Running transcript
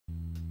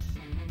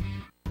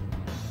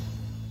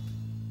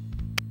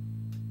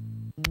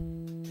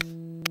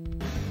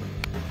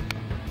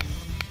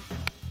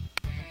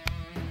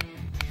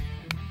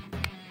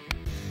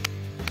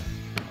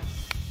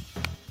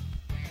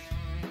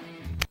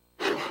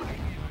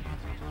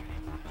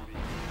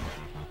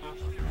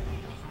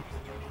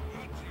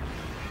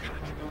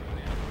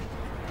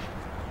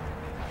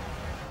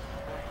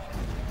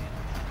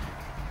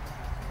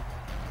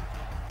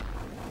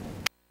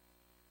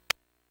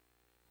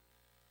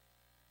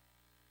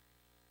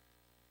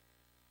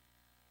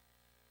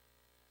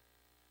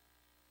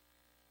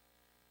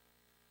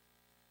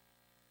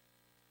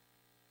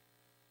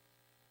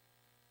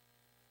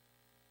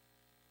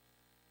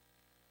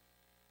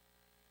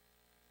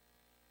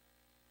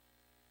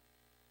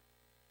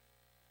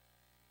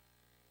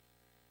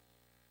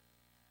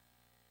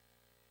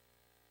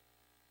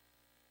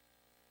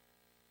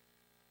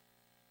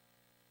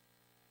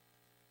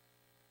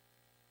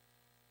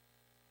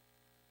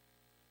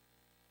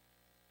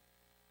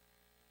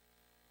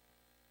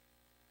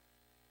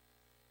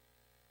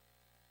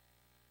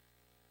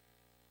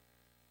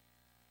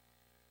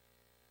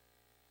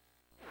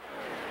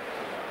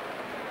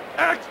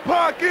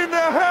X-Pac in the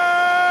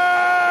house!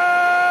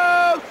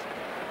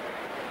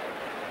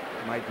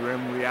 My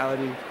grim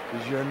reality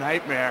is your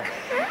nightmare.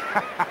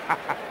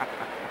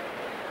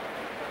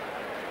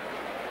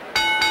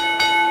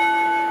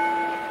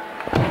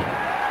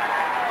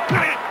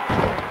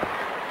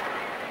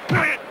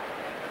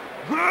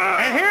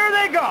 And here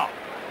they go!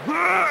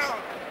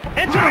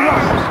 Into the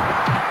ropes!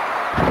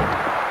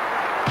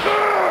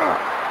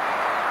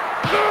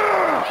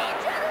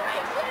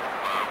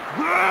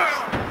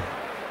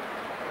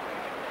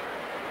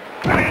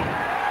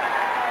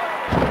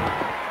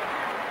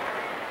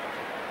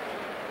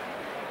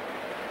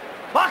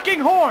 Locking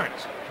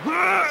horns!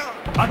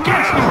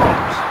 Against the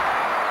ropes!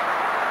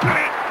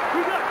 We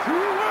got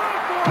two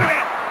rounds for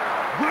it!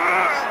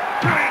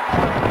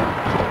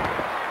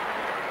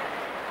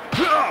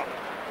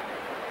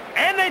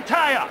 And they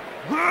tie up!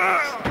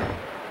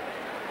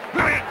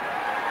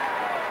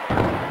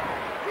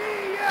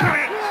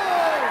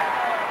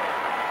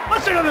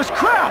 Listen to this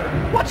crowd!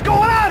 What's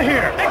going on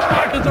here?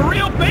 X-Pac is a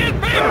real fan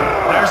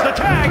favorite! There's the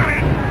tag!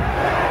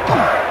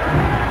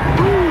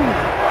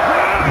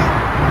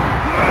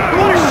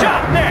 What a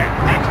shot there!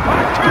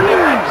 X-Pac turned him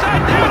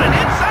upside down and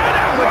inside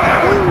out with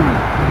that one!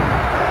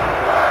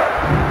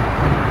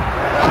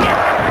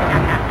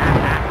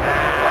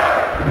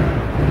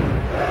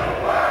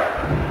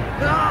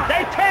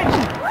 They tense!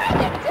 Bring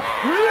it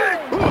down!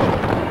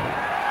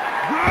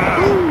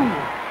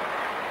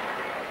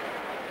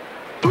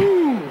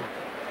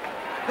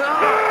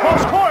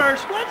 Close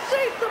corners! Let's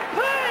see some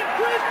pain,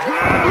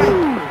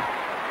 Christian!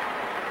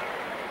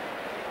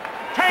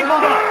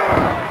 Tangled up!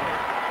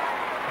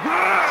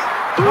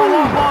 No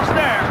long loss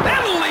there.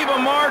 That'll leave a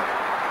mark.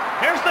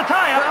 Here's the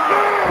tie-up.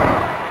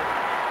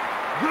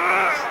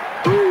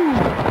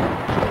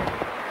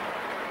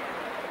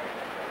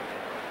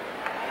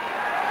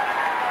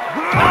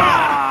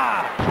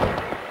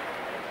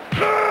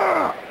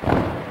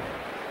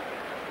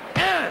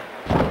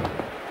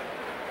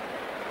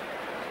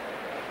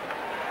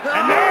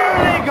 And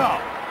there they go.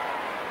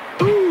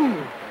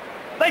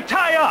 They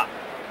tie up.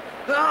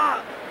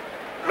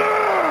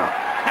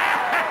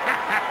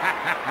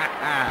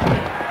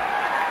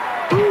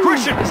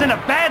 Christian is in a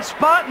bad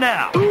spot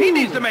now. He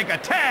needs to make a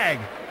tag.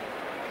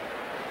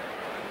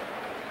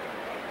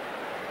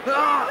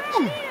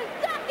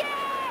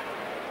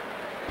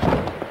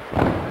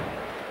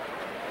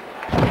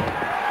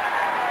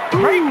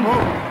 Great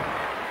move.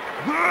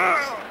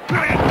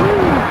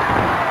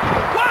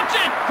 Watch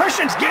it!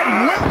 Christian's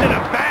getting whipped in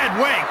a bad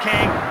way,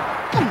 King.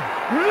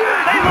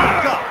 They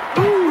lock up.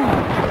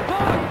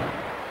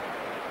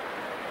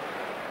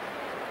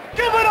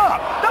 Give it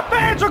up! The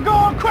fans are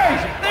going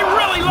crazy! They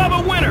really love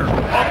a winner!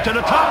 Up to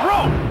the top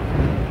rope!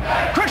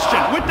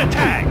 Christian with the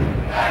tag!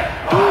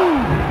 Come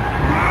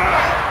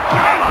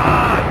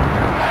on!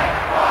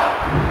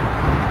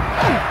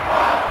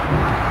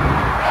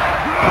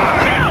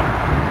 Count!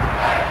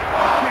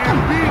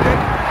 Can't beat it,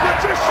 but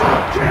you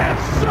sure can't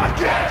suck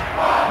it!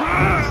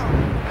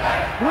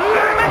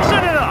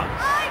 Mixing it up!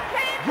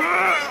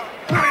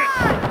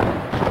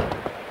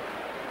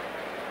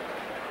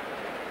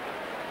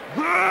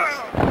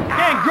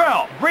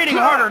 Gangrel breathing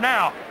harder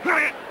now.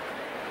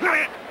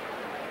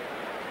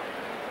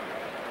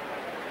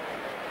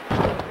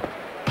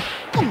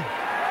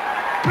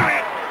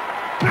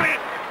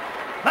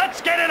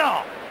 Let's get it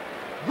on.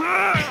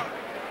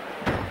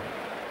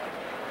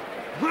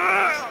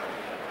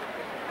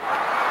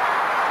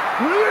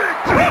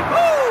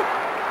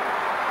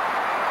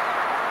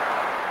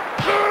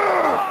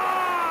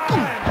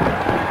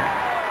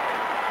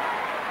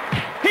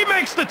 He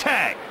makes the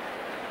tag.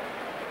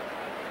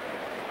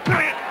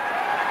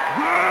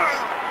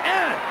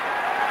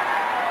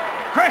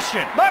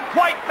 Christian, not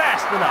quite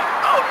fast enough.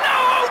 Oh no!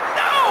 Oh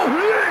no!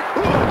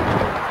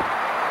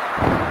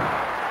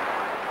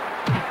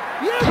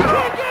 You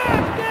kick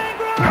ass,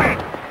 Gangrel!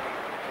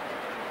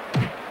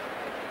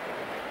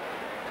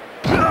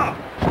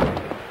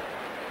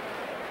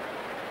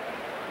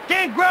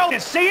 Gangrel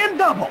is seeing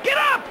double. Get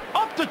up!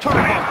 Up the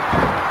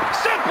turnbuckle.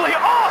 Simply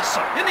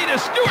awesome! You need a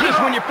stewardess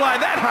when you fly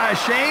that high,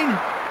 Shane.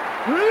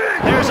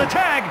 There's a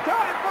tag.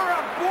 Time for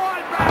a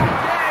bloodbath,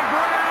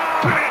 Gangrel!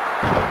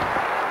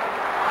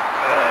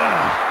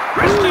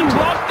 Christian's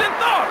lost in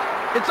thought.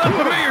 It's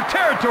unfamiliar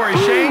territory,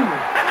 Shane.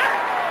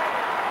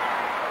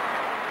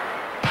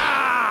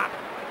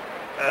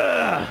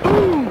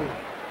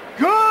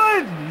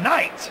 Good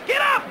night.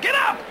 Get up, get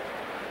up.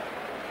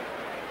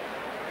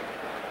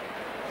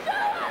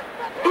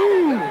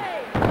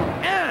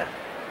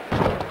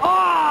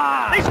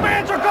 These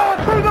fans are going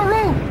through the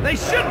roof. They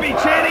should be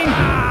chanting,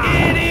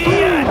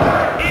 idiot,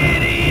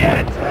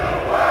 idiot.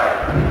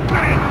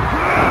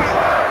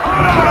 Oh,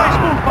 nice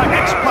move by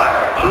X-Pac.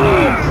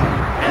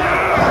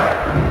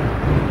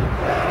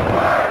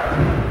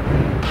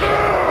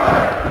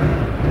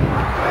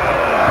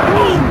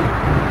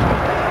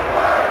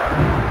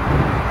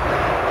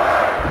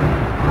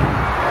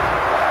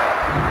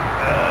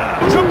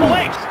 Triple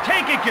H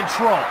taking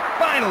control.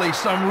 Finally,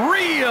 some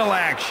real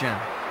action.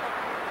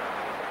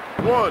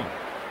 One.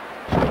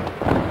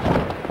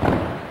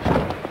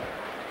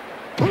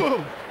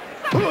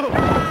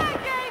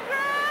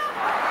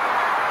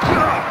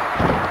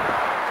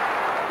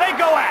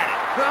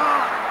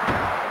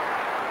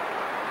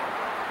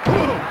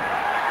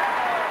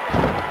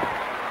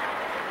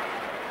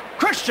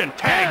 Christian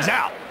tags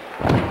out.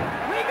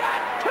 We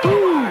got 2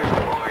 hours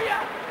for ya.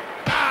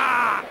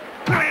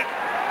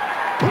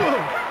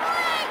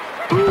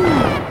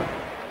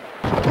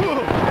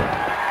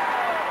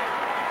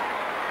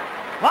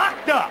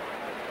 Locked up.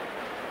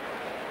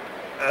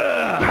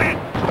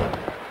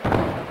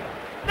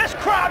 This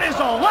crowd is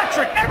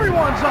electric.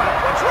 Everyone's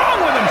up. What's wrong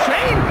with him,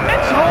 Shane?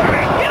 It's over.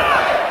 Get up.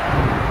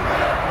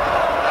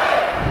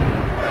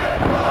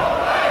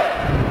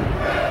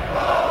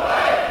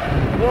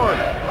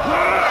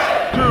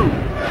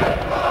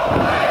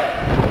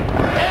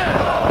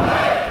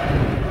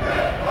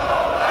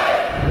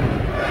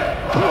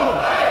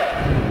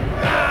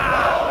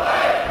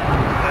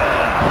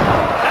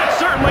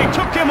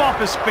 Off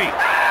his feet.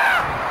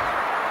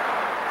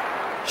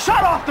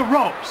 Shot off the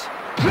ropes.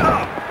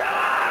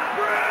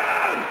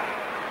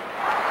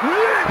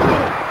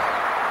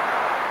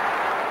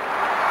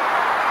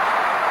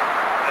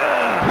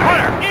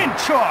 Hunter in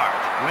charge.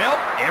 Well,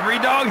 every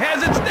dog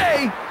has its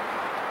day.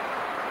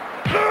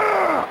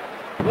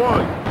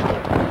 1.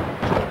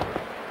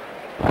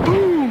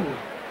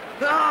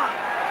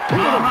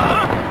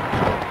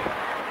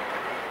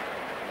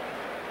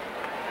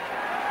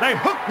 They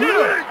hooked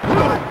it.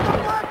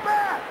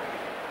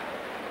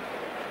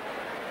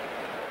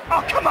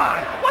 Oh, come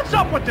on! What's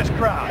up with this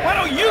crowd? Why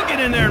don't you get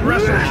in there and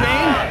wrestle,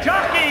 Shane?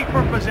 Jockeying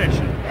for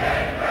position.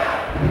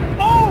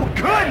 Oh,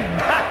 good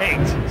night!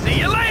 See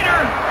you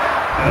later!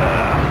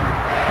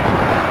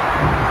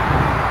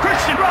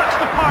 Christian rocks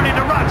the party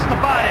to rocks the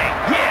body.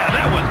 Yeah,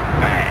 that was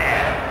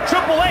bad.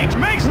 Triple H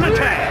makes the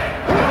tag.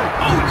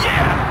 Oh,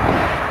 yeah!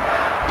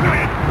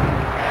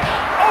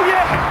 Oh,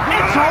 yeah!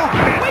 It's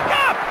over! Wake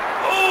up!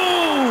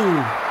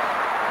 Ooh!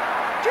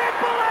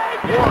 Triple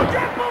H!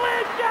 Triple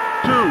H!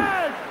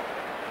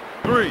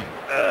 3.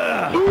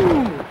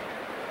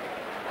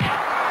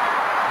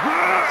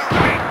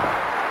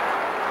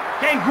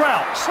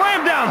 Gangrel,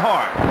 slam down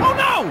hard. Oh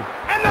no!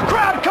 And the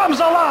crowd comes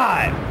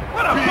alive.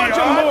 What a bunch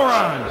of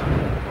morons.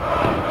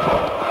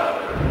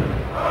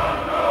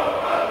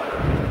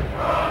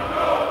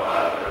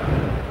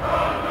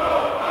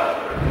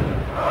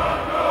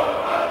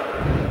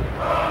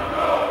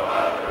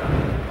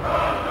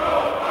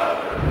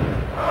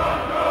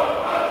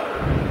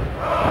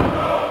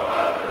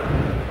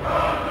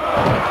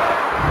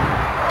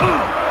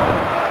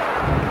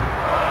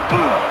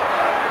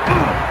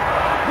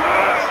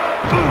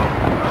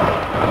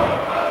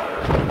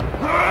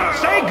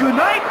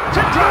 Goodnight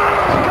to Tom.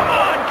 Come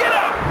on, get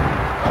up!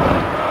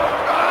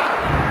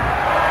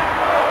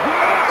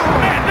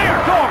 Man,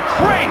 they're going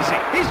crazy.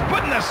 He's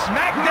putting the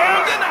smack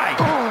down tonight.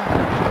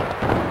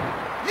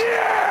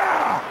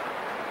 Yeah!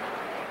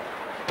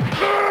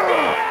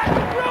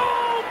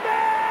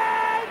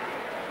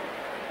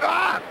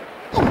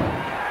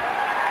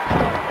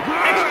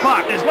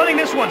 X-Pac is letting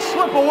this one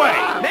slip away.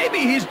 Maybe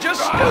he's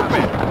just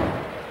stupid.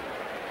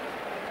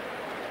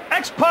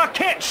 X-Pac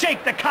can't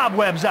shake the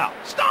cobwebs out.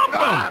 Stomp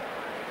him!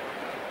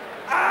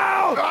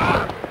 Ow!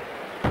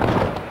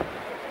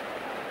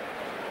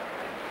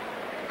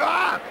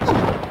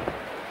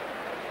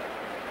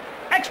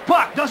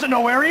 X-Pac doesn't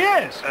know where he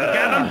is. You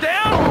got him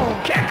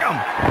down? Kick him!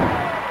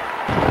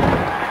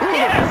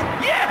 Yes!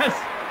 Yes!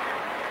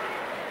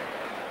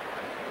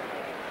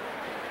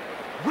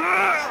 We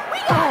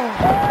got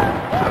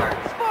 4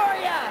 words for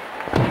ya!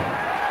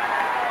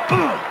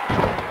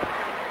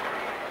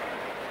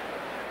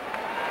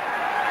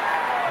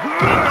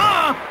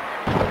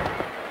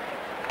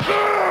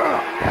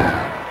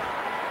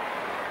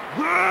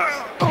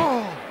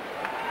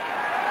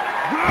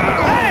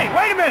 Hey,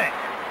 wait a minute!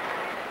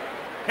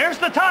 Here's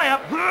the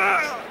tie-up.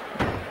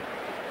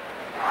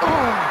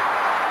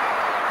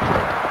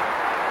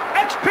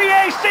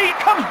 XPAC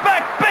comes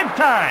back big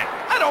time.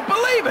 I don't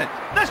believe it.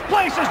 This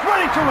place is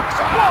ready to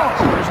explode.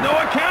 There's no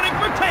accounting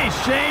for taste,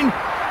 Shane.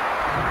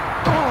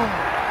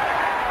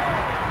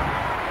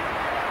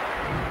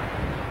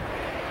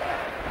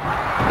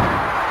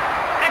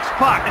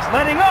 X-Pac is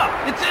letting up.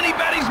 It's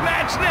anybody's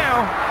match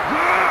now.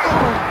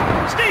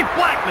 Steve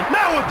Blackman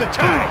now with the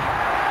tag.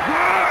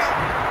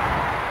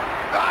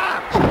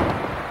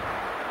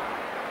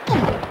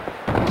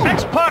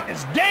 X-Pac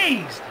is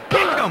dazed.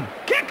 Kick him!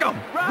 Kick him!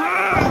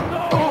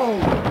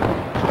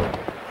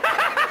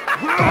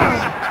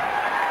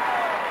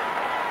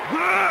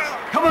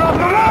 Coming off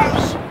the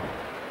ropes!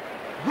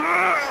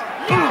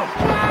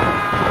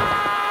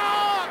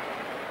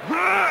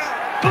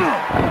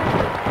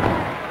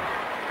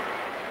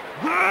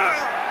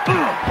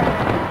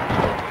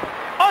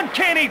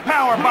 Uncanny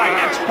power by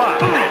X-Pac.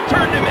 That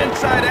turned him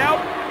inside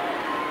out.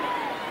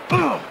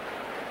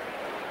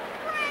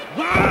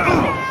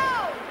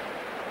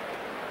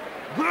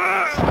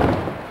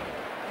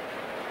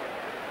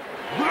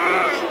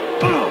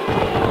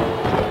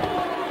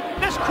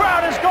 This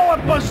crowd is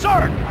going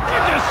berserk.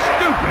 They're just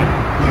stupid.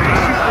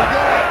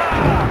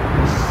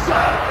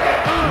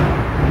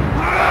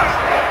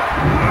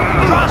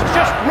 Trust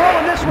just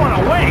rolling this one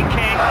away,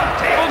 King.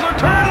 Tables are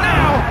turned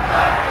now.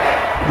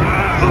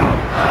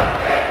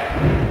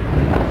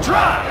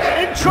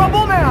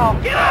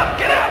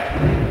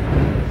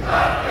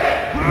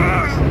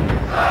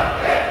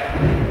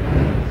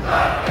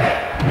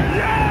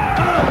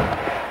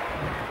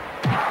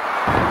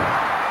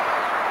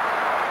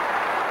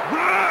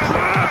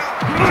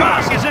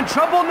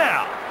 trouble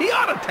now. He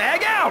ought to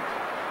tag out.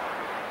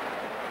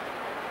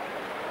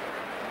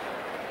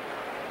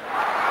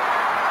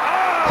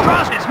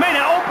 Cross has made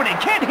an opening.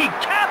 Can he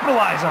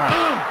capitalize on it?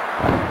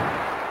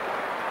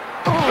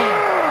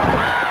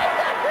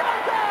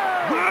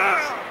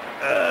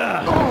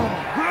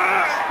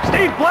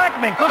 Steve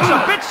Blackman looks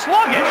a bit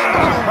sluggish.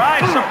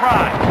 Surprise,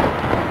 surprise.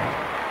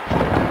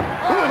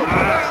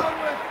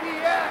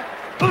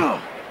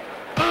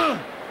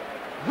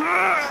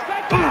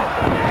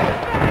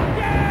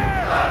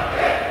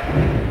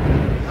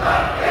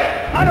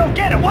 I don't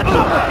get it. What's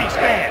up with these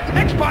fans?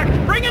 X-Pac,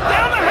 bring it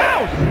down the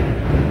house.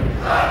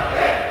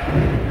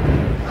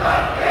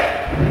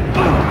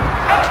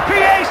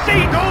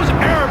 XPAC goes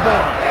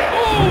airborne.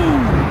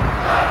 Ooh.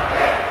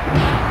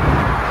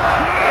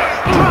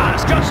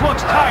 Gus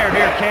looks tired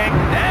here, King.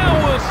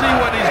 Now we'll see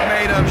what he's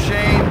made of,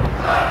 Shane.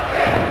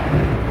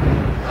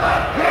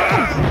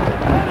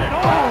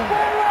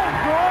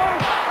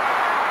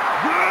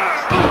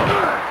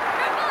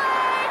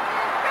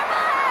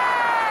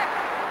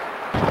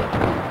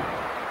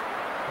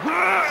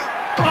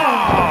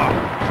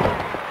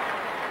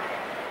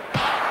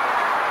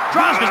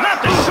 Droz was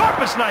not the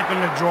sharpest knife in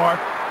the drawer.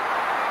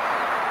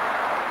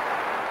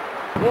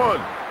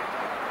 1.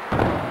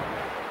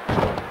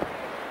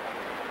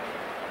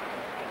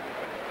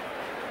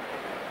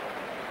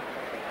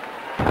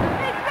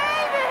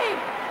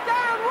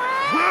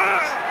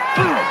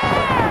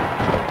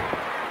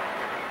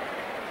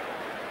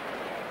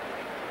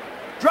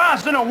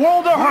 Droz in a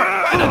world of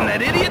hurt. Why didn't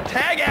that idiot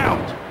tag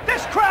out?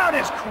 This crowd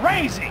is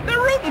crazy.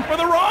 They're rooting for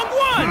the wrong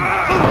one.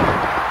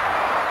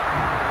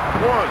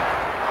 1,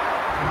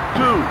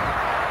 2.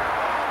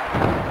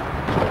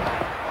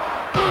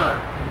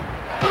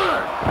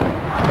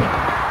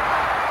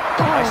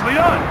 Nicely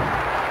done.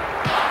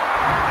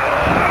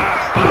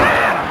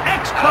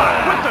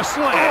 X-Pac with the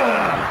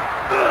slam.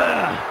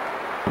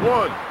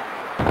 1,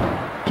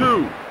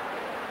 2.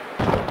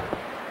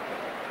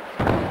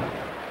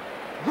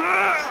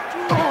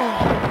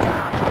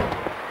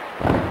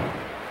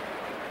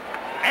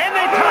 And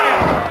they tie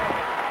him.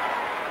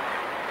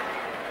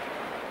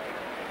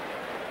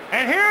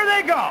 And here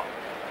they go.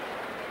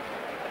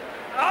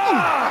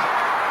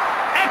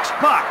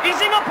 X-Pac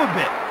easing up a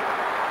bit.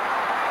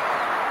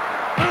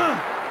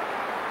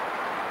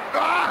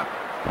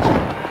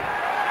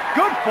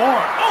 Good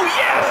form. Oh,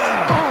 yes!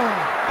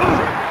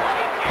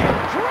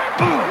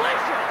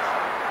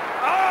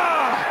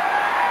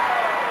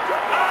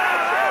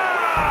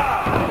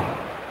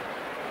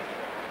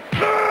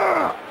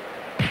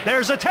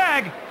 There's a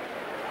tag.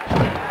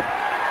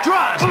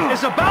 Droz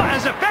is about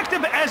as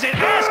effective as an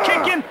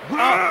ass-kicking,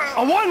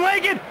 a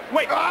one-legged...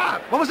 Wait,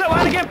 what was that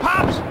line again,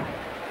 Pops?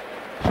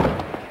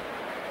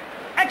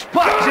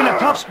 X-Pac's in a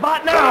tough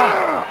spot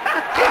now.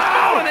 He's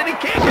falling and he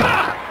can't get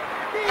up.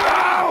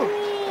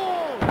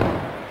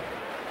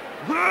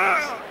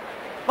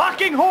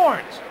 Locking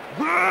horns.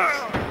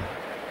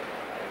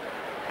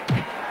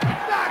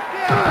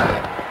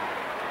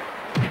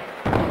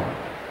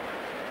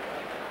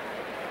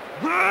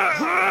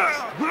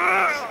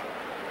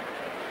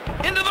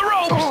 Into the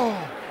ropes. Oh,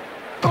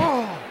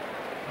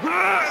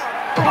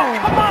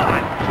 come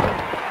on.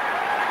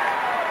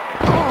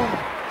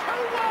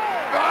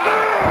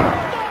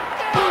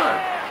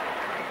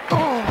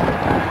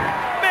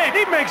 Man,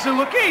 he makes it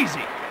look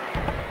easy.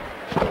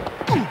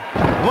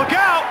 Look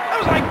out. That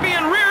was like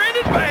being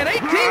rear-ended by an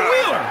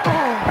 18-wheeler.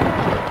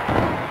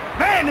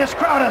 Man, this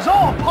crowd is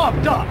all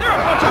pumped up. They're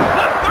a bunch of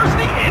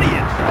bloodthirsty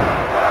idiots.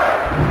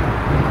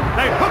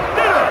 They hooked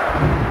it up.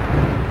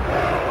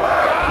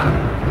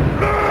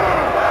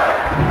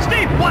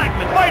 Steve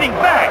Blackman fighting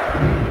back.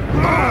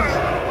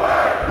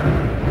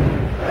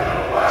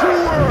 2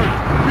 words,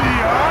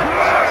 beyond.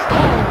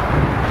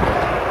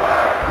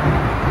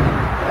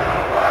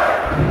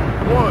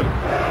 1,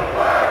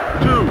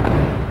 2.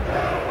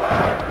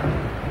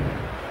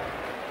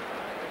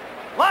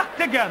 Locked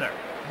together.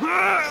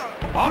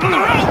 Off the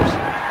ropes.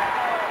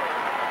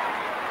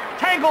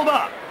 Tangled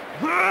up.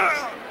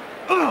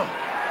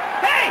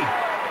 Hey!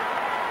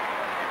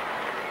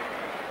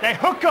 They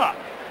hook up.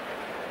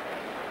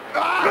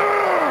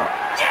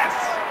 Yes!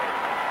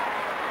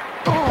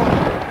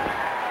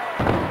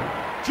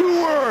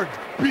 2 words,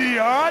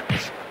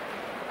 biatch.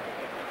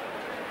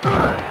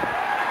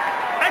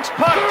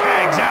 X-Pac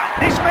tags out.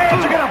 These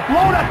fans are going to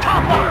blow the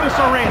top off this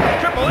arena.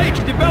 Triple H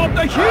developed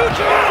a huge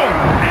move.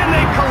 And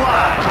they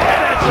collide.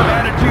 That had some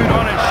attitude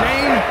on it,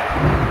 Shane.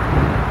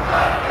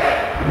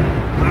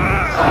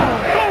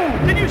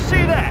 Boom! Did you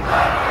see that?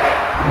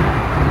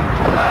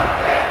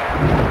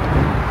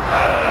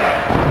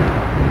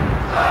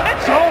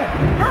 It's over.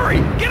 Hurry,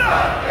 get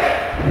up.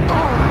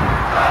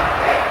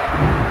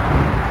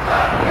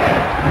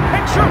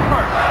 Picture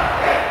perfect.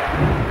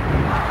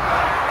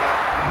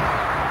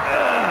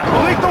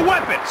 Lethal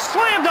weapon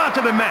slammed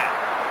onto the mat.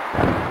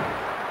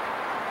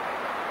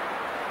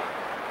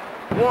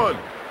 1,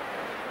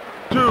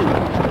 2.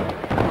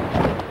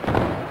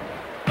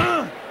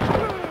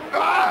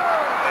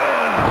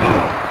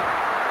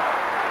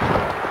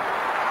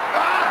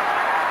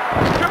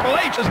 Triple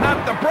H is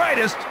not the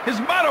brightest, his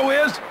motto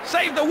is,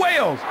 save the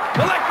whales.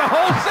 Collect the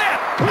whole set.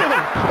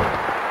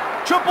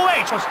 Triple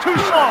H was too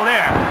slow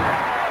there.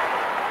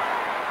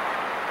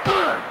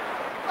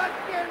 Let's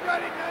get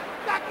ready to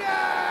suck it!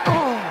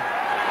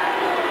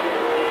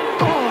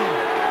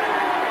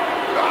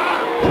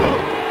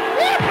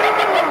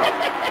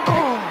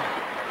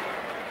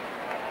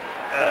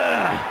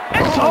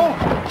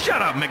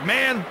 Shut up,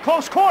 McMahon.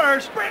 Close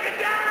quarters. Bring it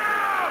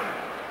down!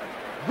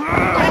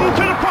 Heading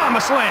to the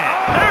promised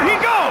land. There he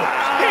goes.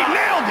 He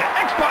nailed it.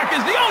 X-Pac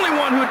is the only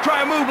one who would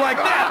try a move like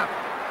that.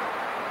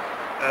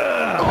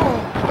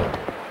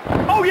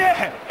 Oh,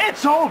 yeah.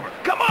 It's over.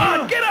 Come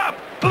on, get up.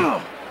 You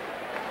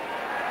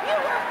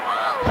were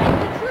always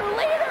the true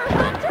leader,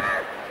 Hunter!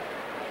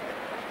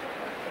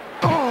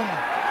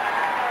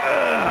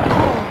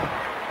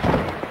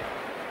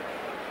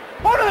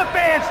 What do the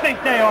fans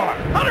think they are?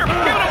 Hunter, give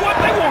them what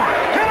they want.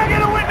 Can I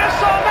get a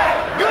witness on that?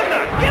 Good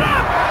enough. Get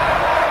up!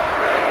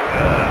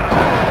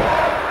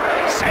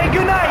 Say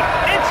goodnight.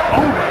 It's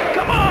over.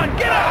 Come on,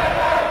 get up!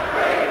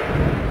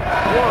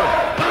 1,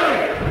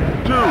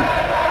 2,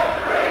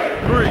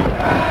 3.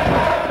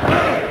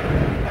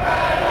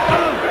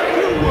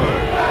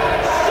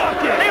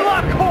 Suck it. They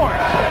lock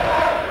horns.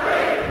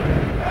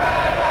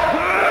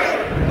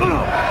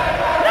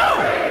 No!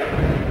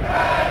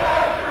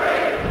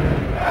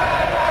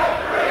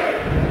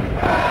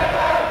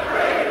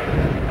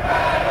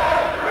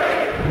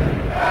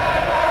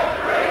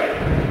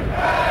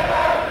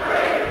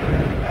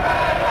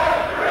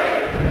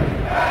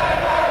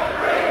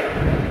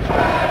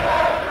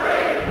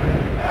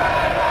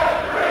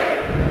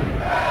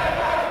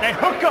 They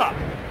hook up.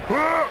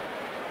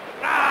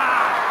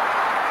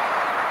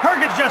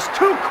 Hergen's just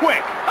too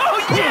quick. Oh,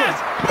 yes!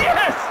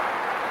 Yes!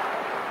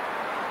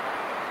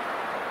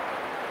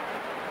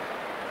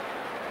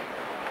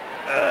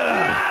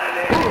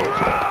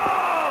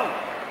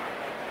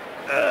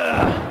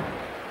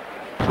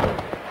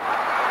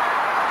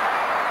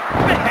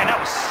 Man, that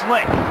was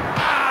slick.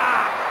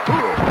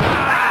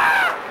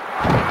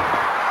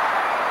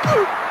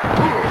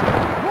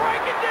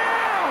 Break it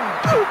down!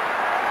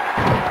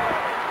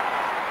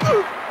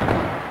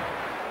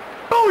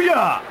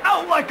 Booyah!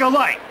 Out like a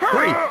light.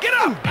 Hurry, get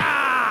up!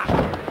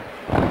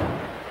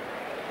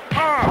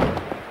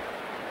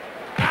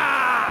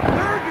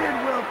 Bergen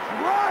will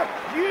crush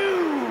you!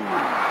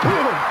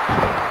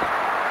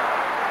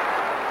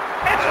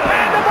 It's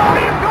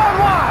pandemonium gone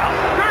wild!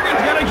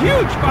 Kurgan's got a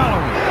huge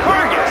following.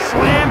 Kurgan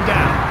slammed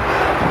down.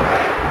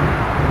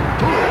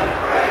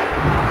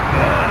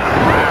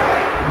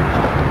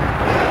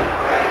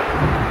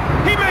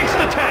 He makes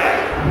the tag.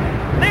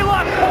 They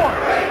lock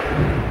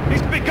horns.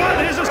 He's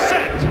begun his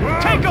ascent.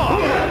 Take off.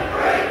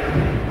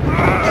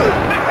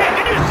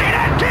 Did you see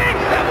that, King?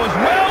 That was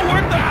well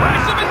worth the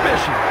price of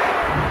admission.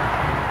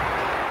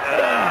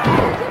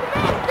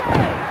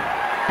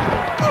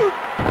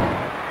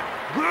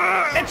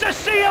 It's a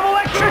sea of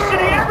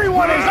electricity.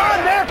 Everyone is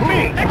on their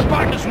feet.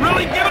 X-Pac is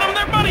really giving them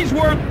their money's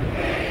worth.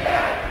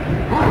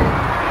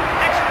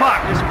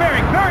 X-Pac is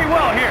faring very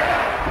well here.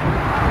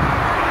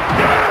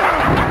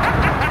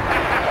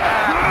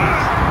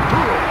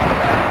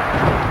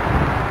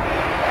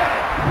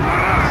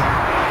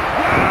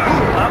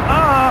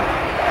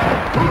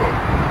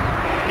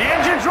 The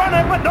engine's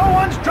running, but no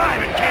one's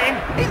driving, King.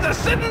 He's a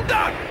sitting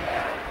duck.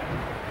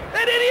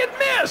 That idiot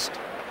missed.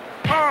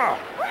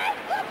 Break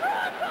the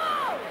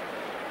protocol!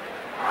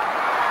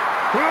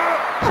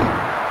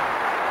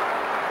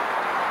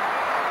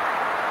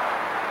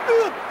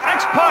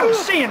 X-Pac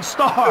seeing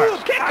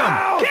stars. Kick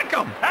him. Kick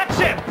him. That's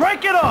it.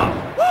 Break it off.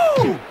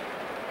 Woo!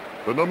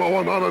 The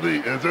 #1 oddity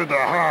is in the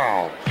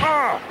house.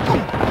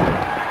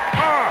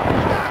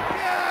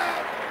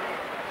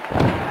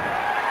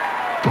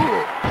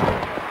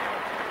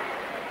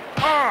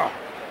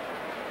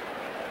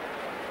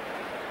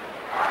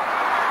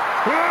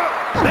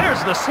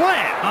 There's the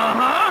slam.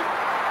 Uh-huh.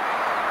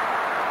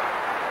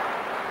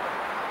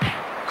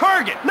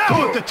 Kurgan,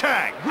 now with the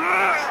tag.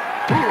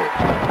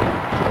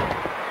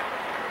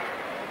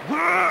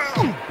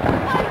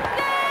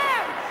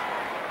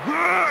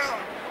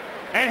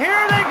 And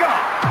here they go.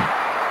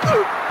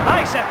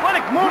 Nice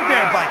athletic move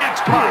there by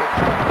X-Pac.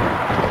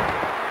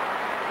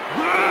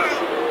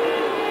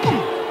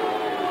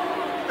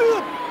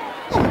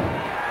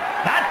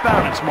 That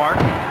balance mark.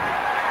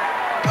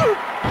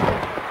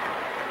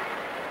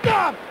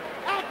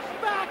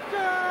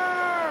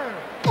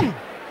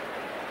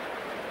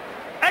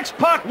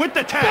 X-Pac with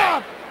the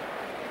tag.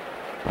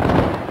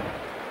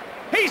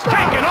 He's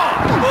taking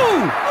off.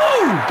 Ooh,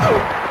 ooh.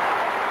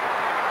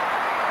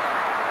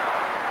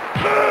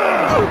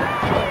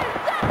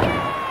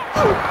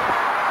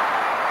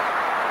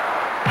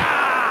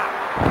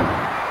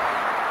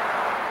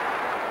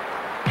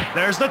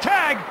 There's the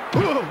tag.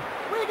 We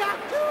got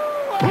 2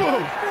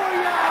 for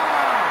ya!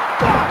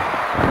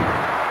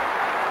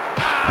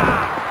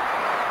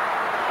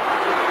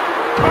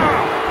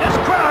 This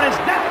crowd is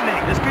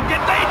deafening. This could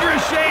get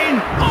dangerous, Shane.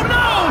 Oh,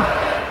 no!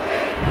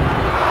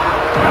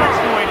 That's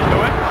the way to do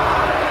it.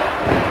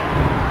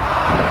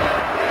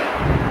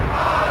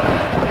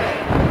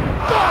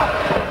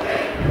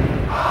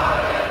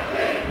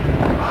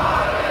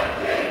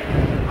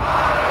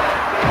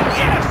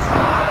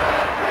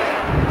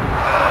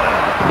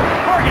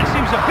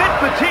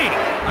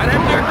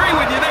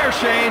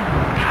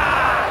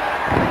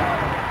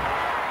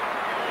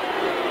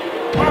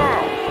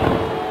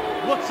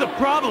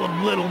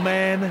 little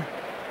man.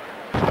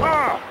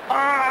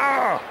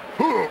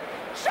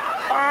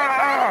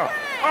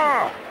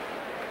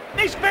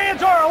 These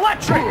fans are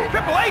electric!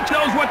 Triple H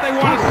knows what they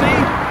want to see!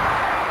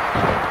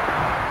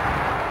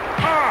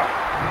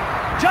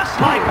 Just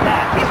like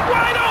that, he's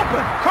wide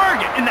open!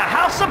 Kurgan in the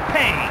house of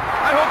pain!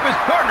 I hope his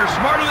partner's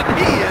smarter than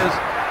he is!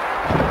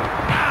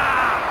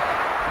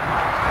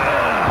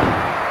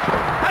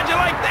 How'd you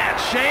like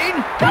that, Shane?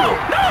 No!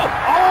 No!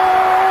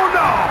 Oh,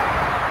 no!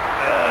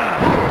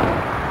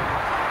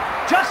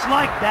 Just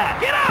like that!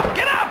 Get up!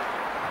 Get up!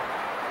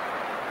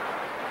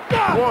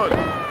 1,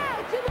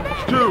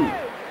 2,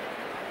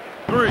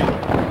 3.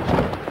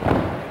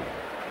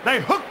 They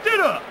hooked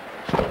it up!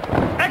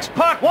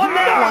 X-Pac won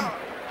that one!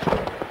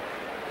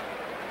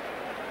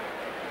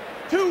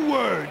 2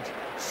 words.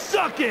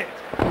 Suck it!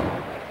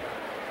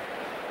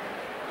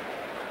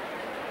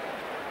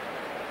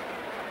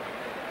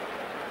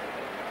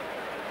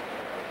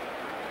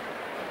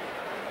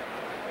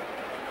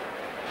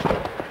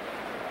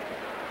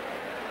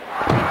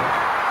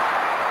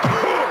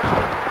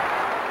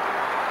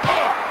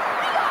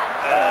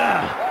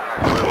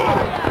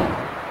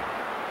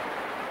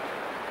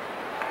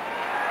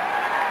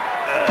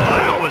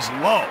 That was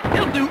low.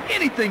 He'll do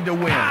anything to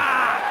win.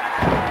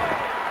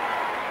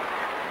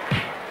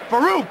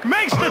 Farouk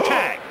makes the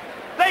tag.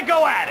 They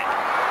go at it.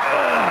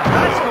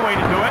 That's the way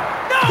to do it.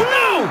 No,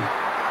 no!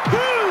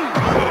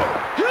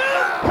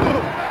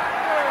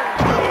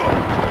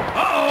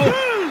 Uh-oh.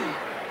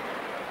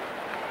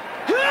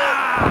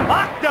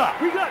 Locked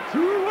up. We got 2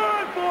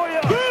 words for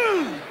you.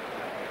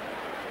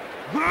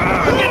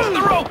 Against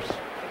the ropes.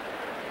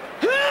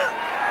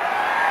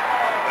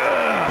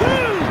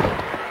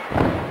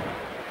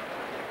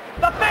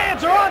 The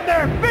fans are on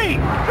their feet.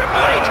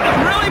 Triple H is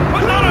really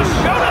putting on a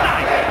show tonight.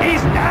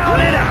 He's down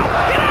and out.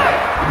 Get up!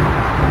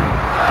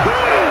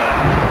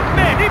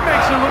 Man, he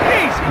makes it look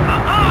easy.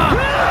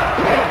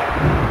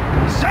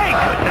 Say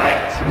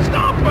goodnight.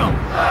 Stomp him.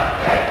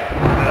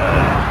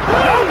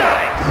 No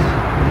nice.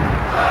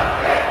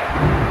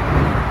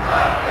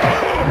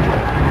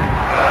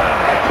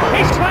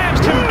 He slams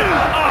him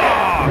down.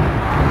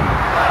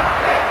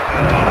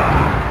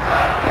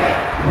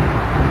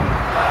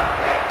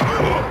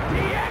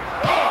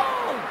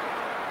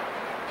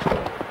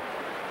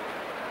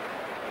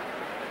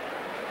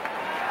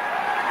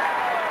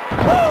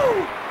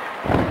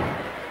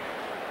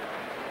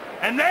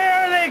 And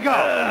there they go.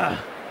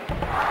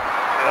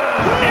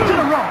 Into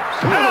the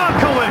ropes. And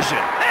collision.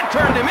 That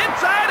turned him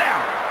inside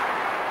out.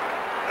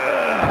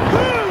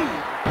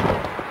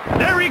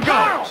 There he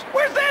goes.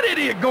 Where's that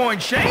idiot going,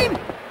 Shane?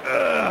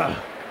 Oh,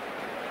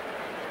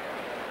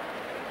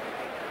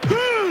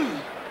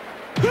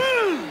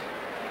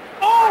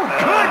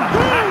 good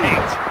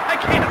night. I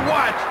can't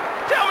watch.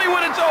 Tell me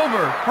when it's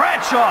over.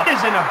 Bradshaw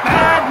is in a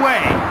bad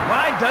way.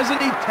 Why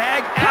doesn't he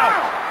tag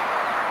out?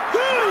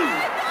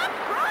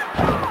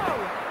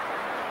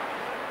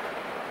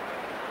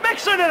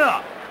 Mixing it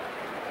up.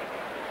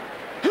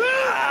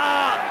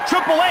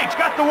 Triple H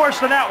got the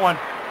worst of that one.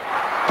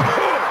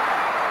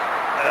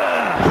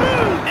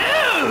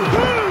 Ew!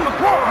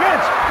 Poor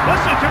Vince,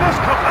 listen to this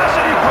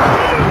capacity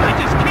problem. I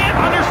just can't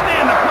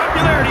understand the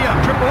popularity of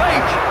Triple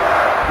H.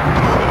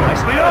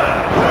 Nicely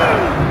done.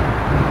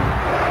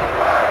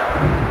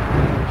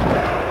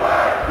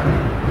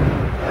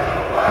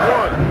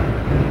 1,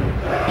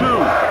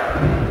 2,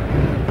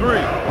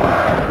 3.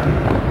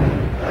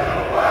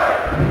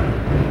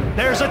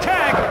 There's a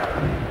tag.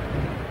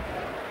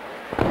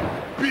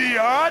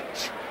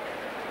 Biatch.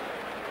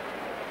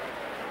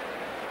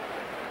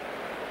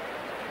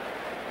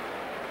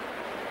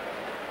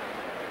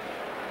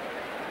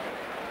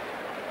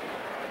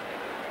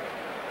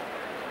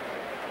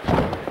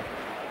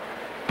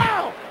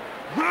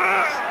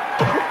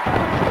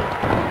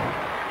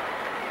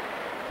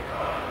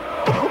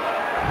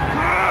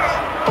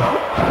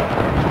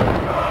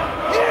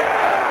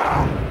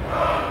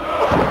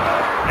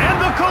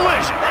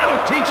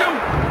 Teach him.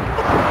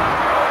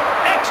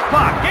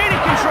 X-Pac gaining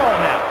control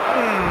now.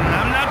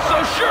 I'm not so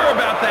sure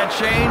about that,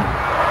 Shane.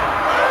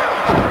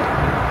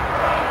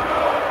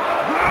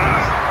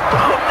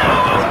 Oh, no,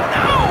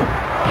 no.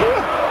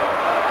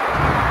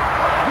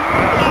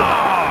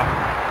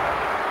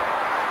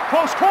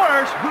 Close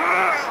quarters.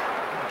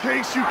 In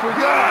case you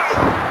forgot.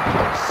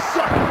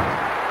 Suck it.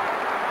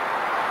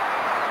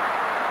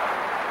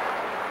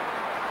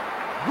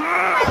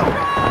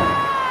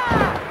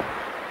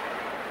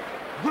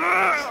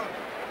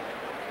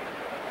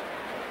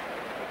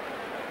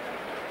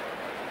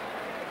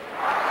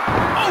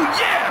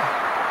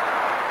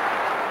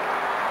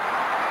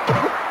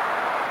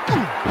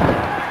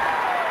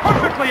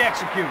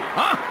 Executed.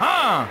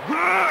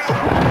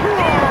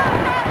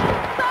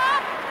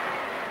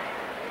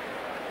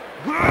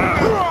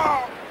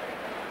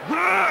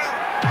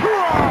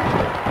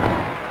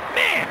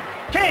 Man,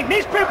 King,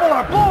 these people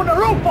are blowing the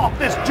roof off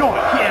this joint.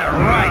 Yeah,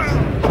 right.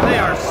 They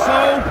are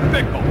so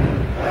fickle.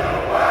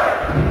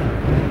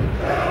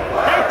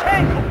 They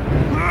tangle.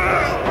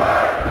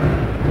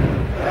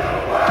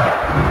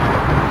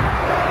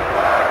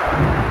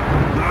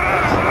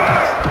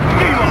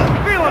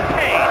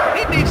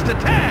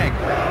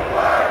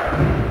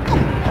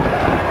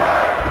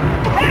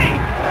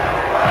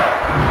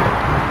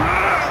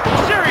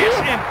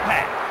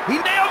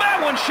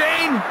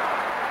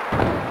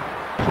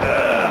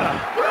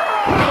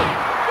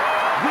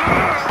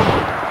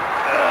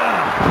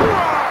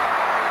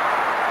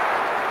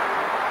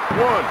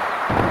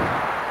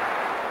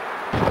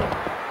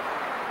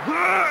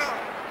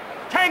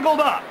 Tangled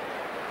up.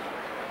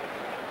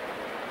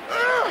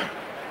 Oh,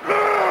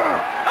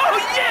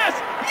 yes!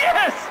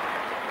 Yes!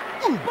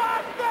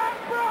 Boston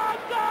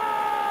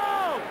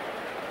Bronco!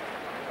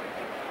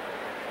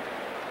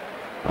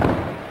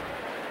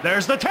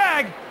 There's the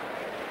tag.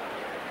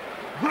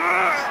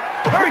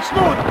 Very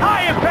smooth,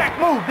 high-impact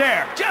move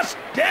there. Just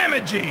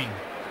damaging.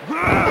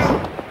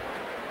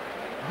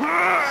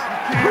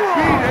 Can't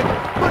beat it,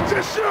 but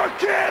you sure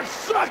can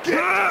suck it!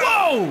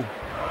 Whoa!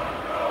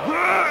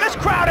 This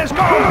crowd has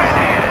gone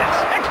bananas.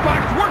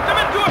 X-Pac worked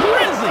them into a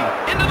frenzy.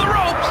 Into the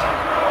ropes.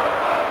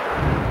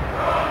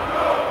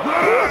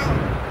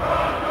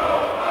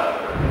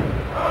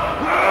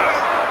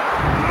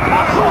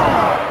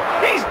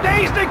 He's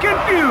dazed and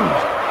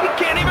confused. He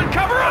can't even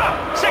cover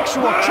up.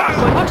 Sexual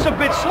chocolate looks a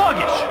bit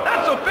sluggish.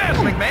 Not so fast,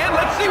 McMahon.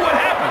 Let's see what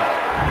happens.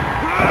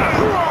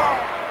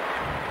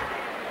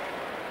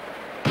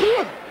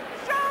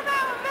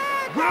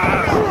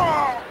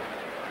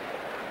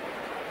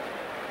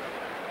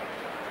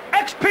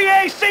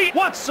 X-Pac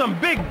wants some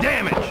big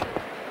damage.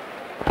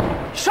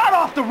 Shot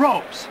off the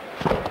ropes.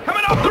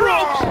 Coming off the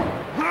ropes.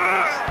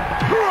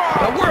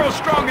 The world's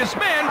strongest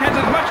man has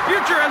as much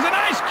future as an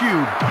ice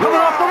cube. Coming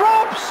off the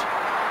ropes.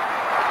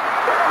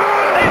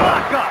 They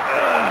lock up.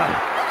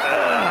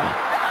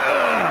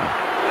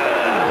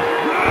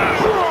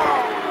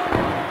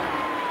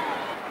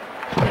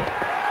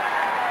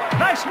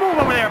 Nice move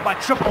over there by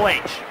Triple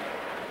H.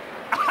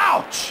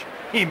 Ouch!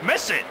 He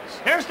misses.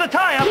 Here's the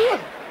tie-up.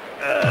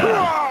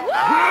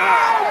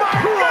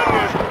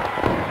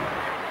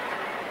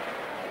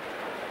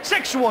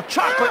 Sexual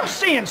chocolate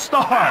seeing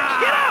stars.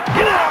 Get up!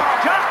 Get up!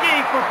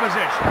 Jockeying for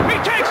position. He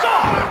takes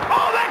off.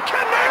 Oh, that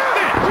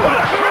connected! What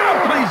a crowd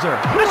pleaser!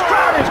 This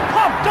crowd is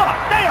pumped up.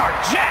 They are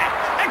jacked.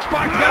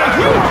 X-Pac got a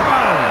huge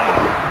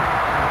following.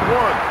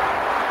 1,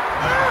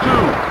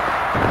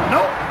 2.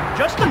 Nope,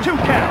 just the 2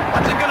 count.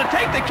 What's it gonna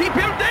take to keep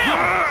him down?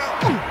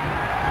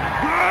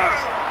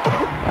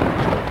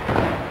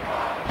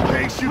 In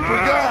case you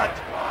forgot.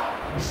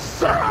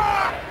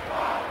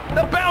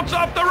 The bounce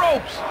off the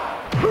ropes.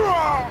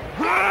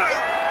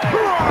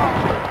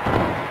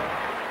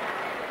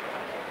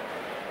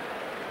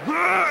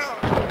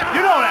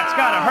 You know that's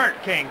gotta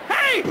hurt, King.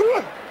 Hey!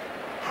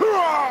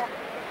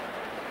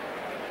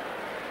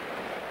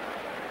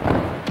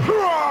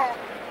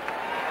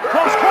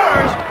 Close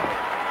quarters.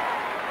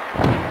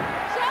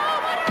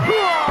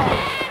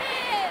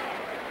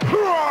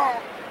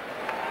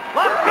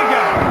 Lock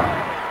together.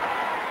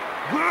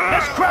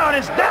 This crowd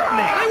is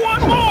deafening. They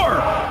want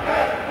more.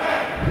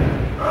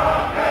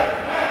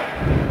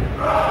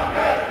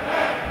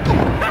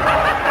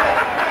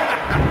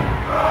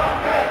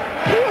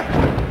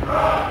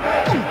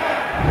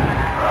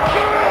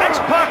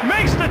 X-Pac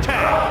makes the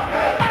tag.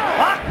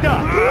 Locked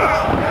up.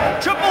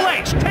 Triple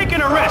H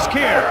taking a risk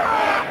here.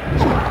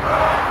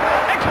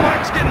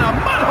 X-Pac's getting a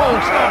mud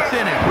hole stuffed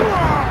in him.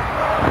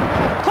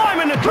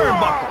 Climbing the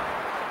turnbuckle.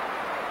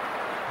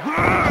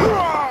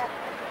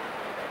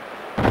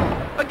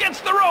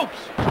 Against the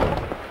ropes.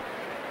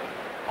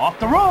 Off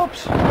the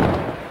ropes.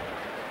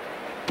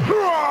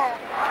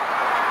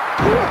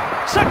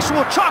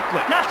 Sexual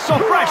chocolate, not so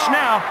fresh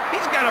now.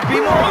 He's got to be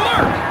more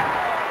alert.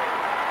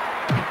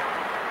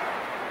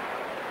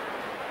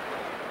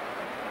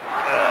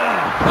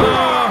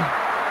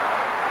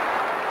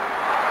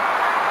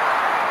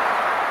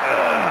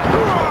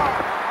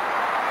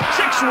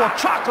 Sexual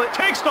chocolate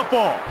takes the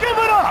fall. Give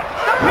it up.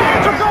 The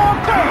fans are going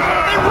crazy.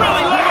 They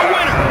really love a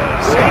winner.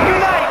 Say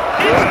goodnight.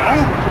 It's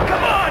over.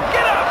 Come on,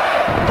 get up.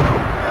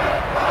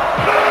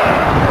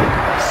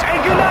 Say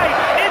goodnight.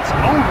 It's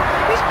over.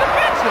 He's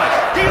defenseless.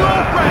 D'Lo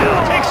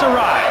Brown takes a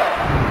ride.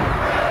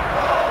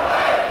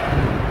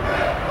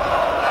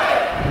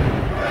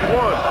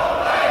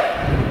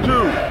 1,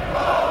 2,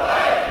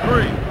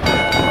 3.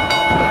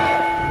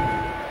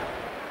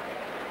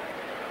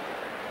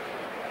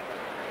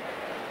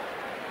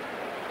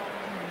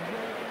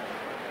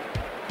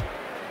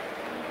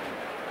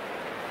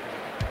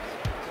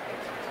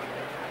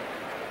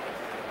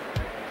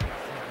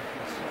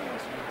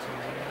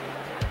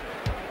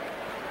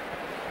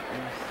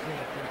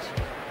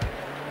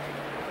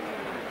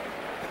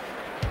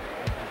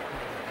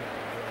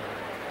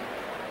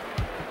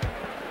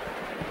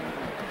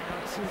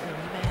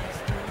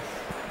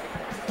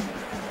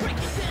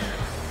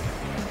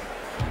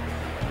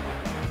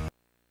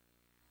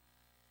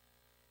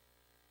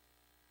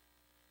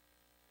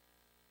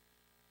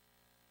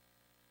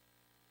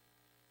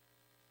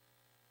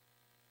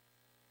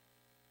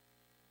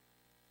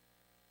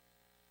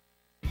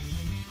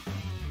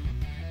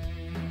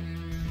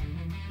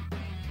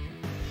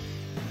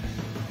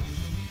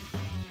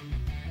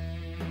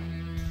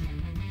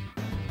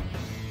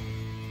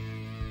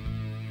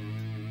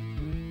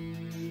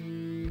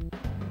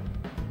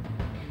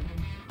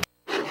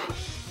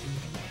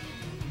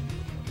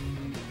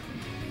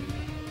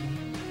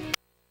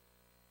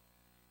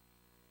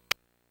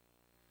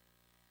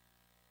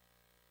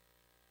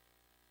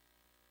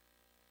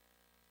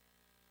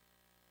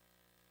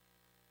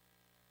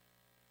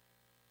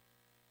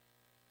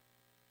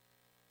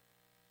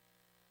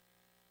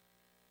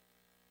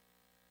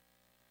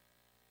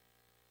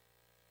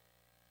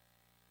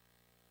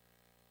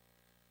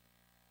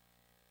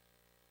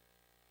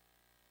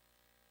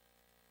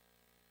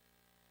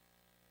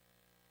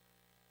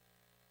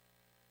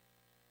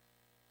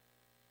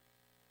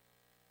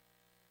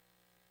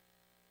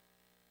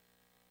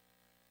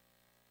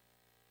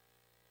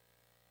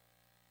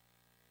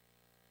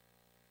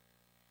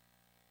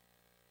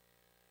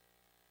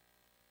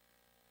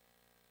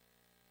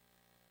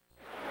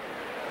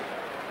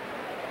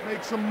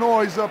 Make some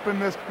noise up in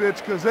this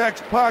bitch, cause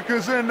X-Pac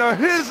is into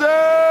his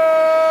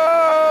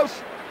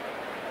house!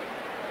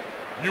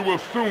 You will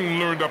soon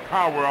learn the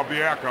power of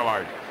the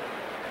Acolyte.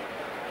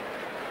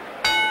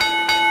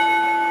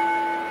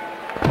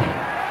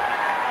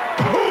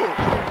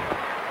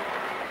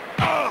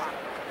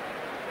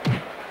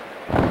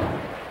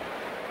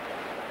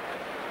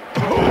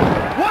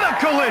 What a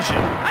collision!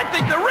 I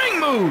think the ring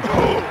moved!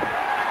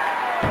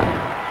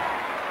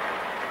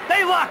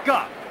 They lock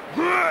up!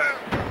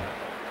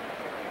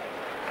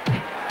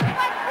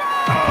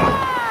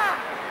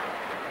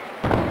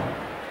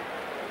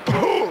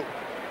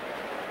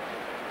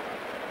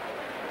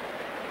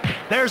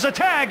 There's a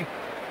tag!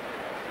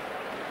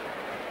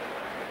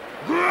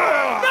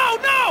 No,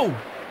 no!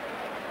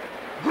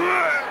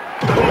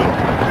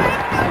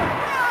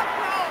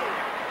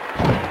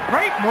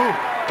 Great move!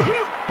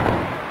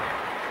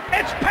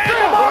 It's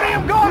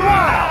pandemonium gone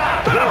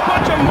wild! What a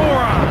bunch of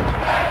morons!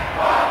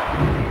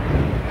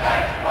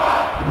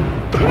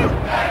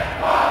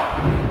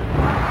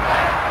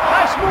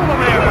 Nice move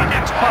over there by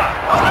X-Pac.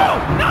 Oh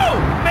no! No!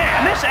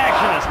 Man, this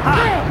action is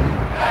hot!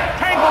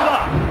 Tangled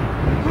up!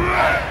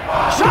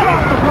 Shut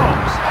off the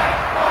ropes!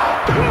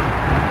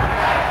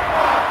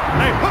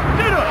 They hooked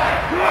it up!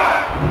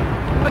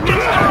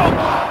 Against the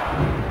ropes!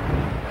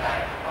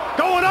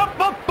 Going up,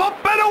 up,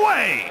 up, and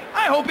away!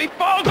 I hope he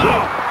falls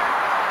off!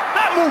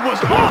 That move was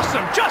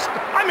awesome!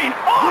 I mean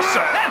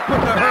awesome! That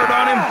put the hurt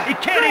on him! He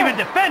can't even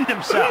defend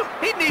himself!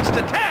 He needs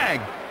to tag!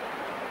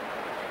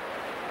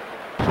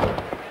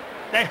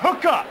 They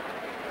hook up!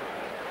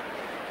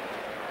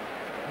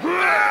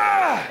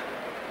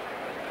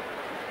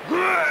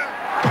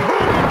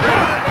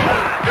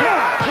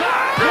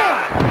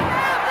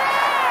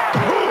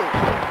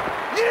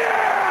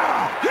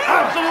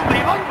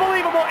 Absolutely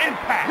unbelievable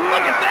impact!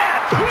 Look at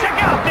that! Check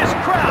out this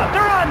crowd!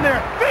 They're on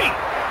their feet!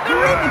 They're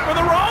rooting for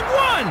the wrong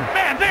one!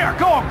 Man, they are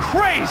going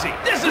crazy!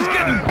 This is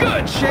getting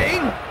good,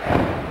 Shane!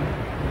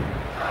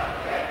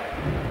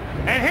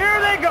 And here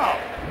they go!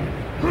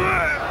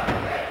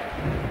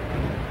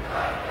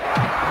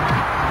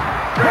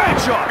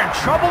 Bradshaw in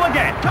trouble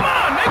again! Come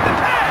on, make the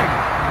tag!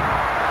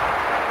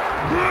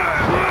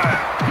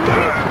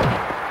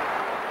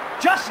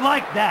 Just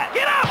like that!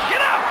 Get up!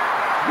 Get up!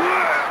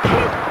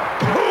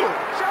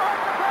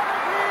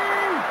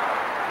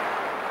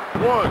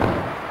 One.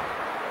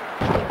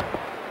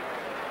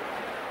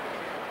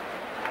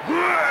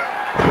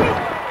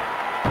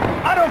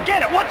 I don't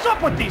get it. What's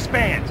up with these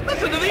fans?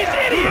 Listen to these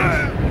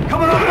idiots.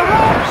 Coming off the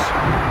ropes.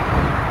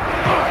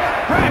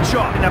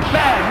 Bradshaw in a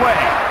bad way.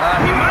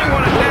 He might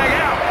want to tag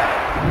out.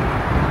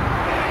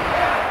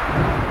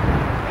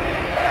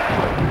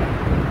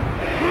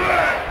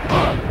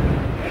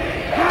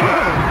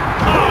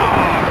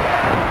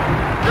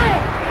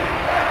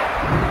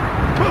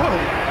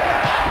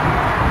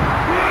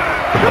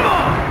 Come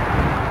on.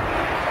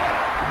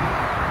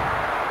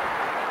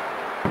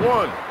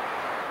 One.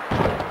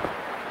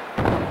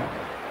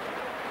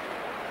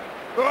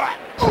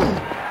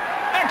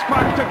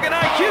 X-Pac took an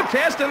IQ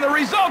test and the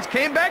results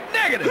came back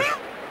negative.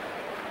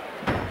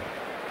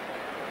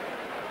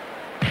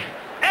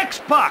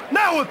 X-Pac,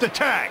 now with the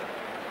tag.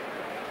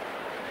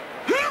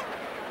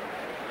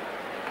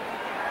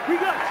 We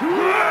got two.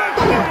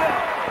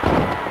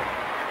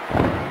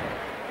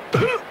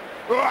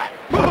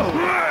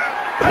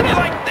 How do you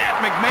like that,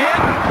 McMahon?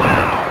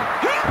 Wow!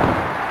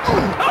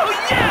 Oh,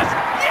 yes!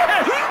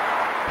 Yes!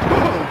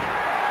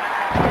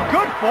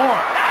 Good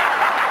form.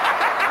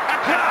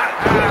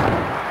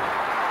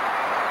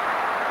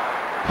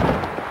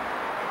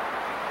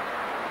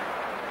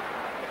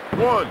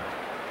 One,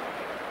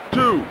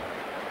 two,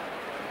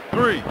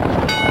 three.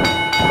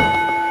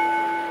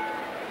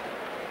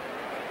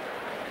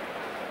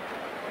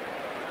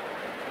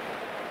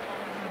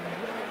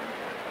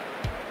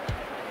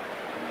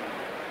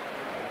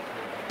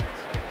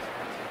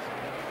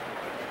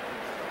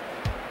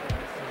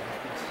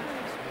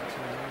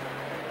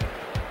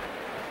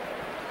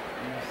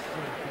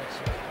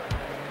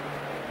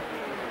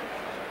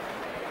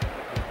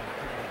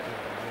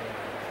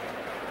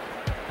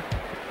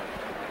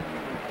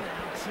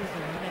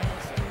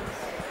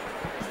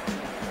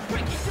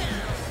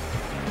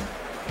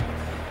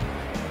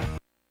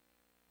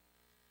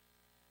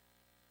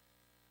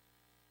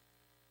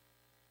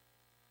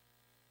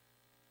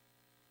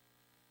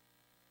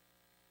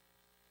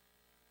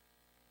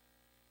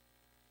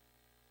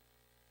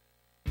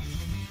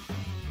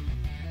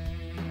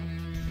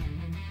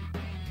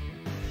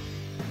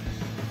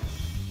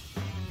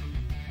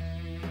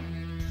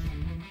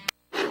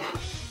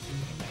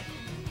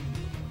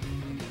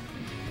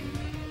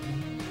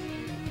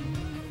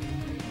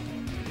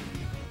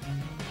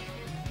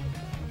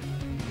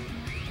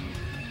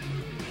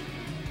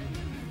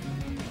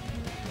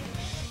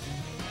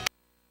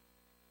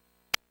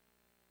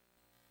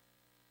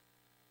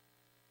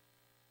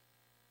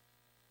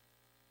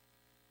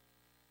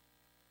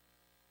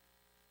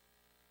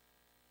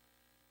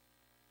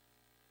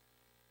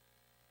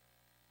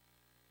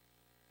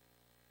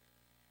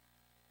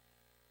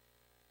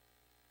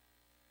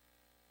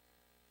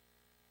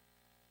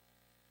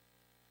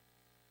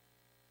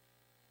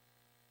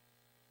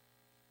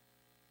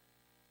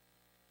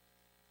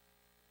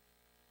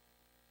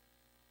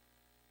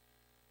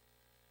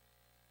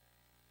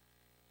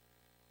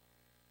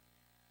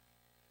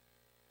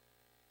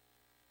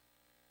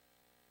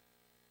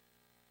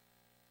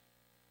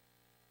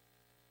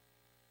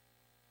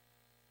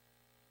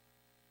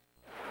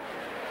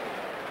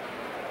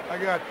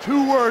 got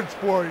 2 words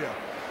for you.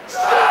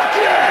 Suck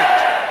it!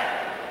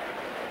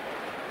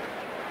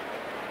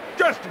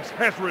 Justice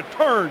has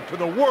returned to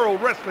the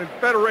World Wrestling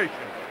Federation.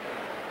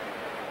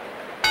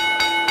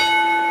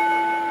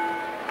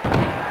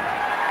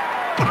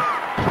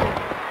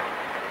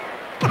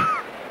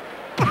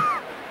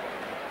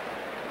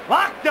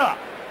 Locked up.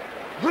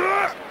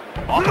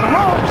 Off the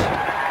ropes.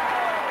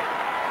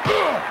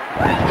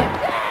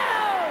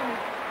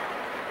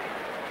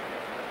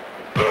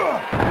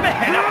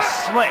 Man, that was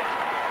slick.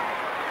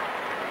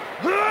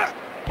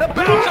 The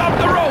bounce off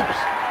the ropes.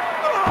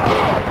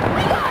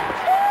 We got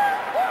 2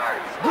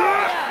 words for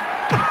ya!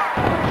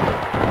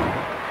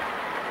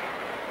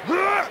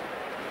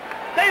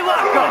 They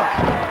lock up.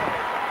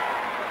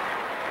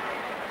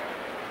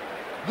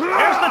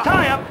 There's the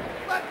tie-up.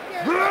 Let's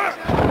get it!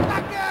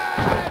 Suck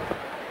it!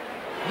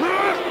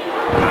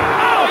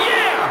 Oh,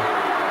 yeah!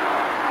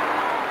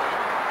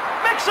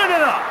 Mixing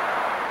it up.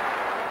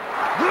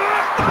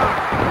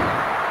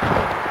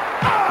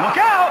 Look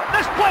out!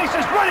 This place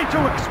is ready to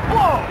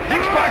explode!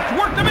 X-Pac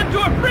worked him into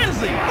a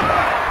frenzy!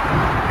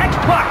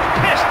 X-Pac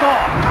pissed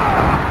off!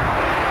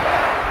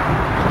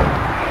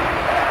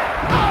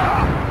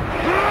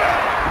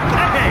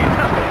 Hey!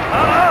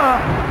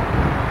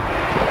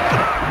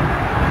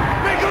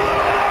 Make a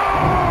little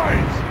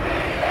noise!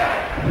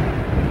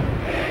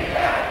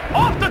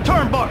 Off the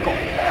turnbuckle!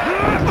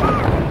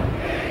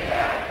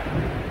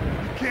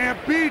 You can't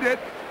beat it,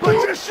 but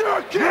you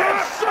sure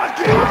can suck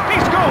it!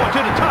 He's going to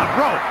the top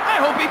rope! I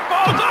hope he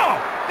falls off!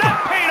 That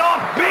paid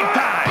off big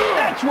time!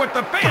 That's what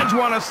the fans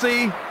want to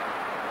see!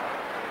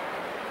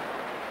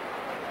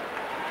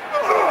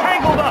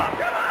 Tangled up!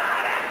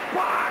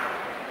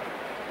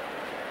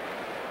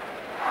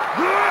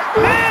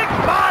 Big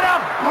bada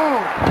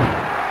boom!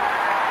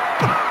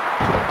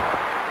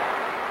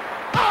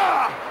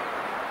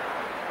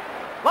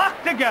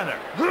 Locked together!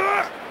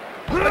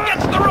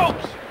 Against the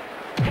ropes!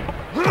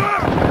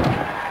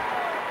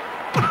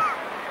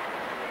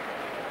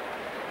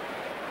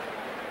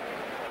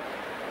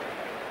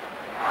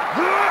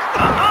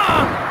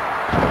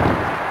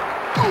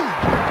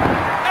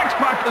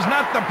 X-Pac is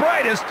not the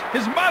brightest.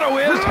 His motto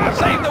is,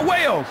 save the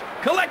whales,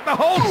 collect the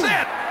whole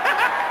set.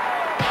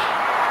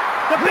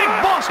 The big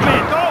boss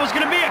man thought it was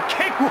going to be a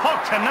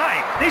cakewalk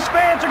tonight. These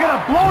fans are going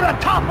to blow the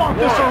top off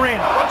this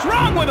arena. What's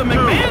wrong with him,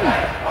 McMahon?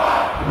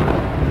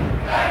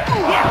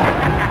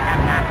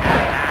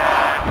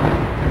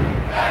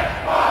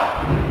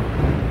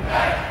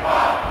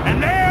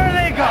 And there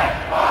they go.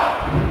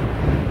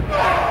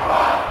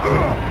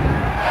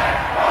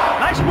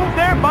 Nice move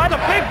there by the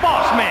big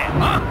boss man.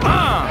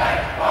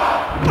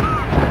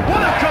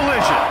 What a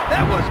collision.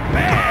 That was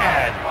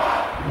bad.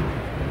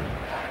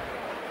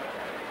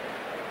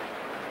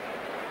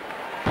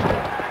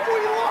 We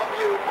love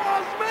you,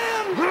 boss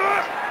man!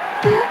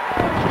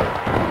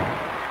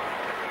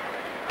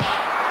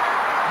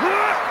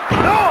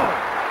 No!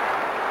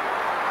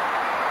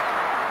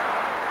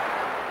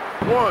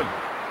 1.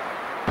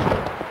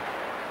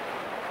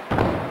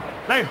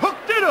 They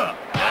hooked it up.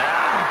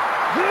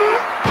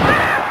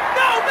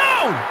 No!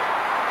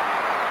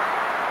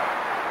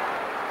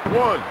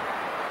 1,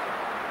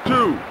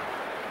 2,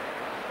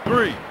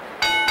 3.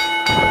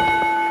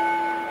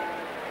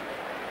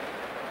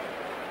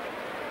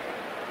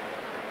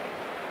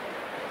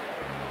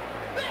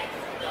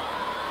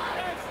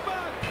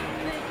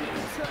 Think you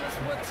can tell us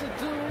what to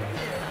do?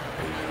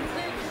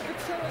 Think you can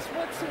tell us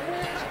what to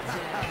win?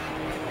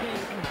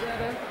 Think you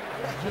better?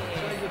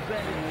 Yeah, you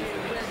better get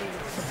ready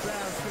to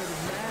bow to the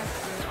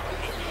master.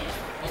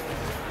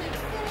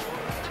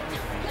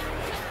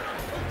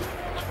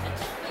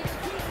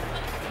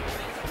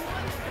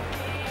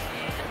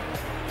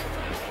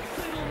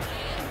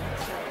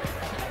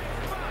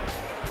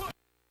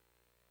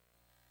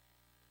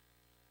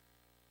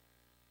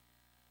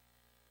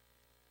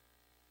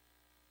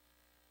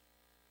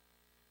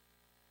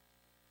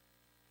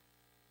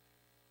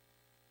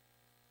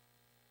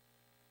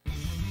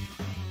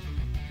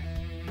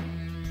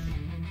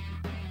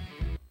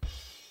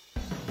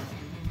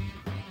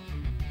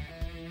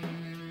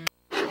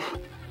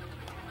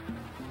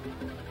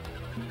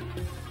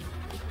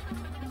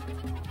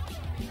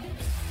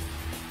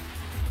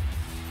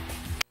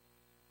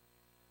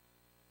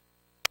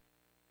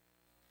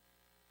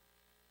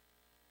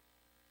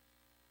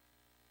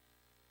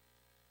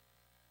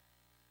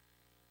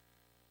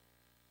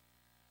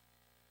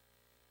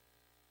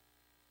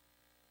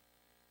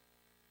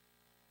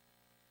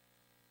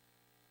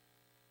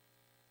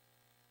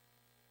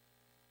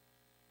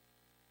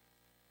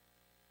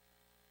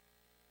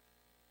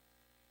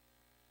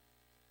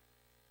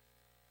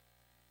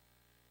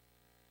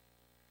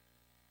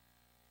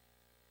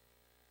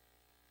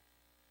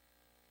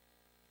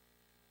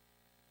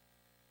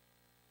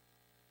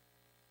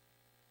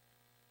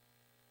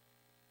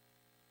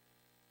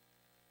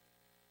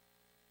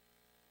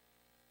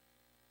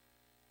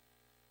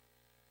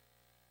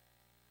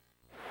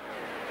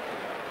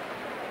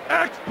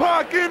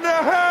 X-Pac in the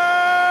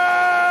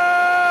house!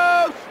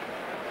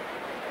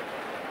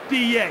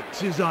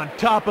 DX is on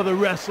top of the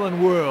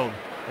wrestling world.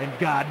 And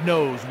God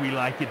knows we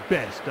like it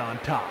best on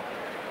top.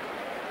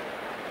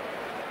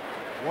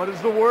 What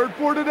is the word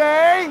for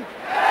today?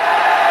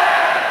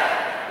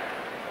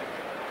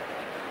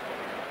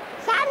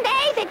 Some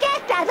days it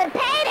just doesn't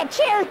pay to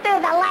chew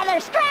through the leather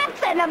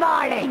straps in the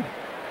morning.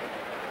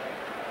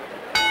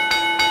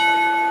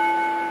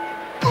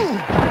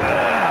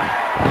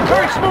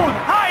 Very smooth,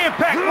 high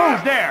impact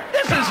move there.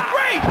 This is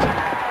great.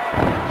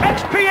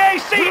 X-Pac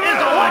is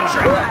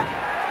electric.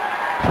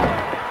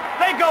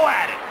 They go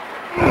at it.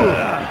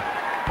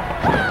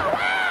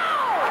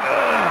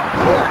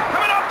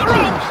 Coming off the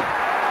ropes.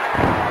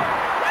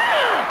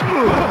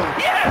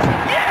 Yes,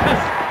 yes.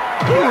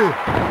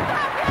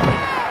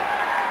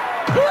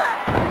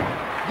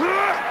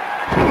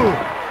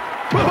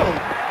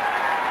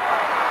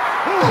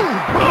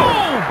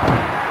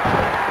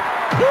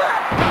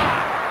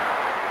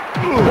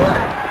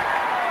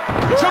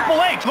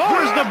 Triple H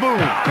lowers the boom.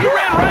 He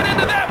ran right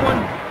into that one.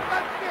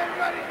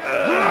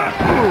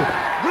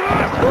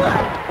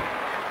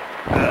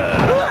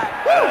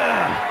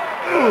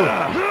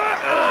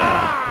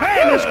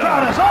 Man, this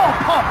crowd is all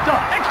pumped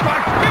up.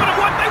 X-Pac giving them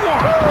what they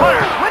want.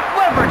 Hunter with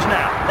leverage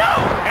now. No!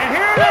 And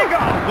here they go.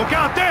 Look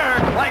out there,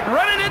 like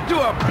running into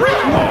a brick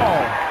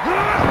wall.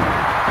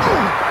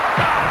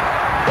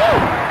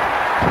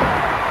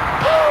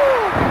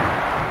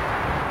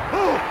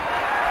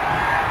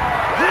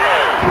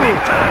 Big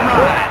time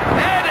ride.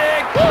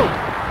 Headache.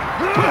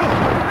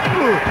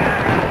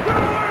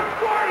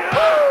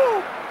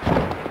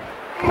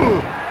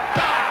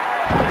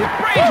 If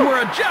brains were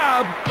a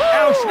job,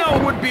 Al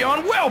Snow would be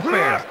on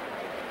welfare.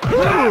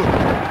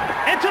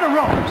 Into the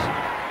ropes.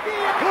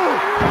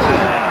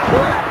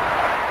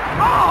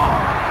 Oh!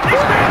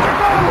 These fans are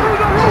going through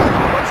the roof!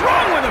 What's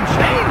wrong with them,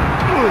 Shane?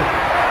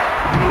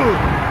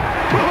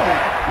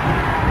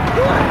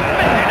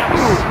 Man, that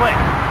was slick.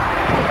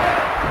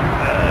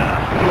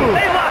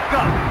 They lock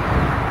up.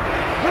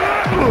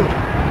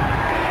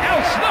 Al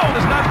Snow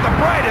is not the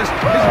brightest.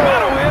 His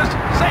motto is,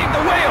 save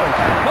the whale.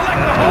 Collect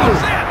the whole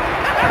set.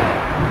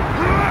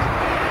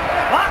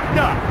 Locked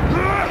up.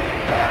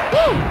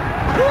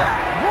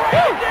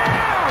 Break it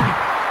down.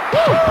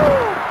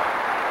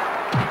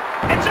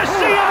 It's a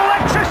sea of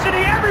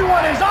electricity.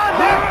 Everyone is on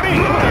their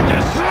feet. They're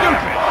just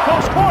stupid.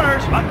 Close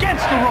quarters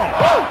against the ropes.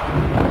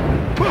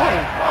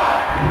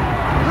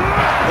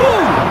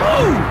 Ooh,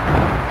 ooh.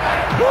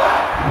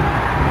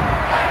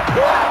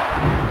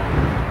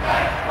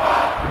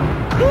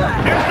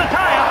 Here's the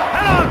tie-up,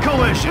 head-on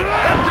collision.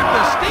 That took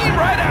the steam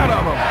right out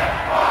of him.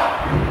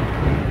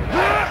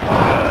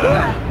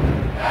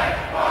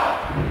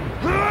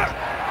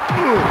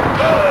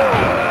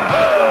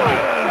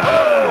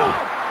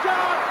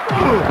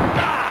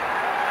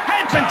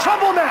 Head's in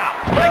trouble now.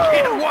 I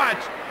can't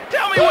watch.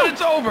 Tell me when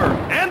it's over.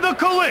 And the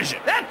collision.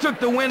 That took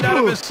the wind out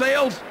of his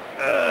sails.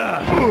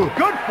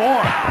 Good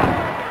form.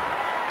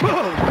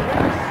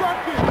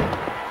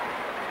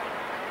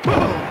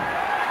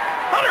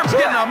 Hunter's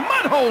getting a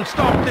mud hole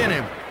stomped in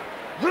him.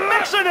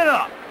 Mixing it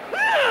up.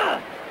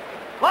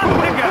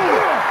 Locked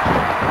together.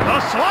 The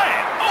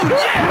slam. Oh,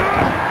 yeah.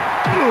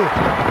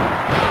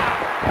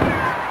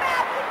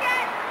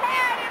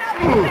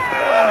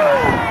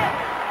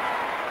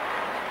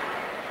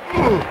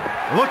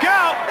 Look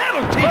out.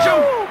 That'll teach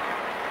him.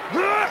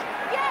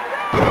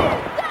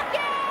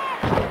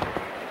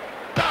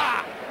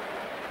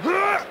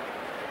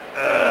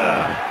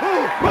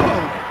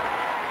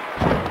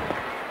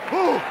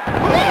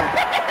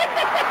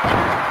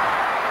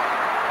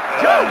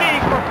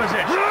 Jogging for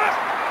position.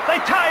 They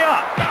tie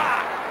up.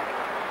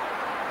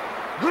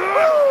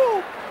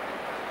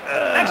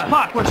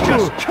 X-Pac was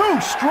just too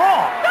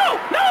strong. No,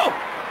 no.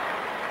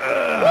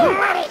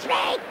 Punish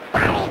me!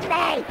 Punish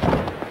me!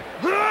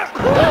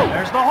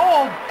 There's the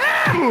hold.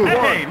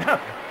 Hey,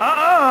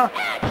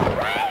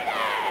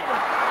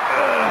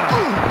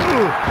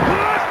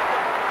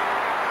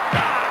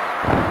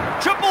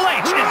 Triple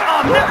H is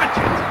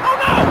omnipotent. Oh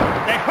no!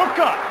 They hook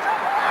up.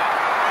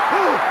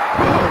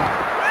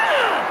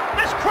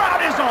 This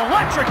crowd is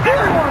electric.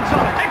 Everyone's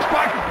on it.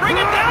 X-Pac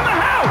bringing down the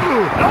house.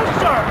 No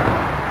sir.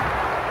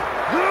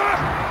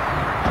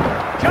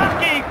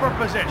 Jockeying for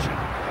position.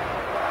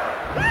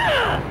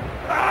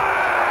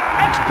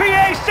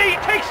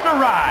 X-Pac takes the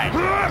ride.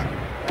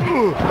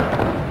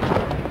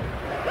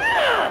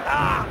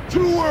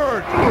 2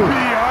 words,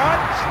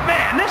 biatch.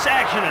 Man, this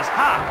action is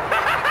hot.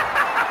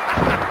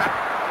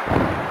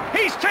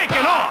 He's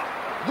taking off.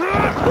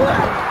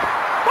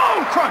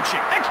 Bone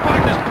crunching.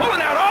 X-Pac is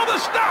pulling out all the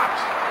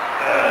stops.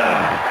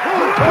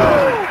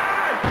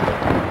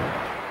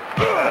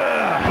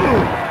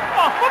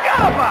 Oh,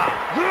 forgot about.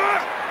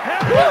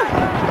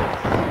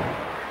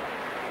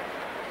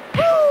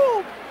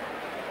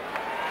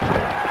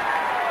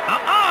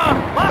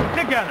 Locked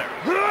together.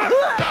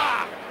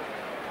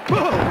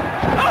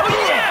 Oh,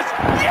 yes!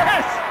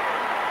 Yes!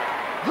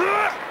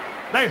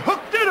 They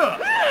hooked it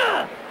up.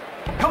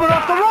 Coming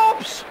off the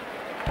ropes.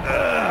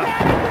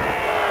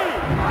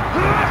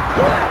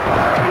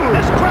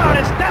 This crowd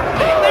is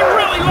deafening. They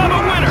really love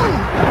a winner.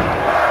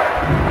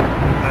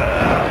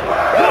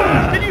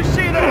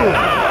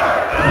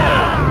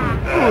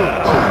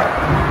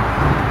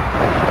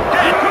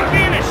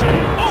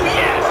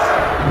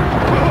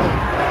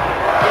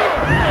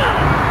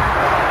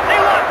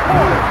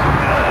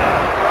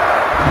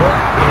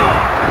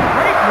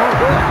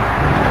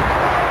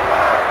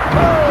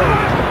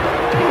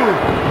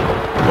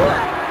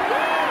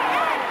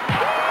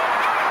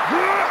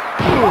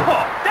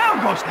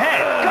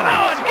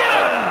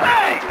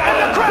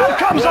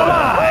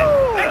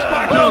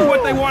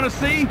 want to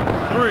see?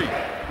 3.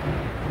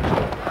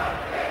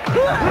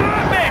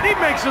 Man, he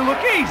makes it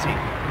look easy.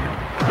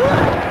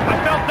 I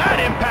felt that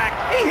impact.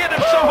 He hit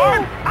him so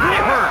hard, I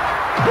hurt.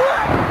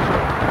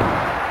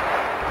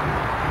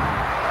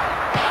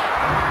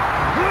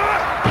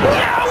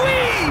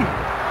 Yowee!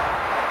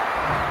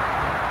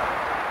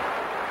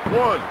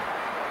 1,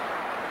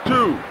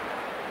 2,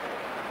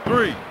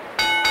 3.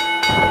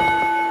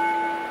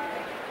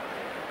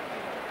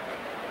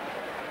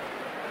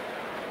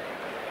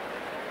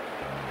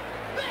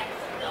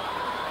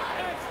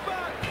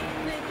 X-Pac,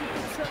 think you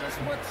can tell us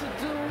what to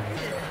do?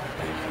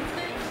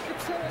 Think you can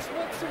tell us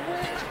what to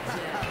win?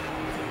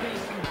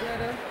 Think you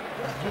better?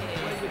 Well,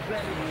 you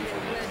better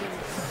get ready to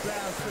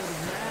bow to the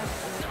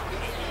master.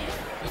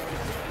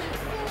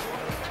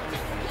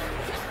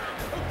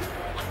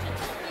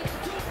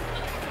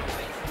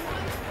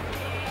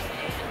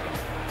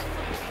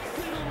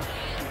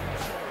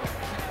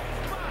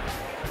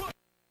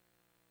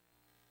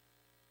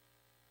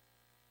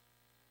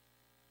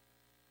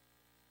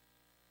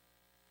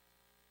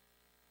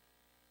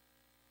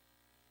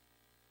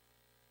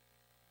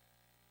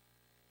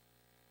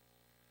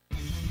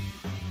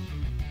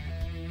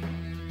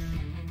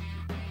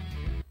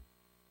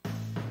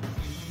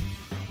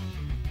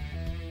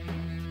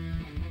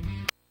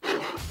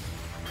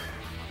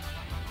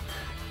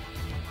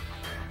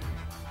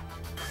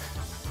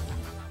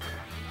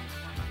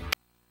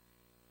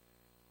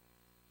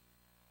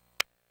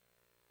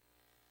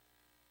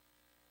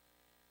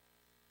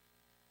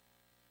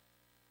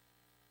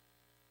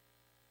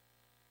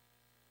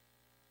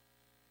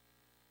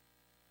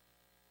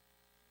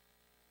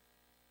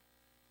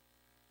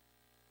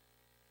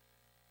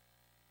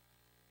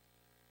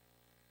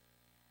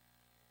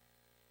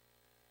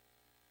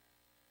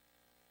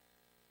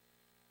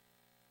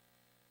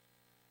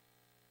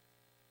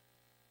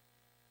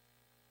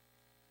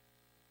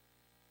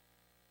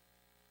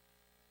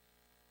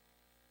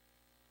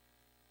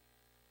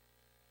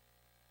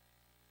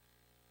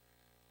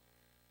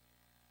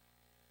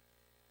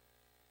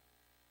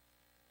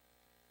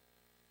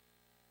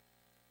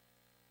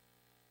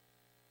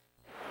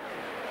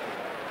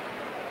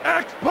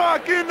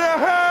 X-Pac in the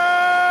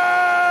house!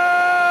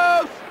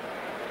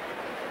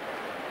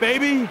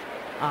 Baby,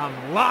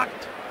 I'm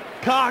locked,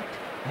 cocked,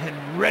 and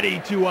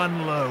ready to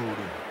unload.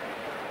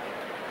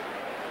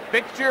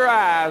 Fix your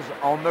eyes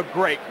on the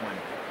great one.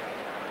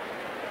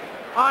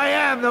 I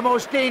am the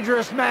most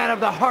dangerous man of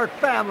the Hart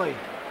family.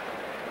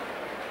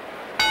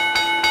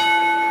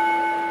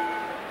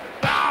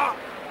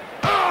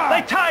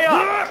 They tie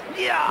up!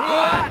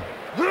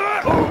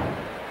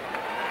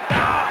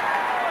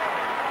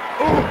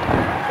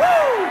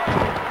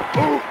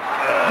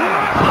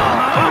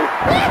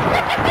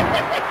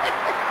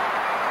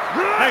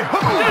 They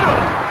hooked it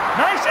up!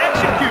 Nice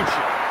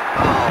execution!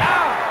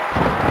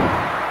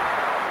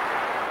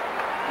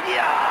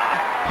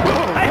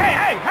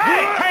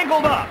 Hey!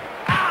 Tangled up!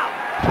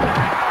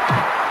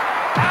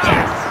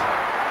 Yes!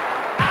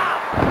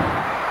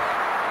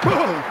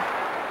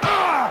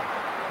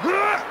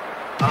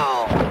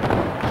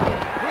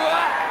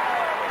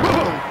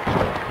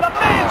 The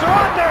fans are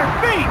on their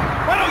feet!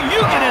 Why don't you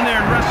get in there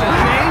and wrestle,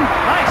 Shane?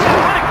 Nice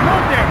athletic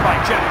move there by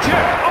Jeff.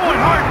 Owen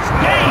Hart's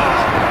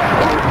dazed!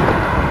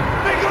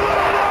 Make a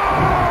little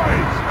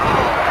noise!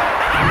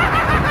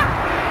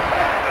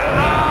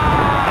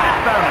 That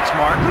found its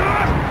mark.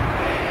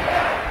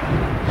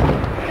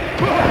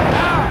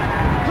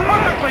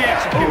 Perfectly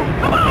executed.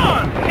 Come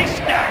on! He's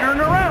staggering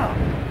around.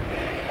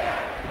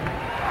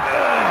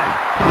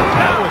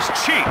 That was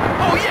cheap.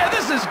 Oh yeah,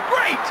 this is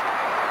great.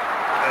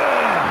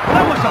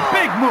 That was a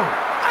big move.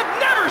 I've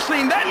never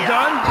seen that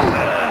done.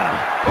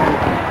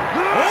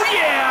 Oh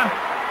yeah.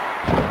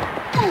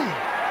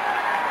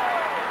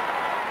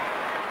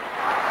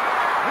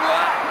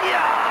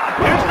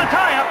 Here's the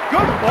tie-up.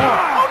 Good boy.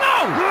 Oh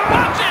no!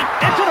 Watch it!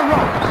 Into the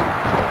ropes.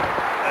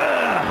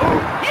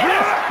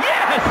 Yes!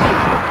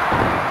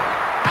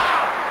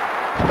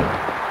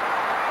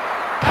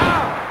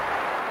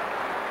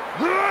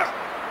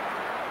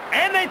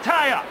 And they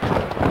tie up.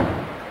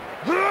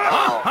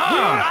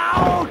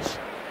 Ouch!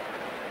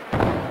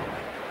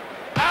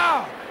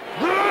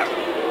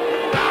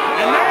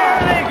 And there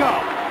they go.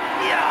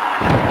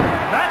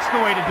 That's the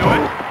way to do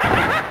it.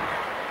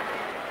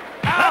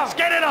 Let's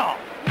get it on.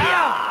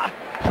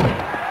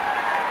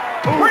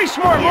 Pretty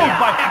smart move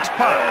by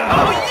X-Pac.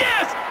 Oh,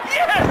 yes!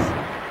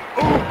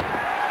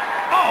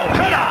 Oh,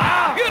 head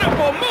up.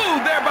 Beautiful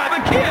move there by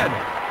the kid.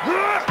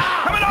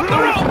 Coming off the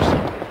ropes.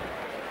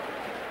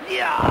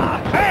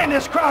 Man,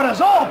 this crowd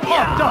is all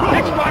pumped up.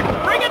 X-Pac,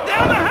 bring it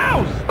down the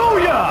house.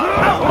 Booyah!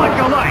 Out like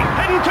a light,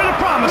 heading to the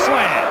promised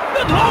land.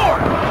 Good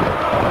Lord!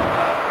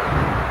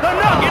 The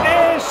Nugget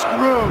is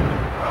screwed.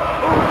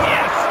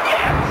 Yes!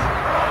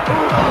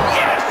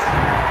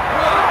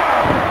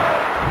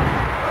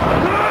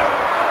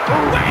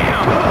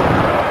 Wham!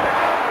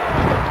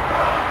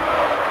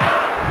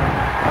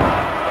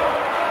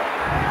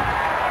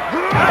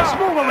 Nice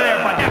move over there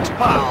by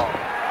X-Pac.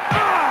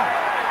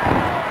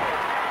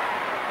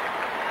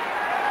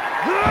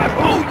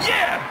 Oh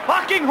yeah!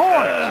 Locking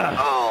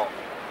horns.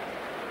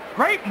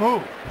 Great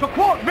move. To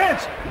quote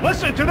Vince,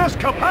 listen to this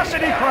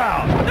capacity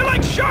crowd. They're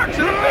like sharks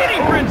in a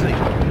feeding frenzy.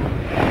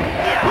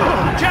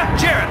 Jeff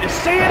Jarrett is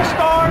seeing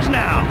stars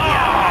now.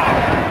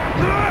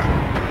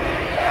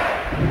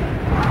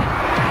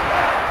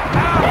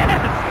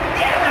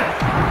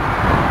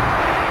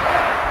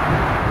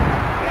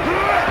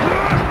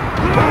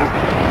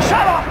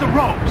 Shot off the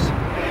ropes.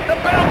 The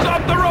bounce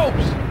off the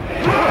ropes.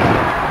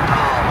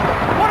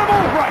 What a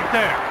move right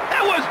there.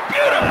 That was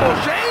beautiful,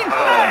 Shane.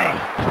 Hey.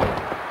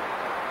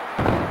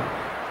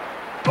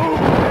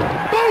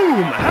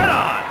 Boom. Head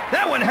on.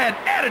 That one had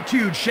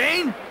attitude,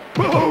 Shane.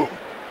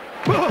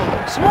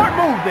 Smart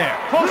move there.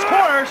 Close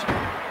quarters.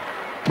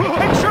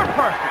 Picture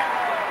perfect.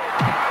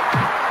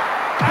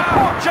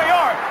 Oh,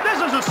 JR, this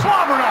is a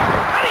slobber knocker.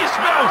 How do you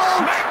spell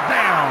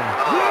smackdown?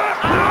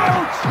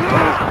 Ouch!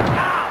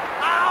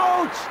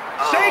 Ouch!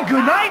 Say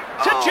goodnight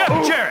to Jeff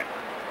Jarrett.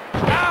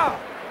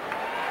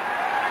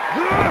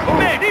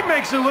 Man, he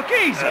makes it look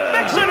easy.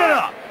 Mixing it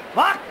up.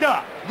 Locked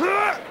up.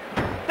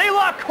 They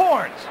lock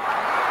horns.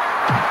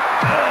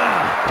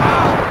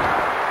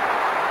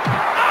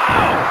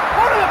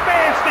 What do the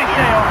fans think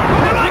they are?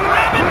 They're like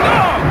rabid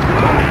dogs!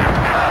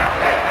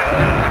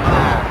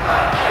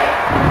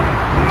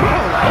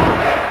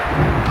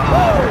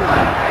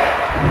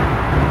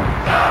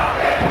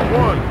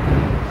 One.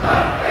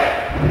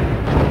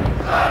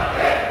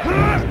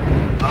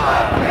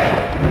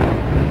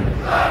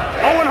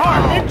 Owen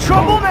Hart in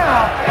trouble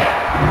now!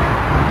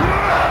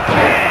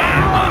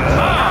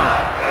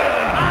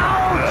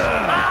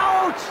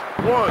 Ouch!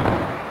 One.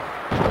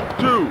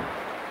 Two.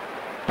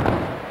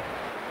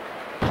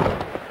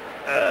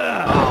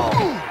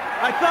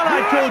 I thought I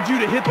told you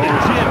to hit the gym,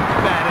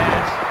 fat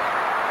ass.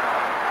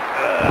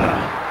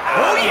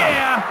 Oh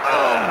yeah!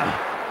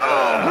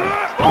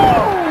 Oh,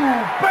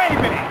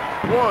 baby!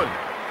 One.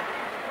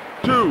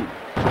 Two.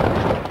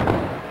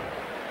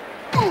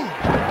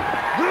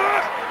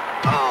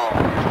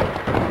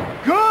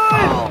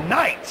 Good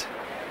night!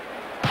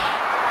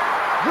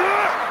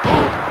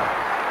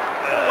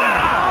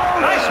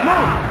 Nice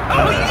move!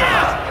 Oh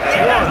yes!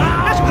 Yes!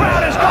 This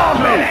crowd has gone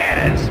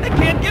bananas! They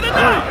can't get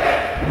enough!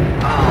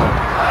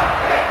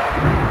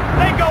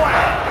 They go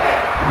out!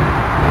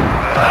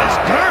 That's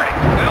dirty!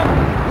 Well,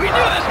 we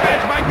knew this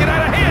match might get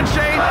out of hand,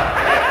 Shane!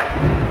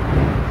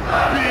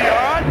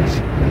 Biatch.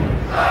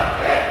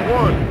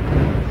 One.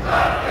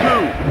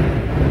 Two.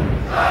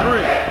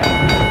 Three.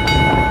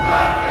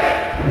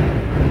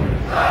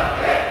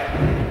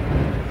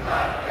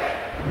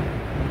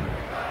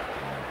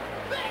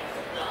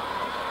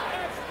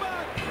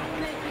 X-Pac,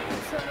 think you can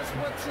tell us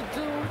what to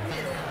do?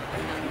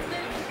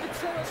 Think you can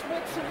tell us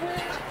what to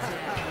win?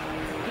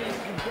 Think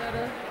you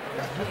better?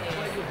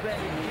 Well, you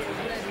better get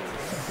ready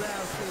to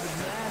bow to the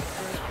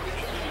master.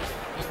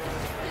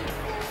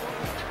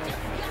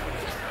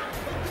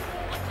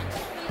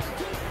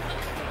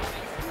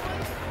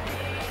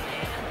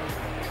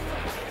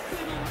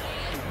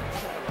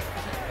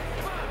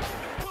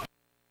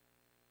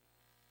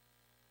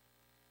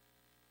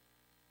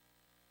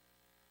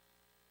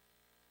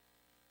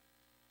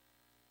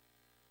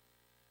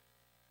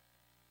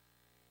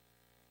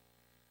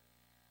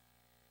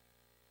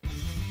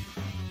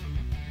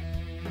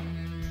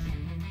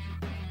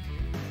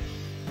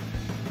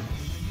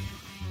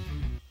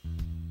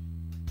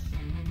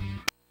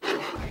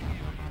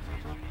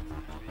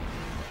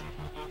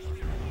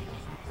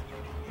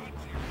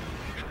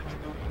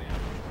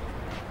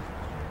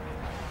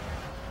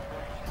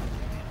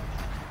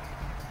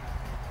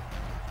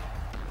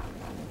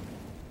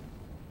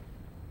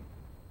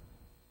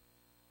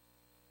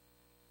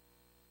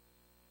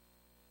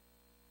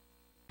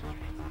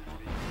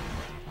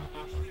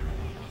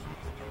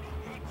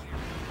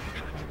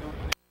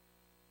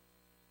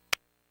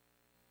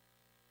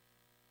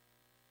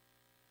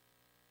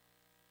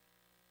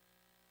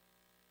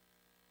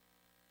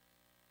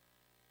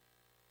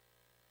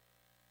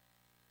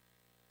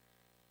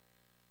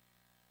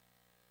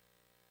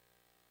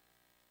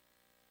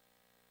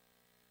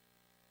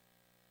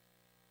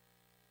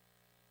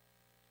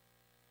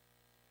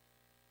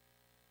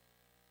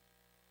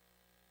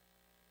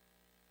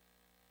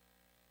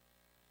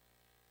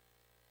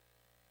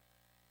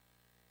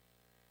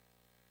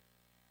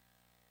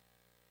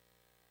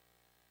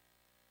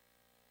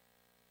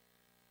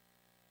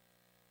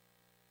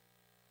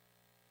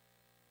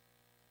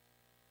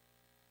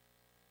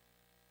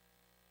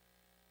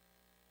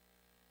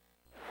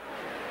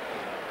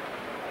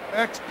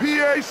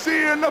 XPAC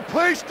in the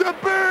place to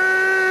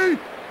be!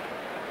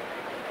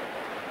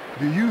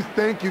 Do you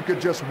think you could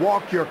just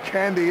walk your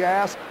candy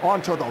ass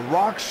onto the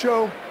rock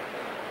show?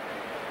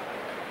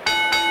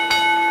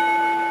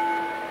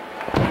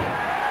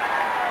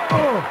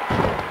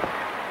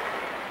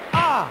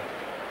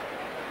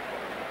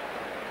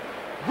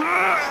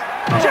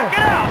 Check it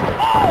out!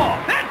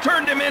 Oh, that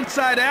turned him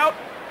inside out.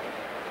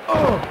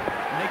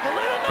 Make a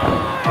little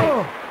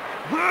noise.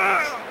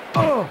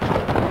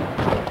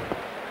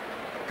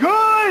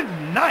 Good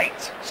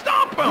night.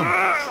 Stomp him.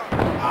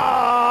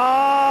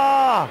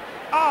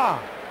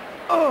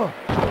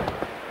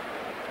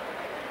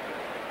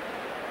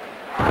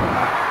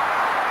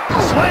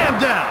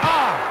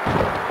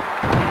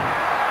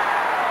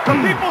 The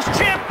People's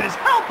Champ is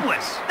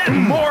helpless! That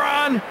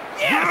moron!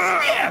 Yes,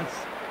 yes!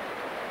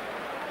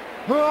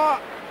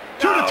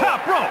 To the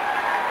top rope!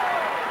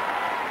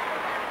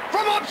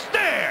 From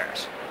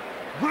upstairs!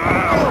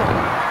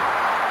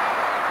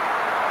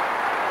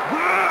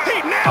 He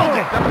nailed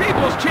it! The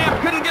People's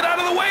Champ couldn't get out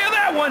of the way of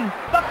that one!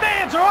 The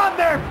fans are on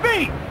their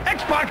feet!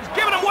 X-Pac is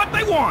giving them what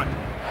they want!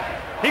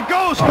 He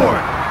goes for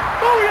it!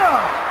 Booyah!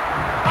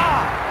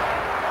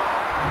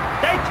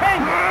 They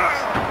take it!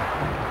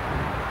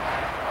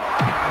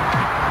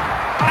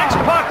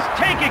 X-Pac's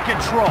taking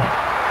control!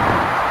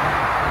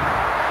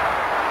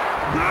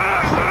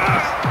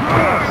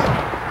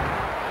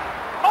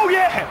 Oh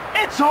yeah!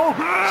 It's over!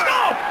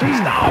 Stop!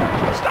 Stop!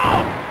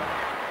 Stop!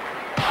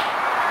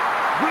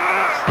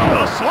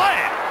 The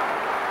slam!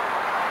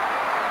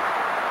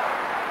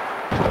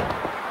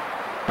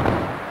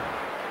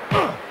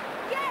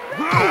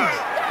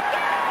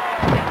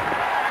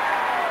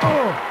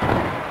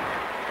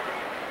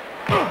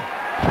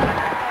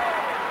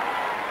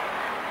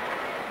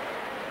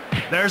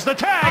 There's the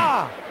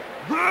tag!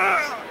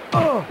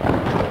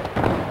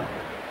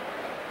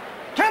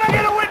 Can I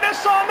get a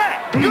witness on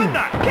that? Good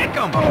night! Kick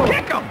him!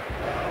 Kick him!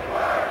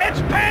 It's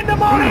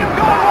pandemonium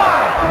gone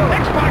wild!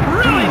 X-Pac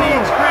really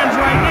needs friends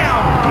right now!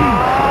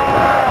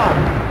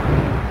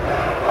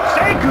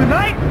 Say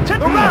goodnight to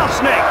the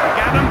rattlesnake! You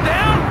got him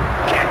down?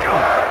 Kick him!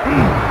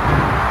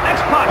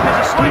 X-Pac has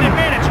a slight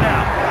advantage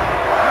now!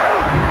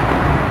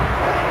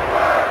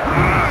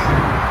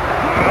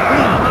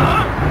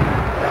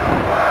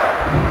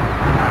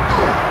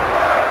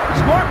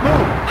 Smart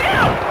move!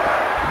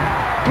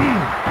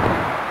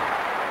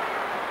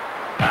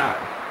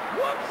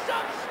 Whoop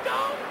some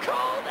stone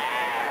cold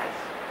ass!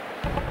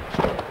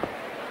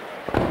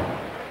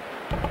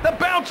 The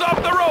bounce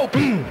off the rope!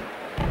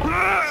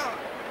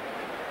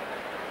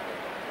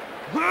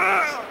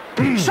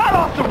 Shot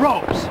off the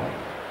ropes!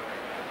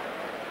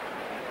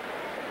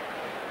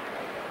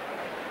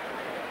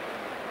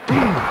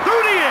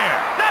 Through the air!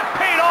 That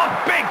paid off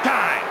big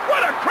time!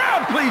 What a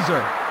crowd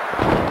pleaser!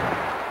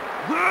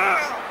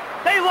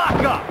 They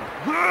lock up!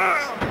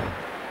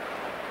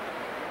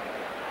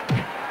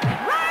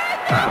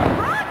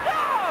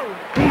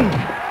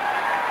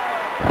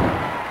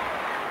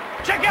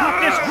 Check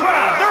out this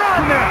crowd! They're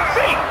on their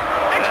feet!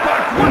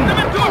 X-Pac worked them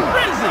into a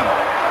frenzy!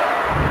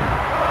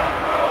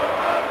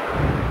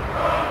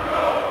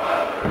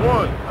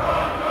 1,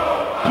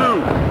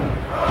 2.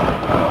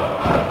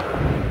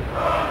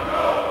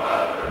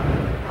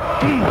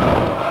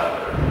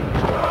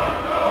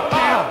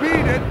 Can't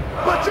beat it,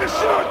 but you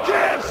sure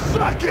can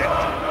suck it!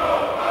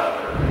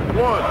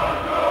 1,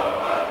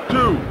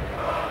 2,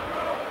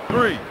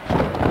 3.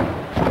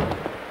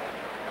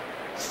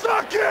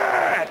 Suck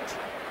it!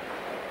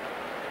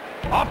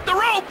 Off the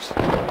ropes!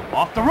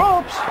 Off the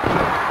ropes!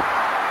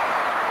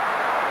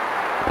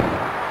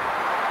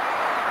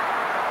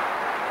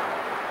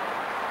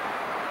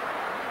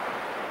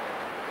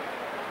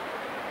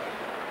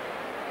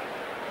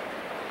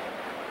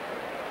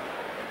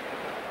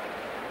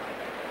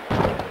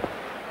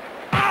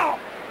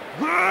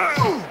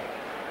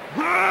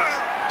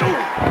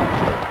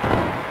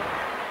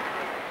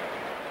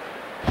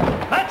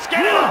 Let's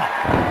get it on!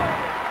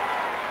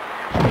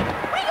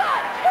 We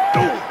got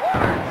two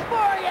words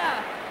for ya!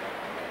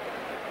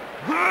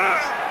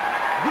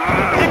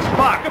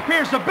 X-Pac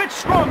appears a bit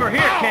stronger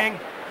here, King.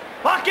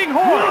 Locking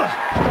horns!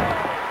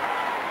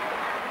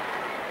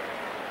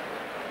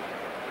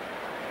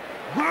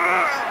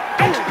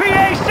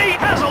 XPAC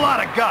has a lot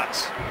of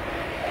guts.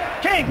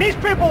 King, these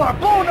people are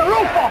blowing the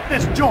roof off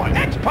this joint.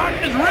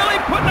 X-Pac is really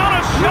putting on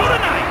a show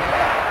tonight.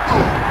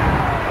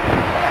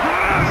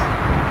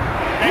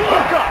 They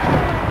hook up.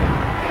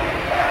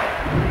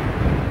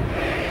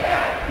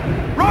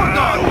 Road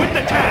Dogg with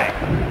the tag.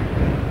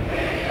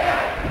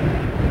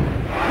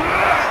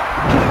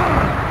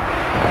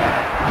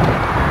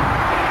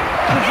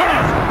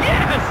 Yes,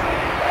 yes.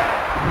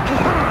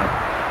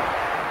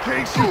 In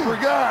case you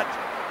forgot,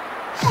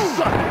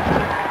 suck it!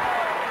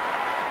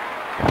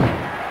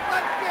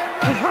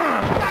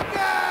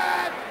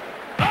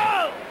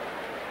 Oh!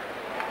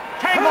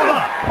 Tangled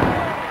up.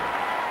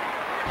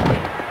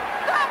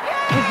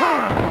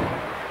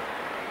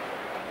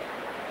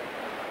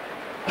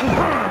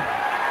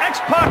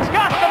 X-Pac's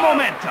got the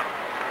momentum.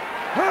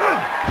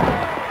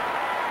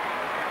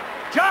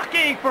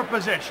 Jockeying for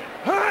position.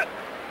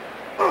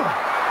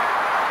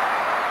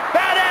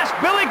 Badass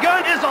Billy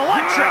Gunn is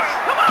electric.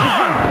 Come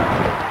on!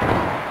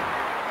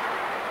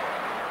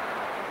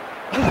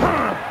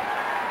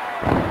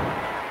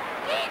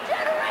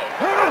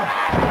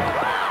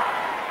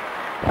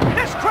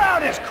 This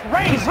crowd is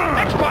crazy.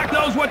 X-Pac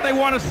knows what they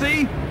want to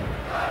see.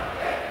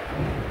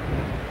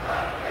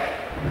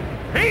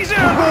 He's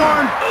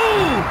airborne.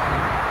 Ooh!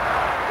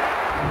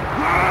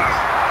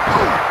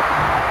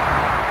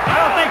 I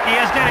don't think he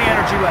has any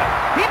energy left.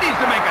 He needs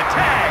to make a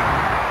tag.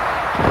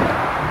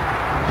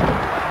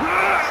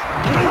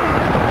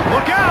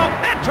 Look out!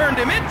 That turned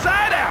him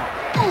inside out.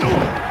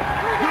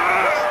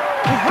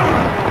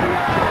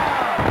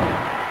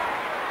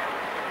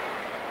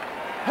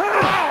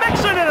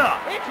 Mixing it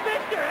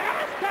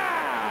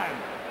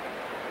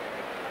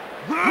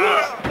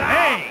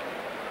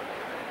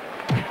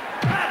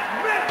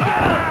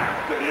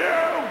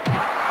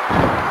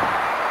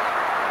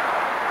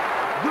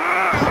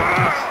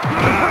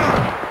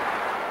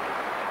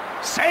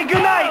Say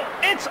goodnight.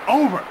 It's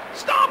over.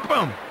 Stomp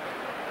him.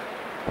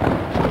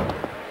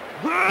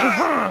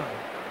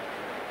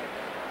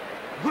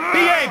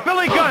 B.A.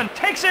 Billy Gunn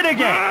takes it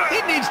again.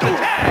 He needs to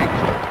tag.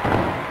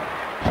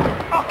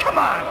 Oh, come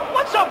on.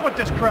 What's up with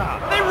this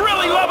crowd? They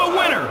really love a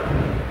winner.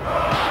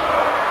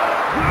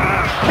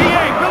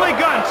 B.A. Billy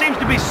Gunn seems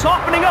to be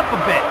softening up a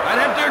bit. I'd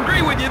have to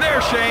agree with you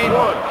there, Shane.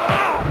 1,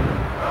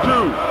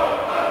 2,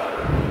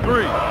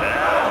 3.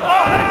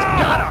 Oh, that's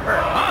gotta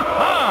hurt.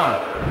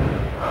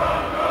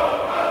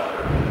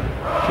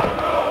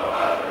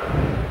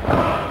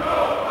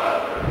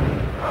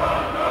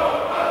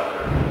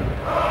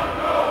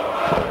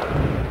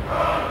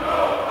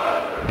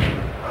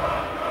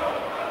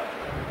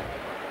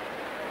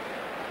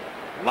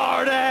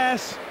 Lord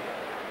ass.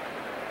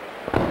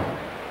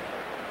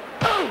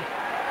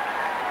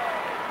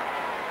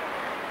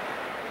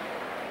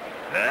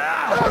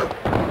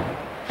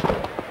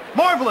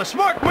 Marvelous.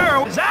 Mark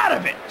Merrow is out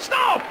of it.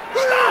 Stop!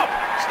 Stop!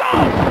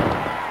 Stop!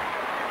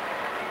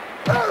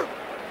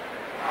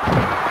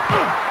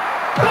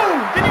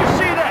 Boom! Did you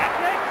see that?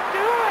 Let's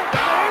do it,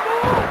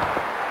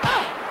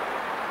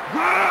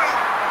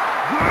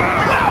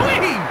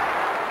 Wowee!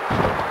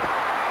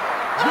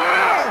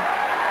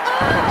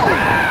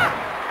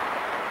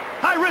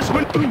 High risk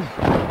one. Show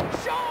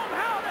them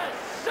how to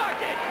suck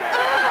it,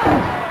 baby!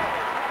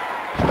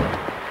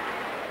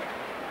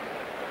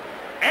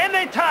 And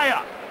they tie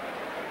up.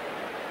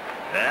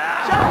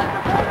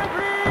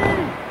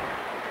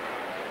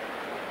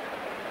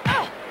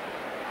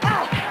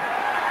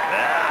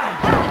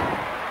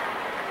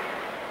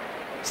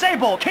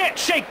 Sable can't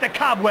shake the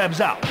cobwebs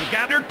out. You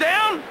got her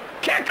down?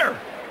 Kick her!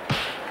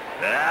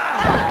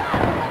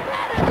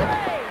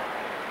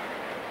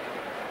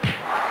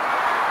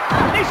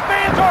 These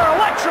fans are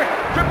electric!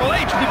 Triple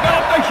H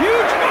developed a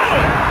huge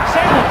following!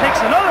 Sable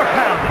takes another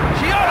pounding.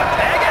 She ought to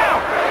tag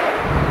out!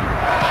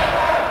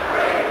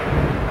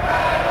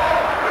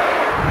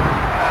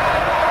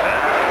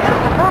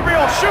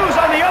 Proverbial shoes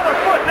on the other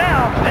foot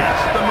now.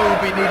 That's the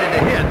move he needed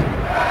to hit.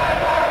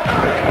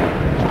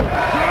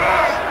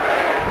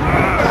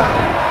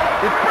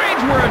 If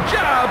brains were a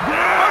job,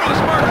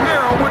 Marvelous Mark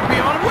Merrow would be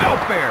on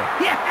welfare.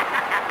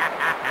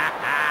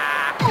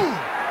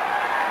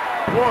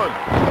 1.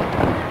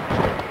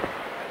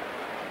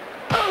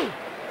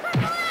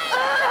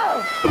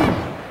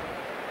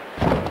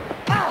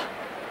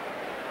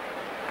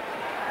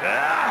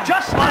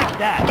 Just like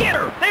that. Get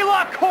her. They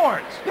lock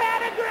horns.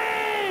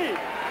 Pedigree!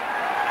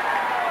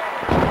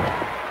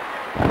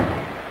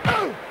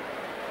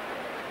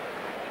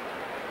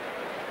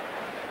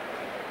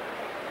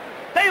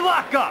 They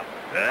lock up.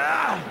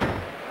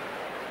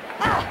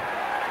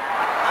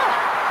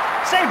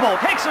 Sable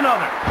takes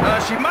another.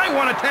 She might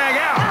want to tag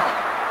out.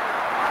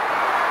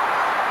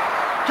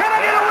 Can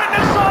I get a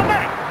witness on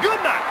that? Good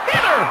night.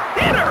 Hit her!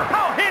 Hit her!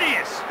 How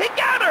hideous! He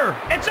got her!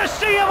 It's a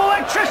sea of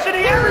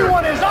electricity.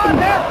 Everyone is on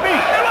their feet.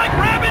 They're like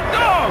rabid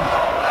dogs.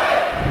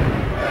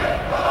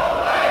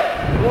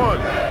 1,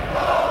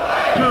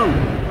 2.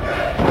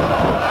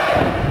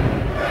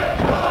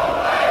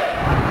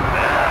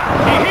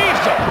 He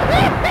heaves her.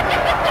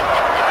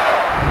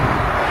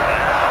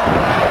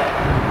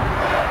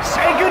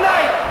 Say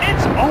goodnight.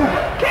 It's over.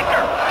 Kick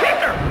her. Kick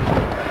her.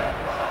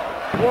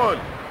 1.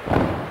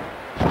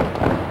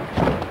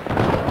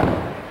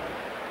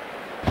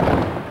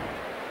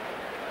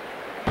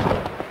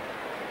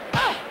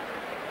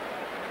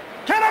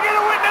 Can I get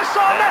a witness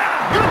on that?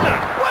 Good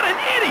night. What an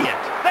idiot.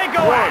 They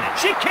go at it.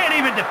 She can't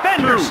even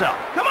defend herself.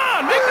 Come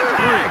on, make the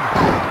tag.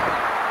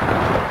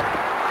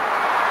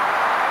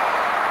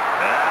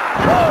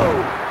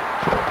 Woo!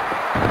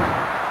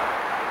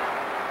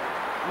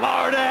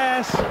 Lord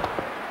ass.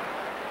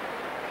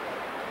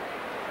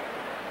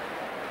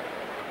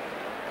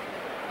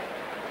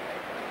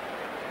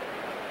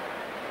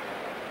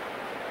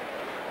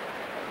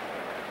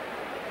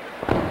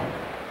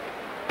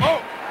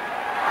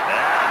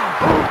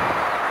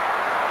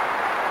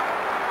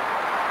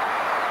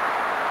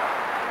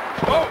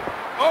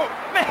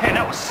 Man,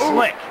 that was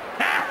slick.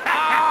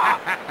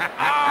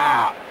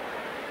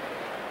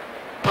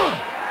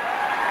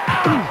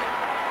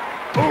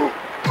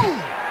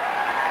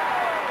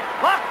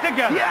 Locked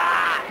together.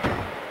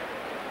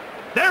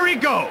 There he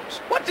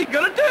goes. What's he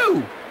gonna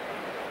do?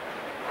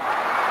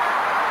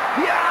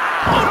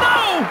 Oh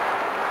no!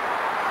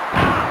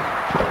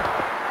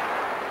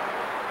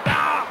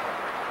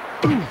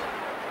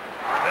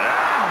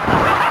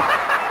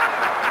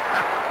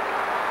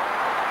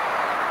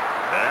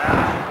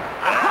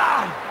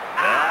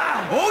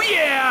 Oh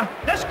yeah!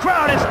 This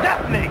crowd is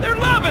deafening! They're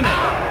loving it!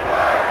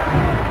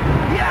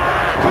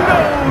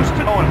 Kudos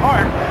to Owen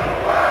Hart.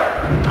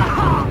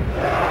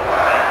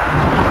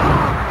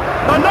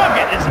 The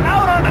Nugget is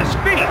out on his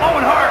feet.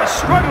 Owen Hart is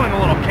struggling a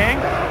little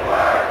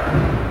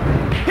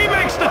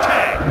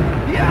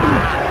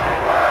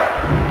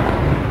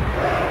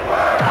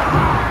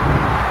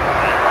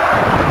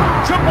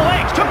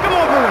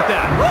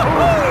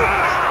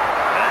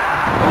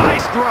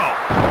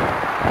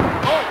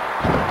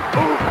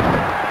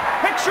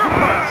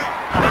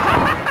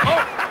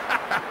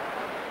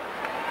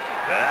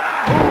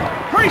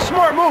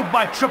smart move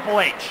by Triple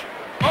H.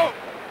 Oh!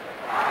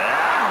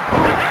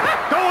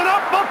 Going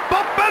up,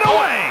 and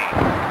away.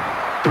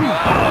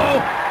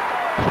 Uh-oh.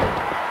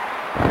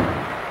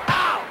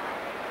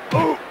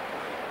 Oh!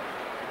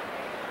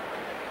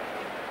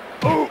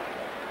 Oh!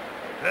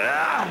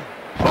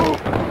 Oh!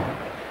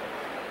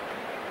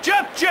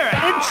 Jeff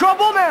Jarrett in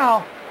trouble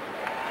now.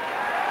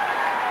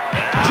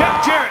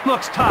 Jeff Jarrett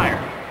looks tired.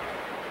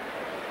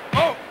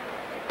 Oh!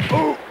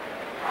 Oh!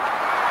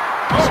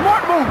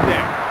 Smart move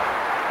there.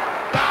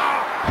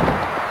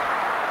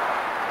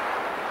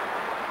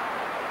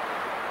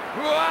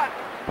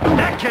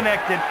 That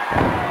connected.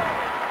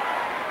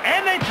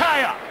 And they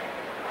tie up.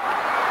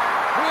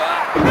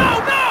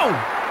 No!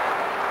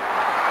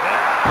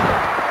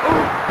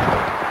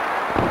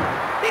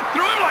 He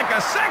threw him like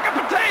a sack of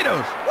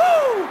potatoes.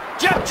 Woo!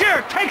 Jeff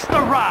Jarrett takes the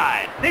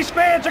ride. These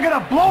fans are gonna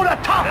blow the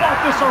top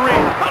off this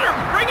arena. Hunter,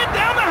 bring it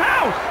down the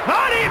house.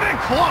 Not even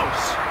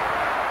close.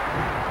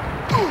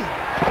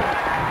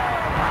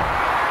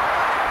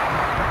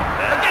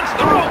 Against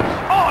the ropes.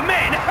 Oh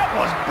man, that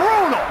was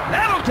brutal.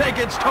 That'll take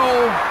its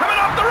toll. Coming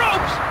off the ropes.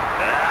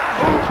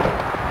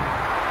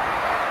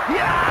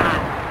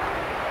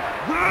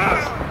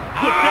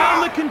 Put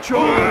down the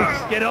controller,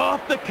 get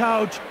off the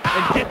couch,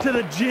 and get to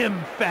the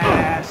gym, fat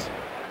ass.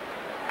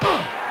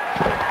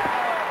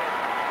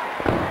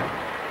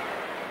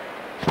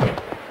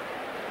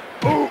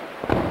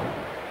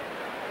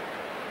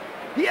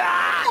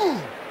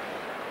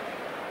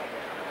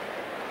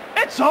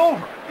 It's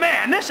over.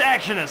 Man, this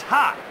action is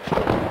hot.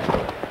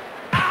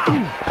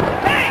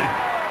 Hey!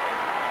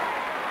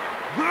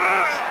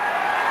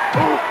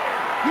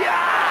 Yo!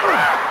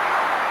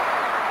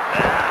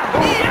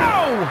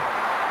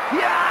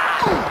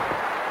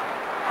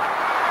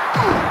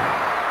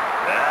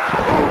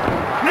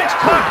 Next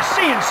part is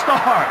seeing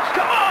stars.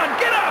 Come on,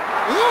 get up!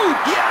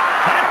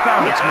 That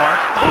found its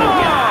mark.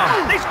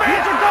 Oh! These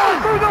fans are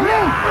going through the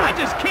roof! I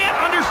just can't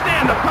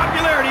understand the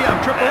popularity of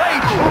Triple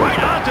H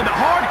right onto the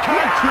hard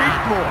concrete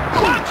floor.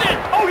 Watch it!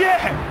 Oh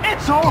yeah,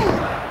 it's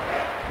over!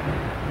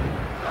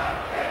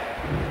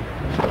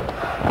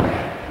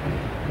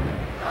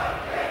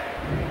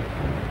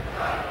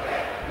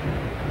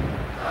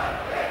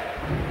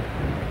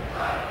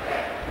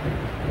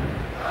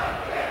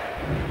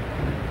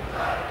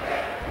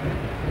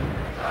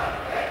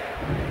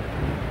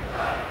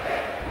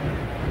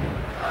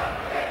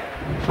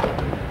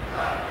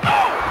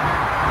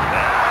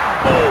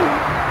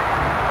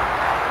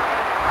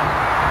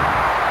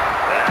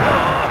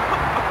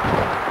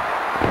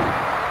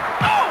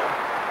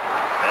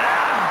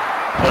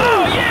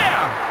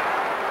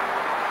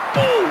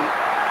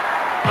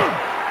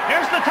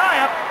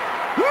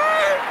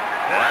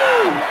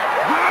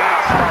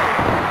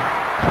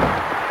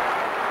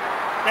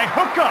 They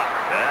hook up.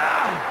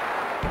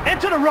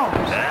 Into the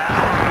ropes.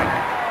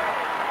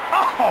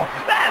 Oh,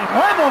 that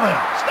leveled him.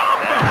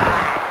 Stomp him.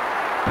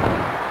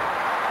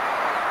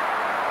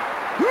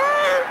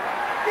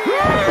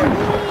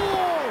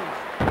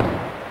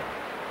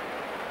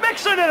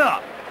 Mixing it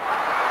up.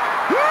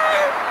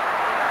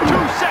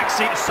 Too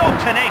sexy, so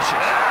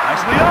tenacious.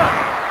 Nicely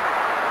done.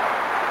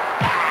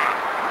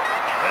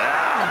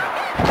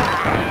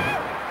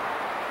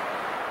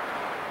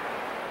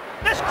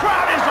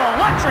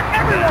 Electric,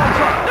 everyone's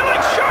up. They're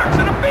like sharks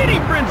in a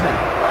feeding frenzy.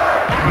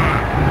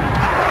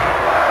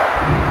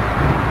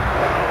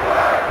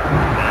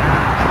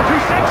 Too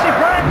sexy,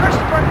 Brian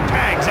Christopher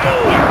tags out.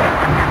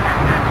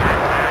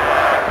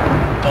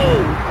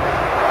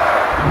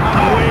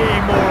 I'm way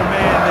more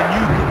man than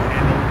you can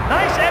handle.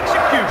 Nice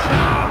execution.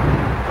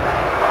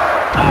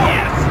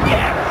 Yes,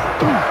 yes.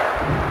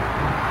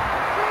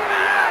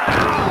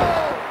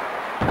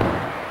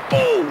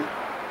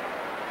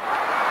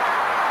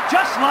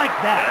 Just like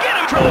that. Get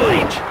him, Triple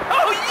H.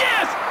 Oh,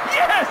 yes,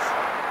 yes.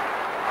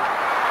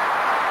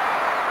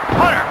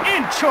 Hunter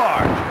in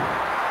charge.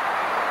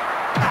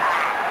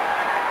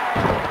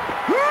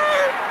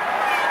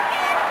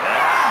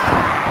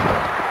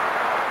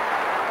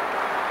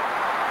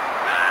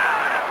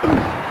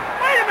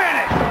 Wait a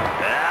minute.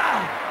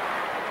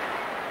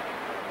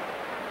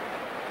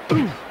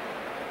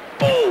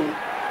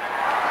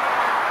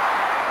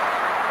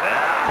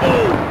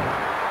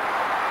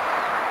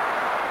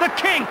 The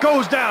King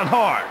goes down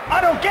hard. I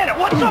don't get it.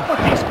 What's up with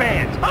these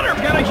fans? Hunter's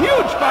got a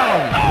huge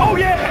following. Oh,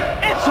 yeah.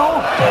 It's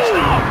over.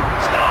 Stop.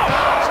 Stop.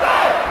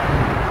 Stop.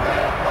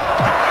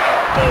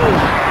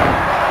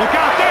 Look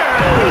out there.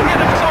 He's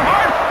hitting him so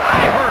hard,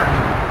 I heard.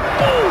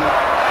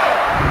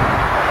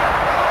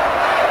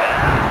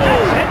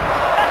 That's it.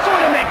 That's the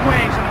way to make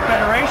waves in the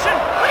Federation.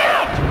 Look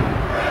out.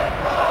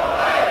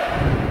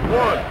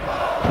 One.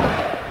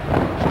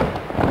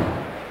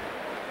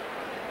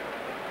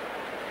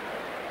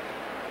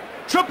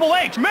 Triple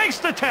H makes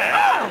the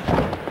tag.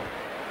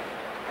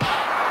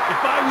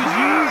 If I was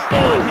you,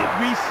 I'd hit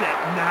reset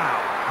now.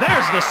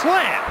 There's the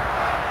slam.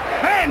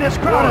 Man, this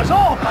crowd is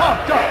all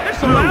pumped up. It's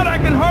so loud I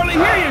can hardly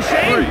hear you,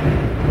 Shane.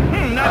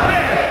 Not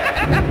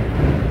bad.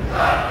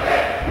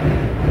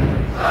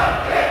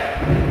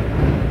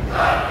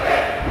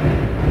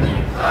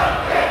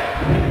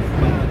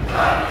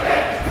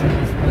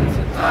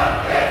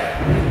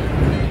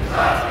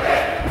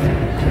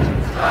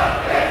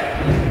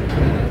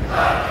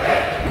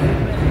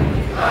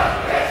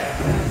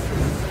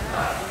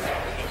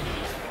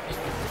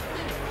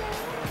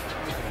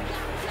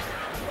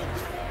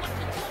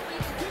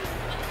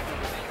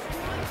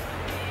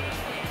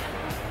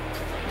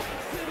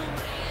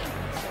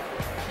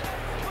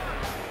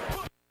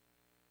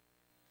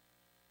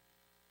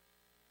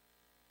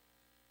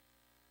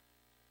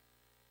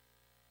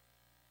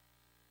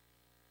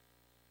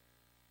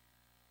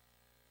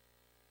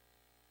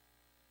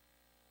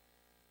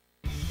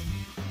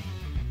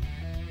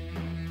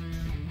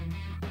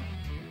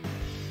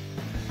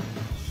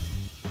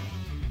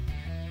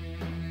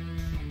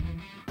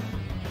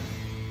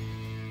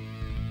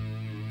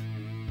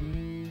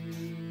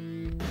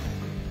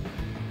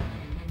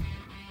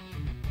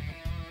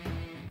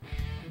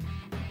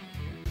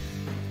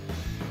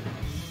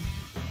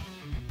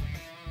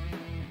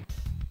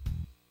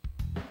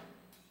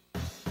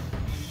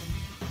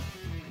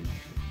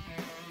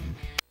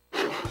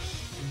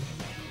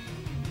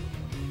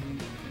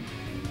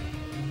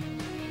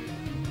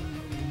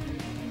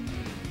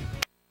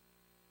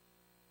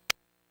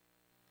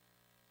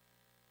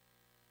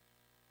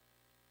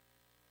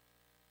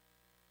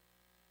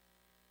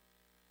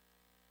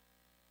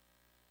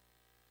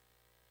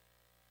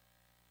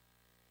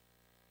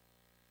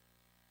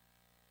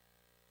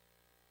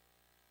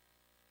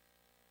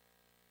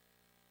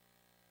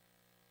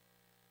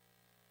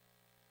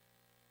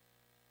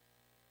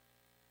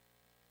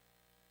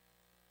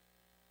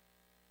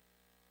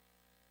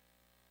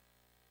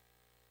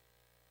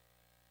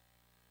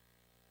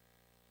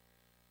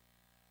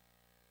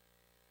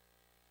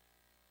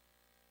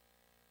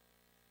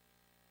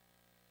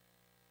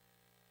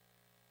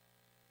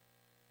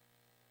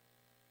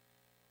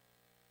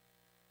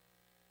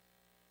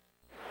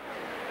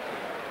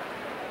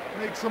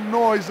 Make some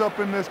noise up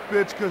in this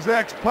bitch, cause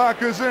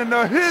X-Pac is in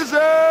his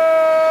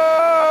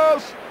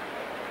house!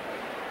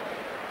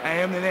 I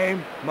am the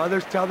name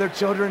mothers tell their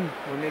children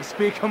when they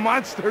speak of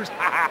monsters.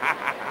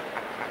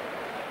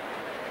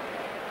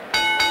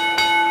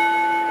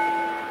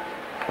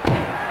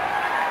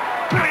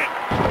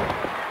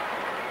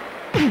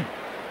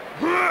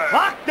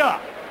 Locked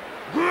up!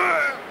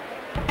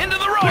 Into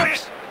the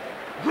ropes!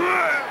 We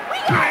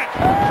got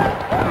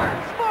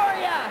horns for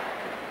ya!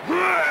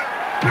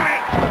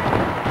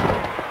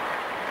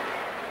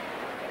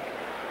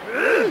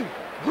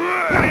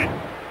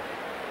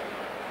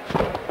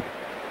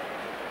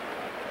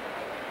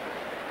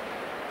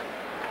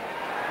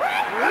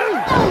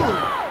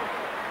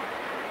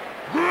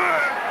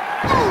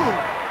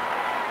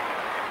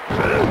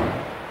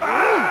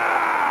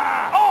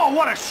 Oh,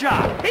 what a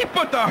shot! He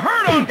put the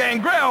hurt on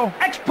Gangrel!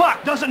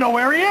 X-Pac doesn't know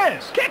where he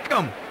is! Kick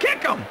him!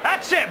 Kick him!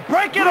 That's it!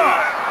 Break it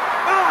off!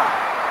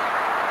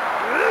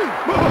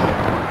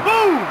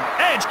 Boom!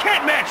 Edge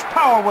can't match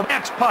power with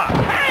X-Pac!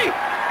 Hey!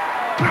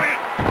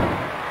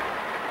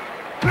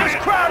 This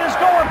crowd is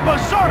going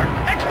berserk!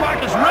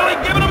 X-Pac is really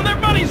giving them their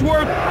money's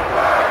worth!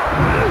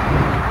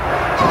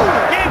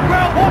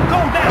 Gangrel won't go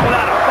down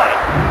without a fight!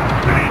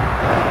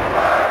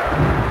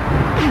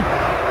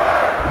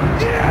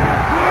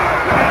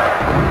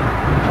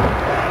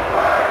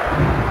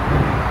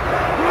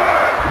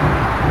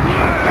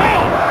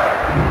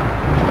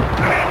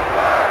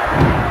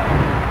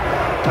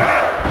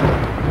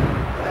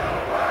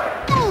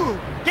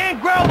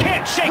 Gangrel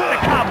can't shake the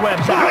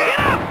cobwebs out! Get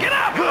up! Get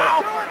up!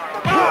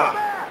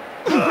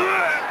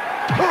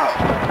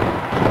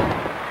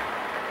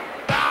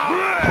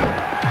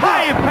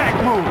 High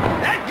impact move!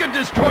 That could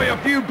destroy a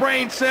few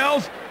brain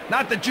cells!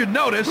 Not that you'd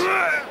notice. The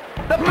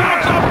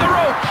bounce off the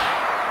ropes!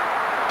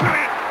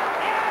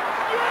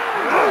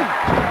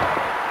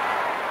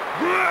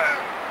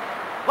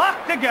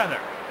 Locked together!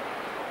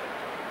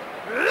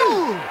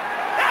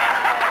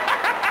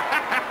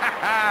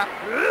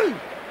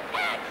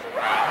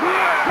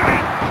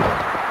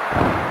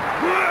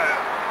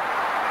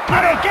 I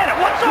don't get it!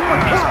 What's up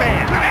with this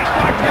man?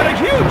 X-Pac's got a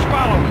huge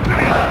following!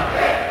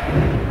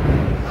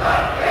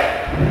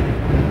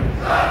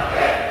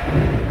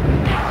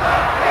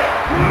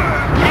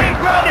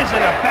 Gangrel is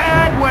in a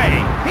bad way!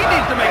 He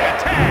needs to make a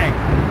tag!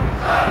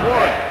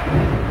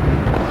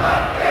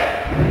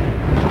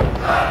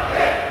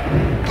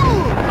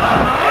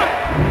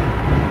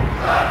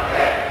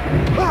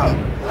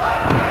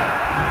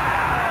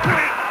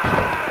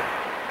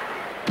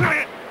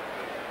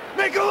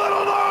 Make a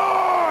little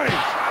noise!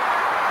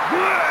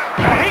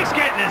 He's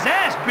getting his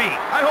ass beat!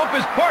 I hope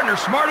his partner's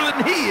smarter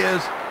than he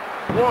is!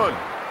 1,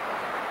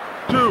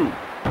 2.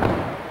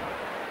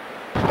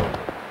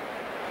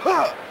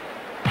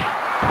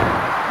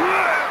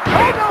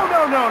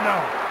 Oh, no!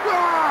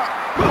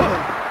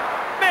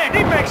 Man,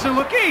 he makes it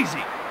look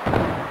easy!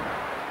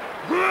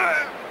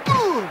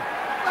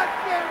 Let's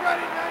get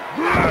ready to...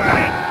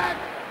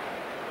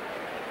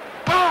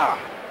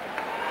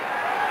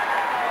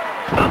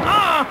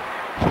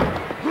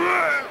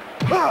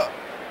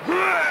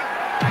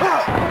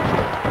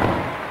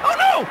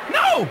 Oh,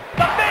 no!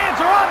 The fans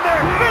are on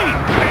their feet!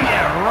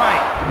 Yeah,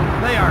 right.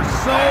 They are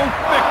so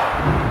fickle.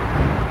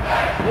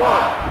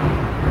 1,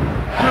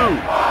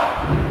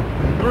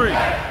 2, 3.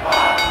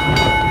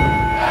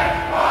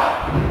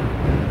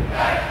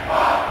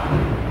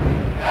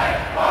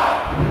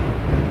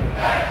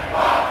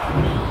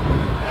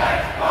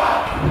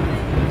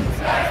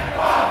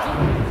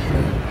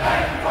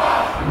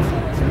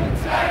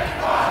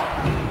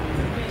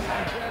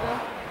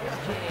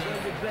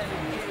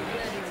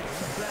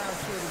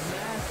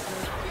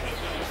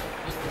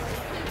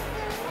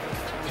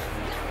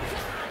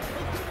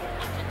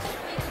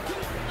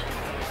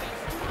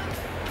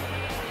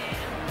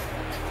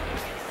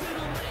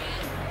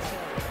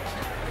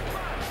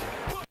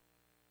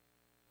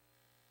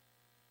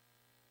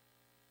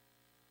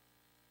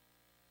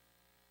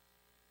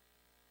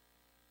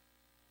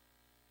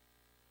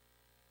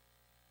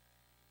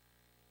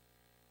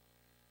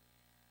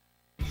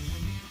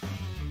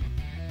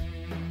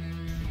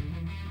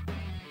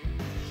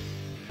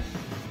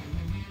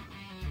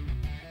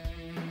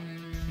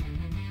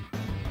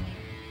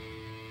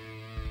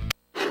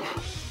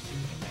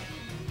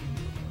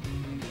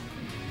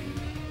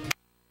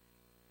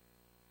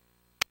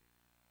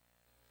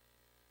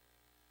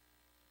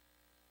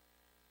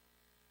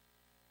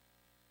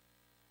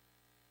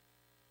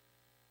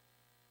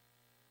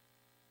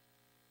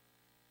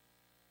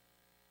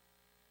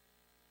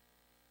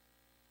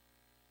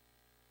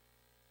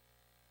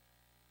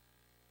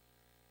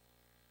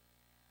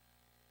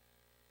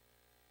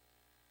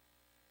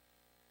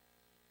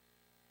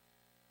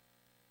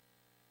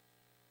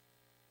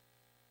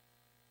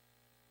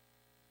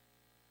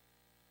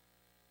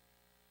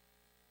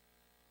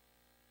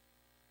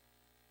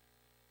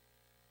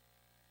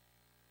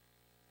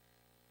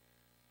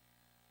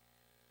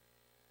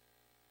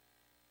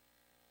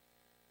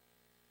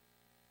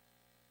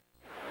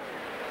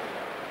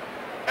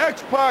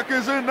 X-Pac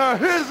is in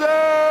his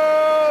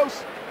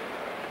house!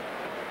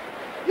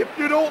 If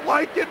you don't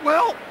like it,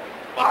 well,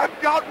 I've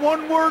got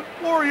one word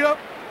for you.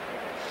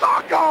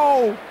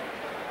 Socko!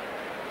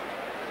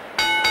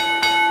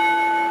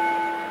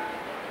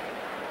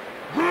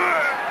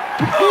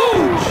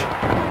 Ouch!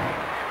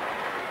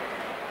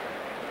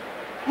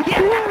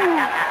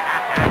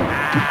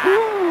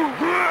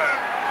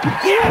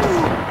 Yes!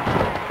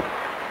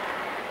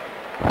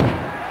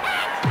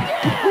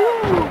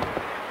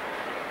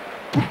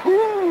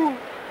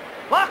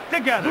 Locked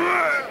together.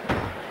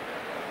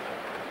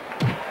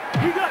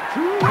 We got 2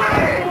 words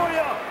for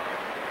you.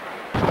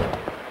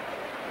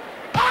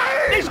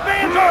 These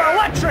fans are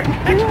electric.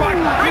 X-Pac,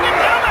 bring it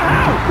down the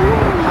house.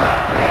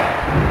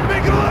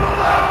 Make a little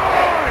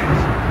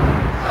noise!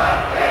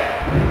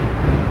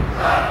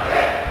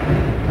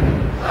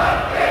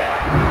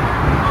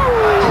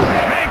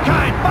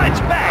 Mankind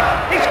fights back.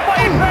 He's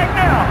fighting back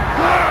now.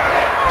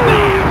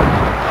 Bam!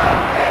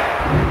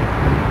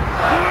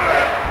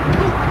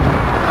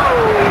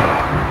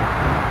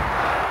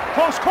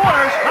 Close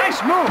quarters. Nice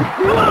move.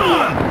 Come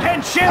on.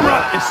 Ken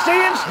Shamrock is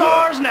seeing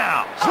stars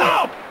now.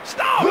 Stop!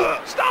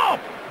 Stop! Stop!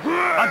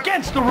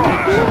 Against the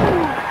ropes.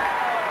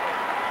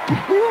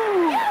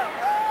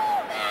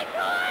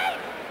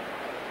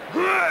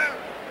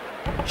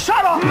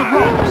 Shut off the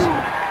ropes.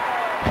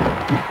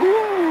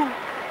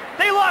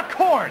 They lock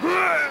horns.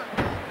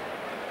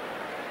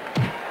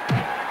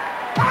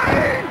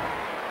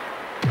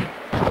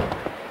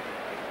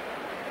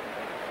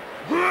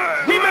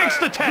 He makes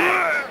the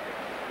tag.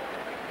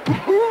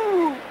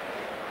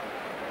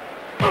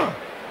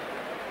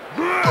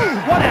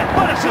 What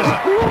athleticism!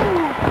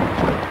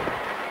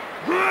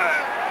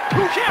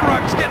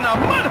 Shamrock's getting a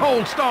mud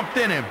hole stomped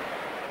in him.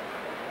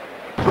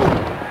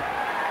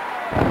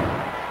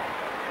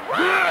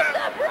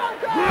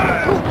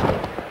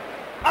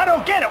 I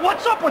don't get it.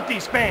 What's up with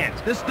these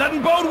fans? This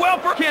doesn't bode well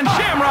for Ken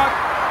Shamrock.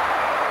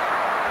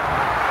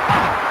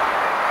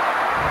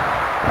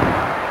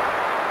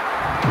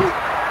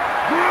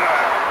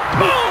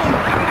 Boom!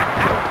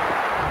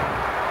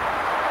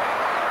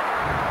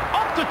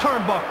 Up the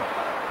turnbuckle.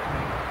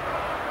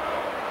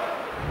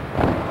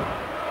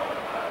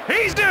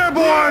 He's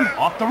airborne!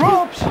 Off the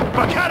ropes!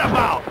 Forget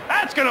about!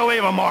 That's gonna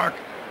leave a mark!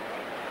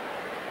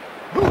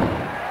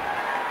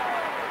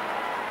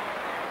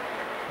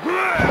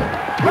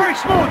 Very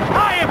smooth,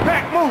 high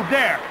impact move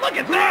there! Look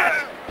at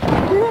that!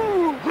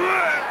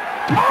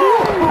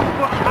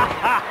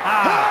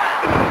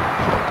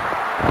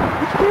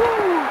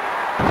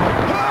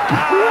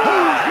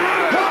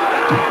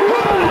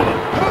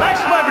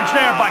 Nice leverage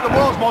there by the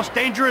world's most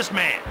dangerous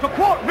man. To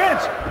quote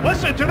Vince,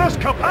 listen to this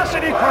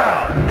capacity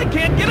crowd. They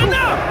can't get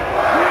enough.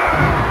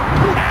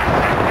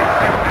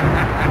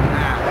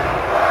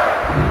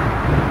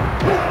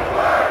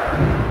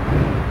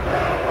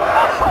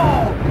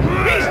 Oh,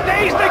 he's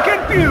dazed and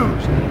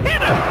confused.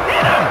 Hit him,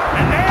 hit him.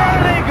 And there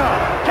they go.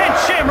 Ken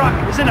Shamrock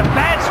is in a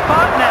bad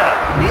spot now.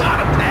 He ought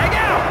to tag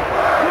out.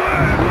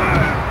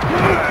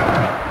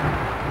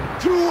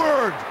 2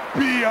 words,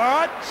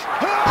 biatch.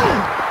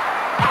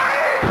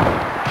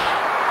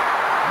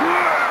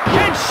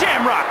 Ken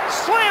Shamrock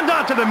slammed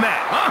onto the mat.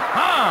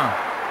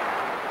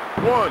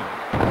 1.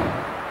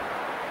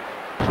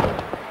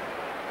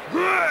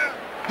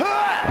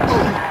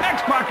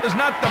 X-Pac is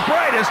not the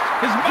brightest.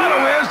 His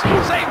motto is,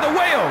 save the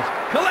whales,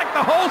 collect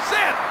the whole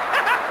set.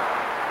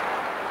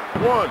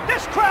 1.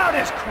 This crowd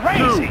is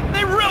crazy. 2.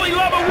 They really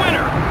love a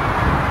winner.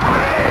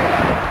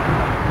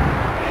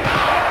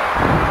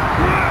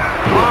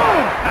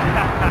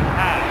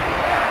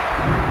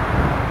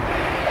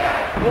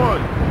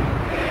 One,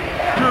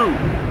 2,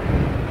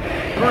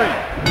 3.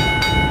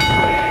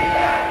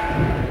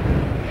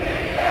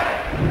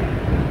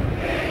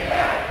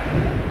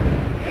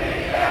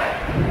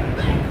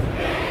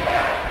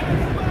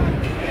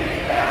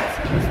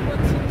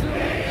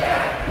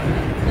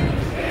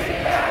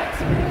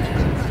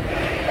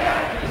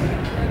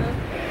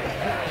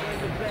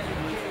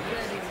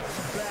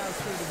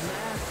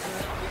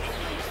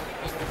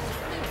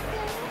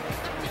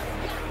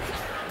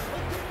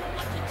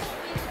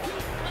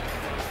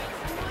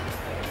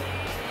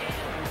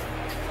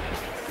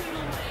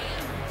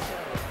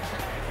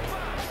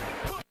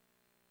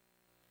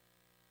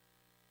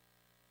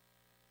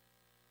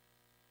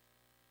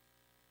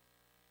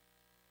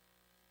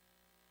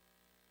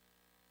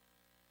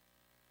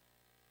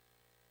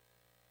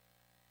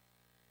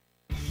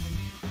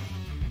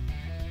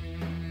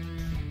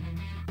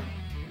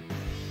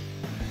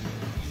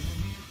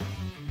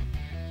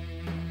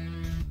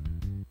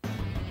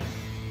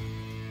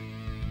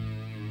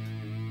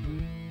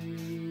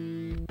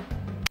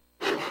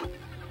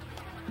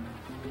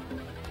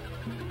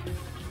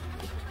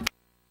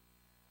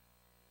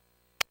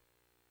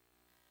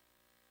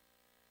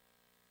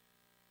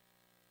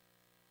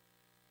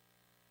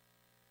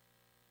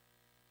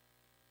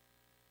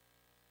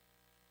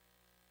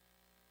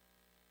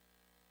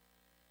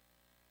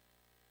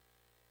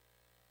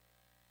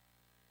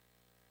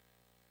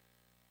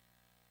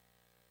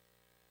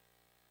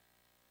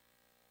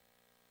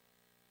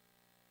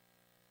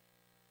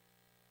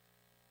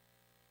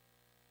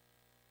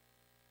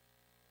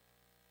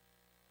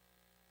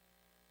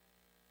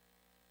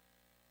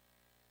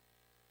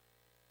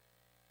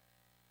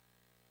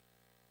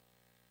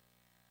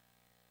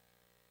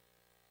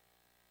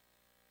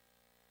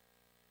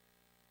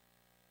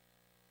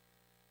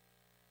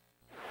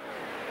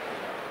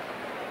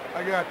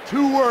 I got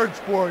 2 words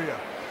for you.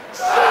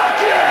 Suck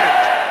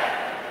it!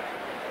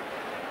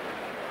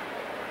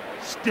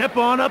 Step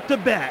on up to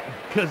bat,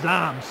 cause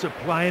I'm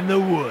supplying the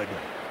wood.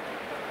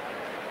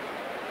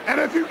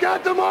 And if you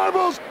got the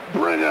marbles,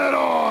 bring it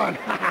on!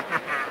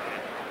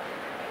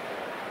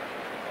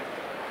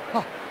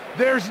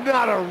 There's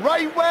not a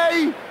right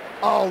way,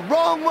 a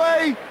wrong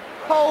way,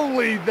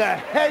 only the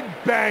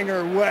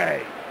headbanger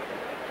way.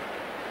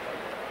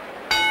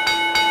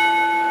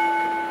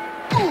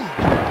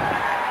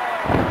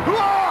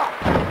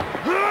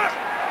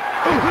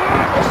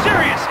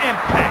 Serious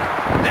impact.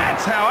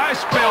 That's how I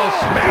spell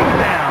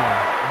smackdown.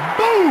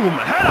 Boom!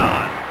 Head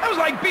on. That was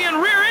like being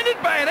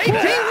rear-ended by an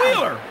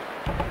 18-wheeler.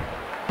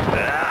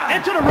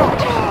 Into the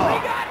ropes.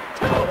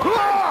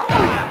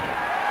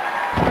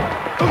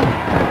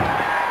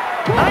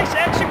 Nice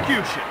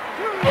execution.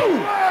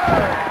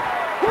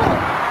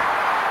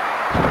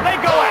 They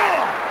go at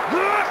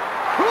it.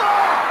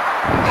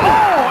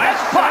 Oh,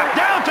 X-Pac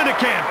down to the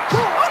canvas.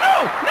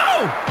 Oh,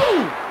 no!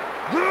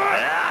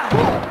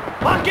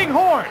 Locking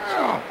horns.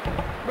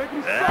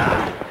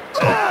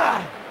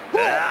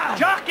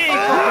 Jockeying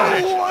for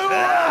position.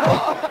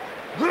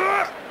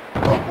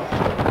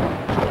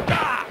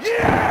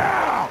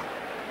 Yeah!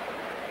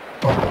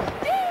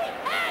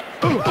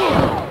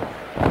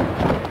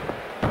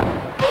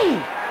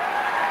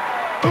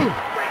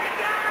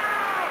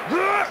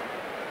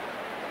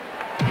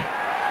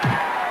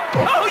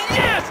 Oh,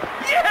 yes!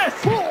 Yes!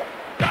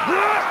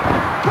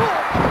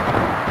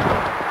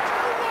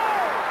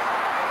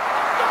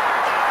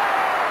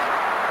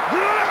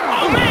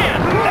 Oh, man!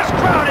 This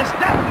crowd is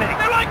deafening.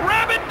 They're like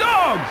rabid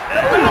dogs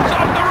that bounce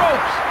off the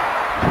ropes.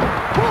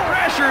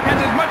 Thrasher has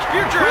as much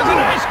future as an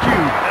ice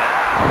cube.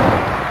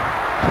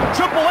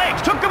 Triple H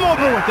took him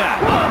over with that.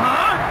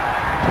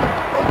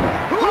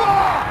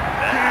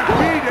 Can't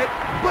beat it,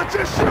 but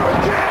you sure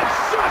can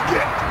suck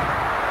it!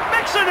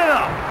 Mixing it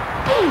up.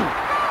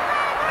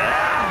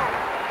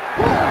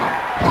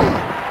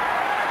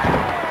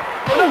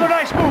 Another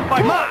nice move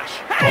by Mosh.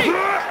 Hey!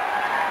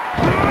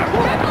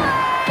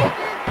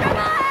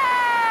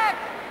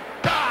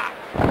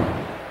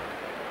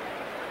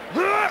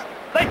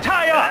 They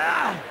tie up.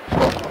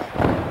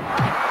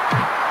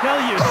 Tell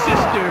your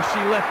sister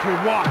she left her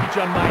watch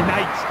on my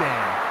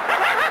nightstand.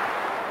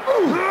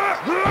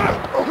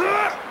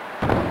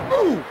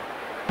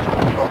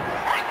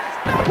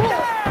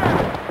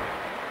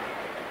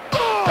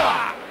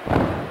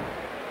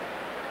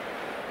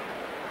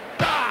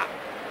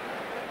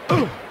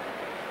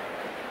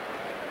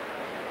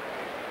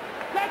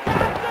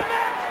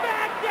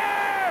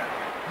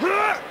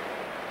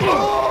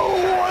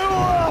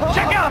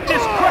 Check out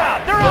this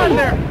crowd. They're on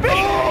their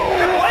feet.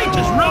 Triple H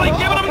is really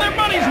giving them their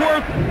money's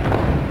worth.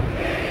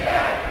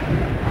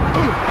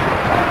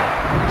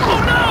 Oh,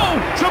 no!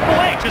 Triple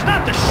H is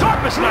not the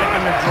sharpest knife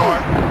in the drawer.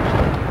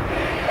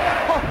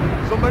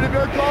 Somebody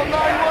better call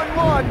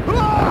 911.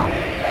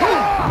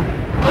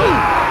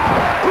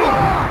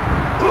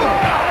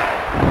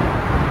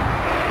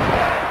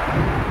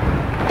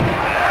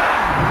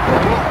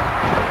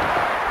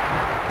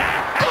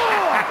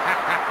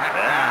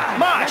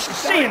 Mosh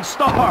seeing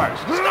stars.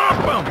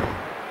 Stop him!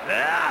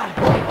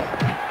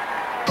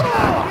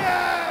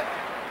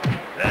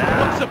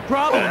 What's the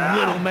problem,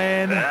 little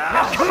man?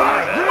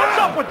 What's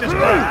up with this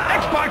crowd?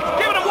 X-Pac's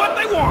giving them what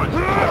they want. No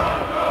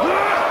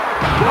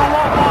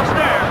love lost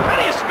there. How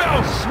do you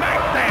spell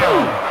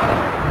smackdown?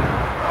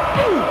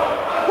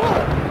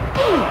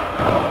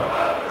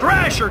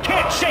 Thrasher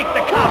can't shake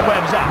the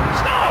cobwebs out.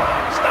 Stop!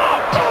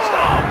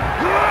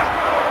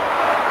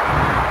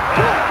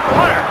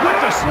 Hunter with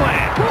the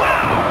slam.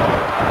 Wow!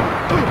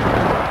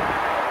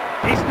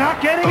 He's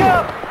not getting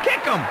up.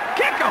 Kick him!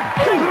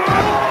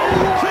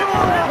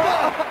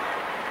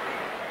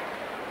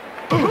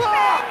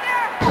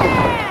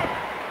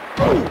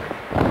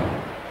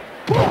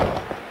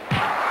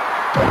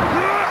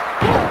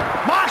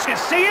 Mosh is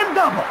seeing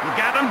double. You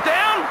got him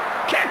down?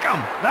 Kick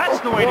him. That's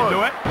the way to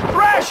do it.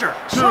 Thrasher,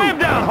 slam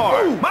down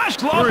hard.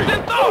 Mosh lost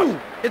in thought.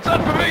 It's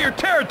unfamiliar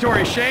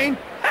territory, Shane.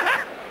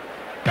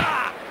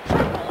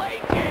 Triple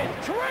H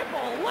is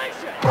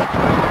triple-licious.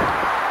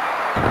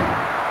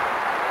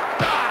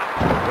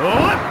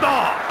 Lift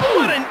off.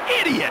 What an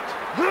idiot.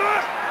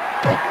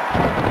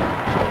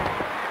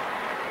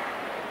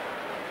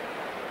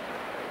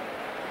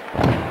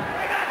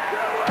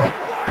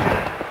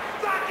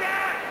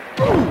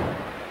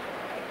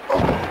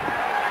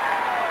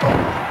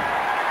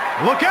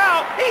 Look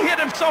out! He hit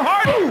him so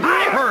hard,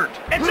 I hurt!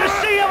 It's a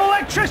sea of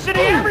electricity!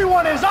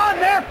 Everyone is on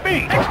their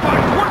feet!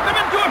 X-Pac worked them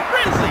into a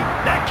frenzy!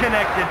 That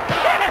connected!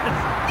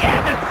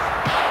 Yes!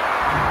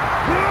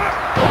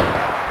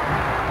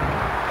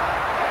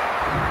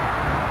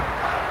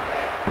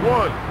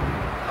 One,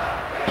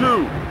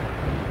 two,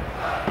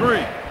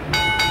 three.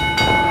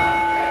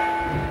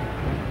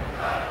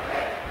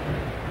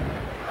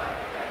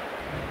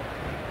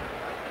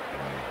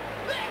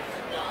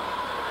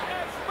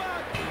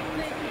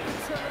 Think you can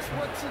tell us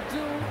what to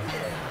do?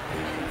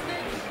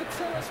 Think you can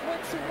tell us what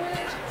to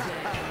win?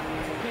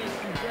 Think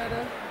you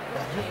better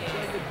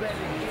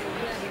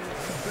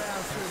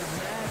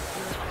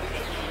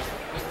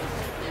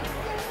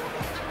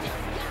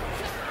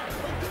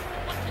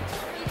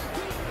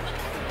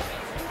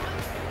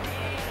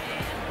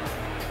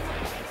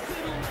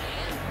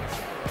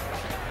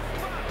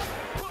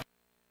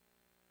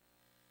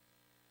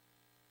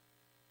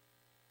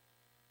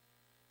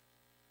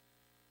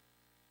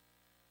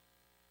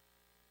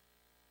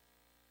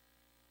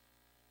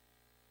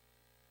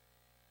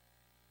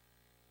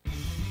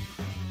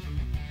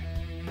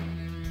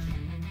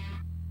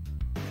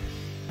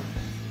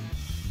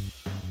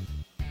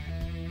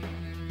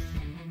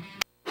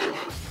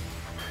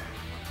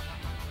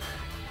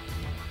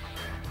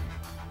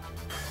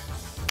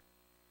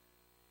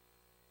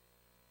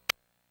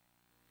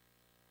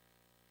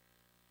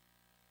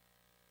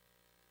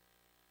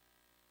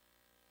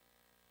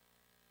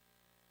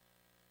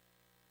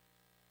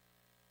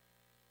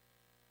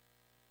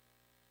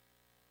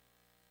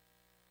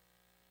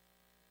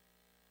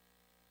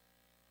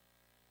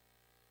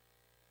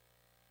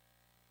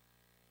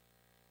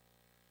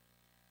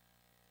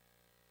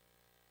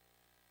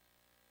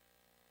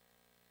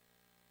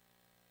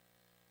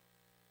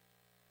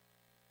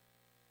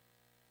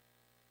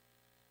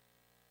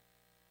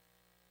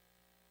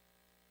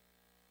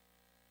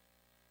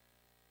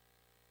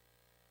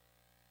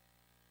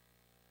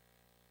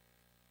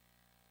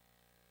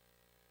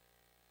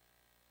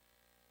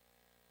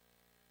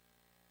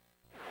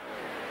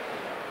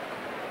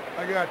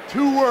I got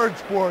 2 words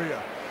for you.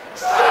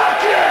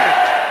 Suck it!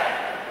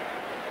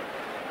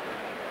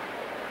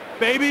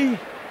 Baby,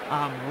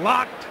 I'm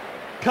locked,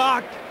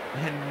 cocked,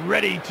 and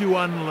ready to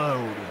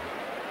unload.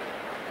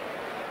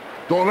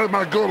 Don't let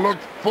my good luck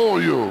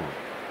fool you.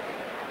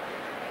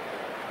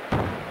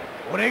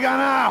 俺が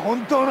な、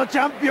本当のチ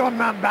ャンピオン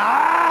なん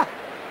だ。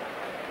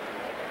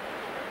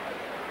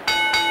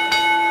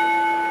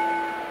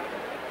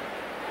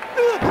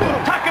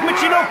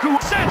Takamichinoku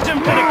sends him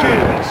to the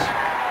canvas.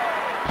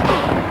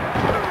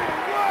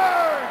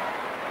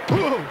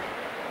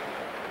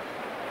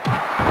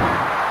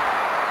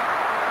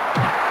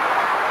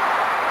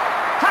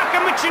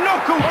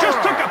 Takamichinoku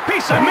just took a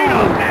piece of meat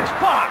off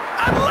X-Pac.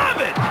 I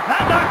love it.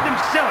 That knocked him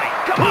silly.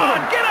 Come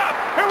on, get up.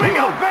 Here we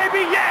go,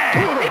 baby. Yeah.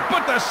 He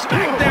put the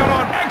smack down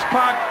on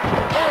X-Pac.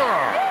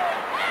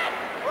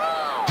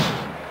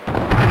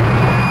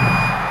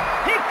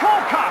 He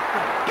cold-cocked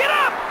him. Get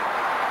up.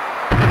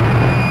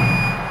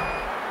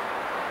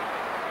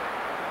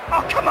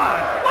 Oh, come on.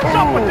 What's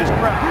up with this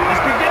crowd? This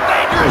could get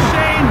dangerous,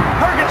 Shane.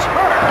 Herget's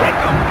hurt. Kick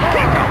him.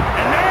 Kick him.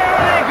 And there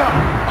they go.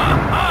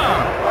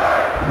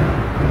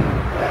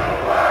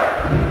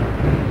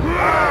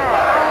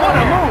 What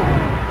a move.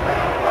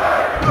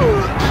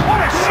 What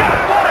a shot.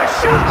 What a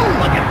shot.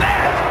 Look at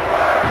that.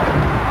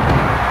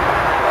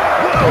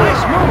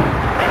 Nice move.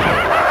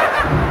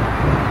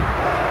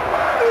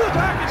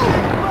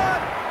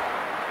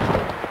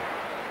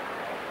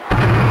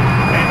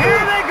 And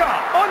here they go.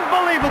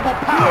 Unbelievable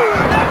power.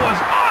 That was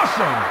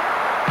awesome.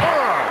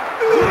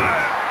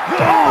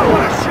 Oh,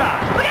 what a shot.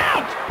 Look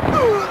out.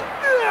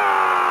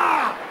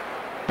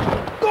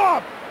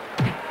 Stop!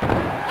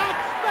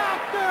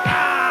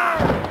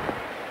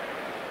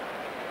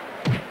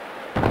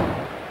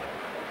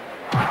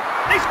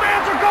 These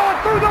fans are going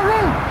through the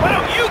roof. Why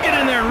don't you get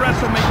in there and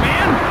wrestle,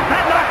 McMahon?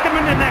 That knocked him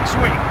into next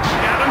week.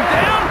 Got him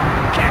down.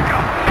 Kick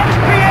him.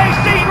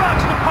 X-Pac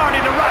rocks the party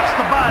to rocks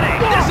the body.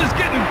 This is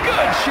getting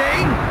good,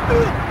 Shane.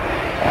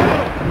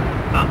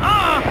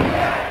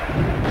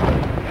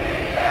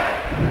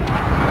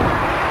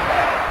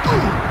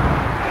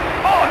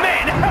 Oh,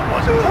 man, that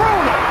was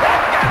brutal. That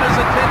got his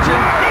attention.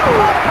 He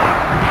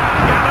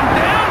got him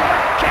down.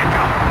 Kick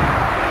him.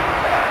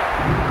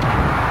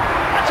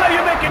 That's how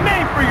you make a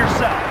name for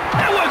yourself.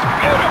 That was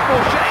beautiful,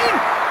 Shane.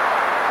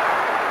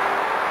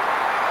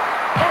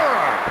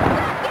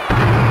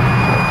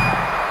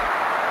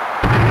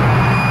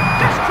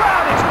 This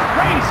crowd is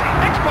crazy.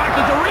 X-Pac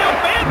is a real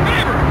fan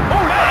favorite.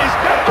 Oh, that is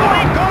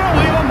definitely gonna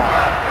leave a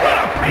mark. What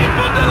a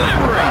painful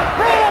delivery.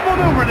 Brutal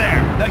maneuver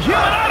there. The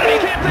human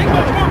oddity can't take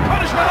much more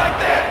punishment like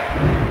that.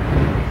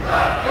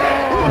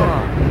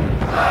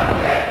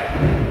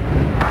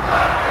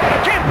 I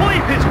can't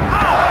believe his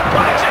power.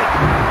 Watch it.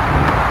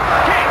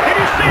 Can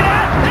you see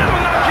that? That'll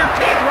knock your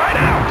teeth right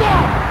out.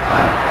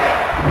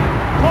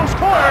 Close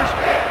quarters.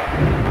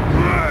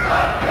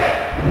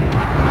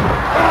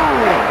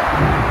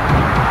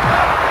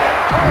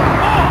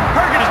 Oh,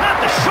 Herget is not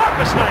the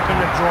sharpest knife in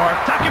the drawer.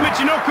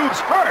 Takamichinoku's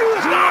hurt.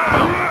 Stop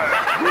him.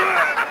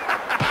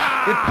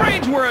 If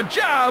brains were a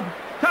job,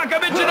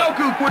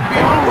 Takamichinoku would be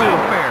on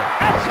welfare.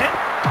 That's it.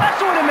 That's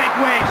the way to make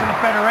waves in the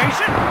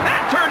Federation.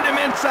 That turned him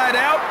inside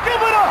out. Give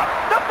it up.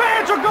 The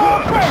fans are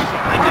going crazy.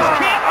 I just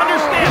can't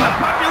understand the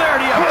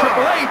popularity of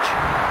Triple H.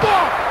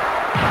 Oh!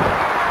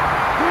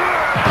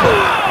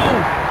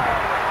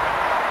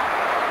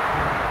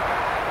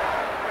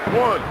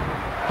 1.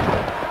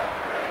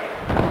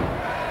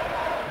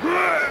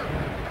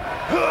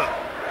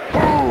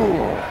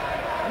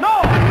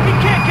 No, he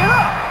can't get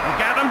up. You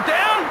got him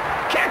down.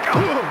 Kick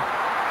him.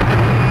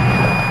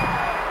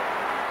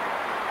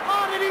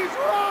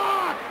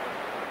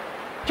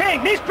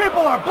 These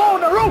people are blowing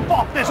the roof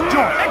off this joint.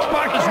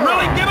 X-Pac is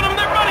really giving them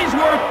their money's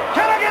worth.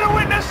 Can I get a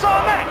witness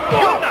on that?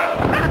 Good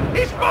enough.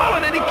 He's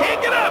falling and he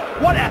can't get up.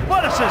 What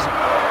athleticism.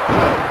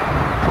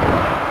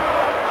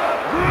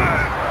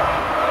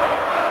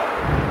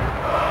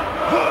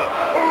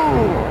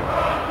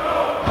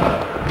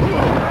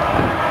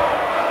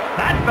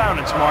 That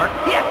found its mark.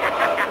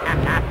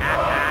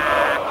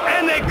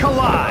 And they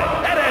collide.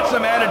 That had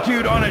some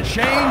attitude on it,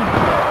 Shane.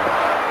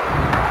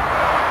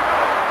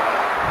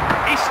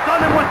 He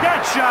stunned him with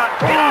that shot.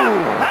 Get out!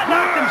 That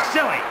knocked him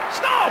silly.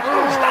 Stop!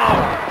 Stop!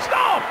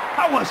 Stop!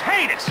 That was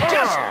heinous.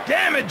 Just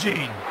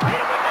damaging.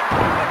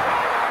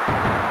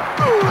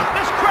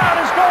 This crowd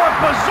is going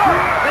berserk.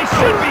 They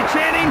should be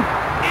chanting,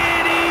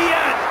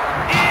 "Idiot!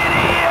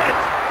 Idiot!"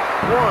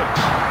 1,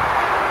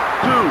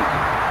 2.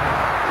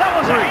 That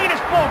was a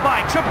heinous blow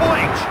by Triple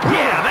H.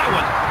 Yeah, that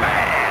was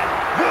bad.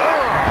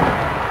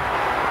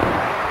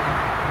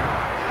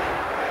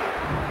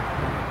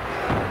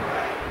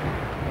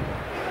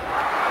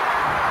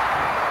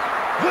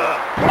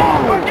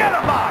 Oh, forget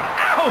about it.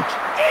 Ouch!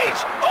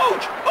 Ouch!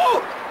 Ouch!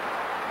 Ouch!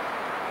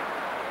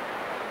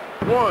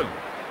 1,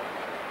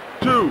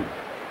 2.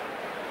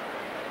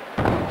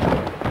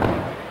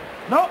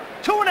 Nope,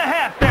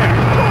 2.5 there.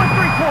 2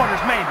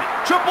 3/4 maybe.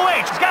 Triple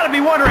H has got to be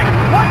wondering,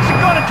 what's it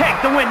going to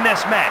take to win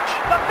this match?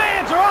 The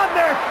fans are on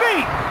their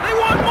feet. They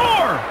want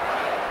more.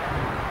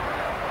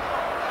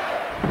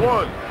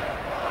 1,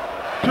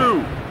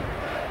 2,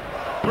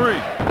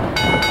 3.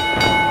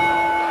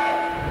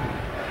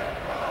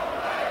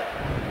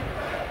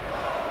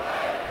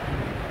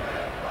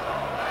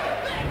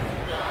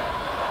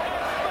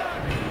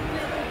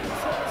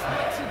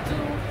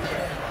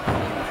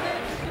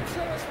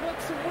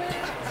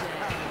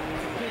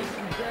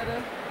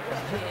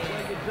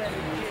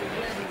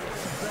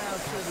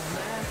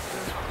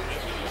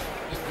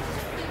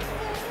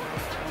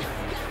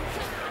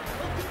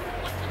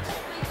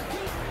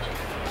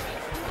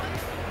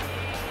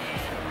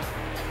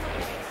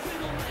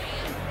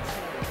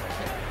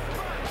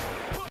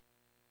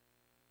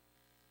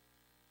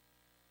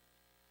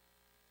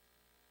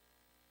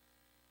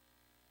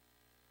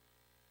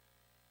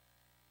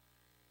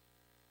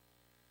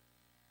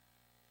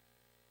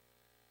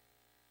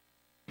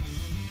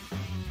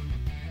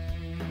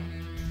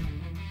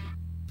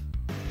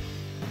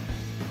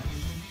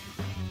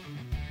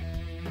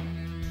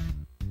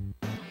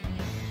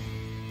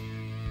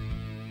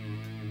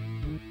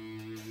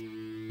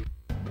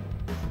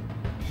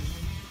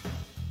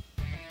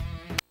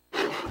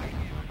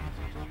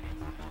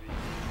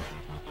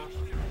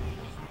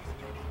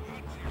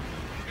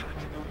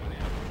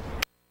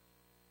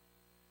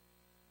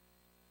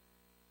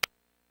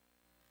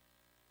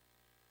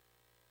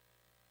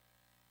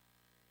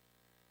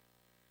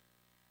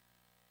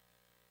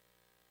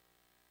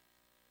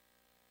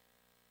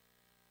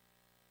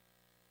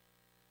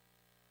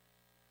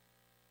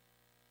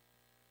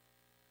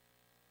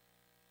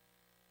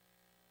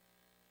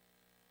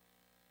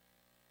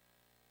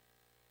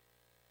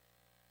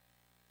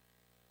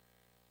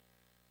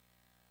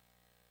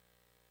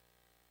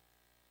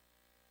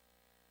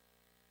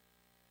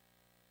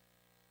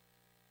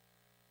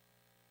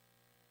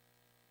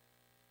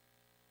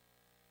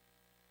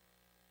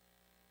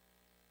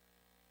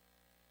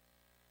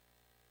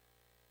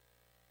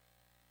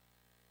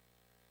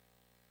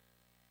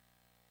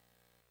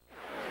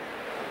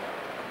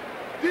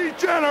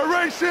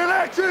 Generation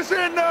X is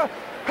in the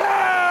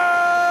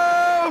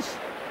house!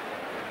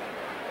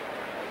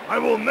 I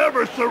will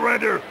never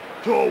surrender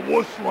to a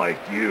wuss like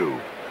you.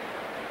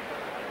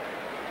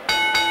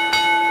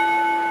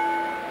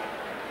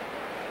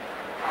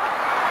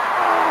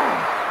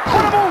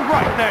 Put him on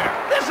right there.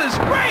 This is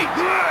great.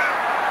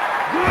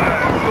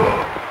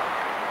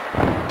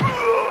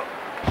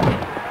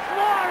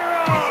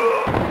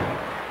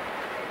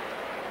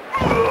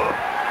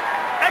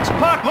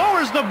 X-Pac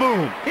lowers the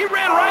boom. He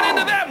ran right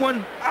into that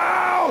one.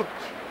 Ouch!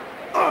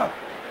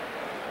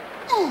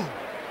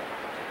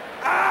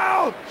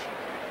 Ouch!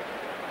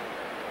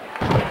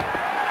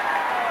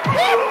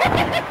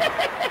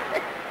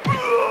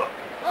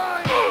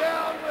 I'm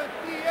down with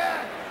the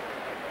X.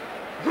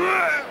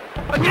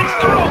 Against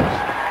the ropes.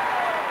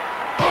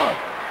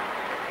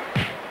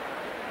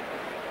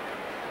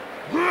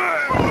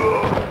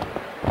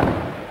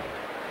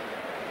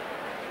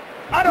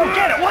 I don't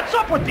get it. What's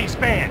up with these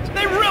fans?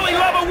 They really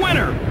love a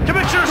winner.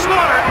 Commissioner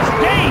Slaughter is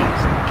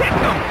dazed. Kick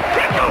him!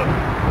 Kick him!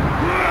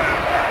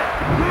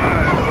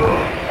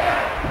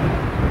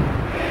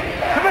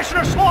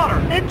 Commissioner Slaughter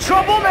in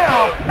trouble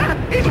now.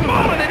 He's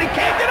falling and he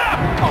can't get up.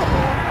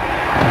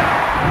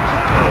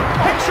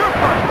 Picture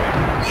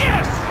perfect.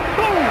 Yes!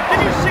 Boom!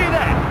 Did you see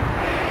that?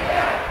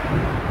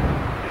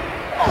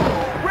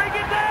 Bring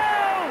it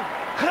down!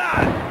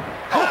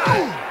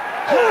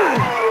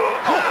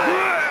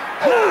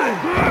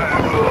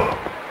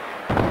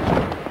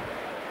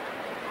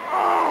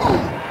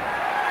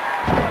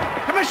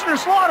 Commissioner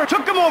Slaughter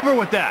took him over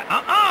with that.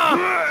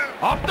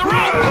 Off the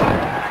ropes.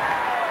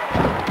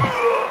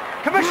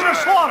 Commissioner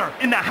Slaughter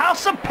in the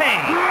House of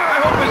Pain. I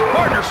hope his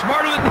partner's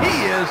smarter than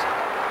he is.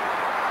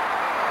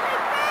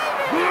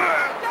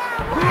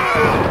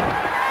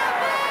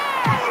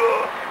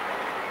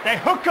 They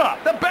hook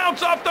up. The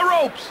bounce off the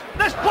ropes.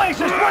 This place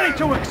is ready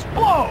to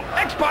explode.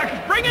 X-Pac is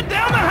bringing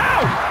down the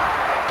house.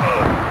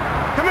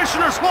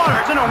 Commissioner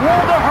Slaughter's in a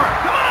world of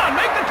hurt. Come on,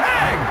 make the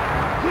tag.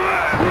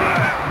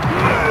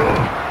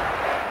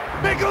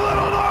 Make a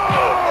little noise!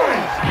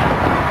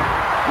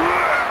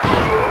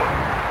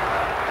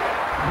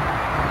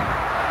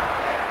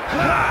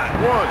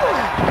 1,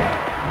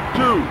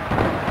 2.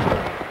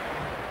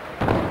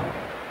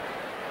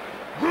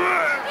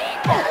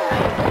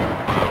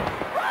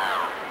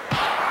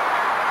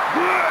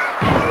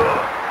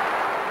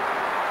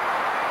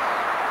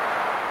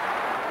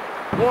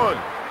 One,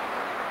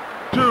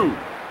 two,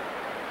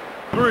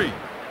 three.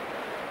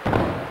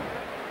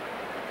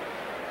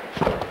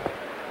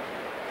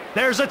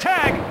 There's a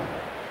tag.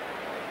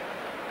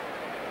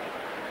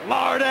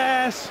 Lard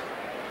ass.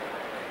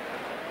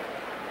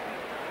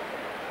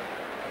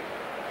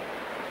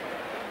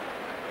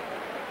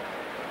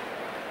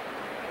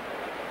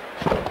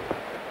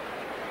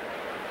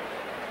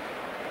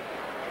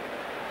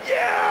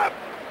 Yeah!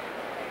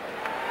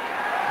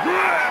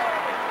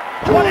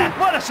 What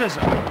athleticism?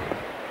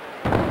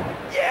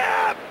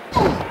 Yeah!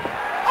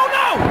 Oh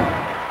no!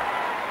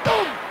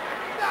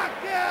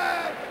 Knocked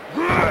it!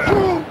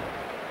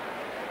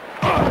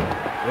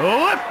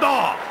 Lift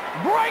off!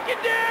 Break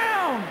it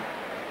down!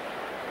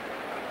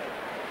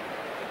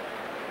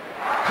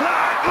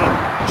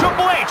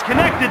 Triple H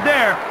connected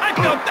there. I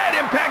felt that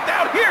impact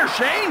out here,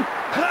 Shane.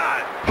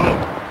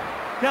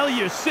 Tell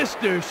your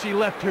sister she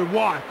left her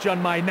watch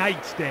on my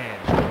nightstand.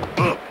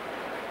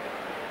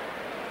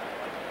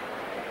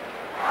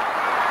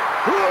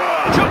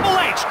 Triple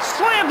H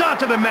slammed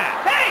onto the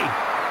mat. Hey!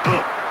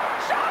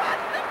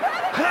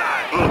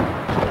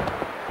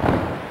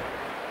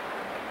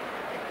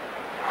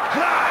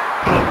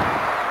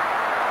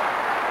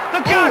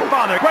 The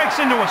Godfather breaks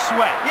into a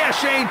sweat. Yeah,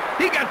 Shane,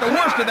 he got the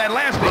worst of that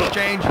last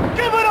exchange.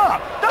 Give it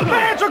up! The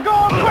fans are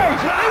going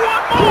crazy! They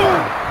want more!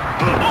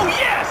 Oh,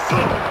 yes!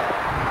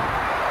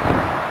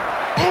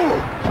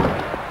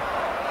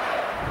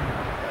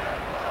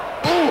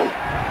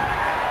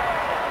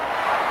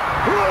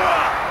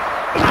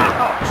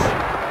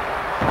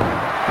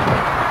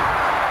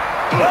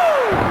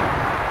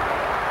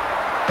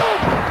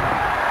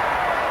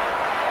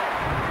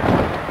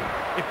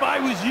 If I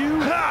was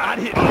you, I'd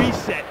hit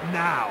reset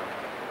now.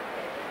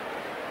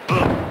 Low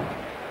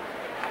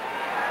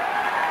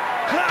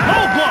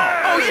blow!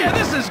 Oh yeah,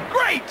 this is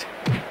great!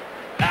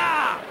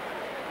 Ah!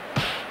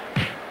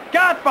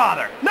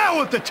 Godfather, now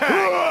with the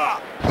tag!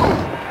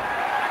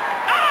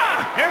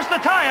 Ah! Here's the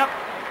tie-up!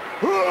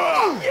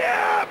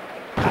 Yeah!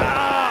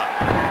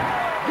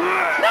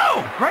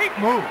 No! Great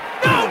move!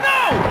 No,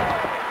 no!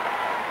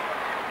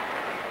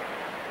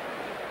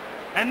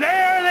 And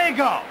there they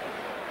go!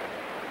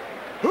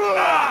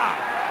 Ah!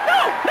 No,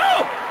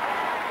 no!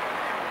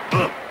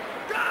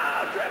 Go,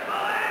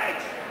 Triple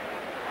H!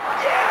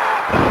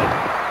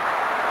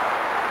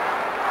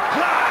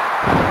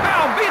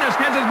 Val Venus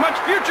has as much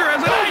future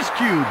as an ice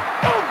cube!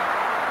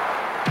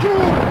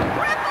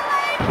 Triple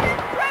H is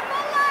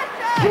triple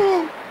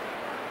legend!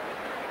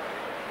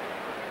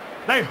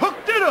 They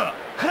hooked it up!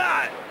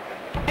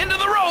 Into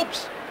the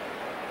ropes!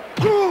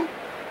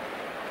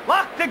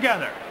 Locked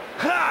together!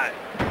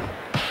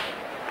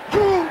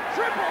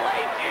 Triple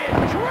H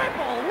is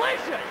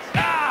triple-licious!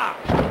 Ah!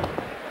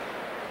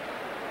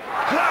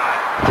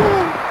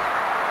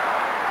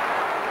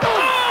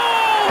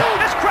 Oh!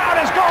 This crowd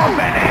has gone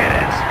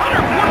bananas!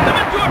 Hunter worked them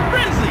into a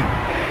frenzy!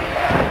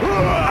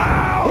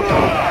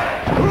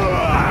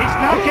 He's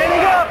not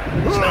getting up!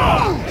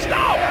 Stop!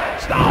 Stop!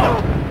 Stop!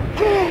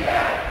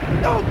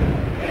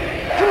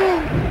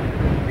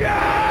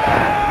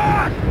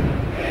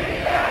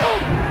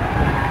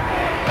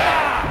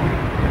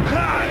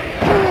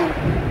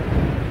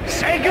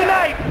 Say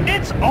goodnight!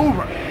 It's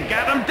over! You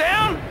got him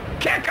down?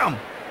 Kick him!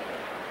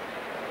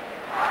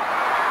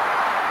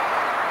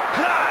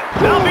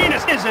 Val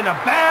Venus is in a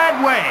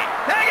bad way!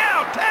 Tag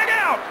out! Tag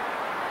out!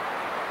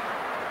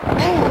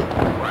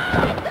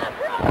 Ride the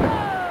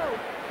promo!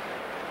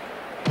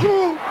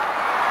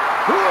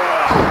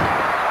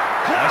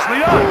 Nicely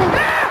done!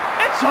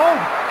 Ah, it's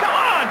home! Come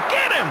on,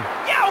 get him!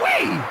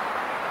 Yowie!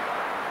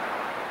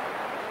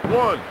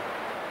 1,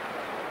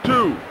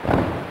 2.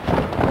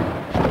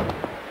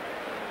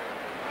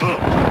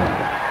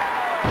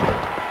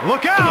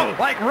 Look out!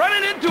 Like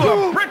running into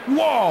a brick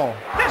wall!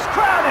 This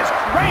crowd is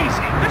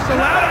crazy! This so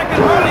loud I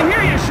can hardly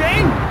hear you,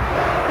 Shane!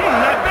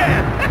 Not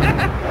bad!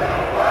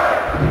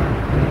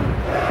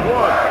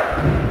 1.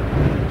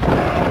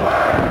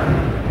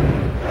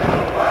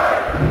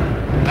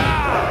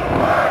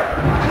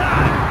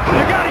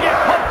 You gotta get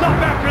pumped up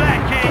after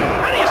that, King!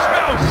 How do you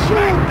spell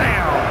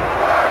SmackDown?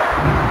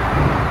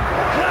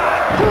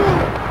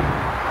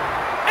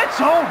 It's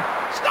home!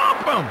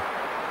 Stomp him!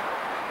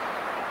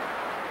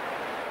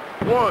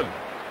 1,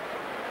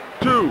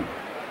 2.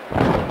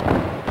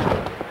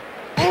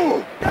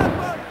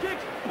 Godfather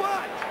kicks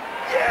butt!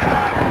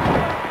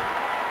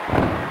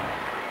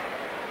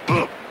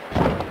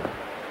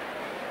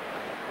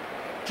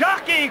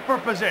 Jockey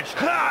for position.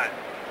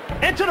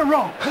 Into the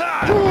rope.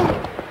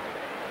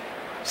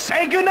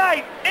 Say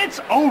goodnight. It's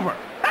over.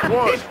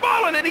 He's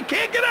falling and he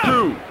can't get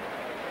up.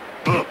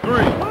 2,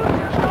 3.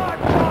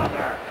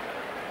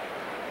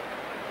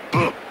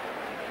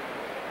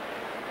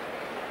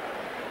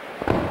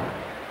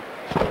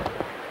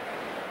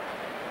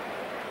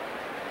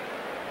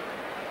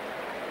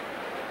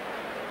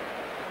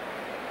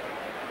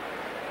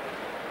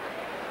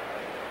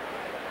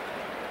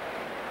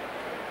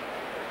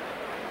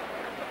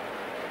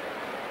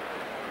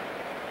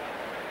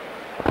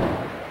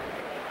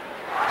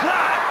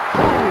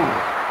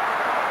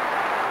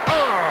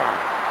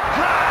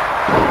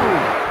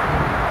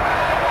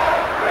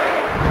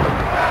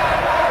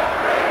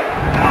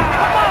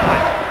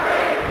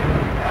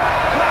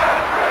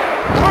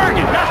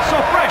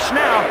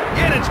 Now,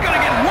 yet it's gonna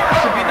get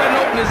worse if he doesn't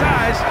open his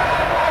eyes.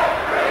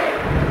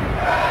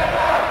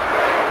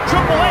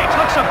 Triple H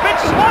looks a bit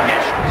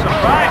sluggish.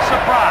 Surprise,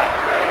 surprise.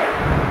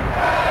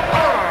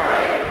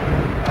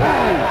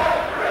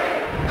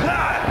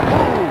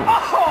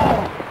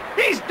 Oh,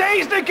 he's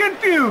dazed and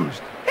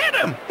confused. Hit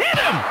him, hit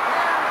him.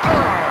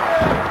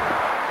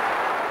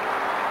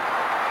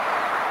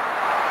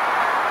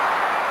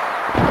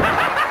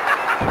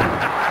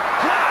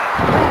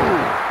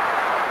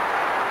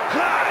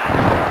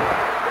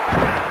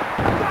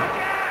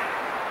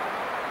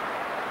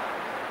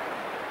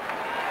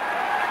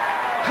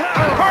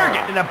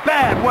 In a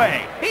bad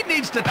way. He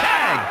needs to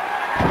tag.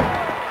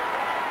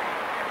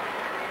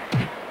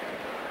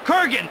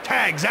 Kurgan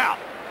tags out.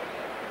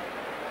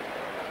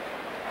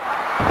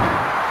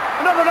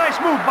 Another nice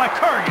move by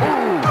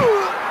Kurgan.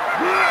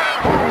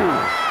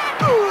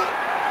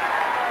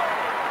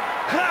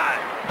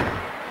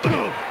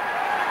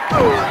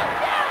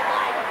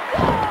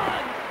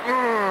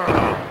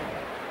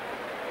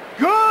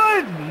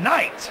 Good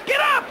night. Get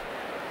up.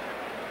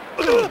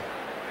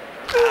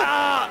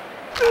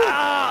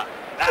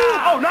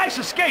 Oh, nice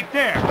escape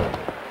there.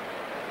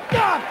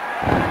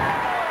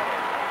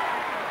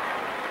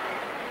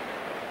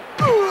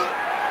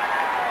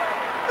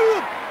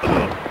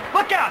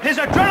 Look out, his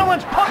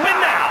adrenaline's pumping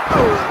now.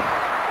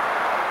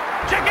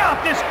 Check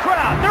out this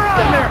crowd. They're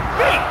on their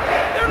feet.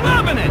 They're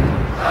loving it.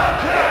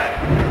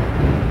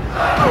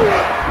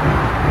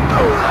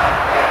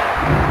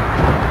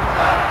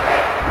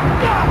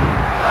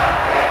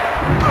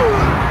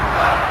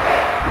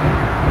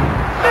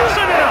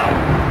 Listen it up.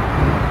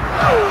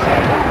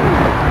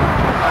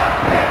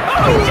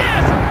 Oh,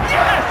 yes!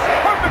 Yes!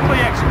 Perfectly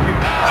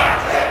executed.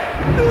 Yes!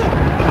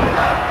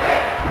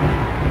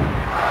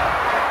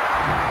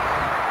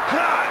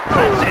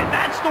 That's it.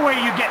 That's the way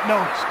you get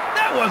noticed.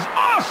 That was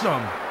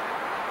awesome.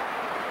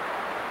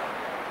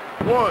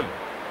 1.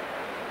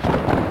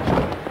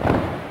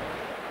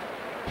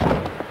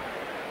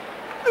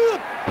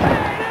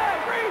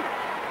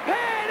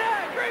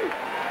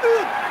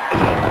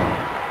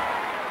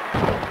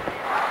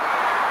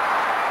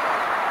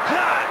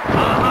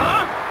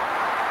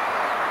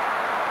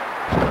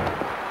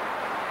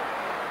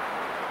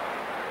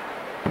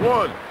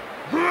 One,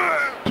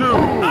 2.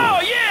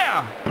 Oh,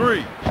 yeah!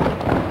 3.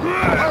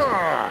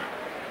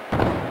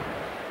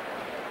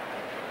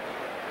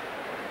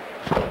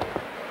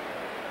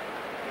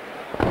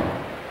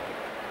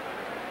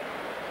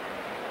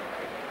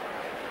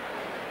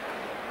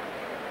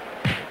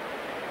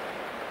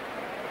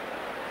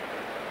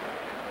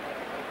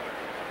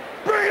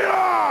 Bring it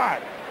on!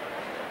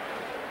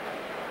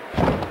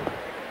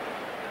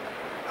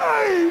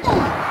 Hey!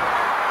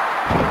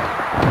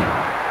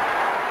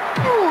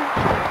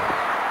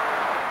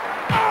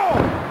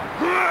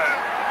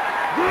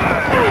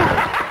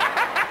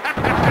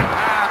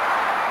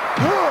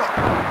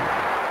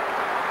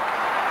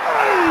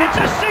 It's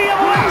a sea of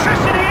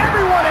electricity.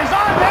 Everyone is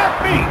on their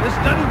feet. This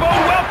doesn't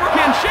bode well for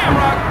Ken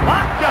Shamrock.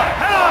 Locked up.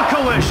 Head-on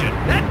collision.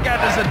 That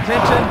got his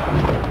attention.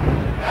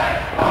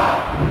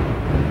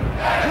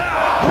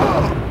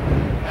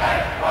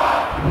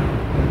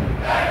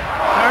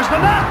 There's the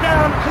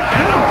knockdown.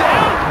 Get him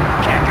down.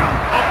 Kick him.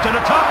 Up to the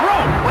top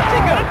rope. What's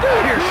he gonna do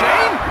here,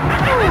 Shane?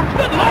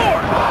 Good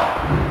Lord.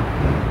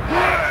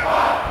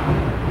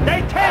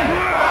 They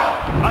tender.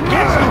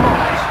 Against the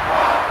ropes.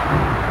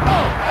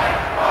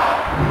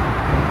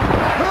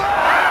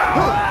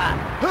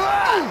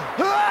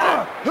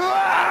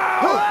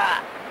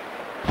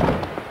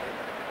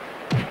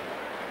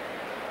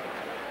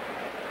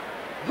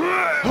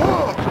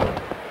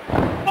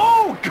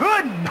 Oh,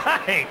 good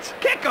night!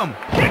 Kick him!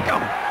 Kick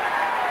him!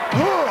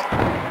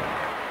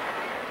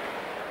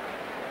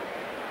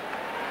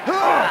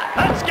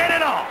 Let's get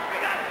it on!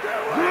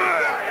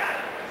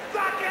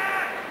 Suck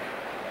it!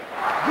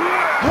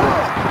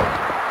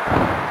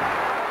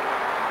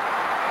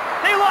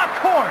 They lock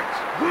cords!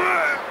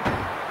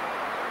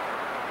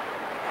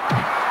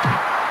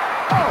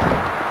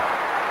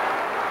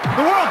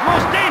 The world's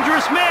most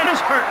dangerous man is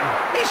hurting.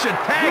 He should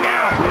tag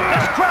out.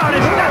 This crowd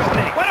is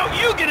deafening. Why don't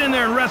you get in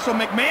there and wrestle,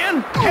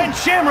 McMahon? Ken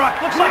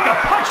Shamrock looks like a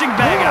punching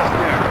bag out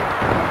there.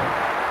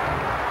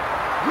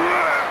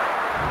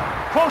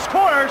 Close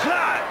quarters.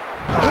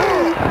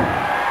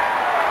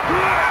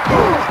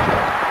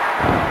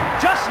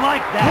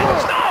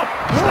 that. Stop!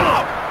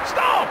 Stop!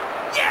 Stop!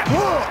 Yes!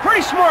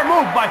 Pretty smart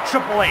move by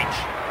Triple H.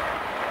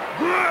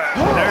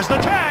 There's the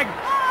tag.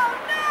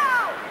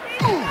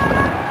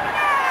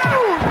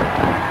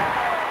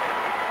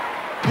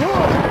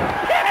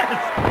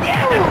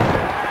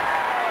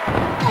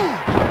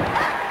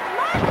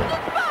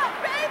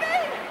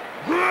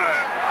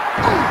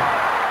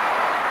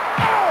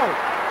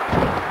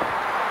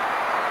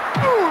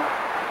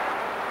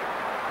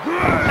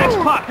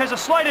 X-Pac has a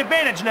slight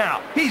advantage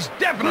now. He's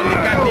definitely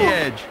got the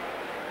edge.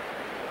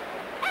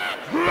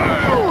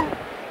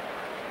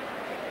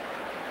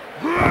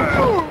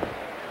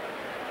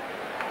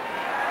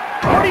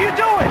 What are you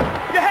doing?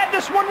 You had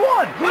this one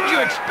won. What'd you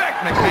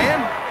expect,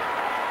 McMahon?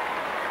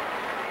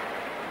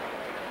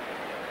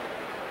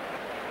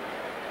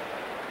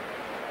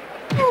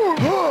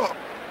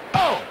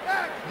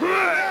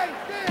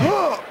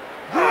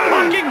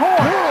 Locking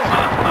horn.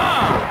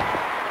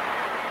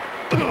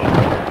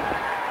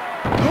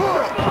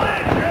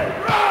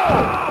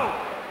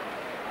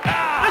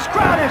 This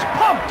crowd is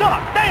pumped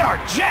up. They are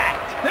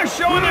jacked. They're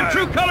showing their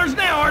true colors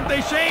now, aren't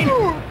they, Shane?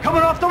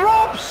 Coming off the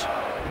ropes.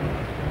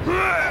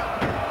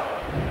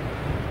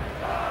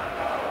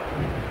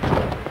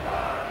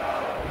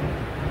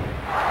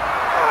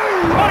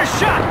 What a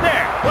shot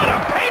there. What a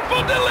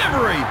painful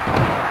delivery!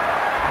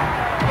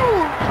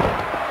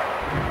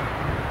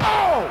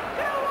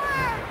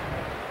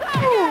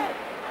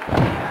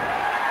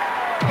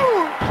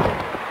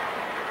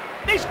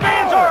 These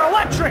fans are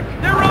electric.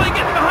 They're really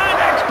getting behind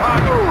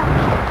X-Pac.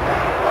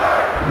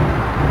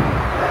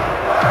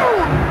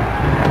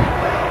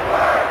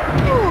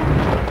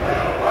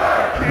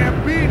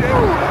 Can't beat it,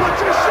 but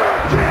you sure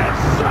can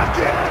suck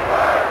it!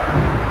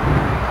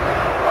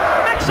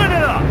 Mixing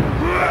it up.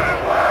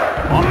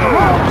 Off the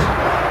ropes.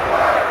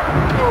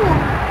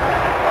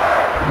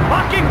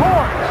 Locking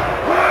horns.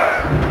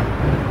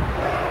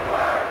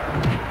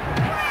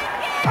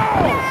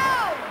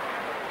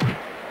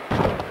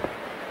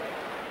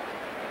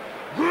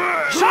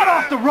 Shot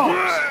off the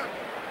ropes.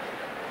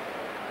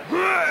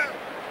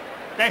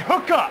 They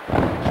hook up.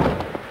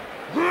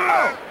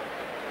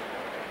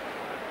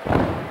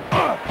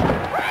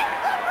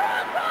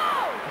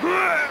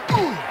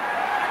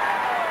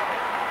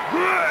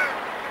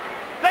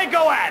 They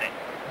go at it.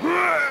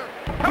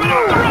 Coming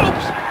off the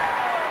ropes!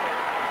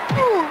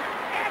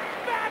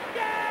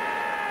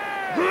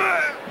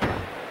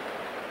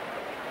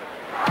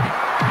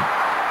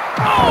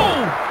 Oh!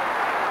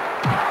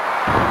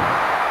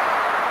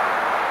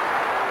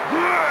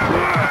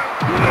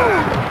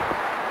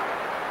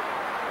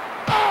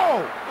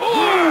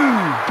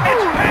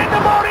 It's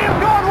pandemonium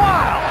going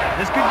wild.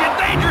 This could get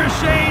dangerous,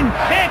 Shane.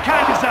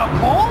 Mankind is out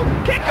cold.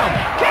 Kick him!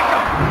 Kick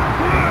him!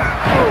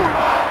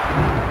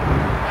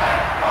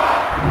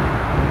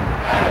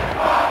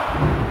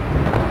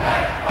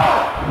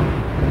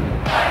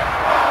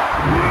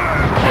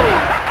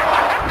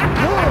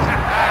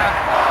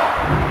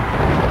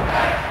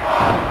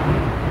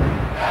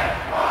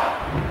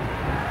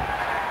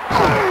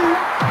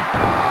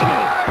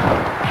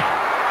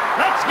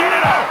 Let's get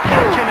it out.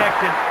 They're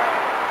connected.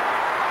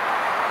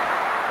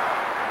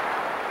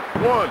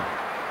 1,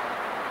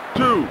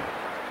 2,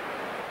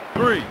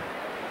 3.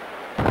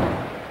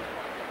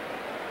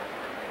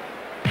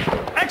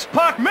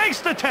 X-Pac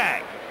makes the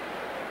tag.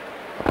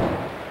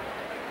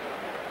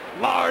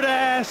 Lard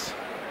ass.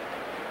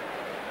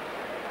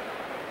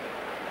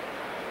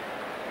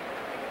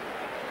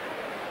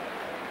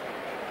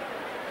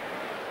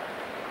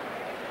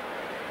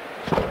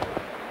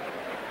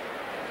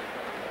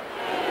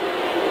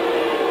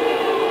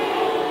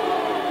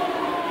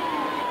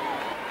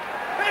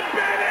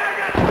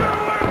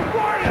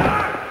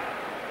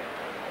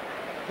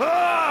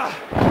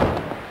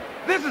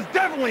 This is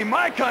definitely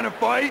my kind of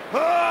fight.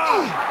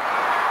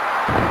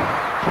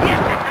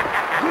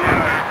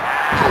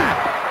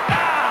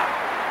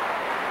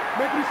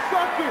 Make me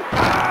suck it!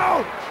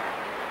 Ouch!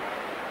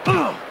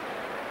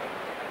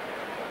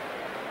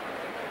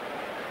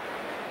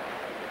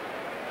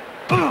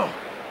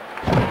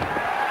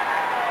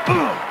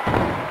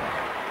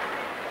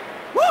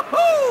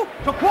 Woohoo!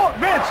 To quote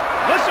Vince,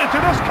 listen to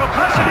this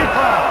capacity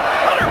crowd.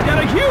 Hunter's got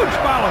a huge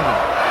following.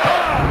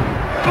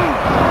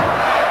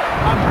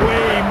 I'm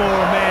way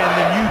more man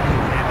than you can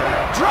handle.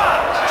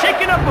 Drops,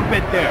 shaking up a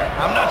bit there.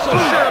 I'm not so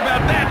sure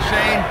about that,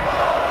 Shane.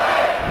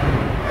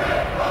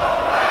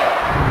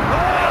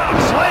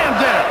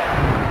 Slammed in.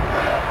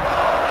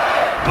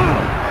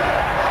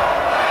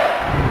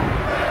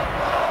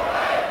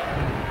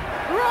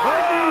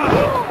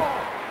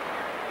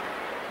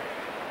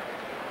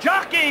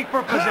 Jockeying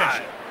for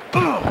position.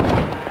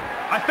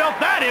 I felt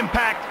that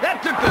impact.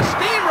 That took the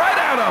steam right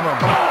out of him.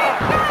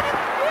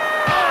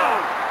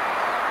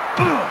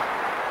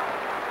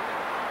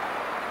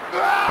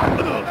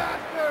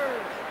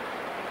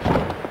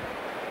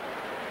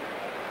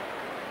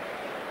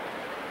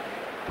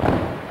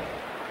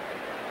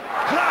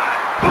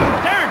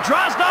 Darren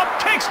Drozdov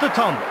takes the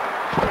tumble.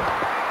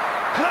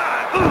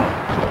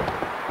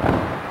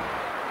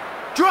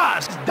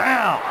 Droz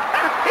down.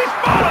 He's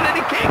falling and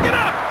he can't get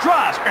up.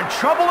 Droz and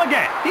trouble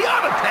again. He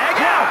ought to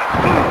tag out.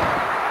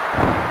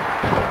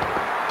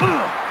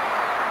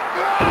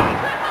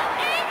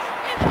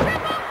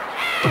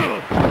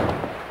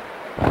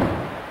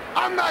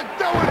 I'm not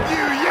done with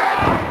you yet!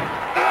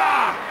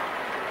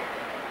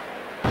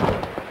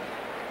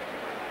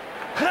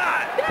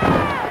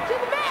 To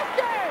the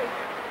masters!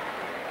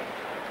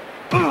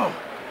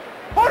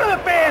 Who do the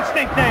fans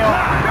think they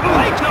are? Triple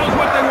H knows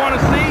what they want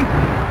to see.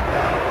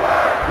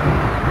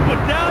 Put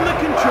down the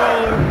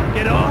controller,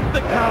 get off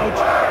the couch,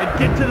 and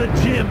get to the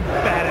gym,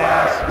 fat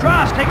ass.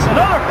 Droz takes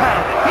another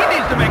pounding. He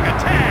needs to make a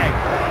tag.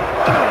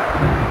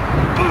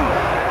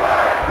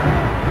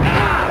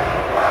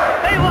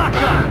 They lock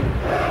up.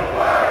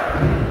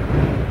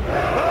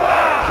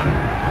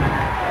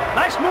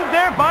 Nice move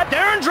there by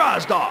Darren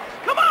Drozdov.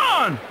 Come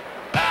on.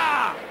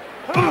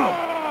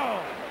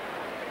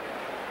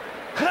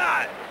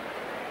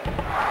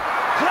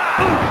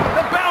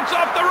 The bounce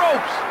off the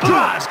ropes.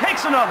 Droz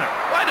takes another.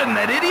 Why didn't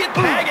that idiot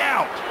tag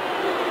out?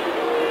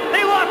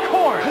 They lock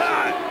horns.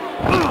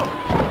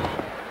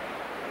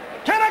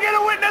 Can I get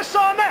a witness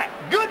on that?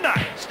 Good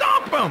night.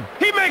 Stomp him.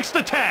 He makes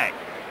the tag.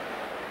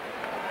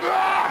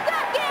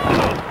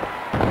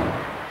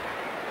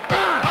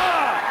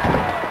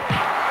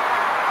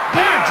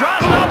 There,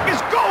 Drozdov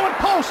is going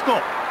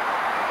postal.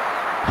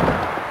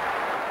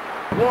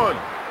 1.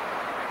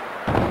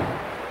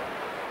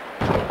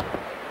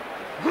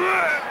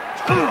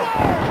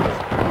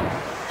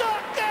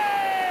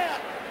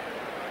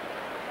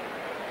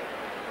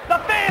 The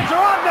fans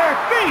are on their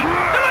feet.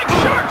 They're like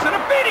sharks in a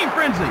feeding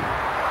frenzy.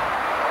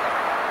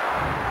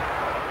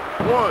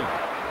 1.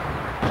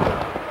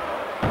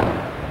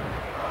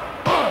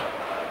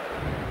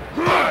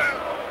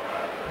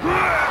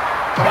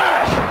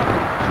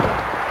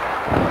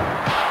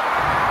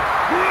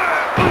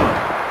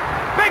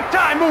 Big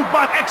time move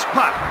by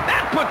X-Pac.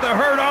 That put the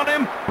hurt on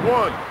him.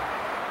 1,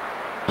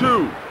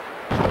 2.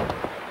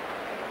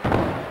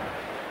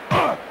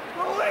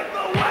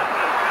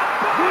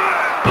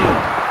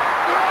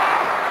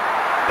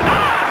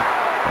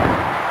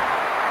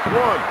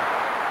 One,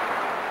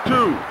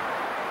 2,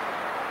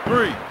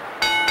 3.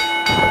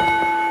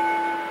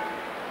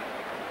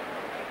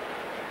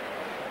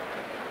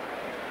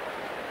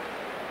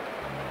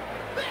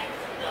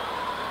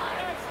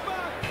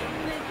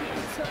 Think you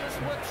can tell us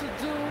what to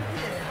do?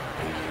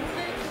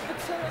 Think you can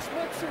tell us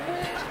what to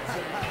win?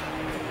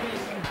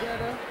 Think you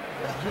better?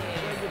 Yeah,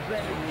 you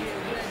better get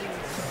ready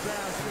to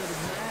bow to the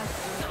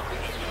master.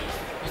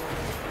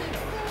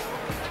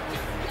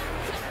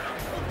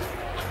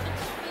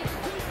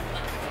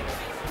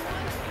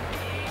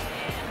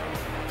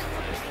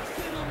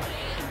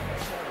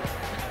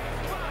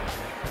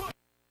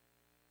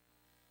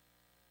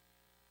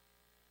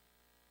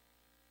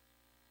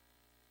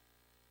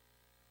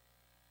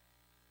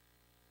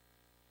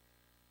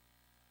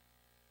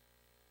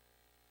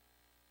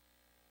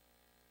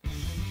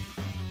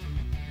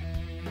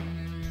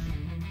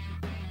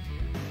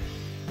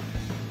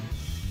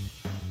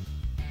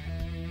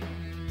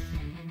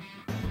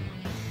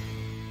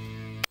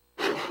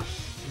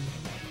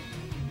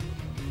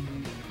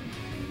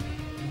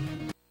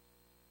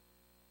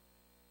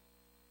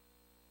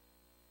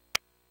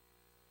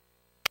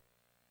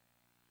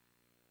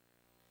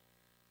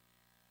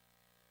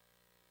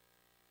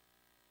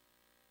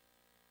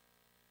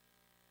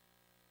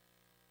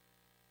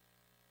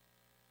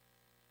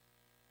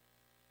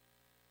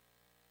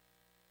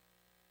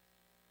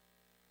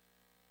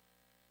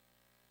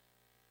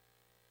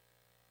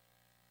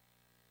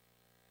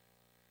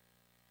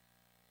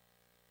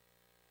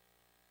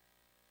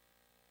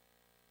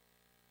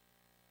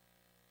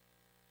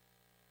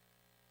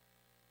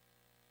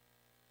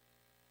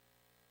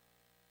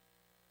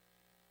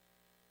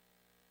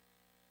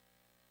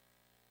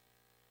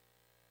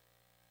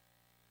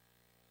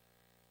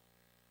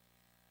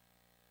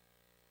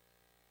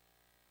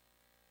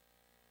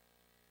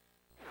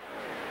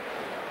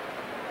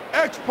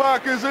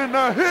 X-Pac is in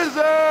his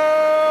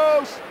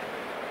house!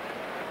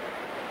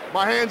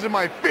 My hands and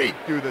my feet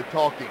do the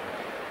talking.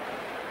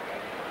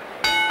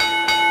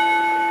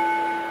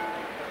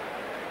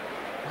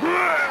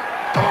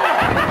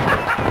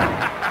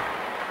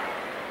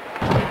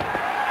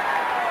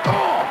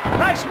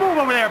 Nice move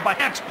over there by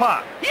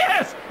X-Pac.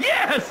 Yes,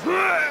 yes!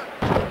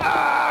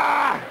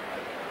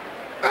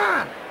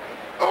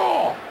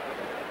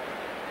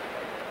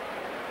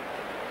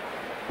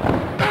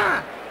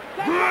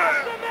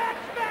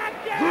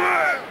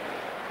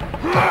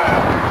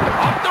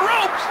 Off the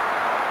ropes!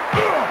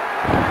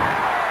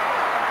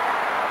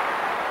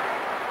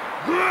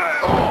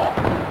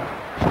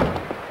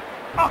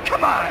 Oh,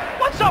 come on!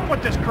 What's up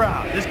with this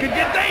crowd? This could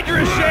get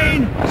dangerous,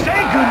 Shane!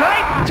 Say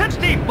goodnight to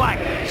Steve Black!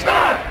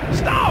 Stop!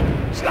 Stop!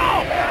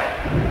 Stop!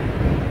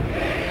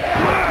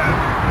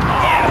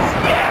 Yes!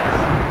 Yes!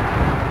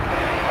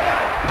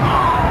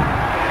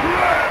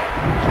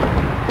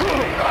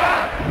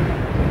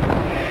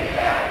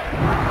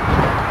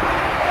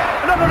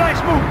 Another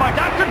nice move by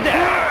Dr.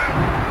 Death.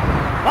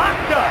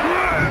 Locked up.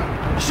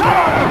 Shot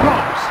off the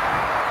ropes.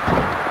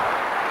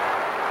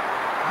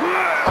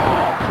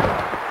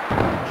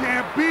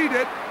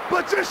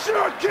 But you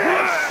sure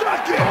can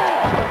suck it!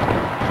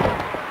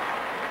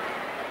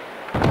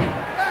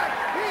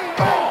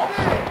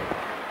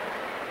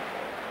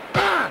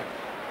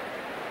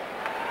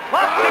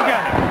 Lock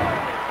together.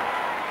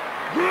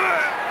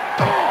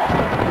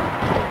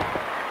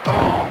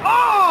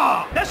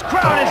 Oh! This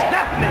crowd is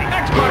deafening.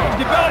 X-Pac has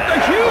developed a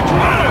huge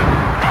run.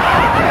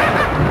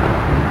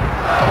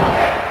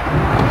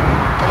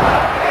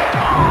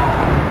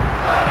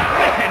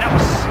 Man, that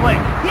was slick.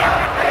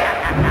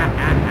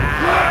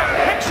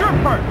 Picture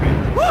perfect.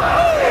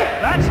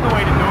 Woohoo! That's the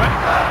way to do it.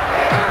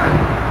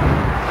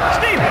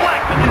 Steve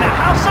Blackman in the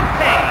House of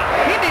Pain.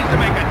 He needs to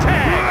make a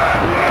tag.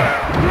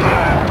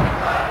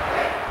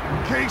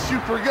 In case you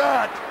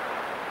forgot,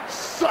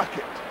 suck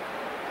it.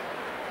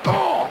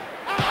 Oh!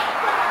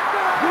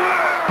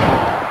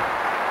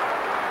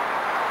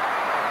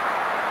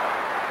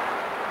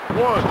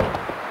 One.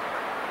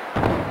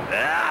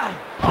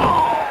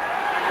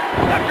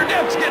 Dr.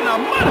 Death's getting a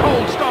mud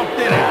hole stomped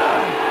in it.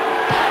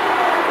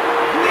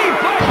 Steve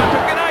Blackman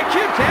took an IQ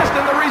test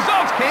and the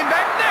results came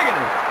back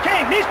negative.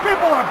 King, these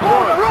people are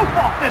blowing the roof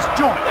off this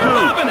joint. They're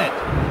loving it.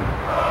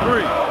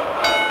 3.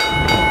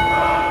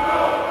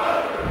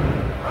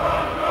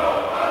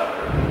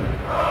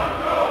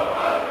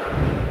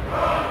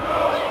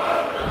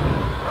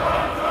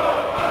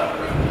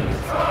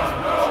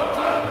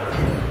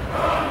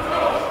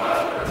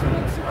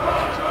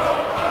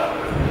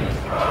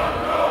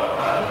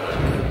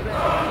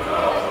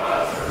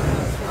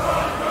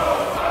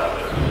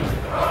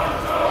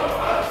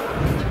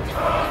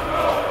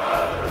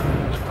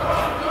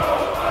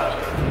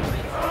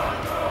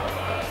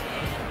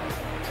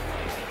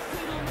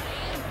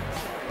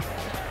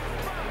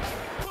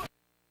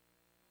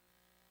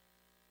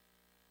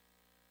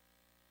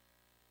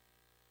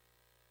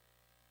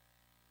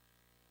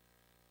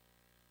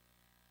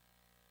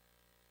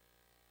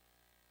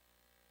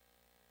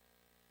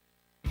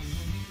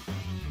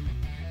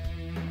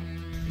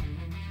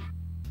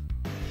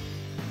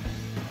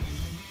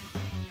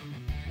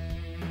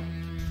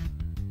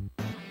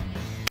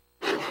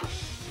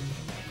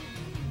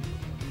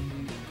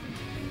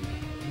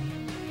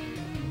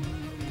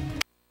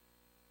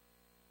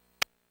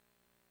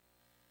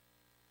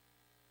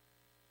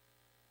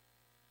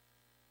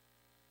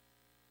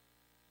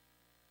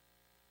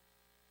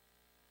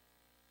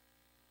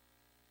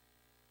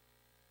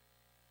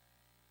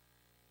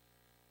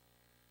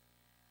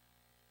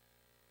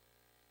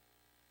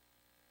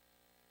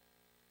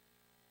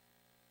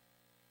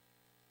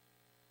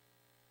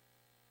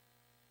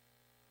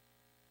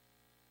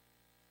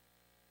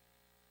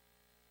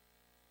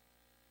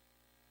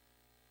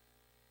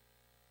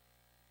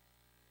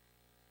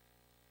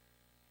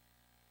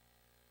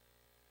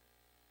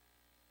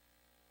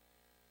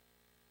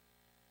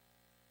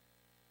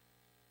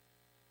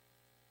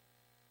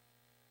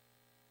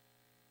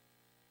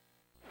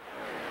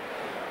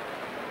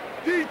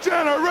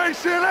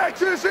 Degeneration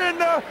X is in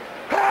the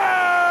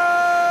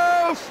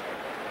house!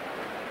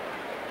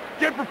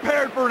 Get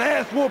prepared for an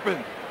ass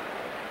whooping.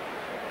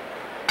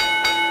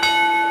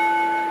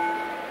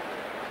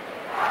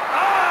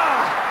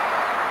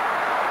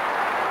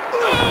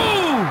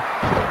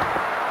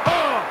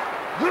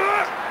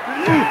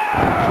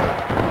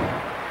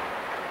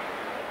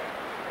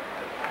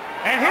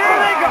 And here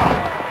they go.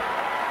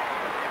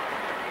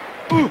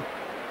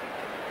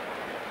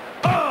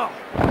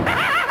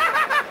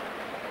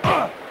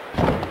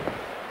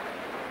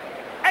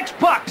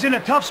 X-Pac's in a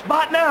tough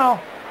spot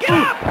now. Get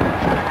up!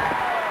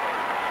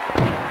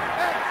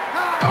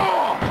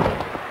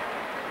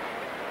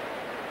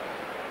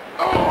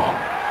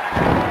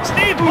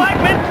 Steve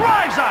Blackman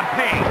thrives on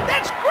pain.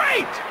 That's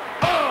great!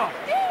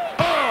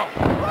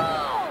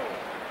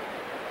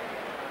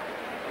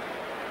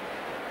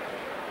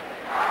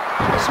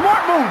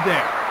 Smart move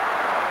there.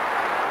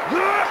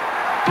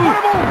 What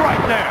a move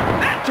right there.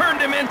 That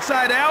turned him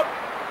inside out.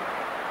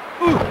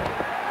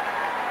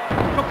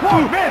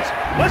 Support Vince.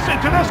 Listen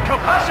to this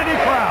capacity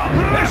crowd.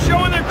 They're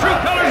showing their true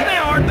colors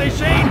now, aren't they,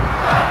 Shane?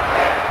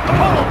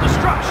 Total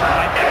destruction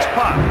by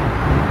X-Pac.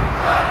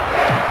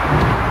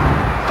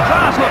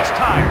 Cross looks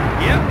tired.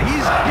 Yep,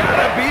 he's got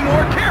to be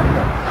more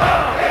careful.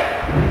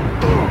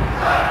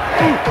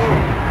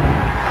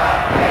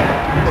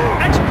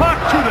 X-Pac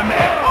to the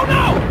net. Oh,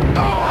 no!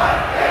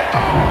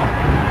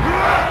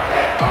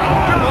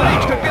 Triple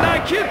H took an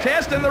IQ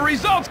test and the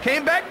results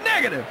came back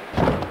negative.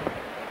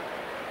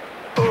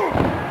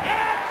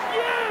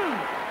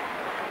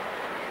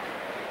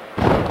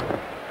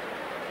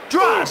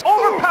 Dross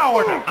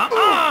overpowered him.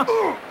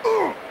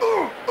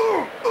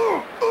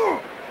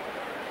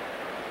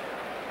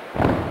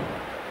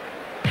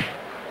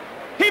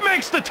 He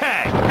makes the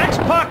tag.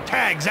 X-Pac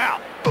tags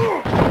out.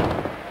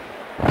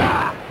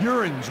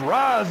 You're in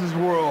Drozz's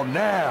world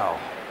now.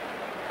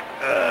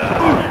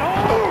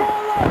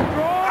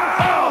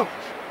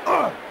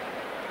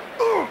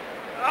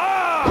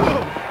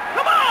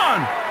 Come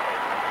on!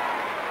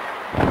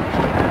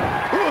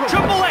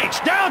 Triple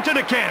H down to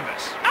the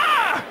canvas.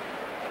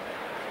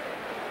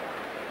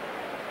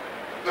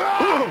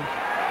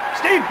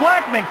 Steve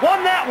Blackman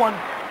won that one.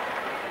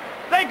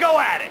 They go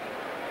at it.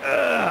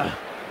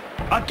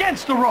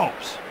 Against the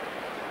ropes.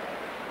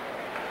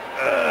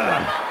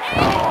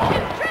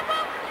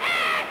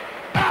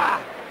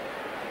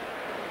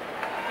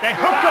 They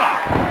hook up.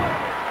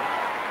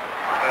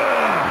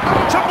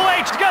 Triple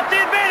H's got the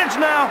advantage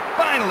now.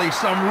 Finally,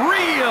 some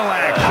real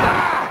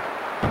action.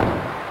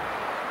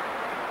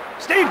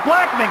 Steve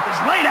Blackman is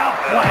laid out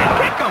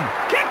flat. Kick him!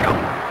 Kick him!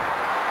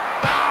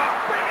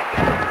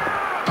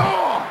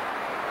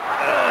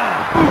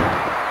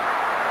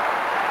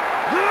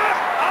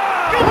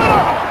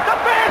 The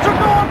fans are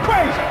going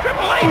crazy.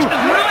 Triple H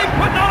is really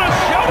putting on a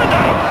show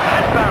tonight.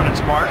 That found it,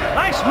 Smart.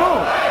 Nice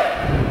move.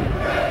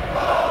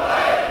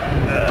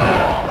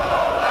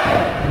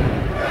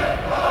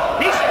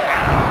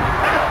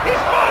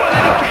 He's falling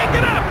and he can't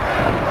get up.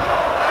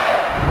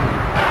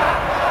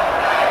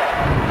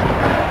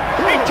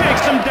 He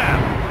takes him down.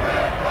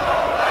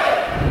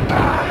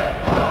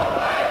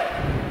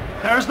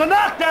 There's the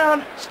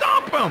knockdown.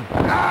 Stomp him.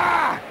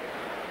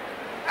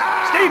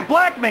 Steve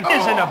Blackman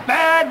is in a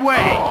bad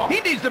way.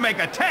 He needs to make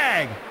a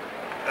tag.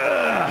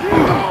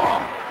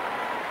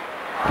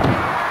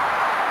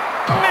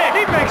 Man,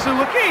 he makes it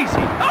look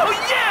easy. Oh,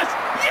 yes!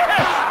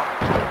 Yes!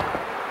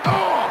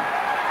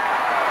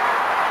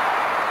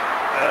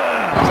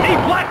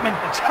 Steve Blackman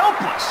is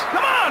helpless.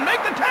 Come on,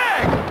 make the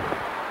tag.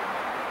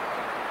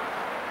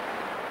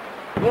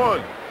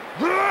 1,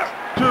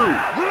 2,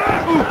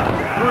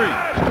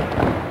 3.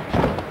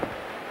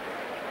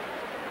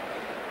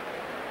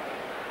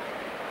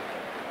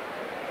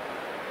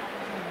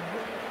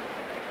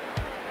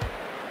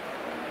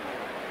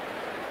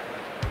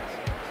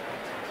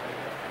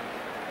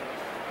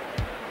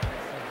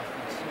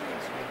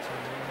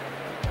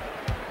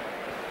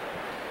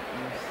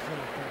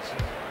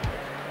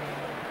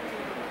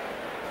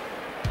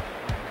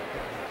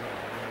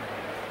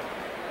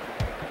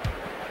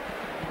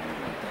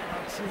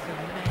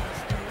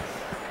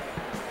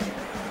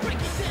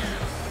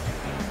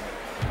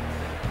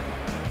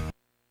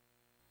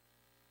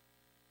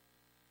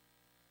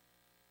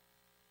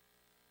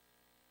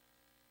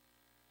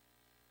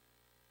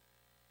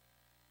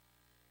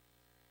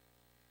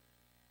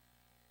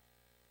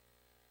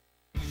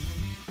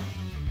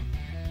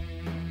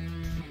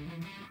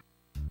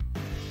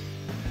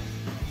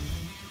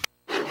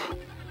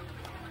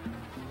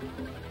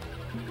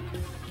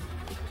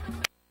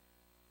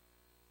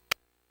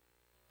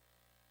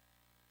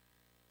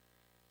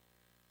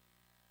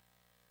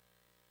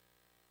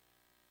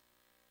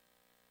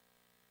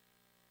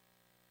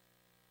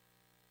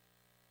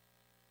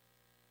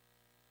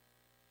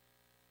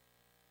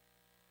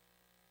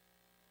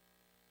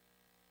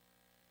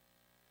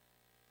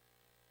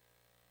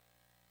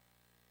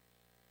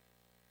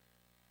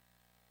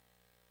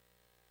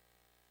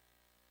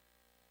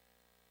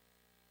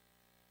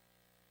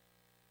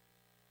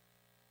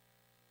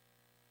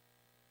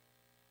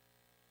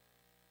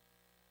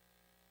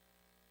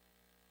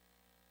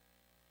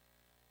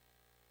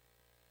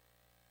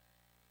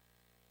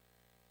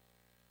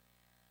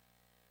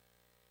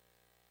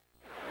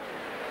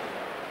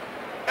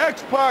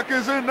 X-Pac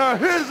is in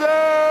his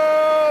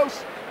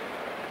house!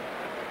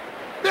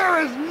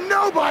 There is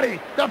nobody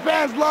the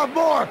fans love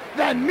more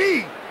than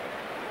me!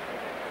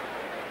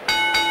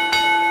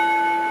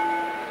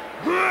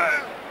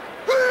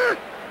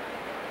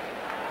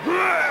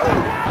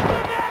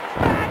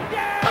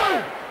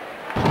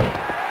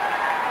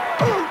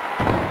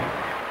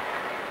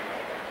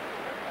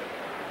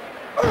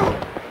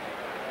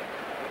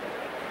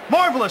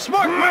 Marvelous.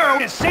 Mark Merrow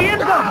is seeing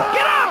double.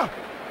 Get up!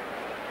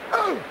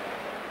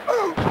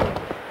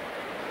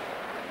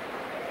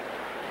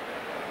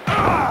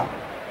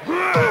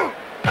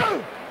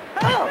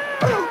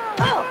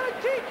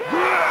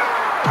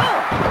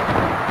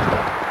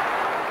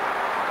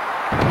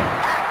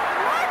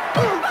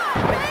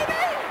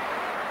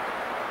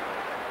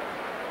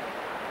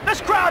 This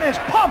crowd is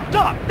pumped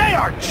up. They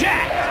are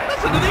jacked.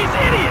 Listen to these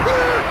idiots.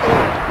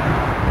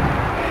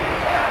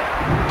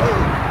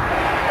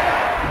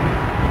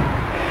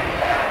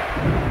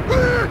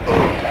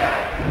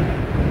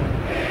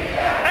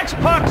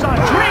 X-Pac's on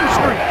Dream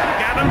Street.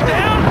 Got him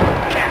down.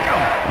 Kick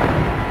him.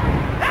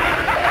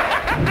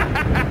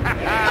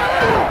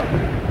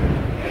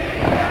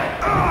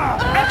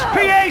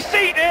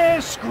 XPAC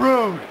is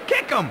screwed.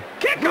 Kick him.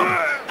 Kick him.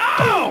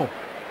 Oh!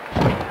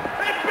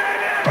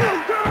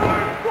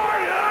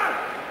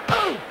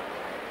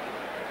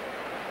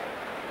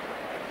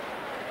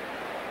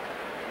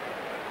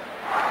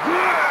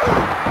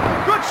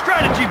 Good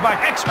strategy by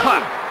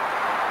X-Pac.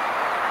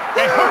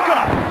 They hook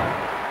up.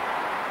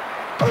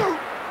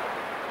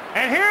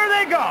 And here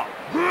they go.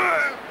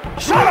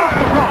 Shut off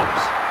the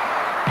ropes.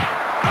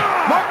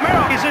 Mark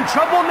Merrow is in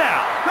trouble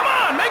now. Come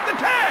on, make the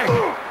tag.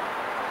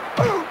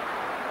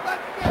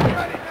 Let's get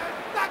ready to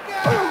suck it!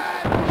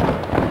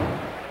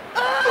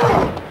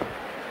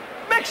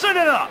 Mixing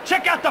it up.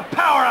 Check out the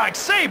power like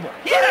Sable.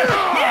 Yes,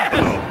 yes.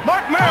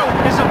 Mark Merrow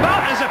is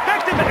about as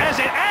effective as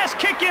an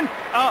ass-kicking,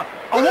 a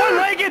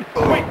one-legged...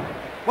 Wait,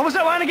 what was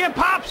that line again,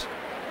 Pops?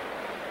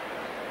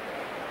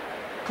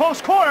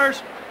 Close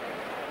quarters.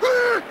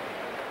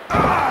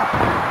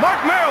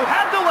 Mark Merrill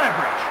had the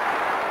leverage.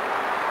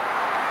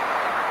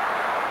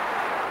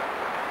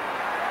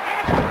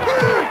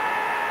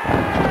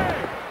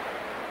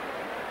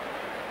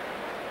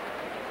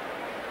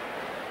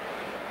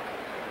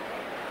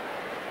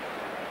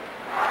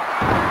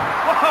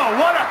 Whoa,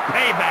 what a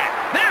payback.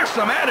 There's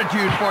some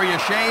attitude for you,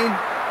 Shane.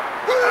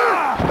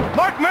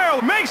 Mark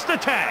Merrill makes the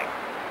tag.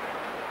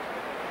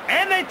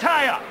 And they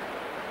tie up.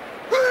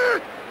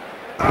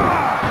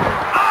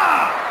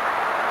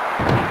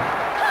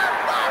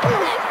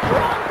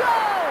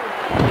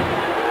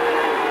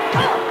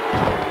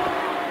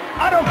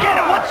 I don't get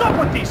it. What's up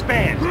with these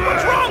fans?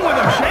 What's wrong with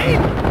them,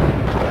 Shane?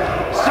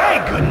 Say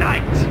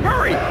goodnight.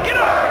 Hurry, get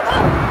up.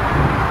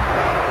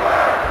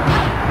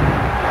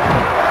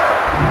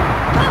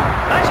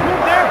 Nice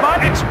move there by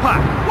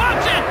X-Pac.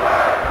 Watch it.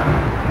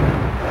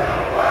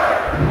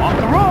 Off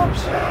the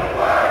ropes.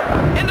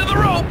 Into the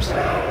ropes.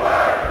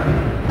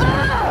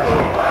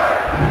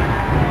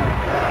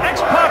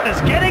 X-Pac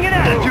is getting an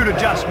attitude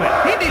adjustment.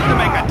 He needs to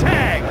make a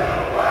tag.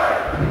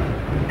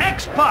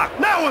 X-Pac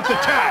now with the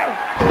tag.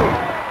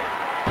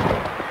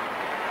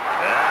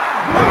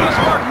 This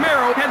Mark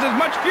Merrill has as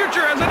much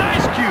future as an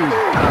ice cube.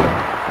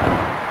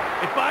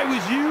 If I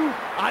was you,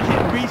 I'd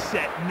hit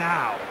reset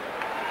now.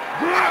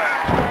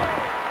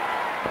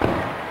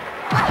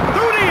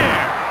 Through the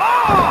air.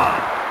 Oh!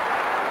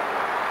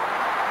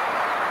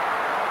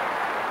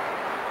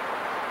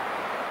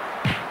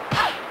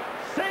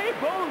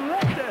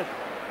 Saboletus.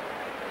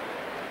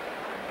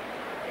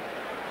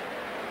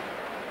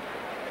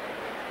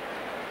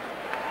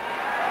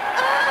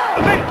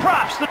 Big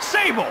props to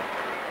Sable.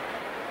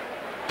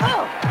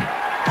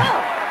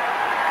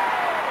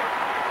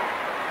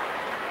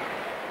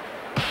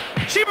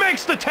 She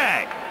makes the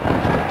tag.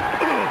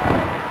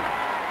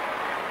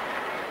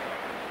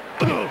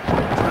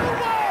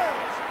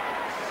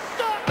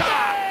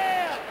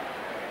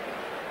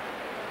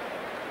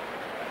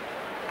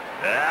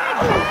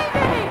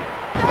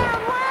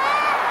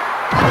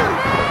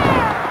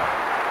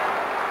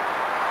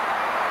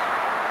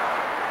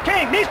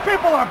 King, these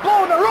people are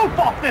blowing the roof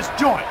off this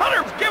joint.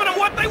 Hunter's giving them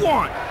what they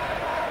want.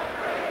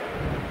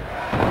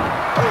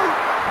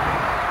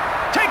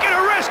 Taking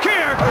a risk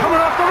here.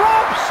 Coming off the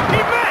ropes. He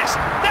missed.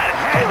 That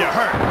had to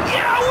hurt.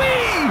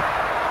 Yowee!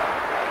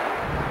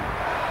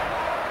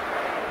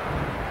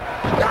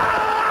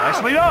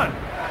 Nicely done.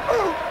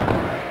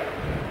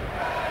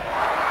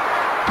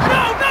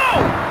 No, no!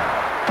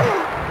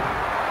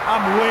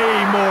 I'm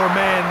way more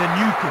man than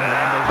you can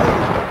handle.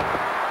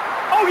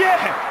 Oh,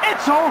 yeah,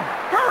 it's on.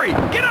 Hurry,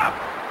 get up.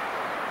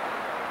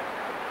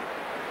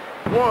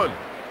 1,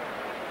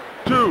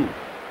 2,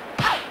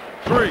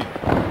 3.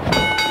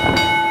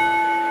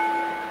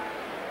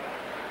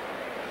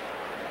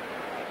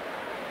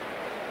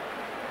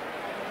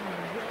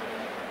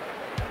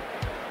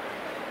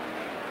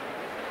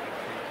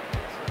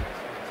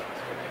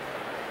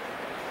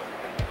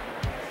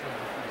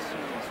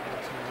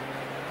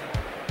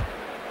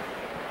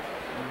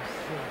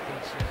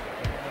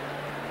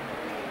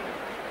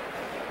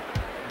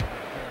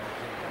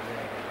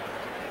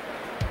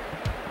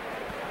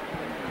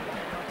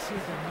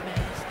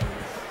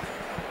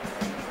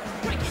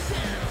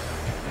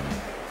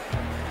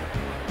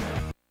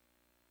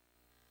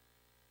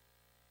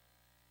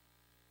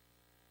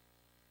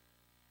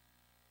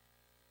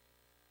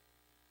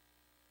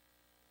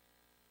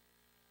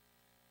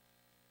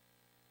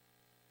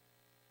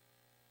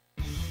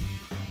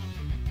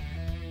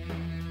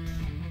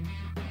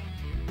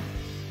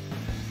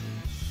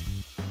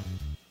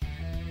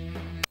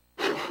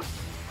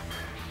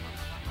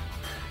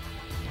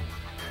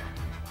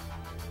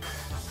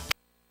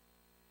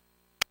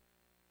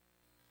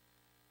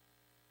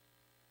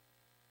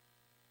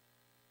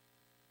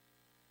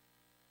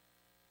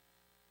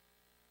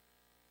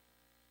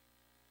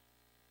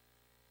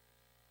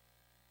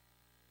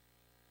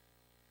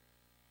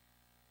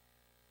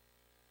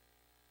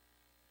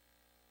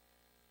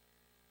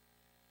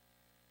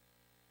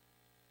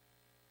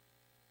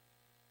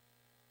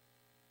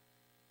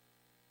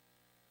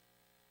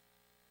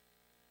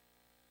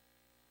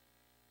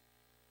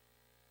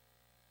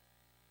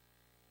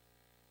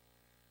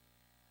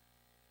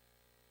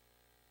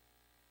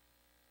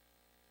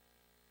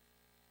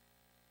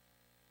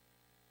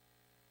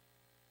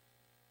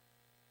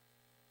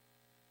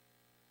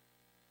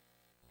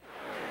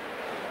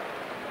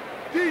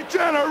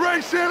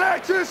 Generation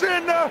X is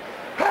in the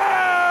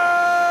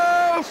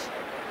house!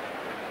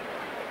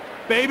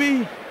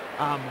 Baby,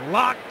 I'm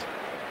locked,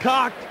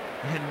 cocked,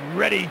 and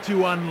ready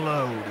to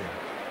unload.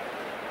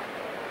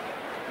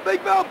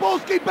 Big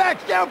Malbolski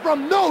backs down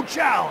from no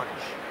challenge.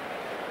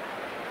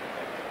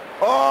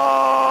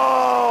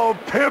 Oh,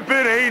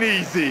 pimpin' ain't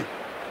easy.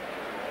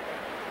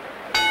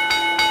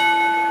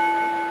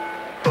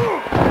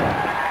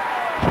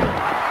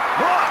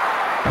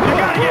 You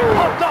gotta get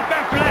pumped up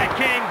after that,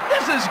 King.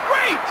 This is great.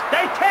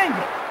 They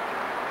tangle.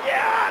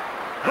 Yeah.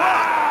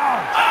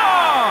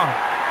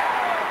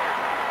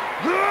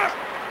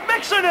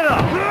 Mixing it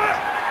up.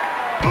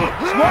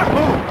 Smart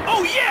move.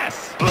 Oh,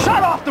 yes.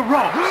 Shot off the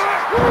ropes.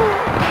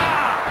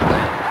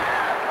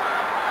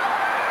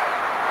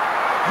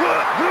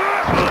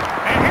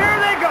 And here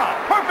they go.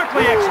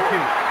 Perfectly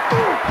executed.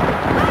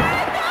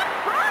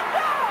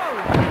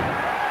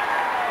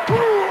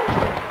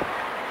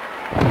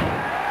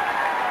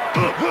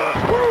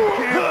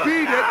 Can't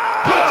beat it.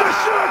 But you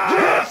should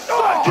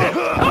suck it.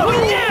 Oh,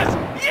 yes!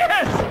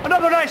 Yes!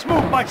 Another nice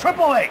move by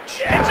Triple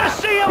H. It's a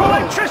sea of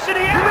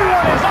electricity.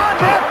 Everyone is on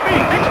their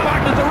feet.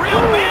 X-Pac is a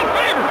real fan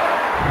favorite.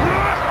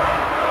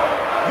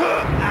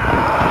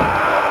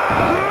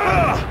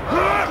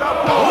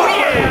 Oh,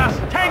 yeah!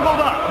 Tangled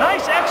up.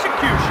 Nice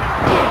execution.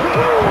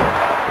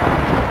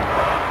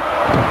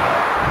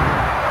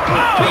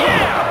 Oh,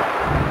 yeah!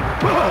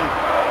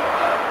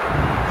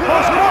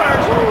 Close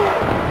quarters.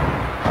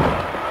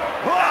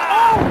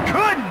 Oh,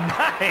 good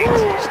night.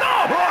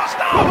 Stop!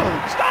 Stop!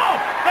 Stop!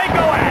 They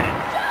go at it.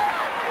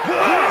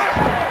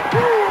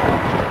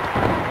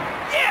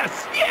 Yes!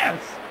 Yes!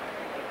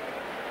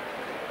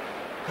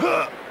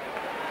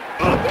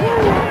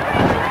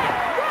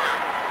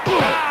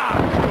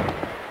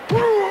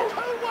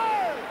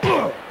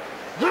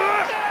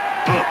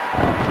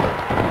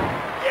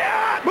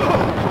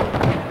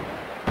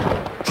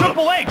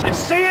 Triple H is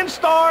seeing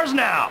stars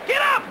now.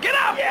 Get up! Get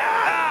up!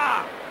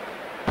 Yeah!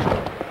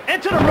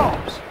 Into the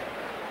ropes.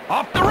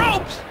 Off the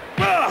ropes.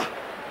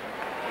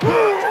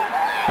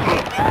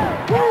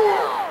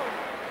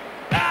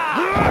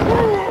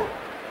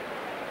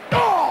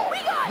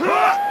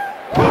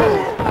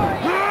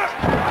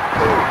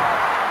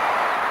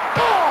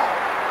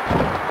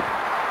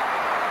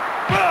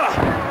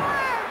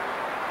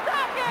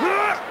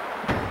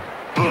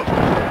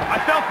 I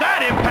felt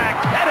that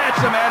impact. That had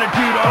some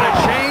attitude on it,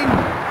 Shane.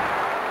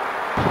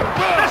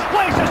 This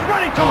place is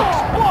ready to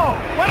explode.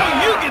 Why don't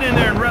you get in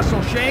there and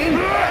wrestle, Shane?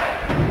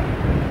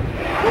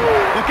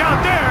 Look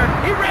out there.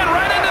 He ran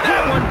right into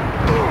that one.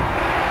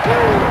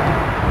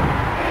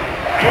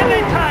 And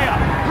they tie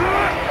up.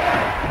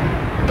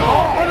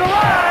 Oh, for the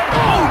ride.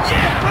 Oh,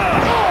 yeah.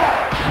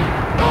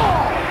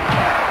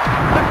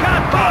 The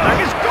Godfather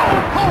is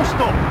going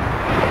postal.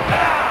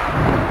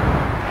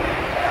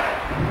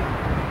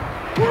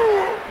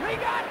 We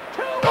got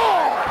two.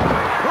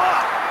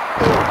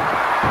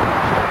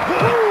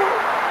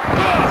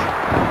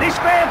 These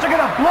fans are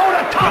going to blow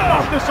the top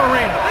off this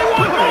arena. They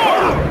want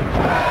more.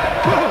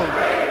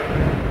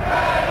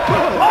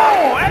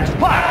 Oh,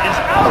 X-Pac is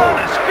out on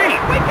his feet.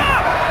 Wake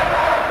up.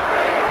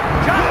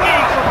 John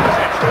Gage for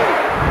position.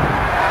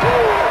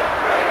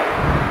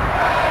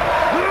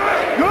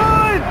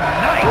 Good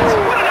night.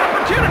 What an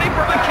opportunity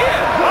for the kid.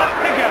 Up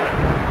together.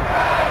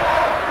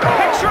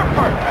 Picture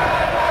perfect.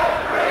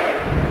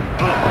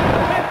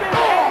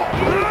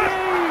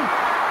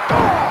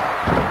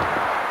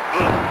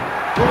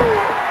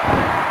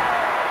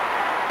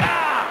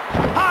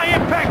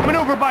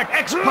 Maneuver by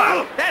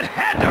X-Pac. That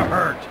had to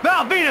hurt.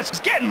 Val Venus is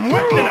getting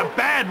whipped in a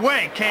bad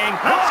way, King.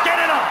 Let's get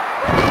it on.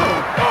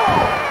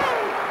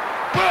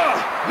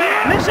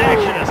 Man, this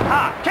action is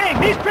hot. King,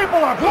 these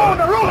people are blowing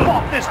the roof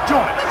off this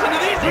joint. Listen to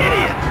these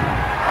idiots.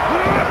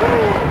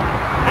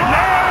 And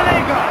there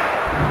they go.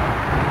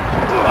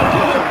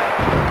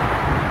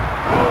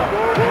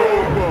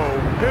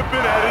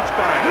 Pippin at its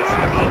finest.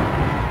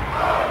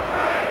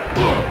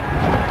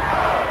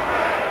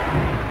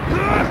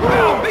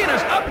 Val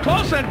Venus up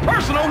close and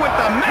personal with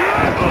the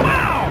man.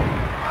 Wow!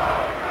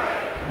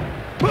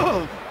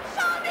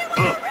 Show me what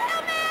a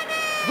real man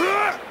is!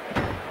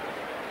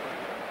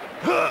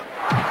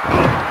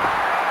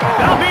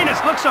 Val Venus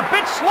looks a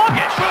bit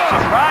sluggish.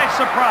 Surprise,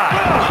 surprise.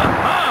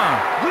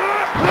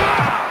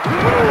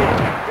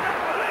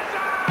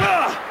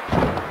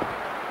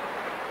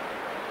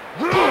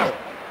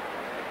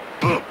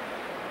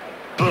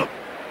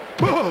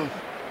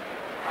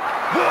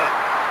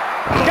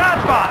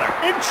 Godfather,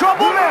 in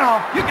trouble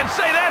now. You can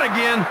say that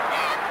again.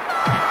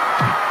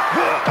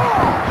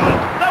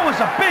 That was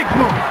a big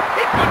move.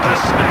 He put the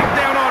smack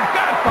down on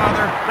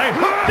Godfather. They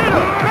hooked it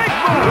up. Big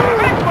move,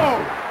 big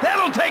move.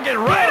 That'll take it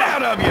right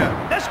out of you.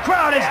 This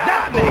crowd is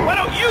deafening. Why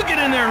don't you get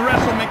in there and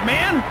wrestle,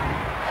 McMahon?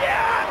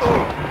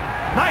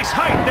 Nice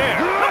height there.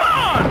 Come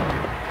on.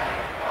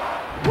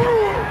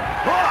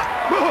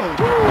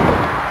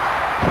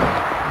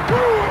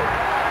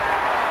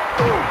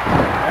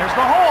 There's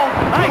the hole.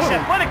 Nice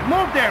athletic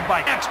move there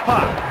by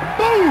X-Pac.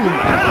 Boom!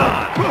 Head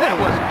on. That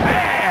was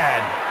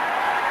bad.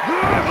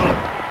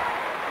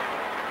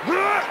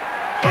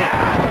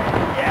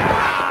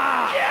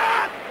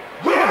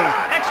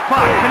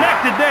 X-Pac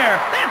connected there.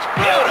 That's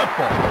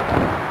beautiful.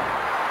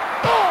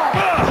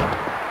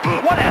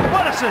 What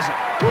athleticism.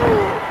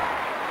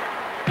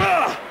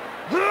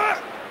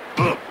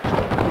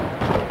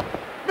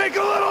 Make a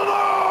little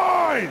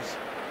noise!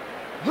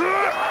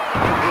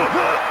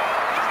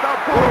 Stop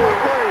pulling the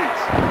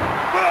brakes!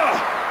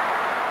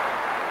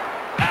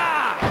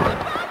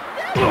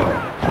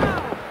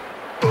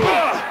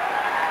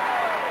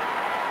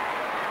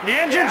 The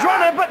engine's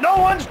running, but no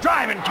one's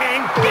driving,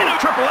 King. Get him,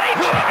 Triple H.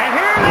 And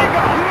here they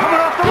go.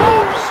 Coming off the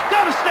ropes.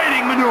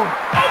 Devastating maneuver.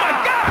 Oh, my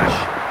gosh.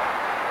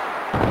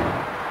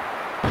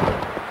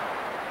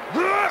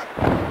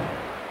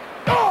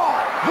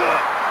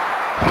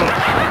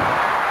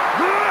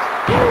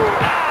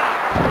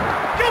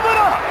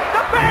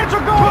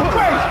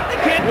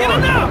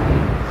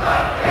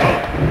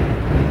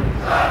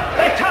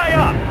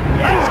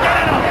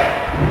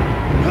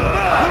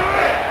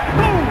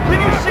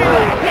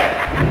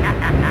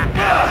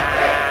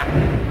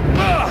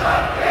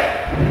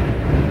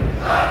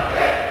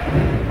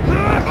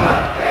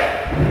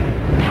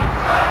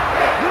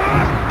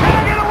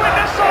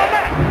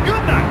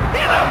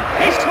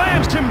 He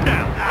slams him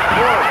down.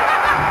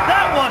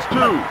 That was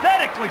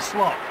pathetically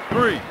slow.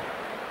 3.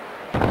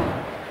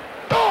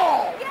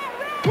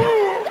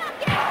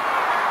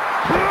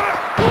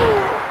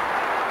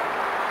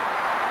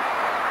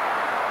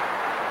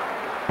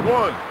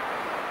 One,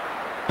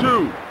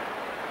 2,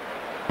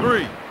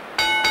 3.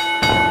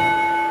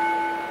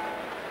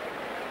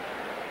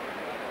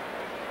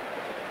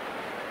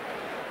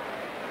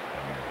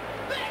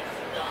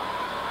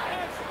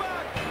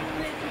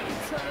 Think you can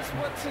tell us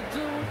what to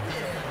do?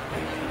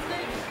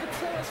 Think you can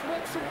tell us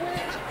what to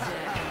win?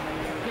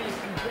 Think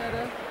you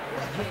better?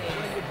 Well,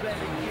 you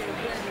better get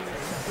ready to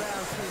bow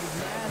to the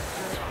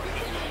master.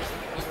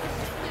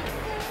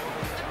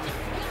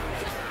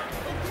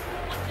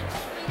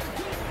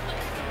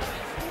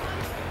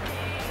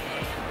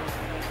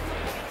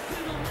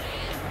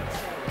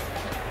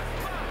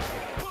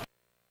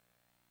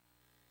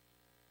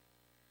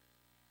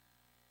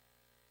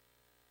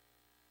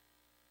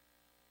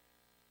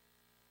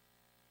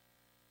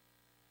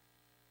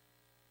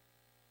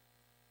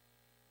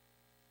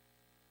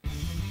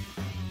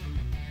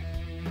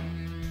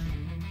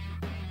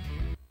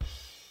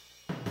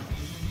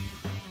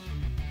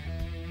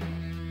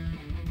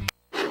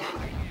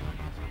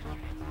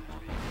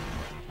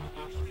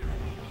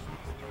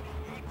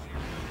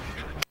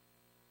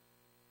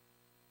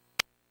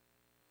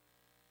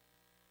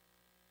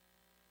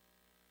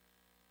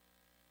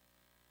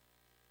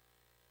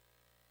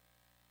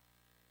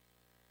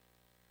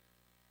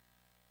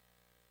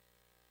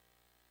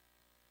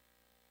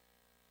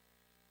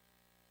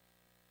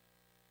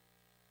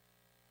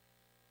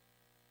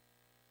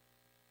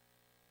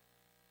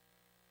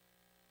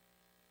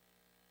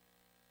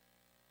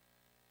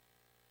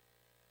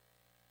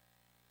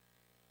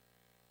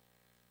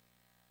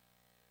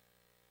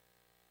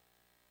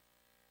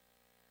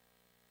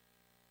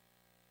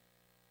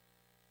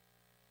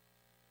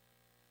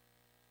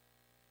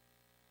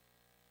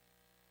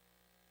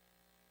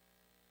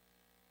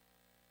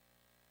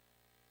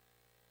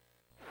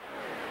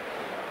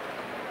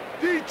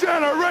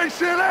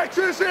 Degeneration X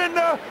is in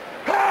the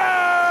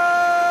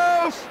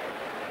house!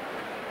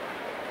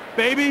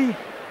 Baby,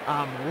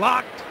 I'm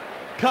locked,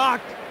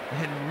 cocked,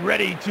 and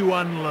ready to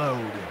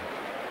unload.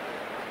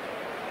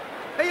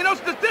 Hey, you know,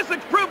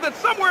 statistics prove that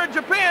somewhere in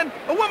Japan,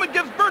 a woman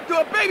gives birth to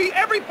a baby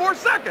every 4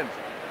 seconds.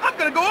 I'm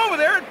gonna go over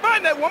there and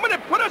find that woman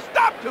and put a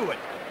stop to it.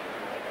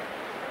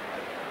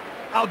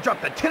 I'll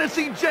drop the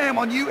Tennessee Jam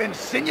on you and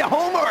send you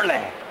home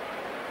early.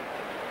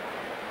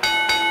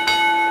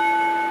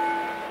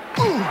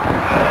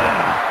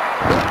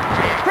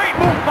 Great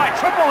move by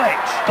Triple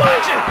H.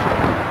 Watch it.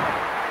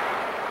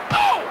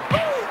 Oh!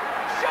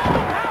 Show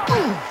him how to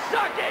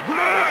suck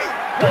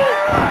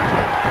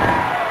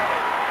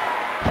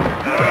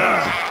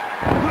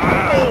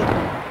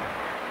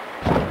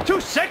it. Too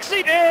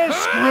sexy and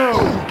screw.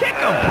 Kick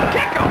him.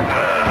 Kick him.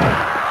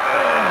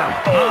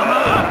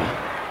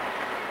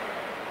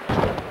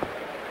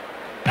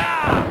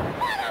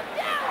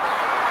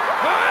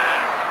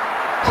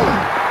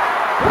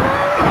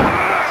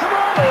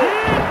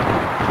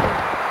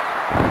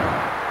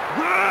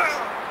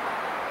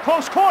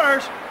 Close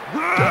quarters.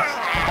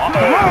 Off the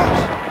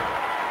ropes.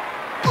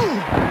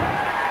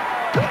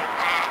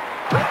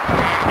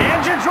 The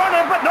engine's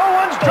running, but no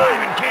one's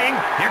driving, King.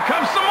 Here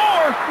comes some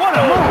more. What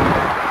a move.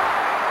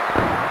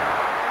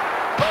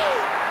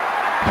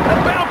 The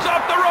bounce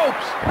off the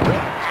ropes.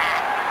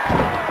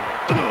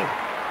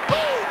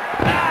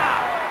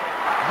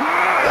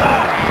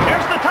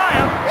 Here's the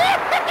tie-up.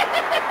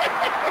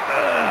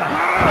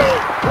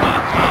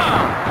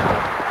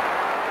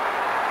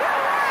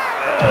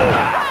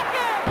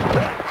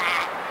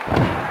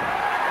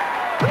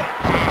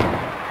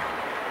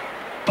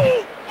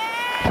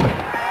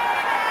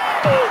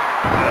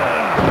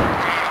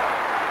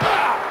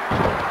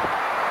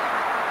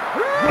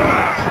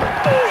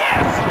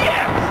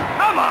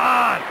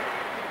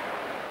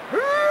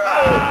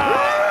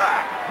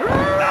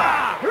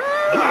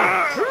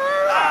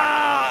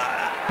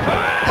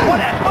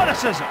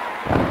 Athleticism.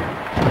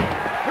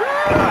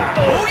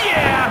 Oh,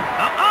 yeah.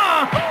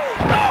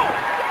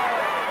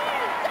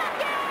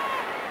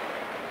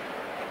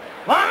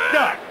 Locked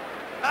up.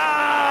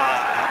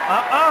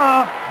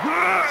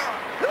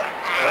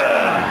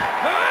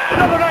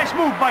 Another nice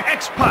move by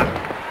X-Pac.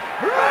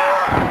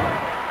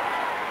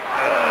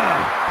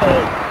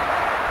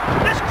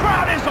 This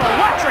crowd is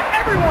electric.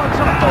 Everyone's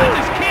on. I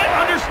just can't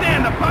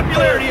understand the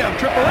popularity of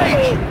Triple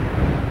H.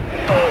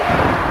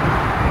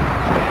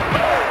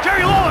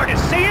 Is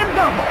seeing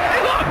double.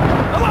 Hey, look!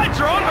 The lights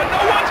are on, but no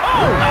one's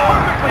home.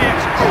 Perfectly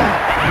executed.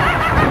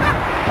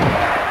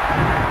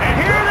 And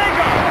here they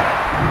go.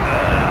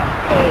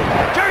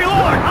 Jerry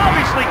Lawler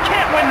obviously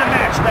can't win the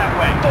match that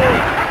way.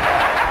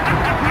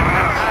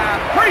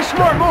 Pretty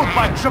smart move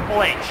by Triple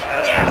H.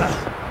 Yes!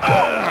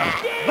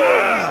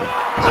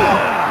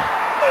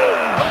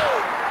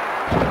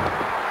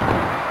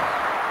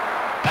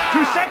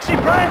 Too sexy,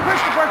 Brian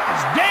Christopher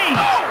is dazed.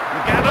 You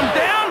got him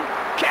down?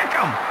 Kick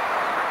him.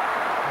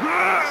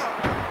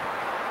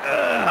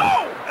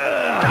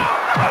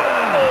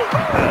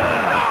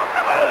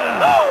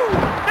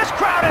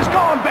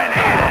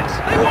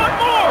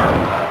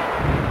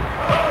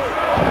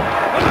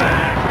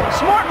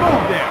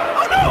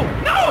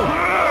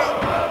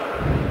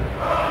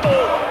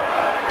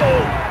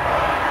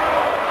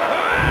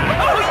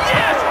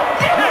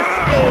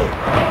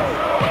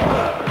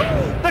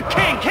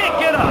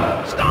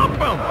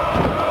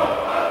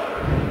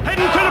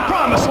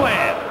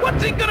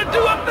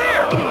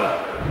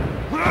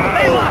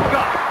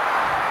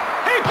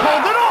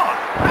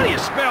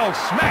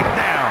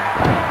 down.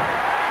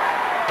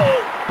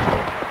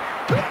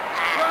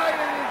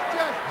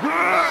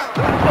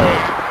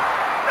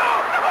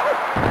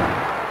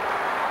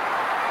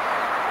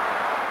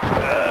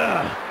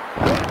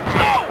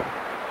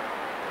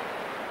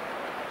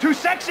 Too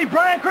sexy,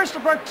 Brian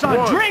Christopher. It's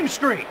on Dream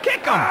Street.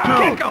 Kick him.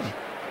 Kick him.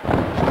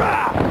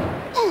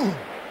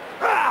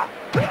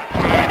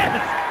 Yes.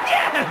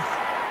 Yes.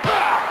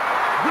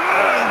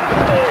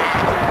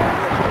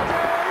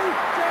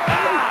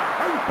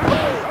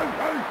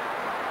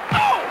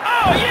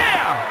 Oh,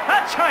 yeah.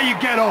 That's how you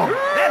get over.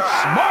 That's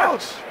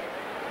smart.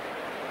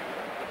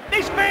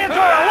 These fans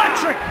are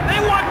electric. They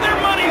want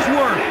their money's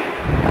worth.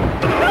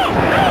 No,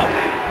 no.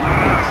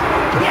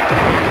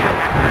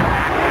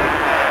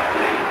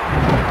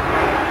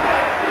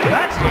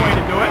 That's the way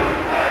to do it.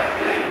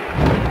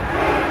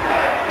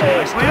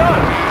 Nicely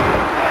done.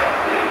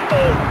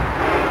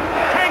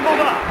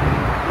 Tangled up.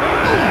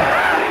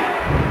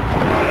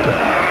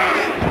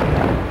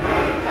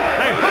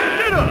 They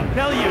hooked it up.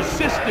 Tell your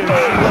sister she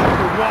left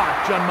her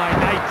watch on my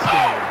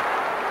nightstand.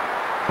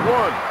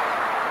 One.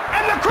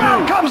 And the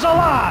crowd comes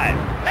alive.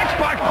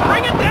 X-Pac,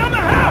 bring it down the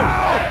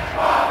house.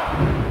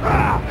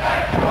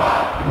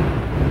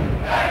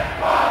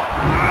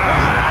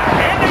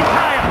 And they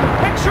tie up.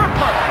 Picture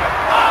perfect.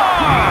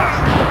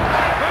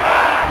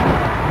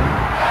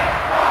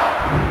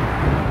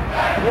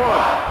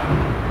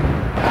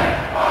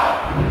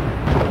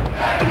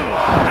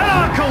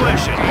 Head-on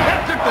collision. That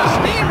took the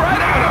steam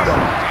right out of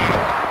him.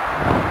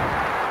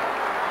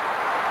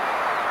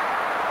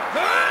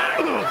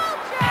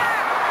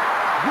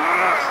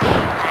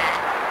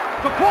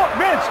 To quote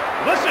Vince,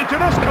 listen to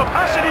this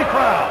capacity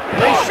crowd.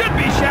 They should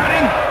be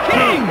shouting,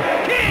 King,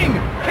 King,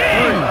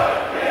 King.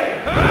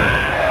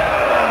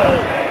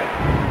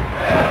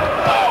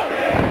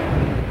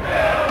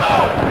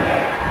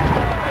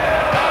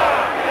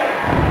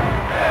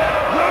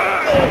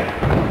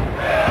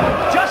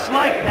 Just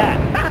like that.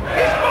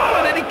 He's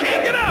falling and he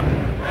can't get up.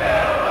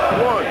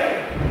 One.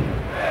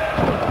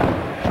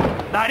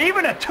 Not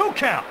even a 2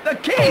 count. The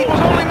King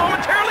was only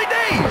momentarily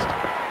dazed.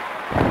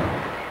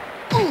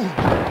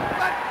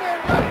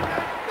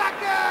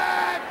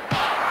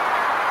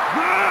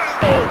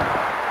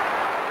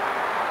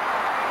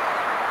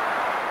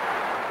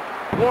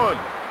 One,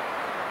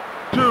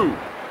 two,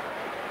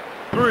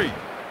 three.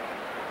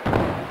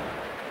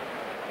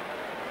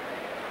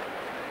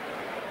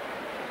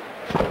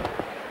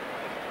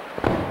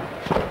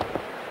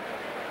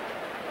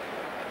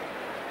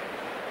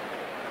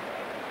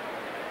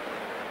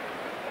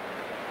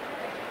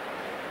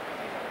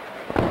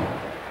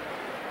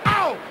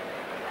 Ow!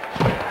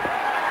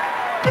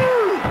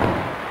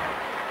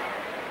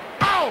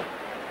 Ow!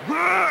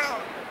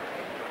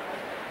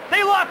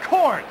 They lock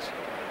horns.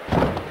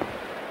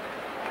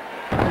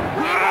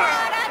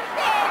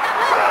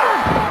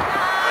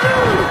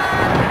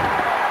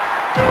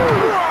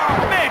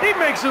 Man, he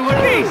makes it look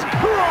easy.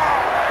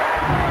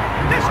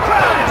 This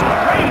crowd is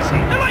crazy.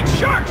 They're like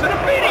sharks in a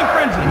feeding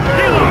frenzy.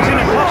 D-Lo's in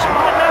a tough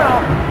spot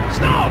now.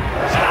 Stop!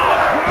 Stop!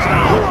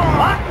 Stop!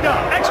 Locked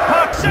up.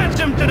 X-Pac sends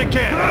him to the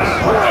canvas.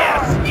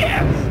 Yes!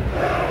 Yes!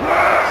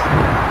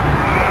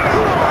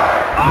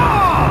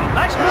 Oh!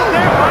 Nice move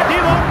there by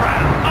D-Lo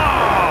Brown. Oh!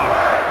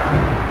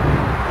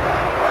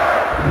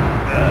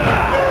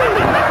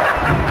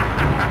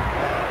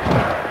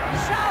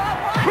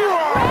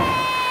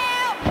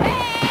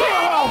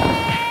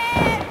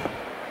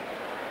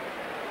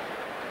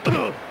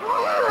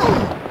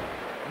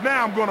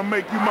 Now I'm gonna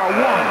make you my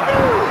one.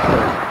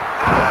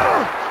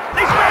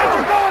 These fans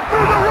are going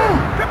through the roof.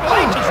 Triple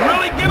H is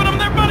really giving them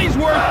their money's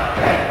worth.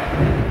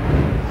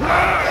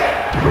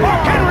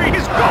 Mark Henry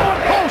is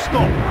going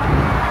postal.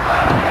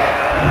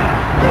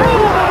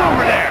 Roll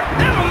over there.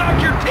 That'll knock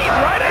your teeth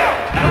right out.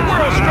 The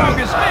world's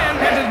strongest man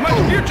has as much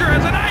future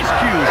as an ice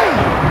cube.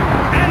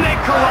 And they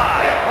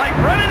collide like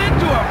running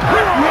into a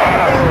brick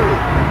wall.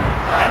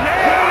 And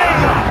there they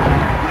go.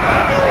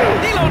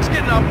 D-Lo's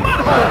getting a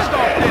mud hole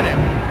stomped in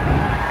him.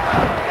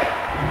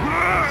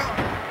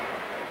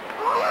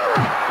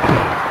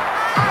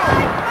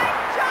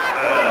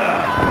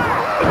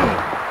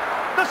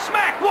 The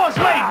smack was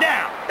laid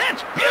down.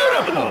 That's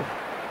beautiful.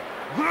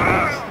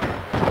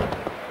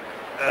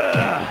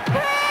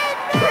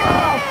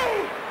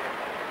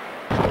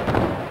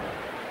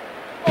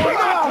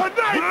 Not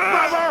tonight,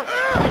 brother!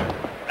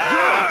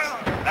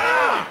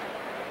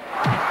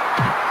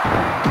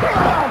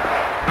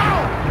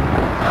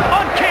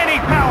 Uncanny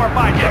power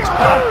by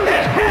X-Pac.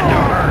 This had to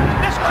hurt.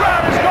 This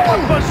crowd is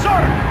going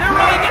berserk. They're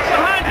really getting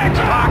behind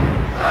X-Pac.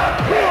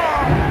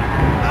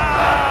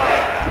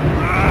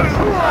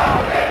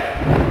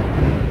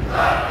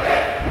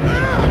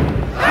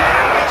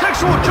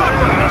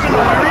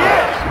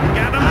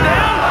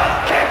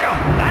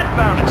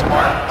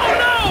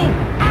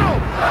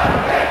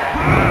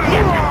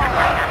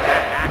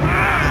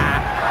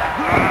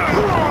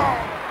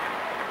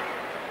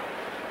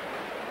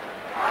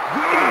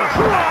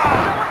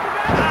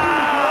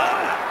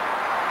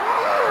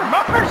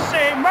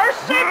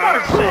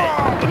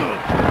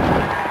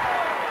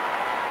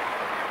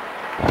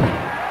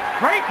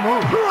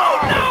 Oh,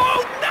 no!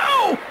 Oh,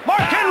 no!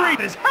 Mark Henry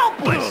is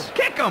helpless.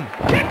 Kick him!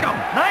 Kick him!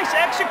 Nice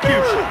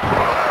execution.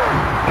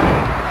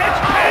 It's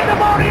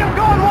pandemonium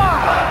going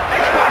wild.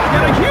 X-Pac's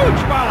got a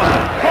huge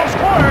following. Close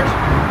quarters.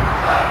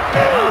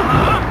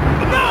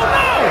 No,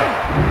 no!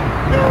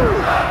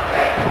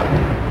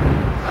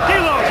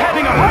 D-Lo's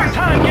having a hard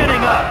time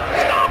getting up.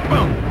 Stop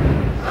him!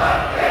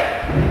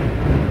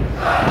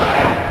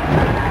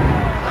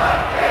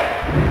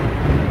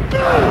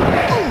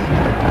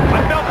 I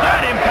felt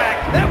that impact.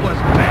 That was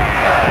bad.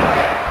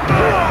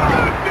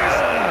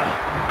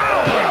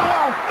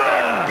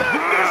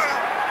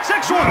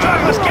 Sexual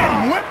chocolate's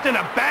getting whipped in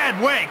a bad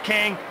way,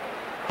 King.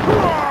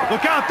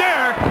 Look out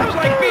there. That was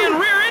like being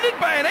rear-ended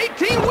by an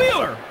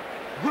 18-wheeler.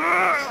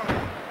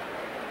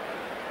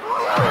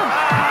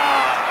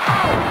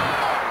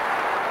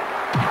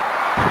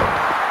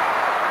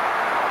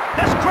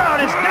 This crowd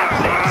is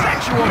deafening.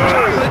 Sexual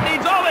chocolate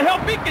needs all the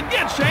help he can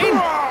get, Shane.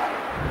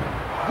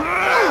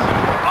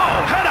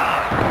 Oh, head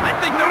on. I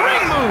think the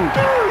ring moved.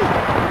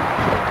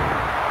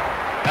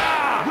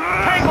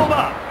 Tangled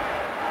up.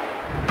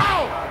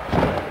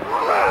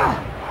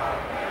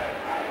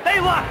 They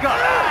lock up.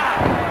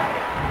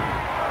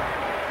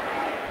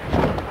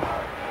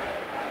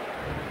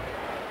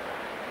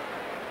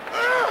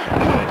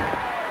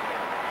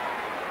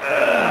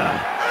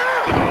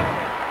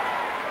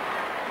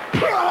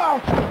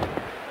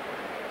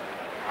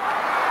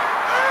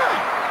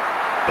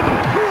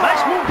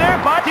 Nice move there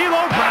by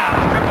D'Lo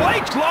Brown. Triple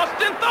H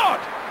lost in thought.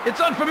 It's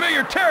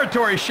unfamiliar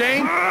territory,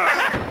 Shane. Oh,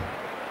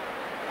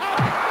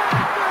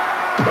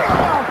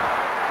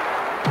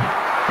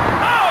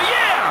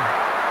 yeah!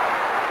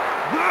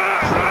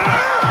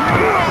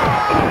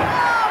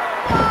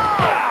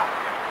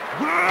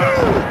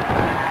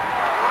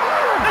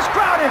 This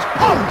crowd is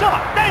pumped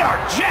up. They are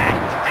jacked.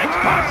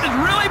 X-Pac is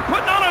really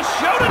putting on a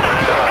show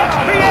tonight.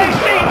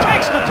 XPAC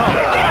takes the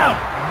tumble. Down.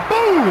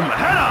 Boom!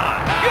 Head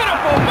on.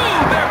 Beautiful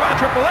move there by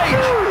Triple H.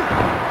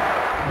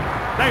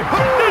 They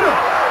hooked it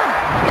up.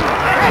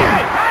 Hey,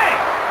 hey, hey!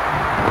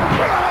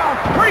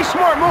 Pretty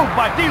smart move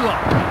by D'Lo.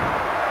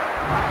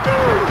 Oh,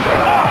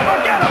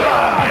 forget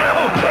about it.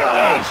 Ouch,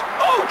 ouch,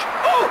 ouch,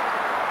 ouch.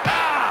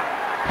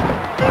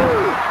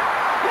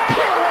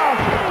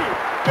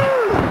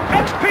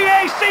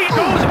 XPAC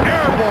goes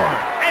airborne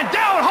and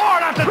down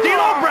hard onto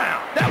D'Lo Brown.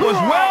 That was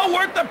well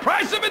worth the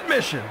price of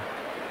admission.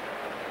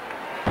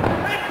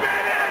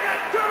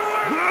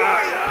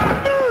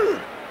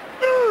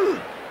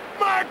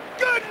 My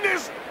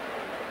goodness!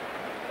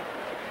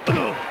 Come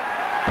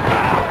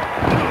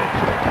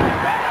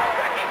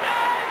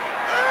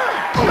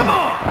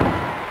on.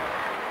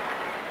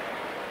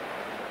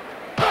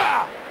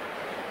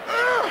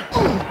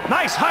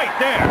 Nice height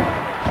there.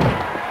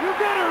 You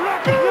better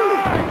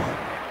recognize!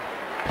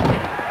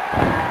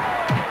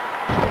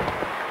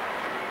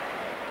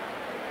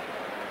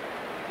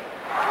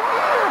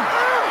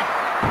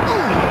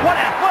 What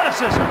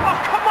athleticism! Oh,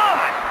 come on!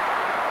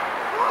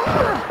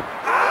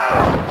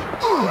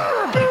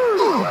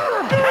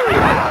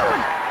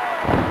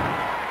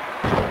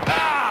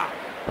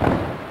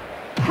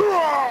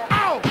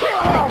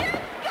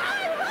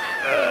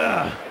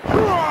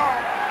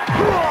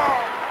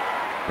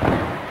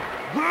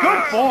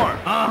 Good form.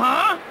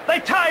 Uh-huh. They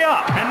tie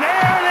up, and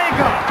there they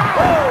go.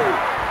 Oh!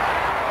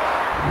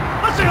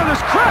 Listen to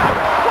this crowd.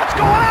 What's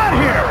going on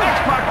here?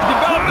 X-Pac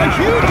developed a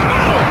huge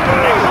following.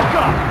 They hook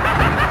up.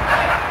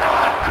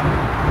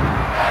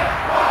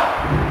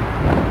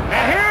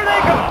 And here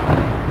they go.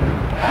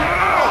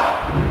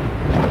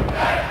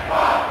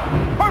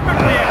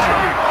 Perfectly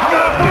executed.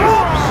 Coming off the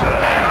ropes.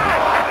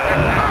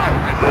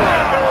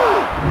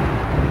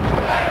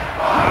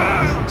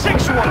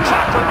 Sexual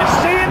chocolate is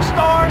seeing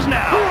stars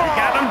now.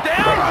 Got him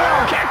down.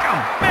 Kick him.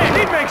 Man,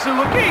 he makes it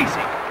look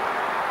easy.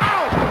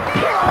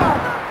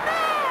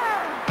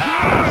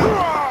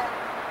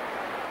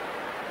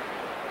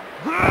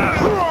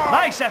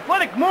 Nice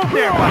athletic move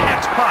there by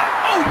X-Pac.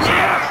 Oh,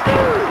 yeah!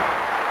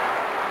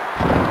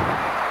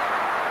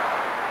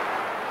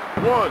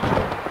 1.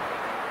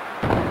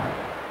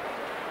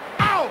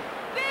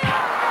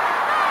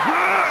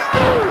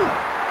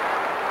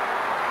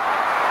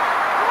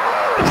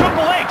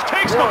 Triple H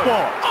takes the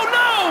ball. Oh,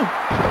 no!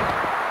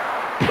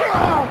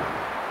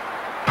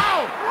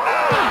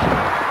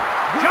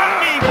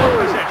 Jockeying for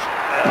position.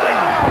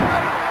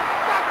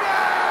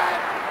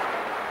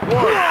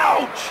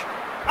 Ouch!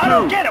 I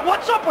don't get it.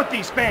 What's up with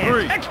these fans?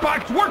 3.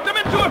 X-Pac worked them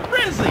into a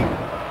frenzy.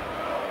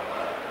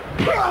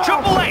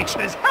 Triple H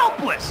is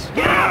helpless.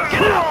 Get out!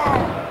 Get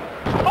out!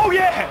 Oh,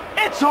 yeah!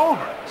 It's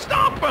over.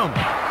 Stop him!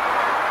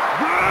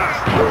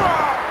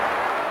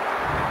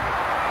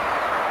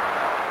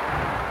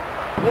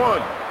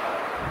 1,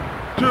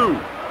 2,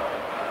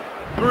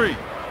 3.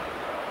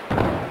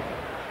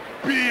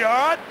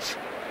 Biatch!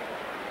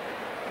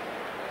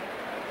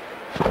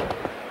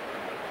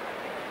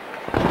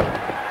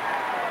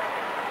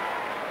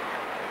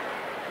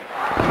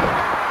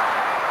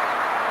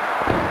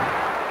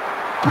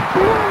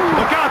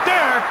 Look out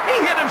there! He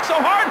hit him so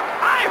hard,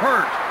 I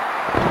hurt!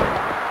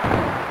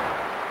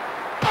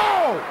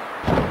 Oh!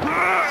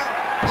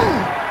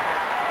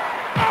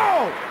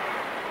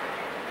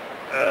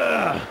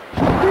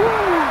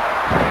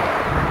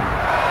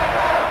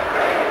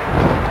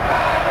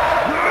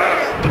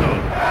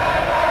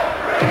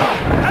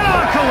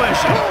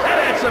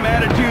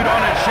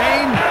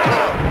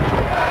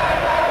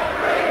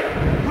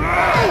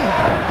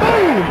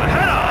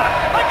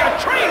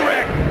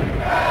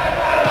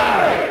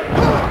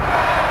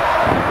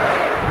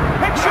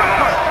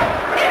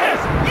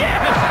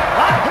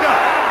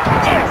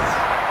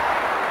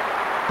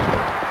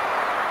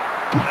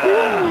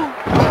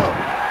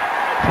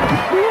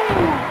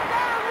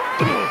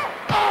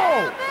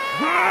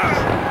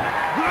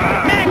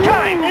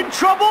 Mankind in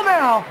trouble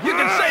now. You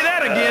can say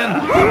that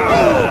again.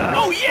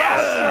 Oh,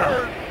 yes!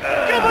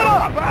 Give it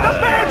up! The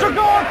fans are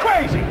going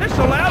crazy! It's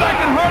so loud I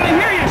can hardly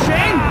hear you,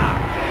 Shane.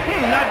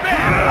 Not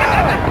bad.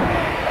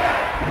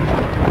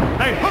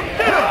 Hey, hooked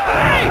it up!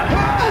 Hey!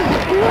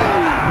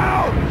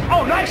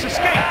 Oh, nice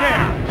escape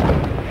there.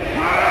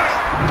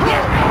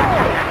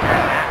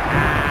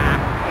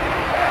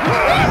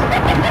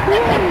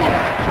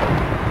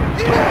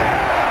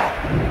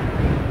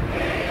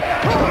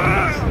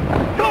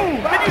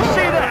 Boom! Did you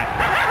see that?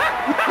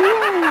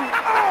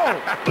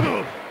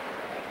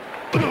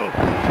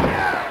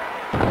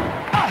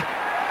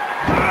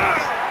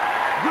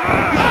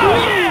 Oh,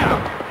 yeah!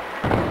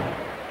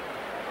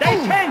 They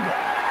tangle.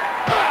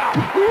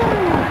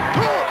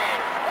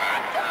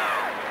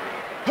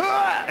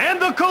 And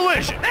the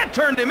collision. That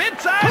turned him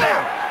inside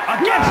out.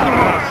 Against the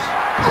ropes.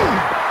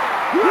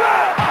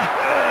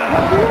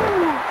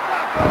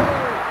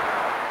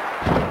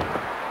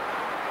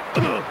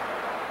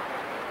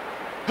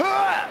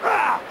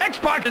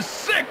 X-Pac is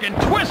sick and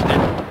twisted.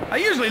 I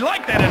usually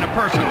like that in a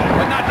person,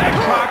 but not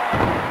X-Pac.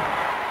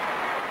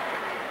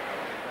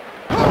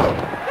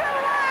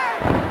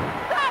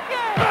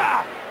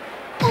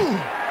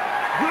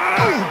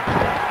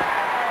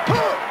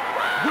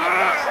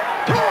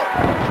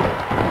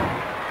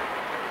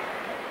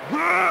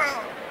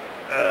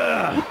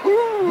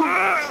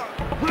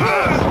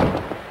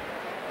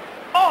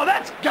 Oh,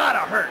 that's gotta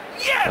hurt.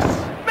 Yes!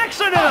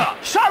 Mixing it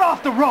up. Shut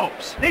off the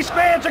ropes. These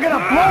fans are gonna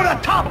blow the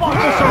top off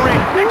this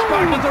arena.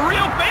 X-Pac is a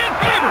real fan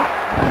favorite.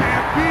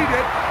 Can't beat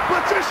it,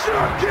 but you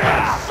sure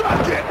can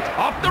suck it.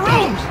 Off the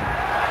ropes.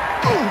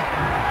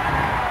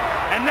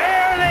 And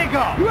there they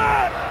go.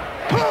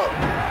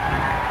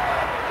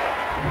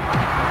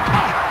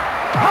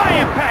 High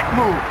impact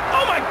move.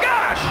 Oh my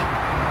gosh.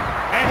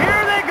 And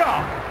here they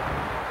go.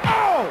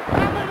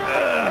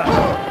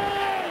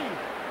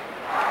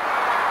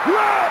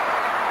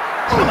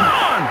 Come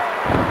on.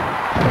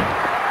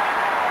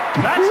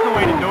 That's the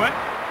way to do it.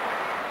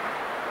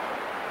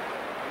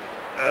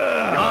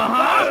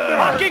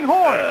 Rocking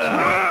horns.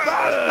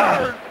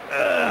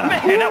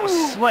 Man, that was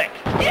slick.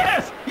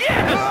 Yes,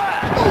 yes.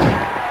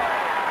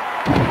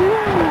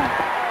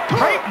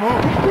 Great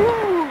move.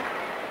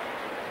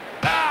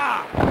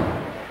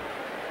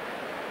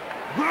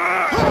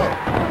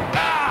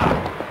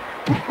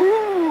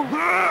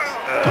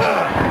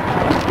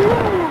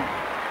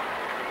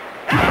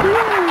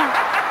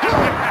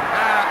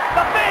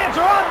 The fans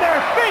are on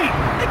their feet.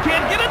 They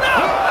can't get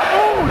enough.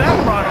 Oh, that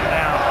brought them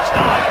down.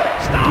 Stop,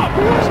 stop,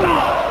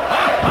 stop.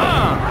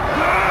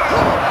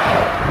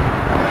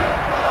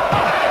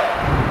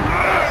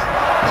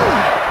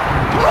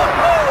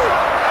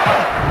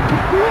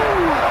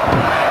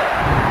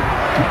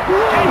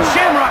 Ken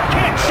Shamrock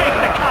can't shake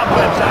the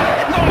cobwebs out.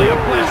 It's only a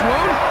flesh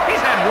wound. He's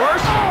had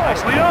worse.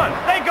 Nicely done.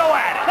 They go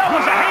at it. That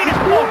was a heinous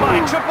blow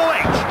by Triple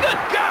H. Good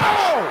gosh.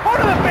 Who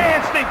do the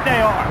fans think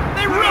they are?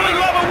 They really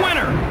love a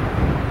winner.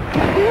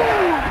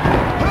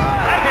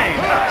 Hey,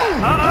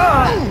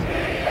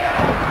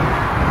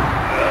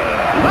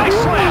 nice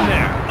slam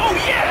there. Oh,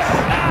 yes.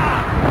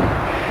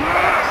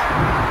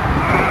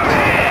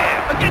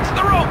 Yeah, against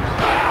the ropes.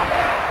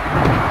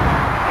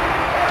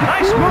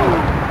 Nice move.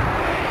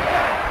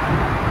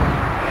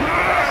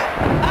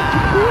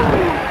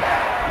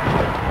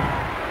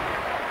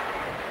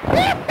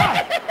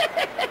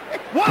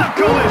 What a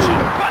collision!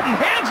 Butting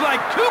heads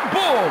like two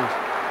bulls!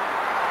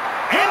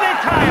 And they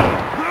tie him!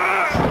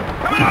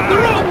 Coming off the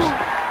ropes!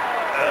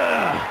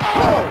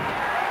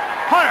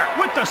 Hunter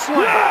with the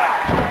slam!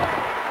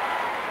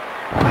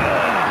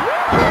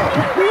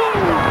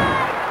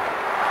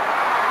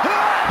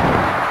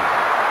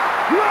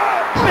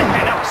 Man,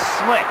 that was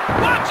slick!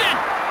 Watch it!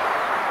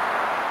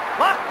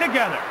 Locked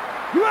together!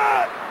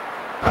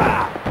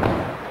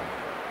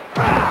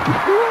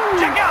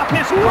 Check out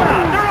this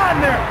crowd! They're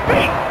on their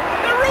feet!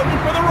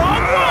 For the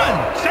wrong one!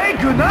 Say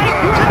goodnight to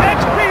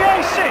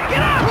X-Pac!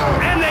 Get up!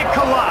 And they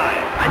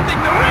collide! I think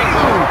the ring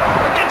move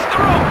against the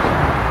ropes!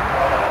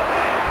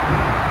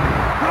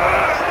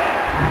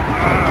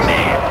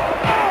 Man!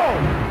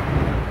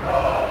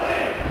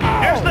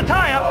 Here's the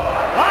tie-up!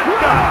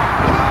 Locked up!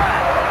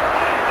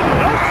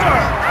 No, sir!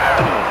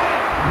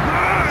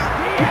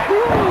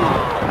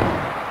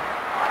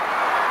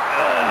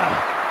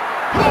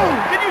 Boom!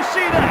 Did you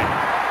see that?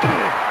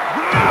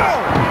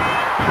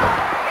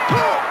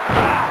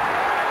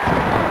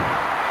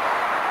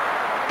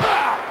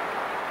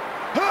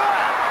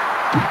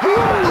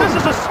 This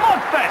is a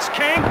slugfest,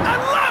 King! I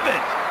love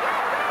it!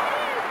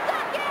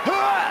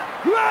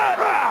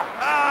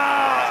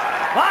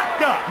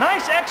 Locked up.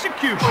 Nice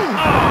execution.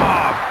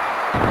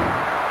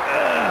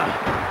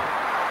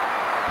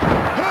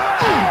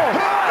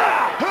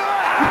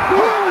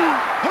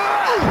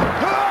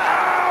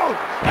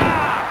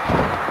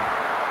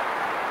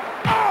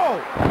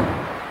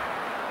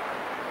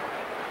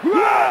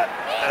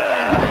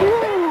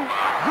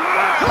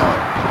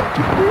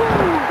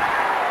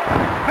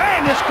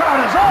 Man, this crowd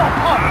is crowd's all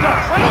pumped up.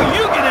 Why don't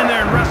you get in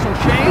there and wrestle,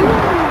 Shane?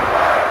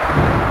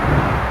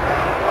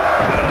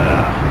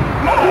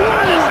 How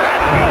does that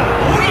feel?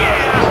 Oh,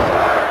 yeah!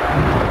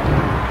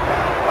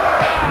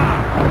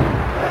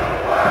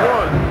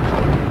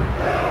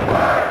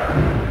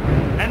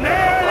 And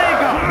there they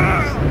go.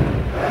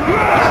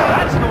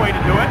 That's the way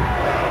to do it.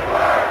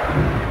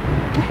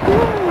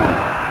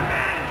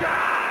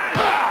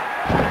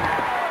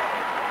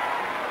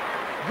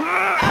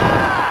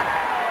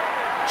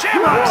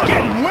 Shamrock's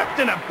getting whipped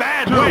in a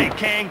bad way,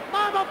 King.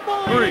 Mama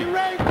boy, 3.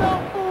 raised no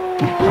fool.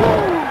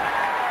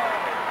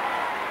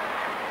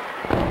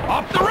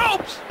 Off the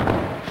ropes.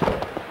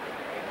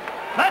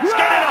 Let's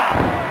get it on.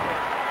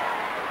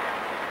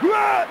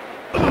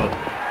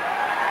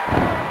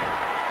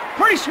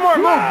 Pretty smart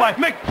move by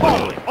Mick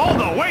Foley, all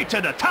the way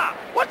to the top.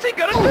 What's he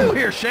gonna do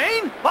here,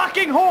 Shane?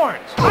 Locking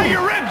horns. How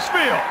your ribs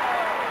feel?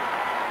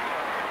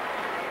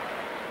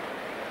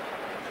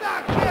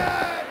 Not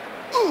good.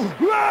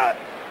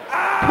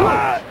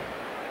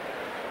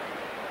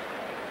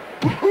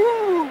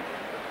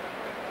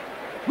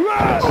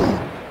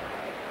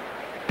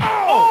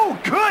 Oh,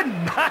 good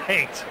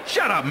night.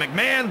 Shut up,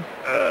 McMahon.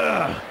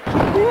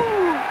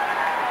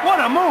 What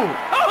a move.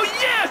 Oh,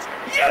 yes,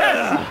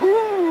 yes.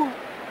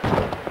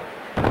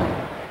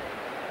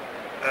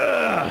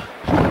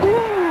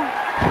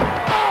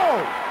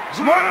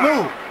 Smart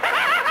move.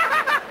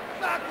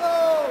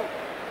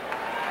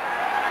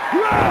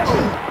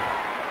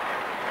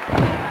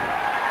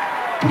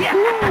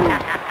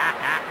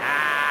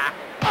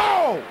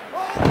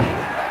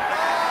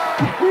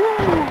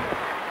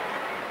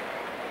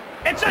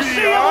 It's a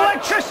sea of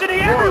electricity.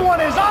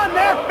 Everyone is on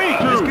their feet.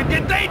 This could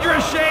get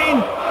dangerous,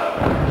 Shane.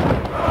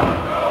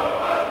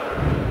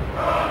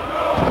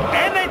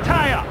 And they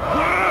tie up.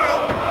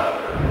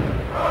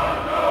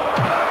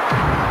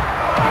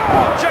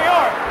 Oh,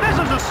 JR, this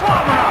is a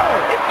slobber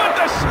knocker. He put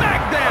the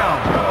smack down.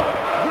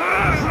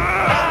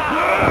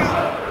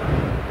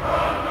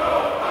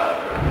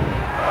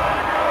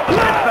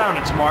 That found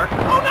its mark.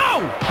 Oh,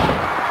 no.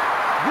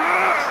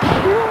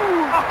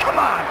 Oh, come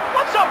on.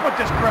 What's up with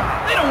this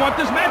crowd? They don't want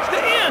this match to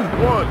end.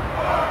 1.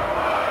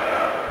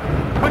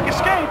 Quick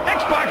escape.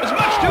 X-Pac is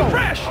much too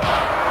fresh.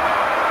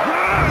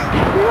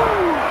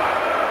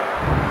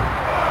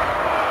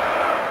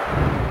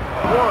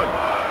 1.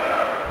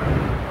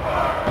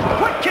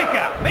 Quick kick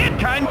out.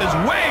 Mankind is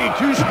way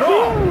too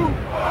strong.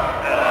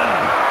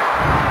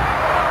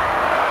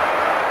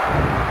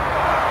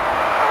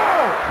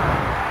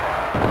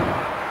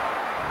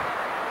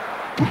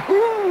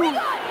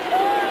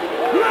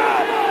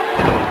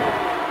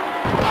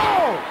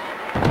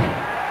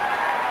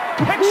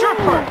 Picture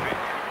perfect.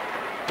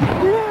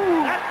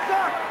 That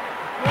sucked.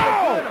 For the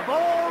good of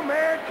all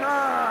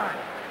mankind.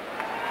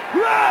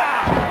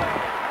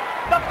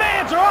 The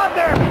fans are on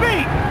their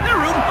feet. They're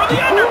rooting for the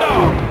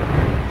underdog.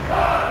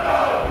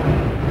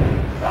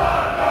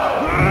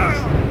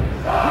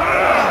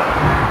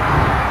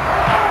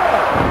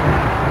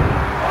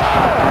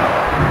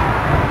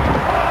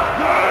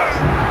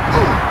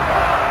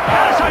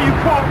 That is how you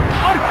quote,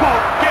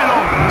 unquote, get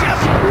over.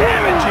 Just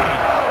damaging.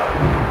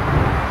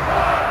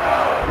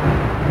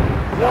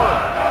 1.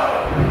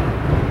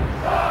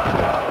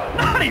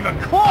 Not even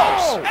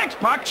close.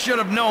 X-Pac should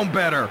have known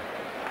better.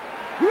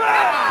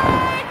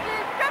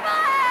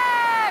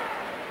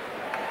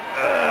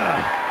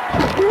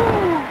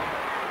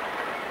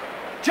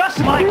 Just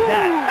like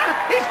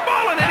that. He's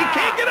falling and he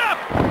can't get up.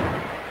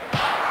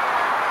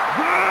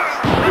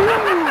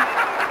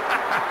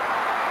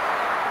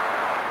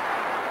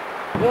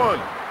 1,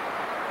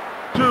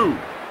 2,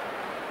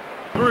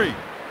 3.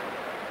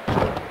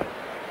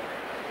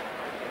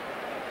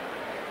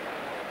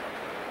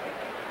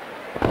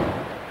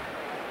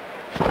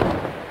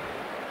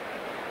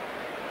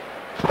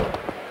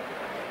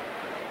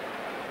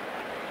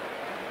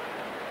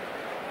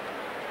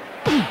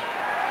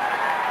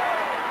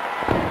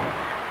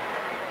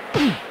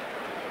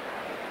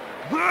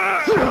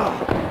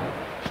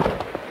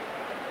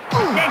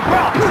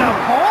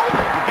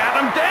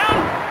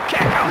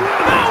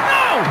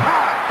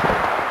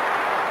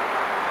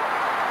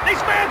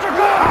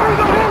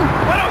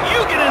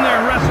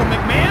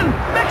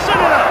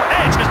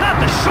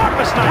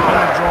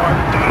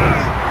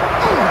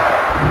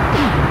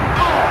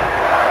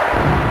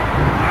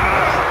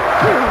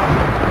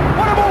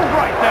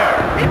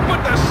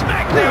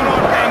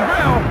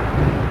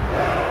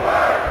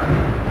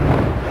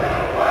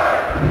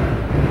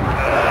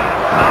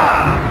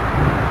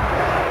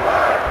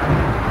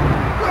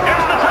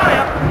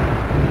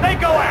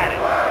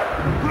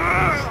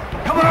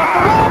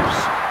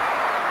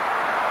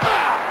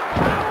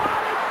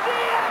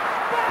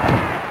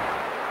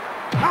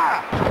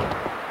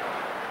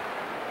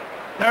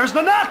 There's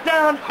the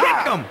knockdown.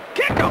 Kick him.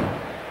 Kick him.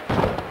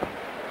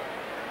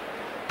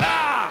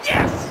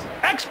 Yes.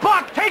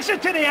 X-Pac takes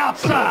it to the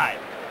outside.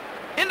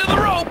 Into the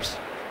ropes.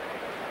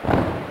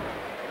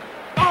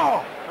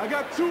 Oh, I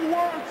got 2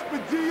 words for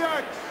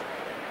DX.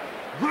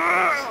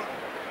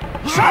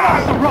 Shut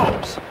off the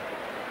ropes.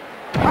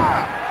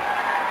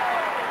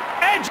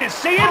 And Edge is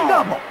seeing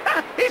double.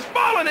 He's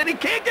falling and he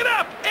can't get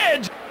up.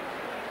 Edge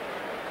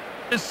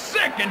is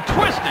sick and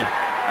twisted.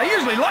 I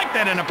usually like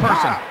that in a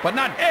person, but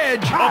not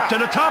Edge. Up to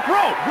the top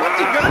rope. What's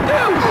he gonna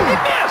do? He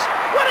missed.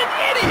 What an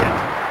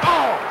idiot.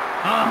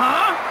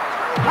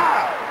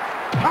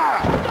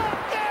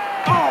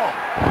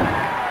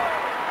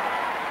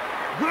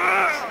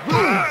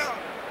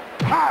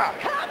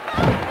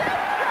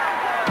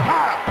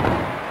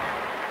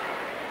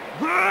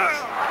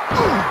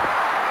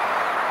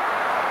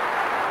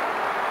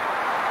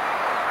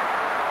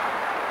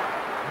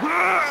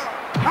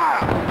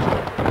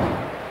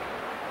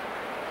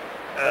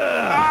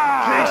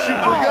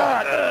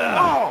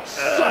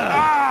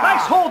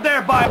 Nice hold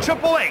there by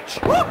Triple H.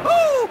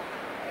 Woohoo!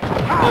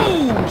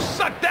 Ooh,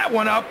 suck that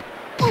one up.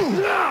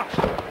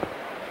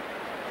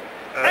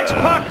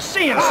 X-Pac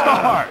seeing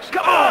stars.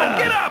 Come on,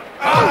 get up.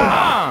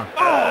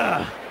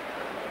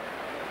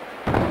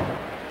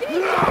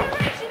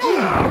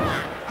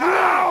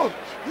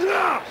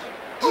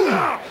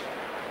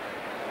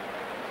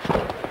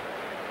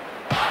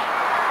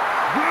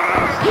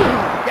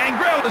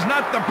 Gangrel is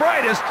not the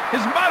brightest.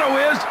 His motto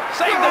is,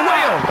 save the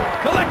whale,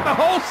 collect the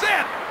whole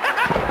set.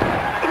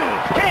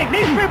 King,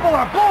 these people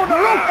are blowing the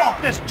roof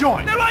off this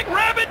joint. They're like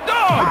rabid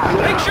dogs.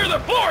 Make sure the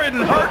floor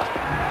isn't hurt.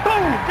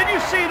 Boom! Did you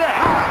see that?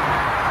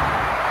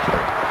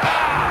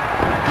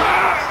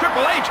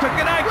 Triple H took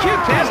an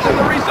IQ test and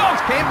the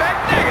results came back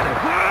negative.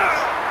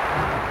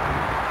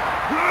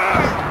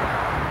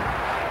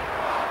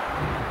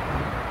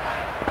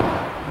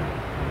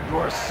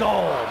 Your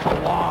soul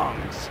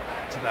belongs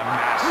to the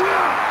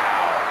master.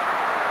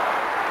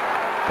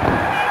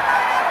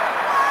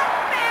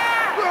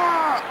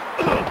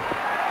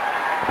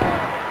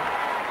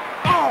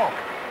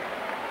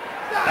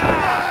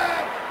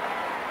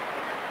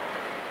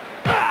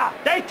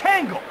 They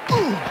tangle.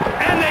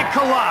 And they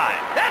collide.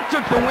 That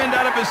took the wind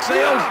out of his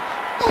sails.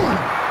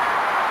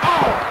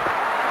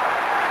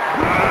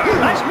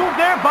 Nice move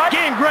there by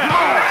Gangrel.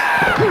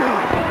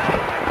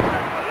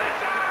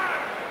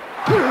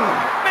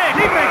 Man,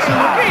 he makes it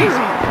look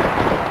easy.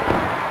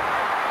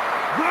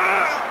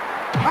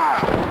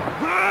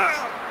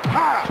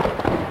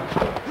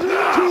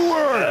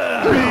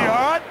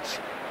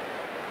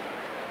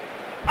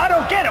 I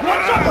don't get it.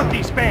 What's up with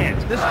these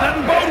fans? This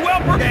doesn't bode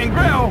well for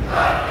Gangrel.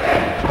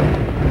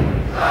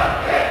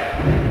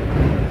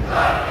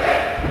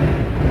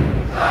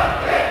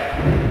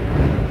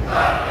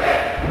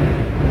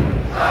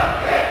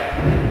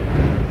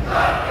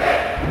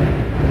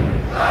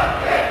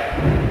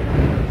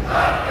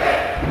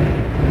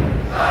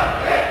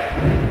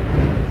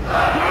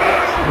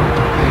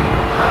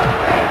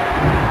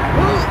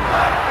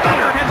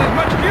 Thunder has as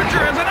much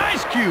future as an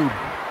ice cube.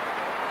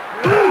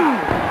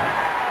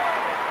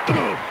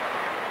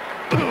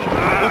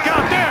 Look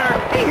out there!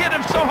 He hit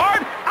him so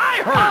hard,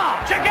 I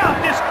hurt! Check out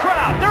this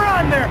crowd. They're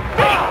on their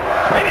feet.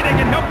 Maybe they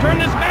can help turn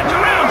this match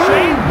around,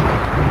 Shane!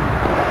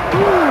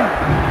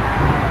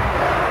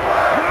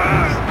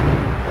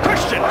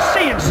 Christian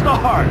seeing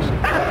stars.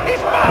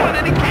 He's falling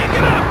and he can't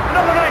get up!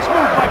 Another nice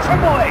move by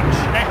Triple H.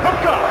 They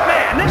hook up.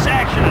 Man, this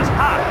action is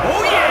hot.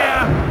 Oh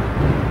yeah!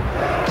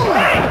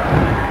 Hey!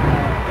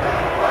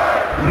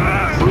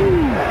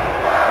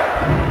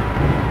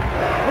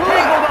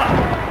 Tangled up.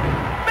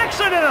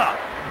 Mixing it up.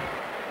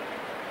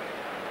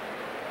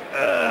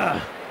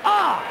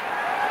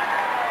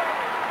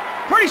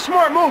 Pretty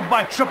smart move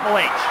by Triple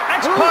H.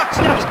 X-Pac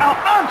steps out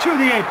onto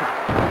the apron.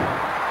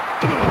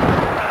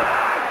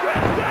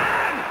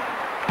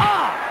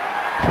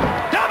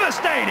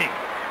 Devastating.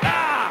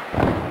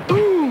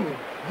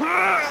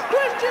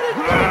 Christian is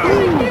gonna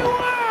take you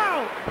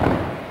out!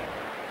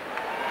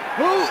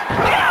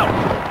 Out!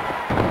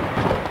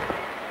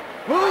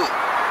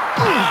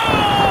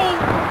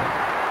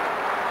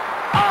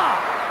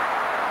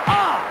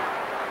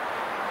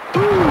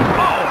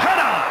 Oh, head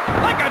on!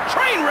 Like a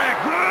train wreck!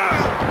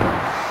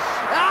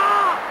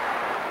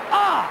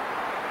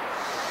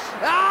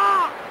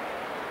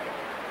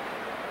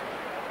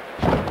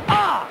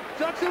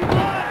 Suck some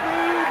blood,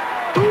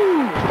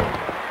 dude!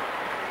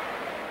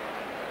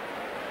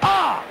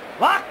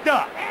 Locked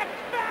up.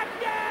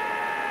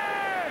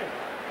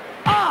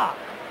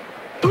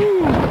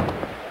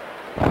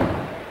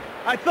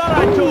 I thought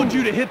I told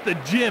you to hit the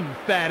gym,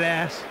 fat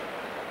ass.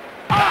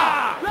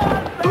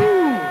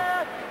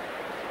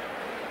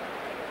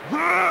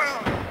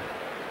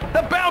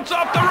 The bounce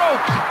off the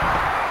ropes!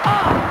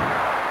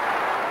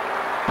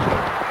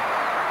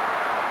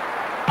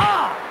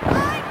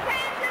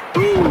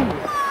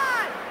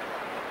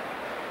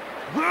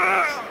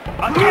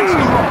 Against the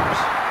ropes.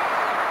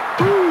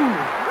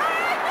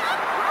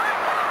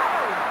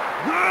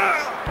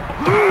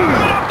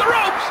 Right off the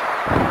ropes!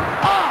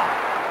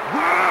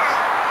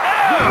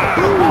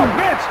 Oh,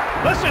 Vince,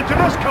 listen to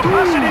this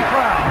capacity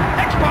crowd.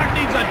 X-Pac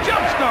needs a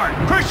jump start!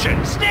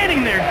 Christian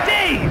standing there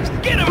dazed.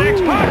 Get him,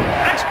 X-Pac!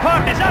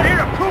 X-Pac is out here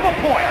to prove a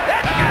point.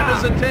 That got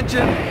his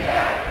attention!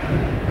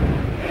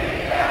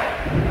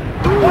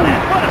 What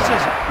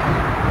athleticism.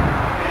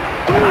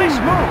 Nice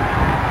move.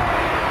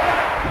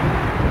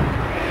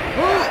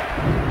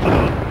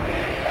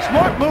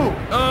 Move.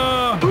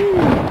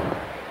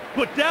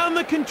 Put down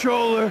the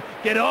controller,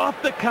 get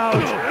off the couch,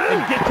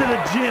 and get to the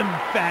gym,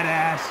 fat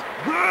ass.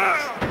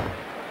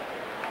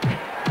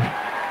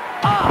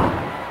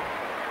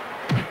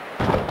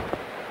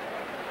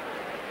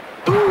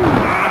 I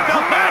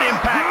felt that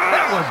impact.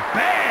 That was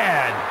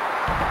bad.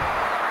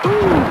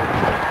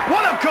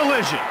 What a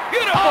collision.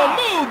 Beautiful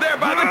move there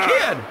by the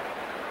kid.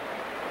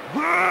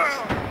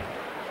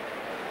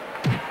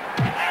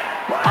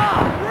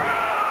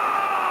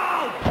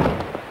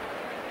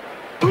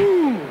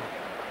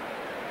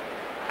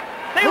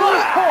 They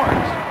lost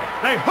points.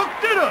 They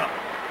hooked it up.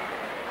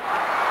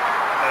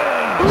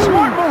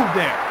 Smart move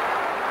there.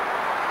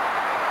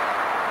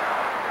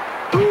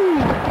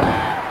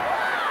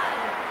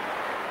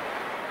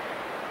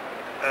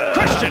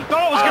 Christian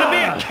thought it was going to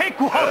be a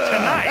cakewalk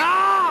tonight.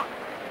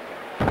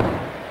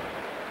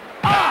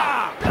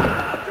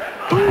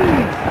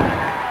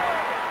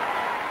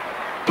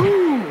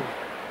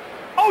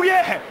 Oh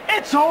yeah,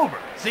 it's over.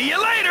 See you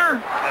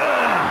later.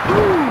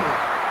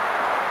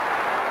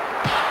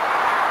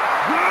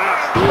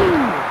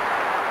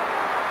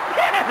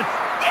 Yes,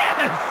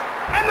 yes.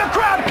 And the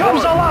crowd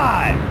comes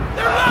alive.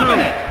 They're loving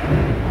it.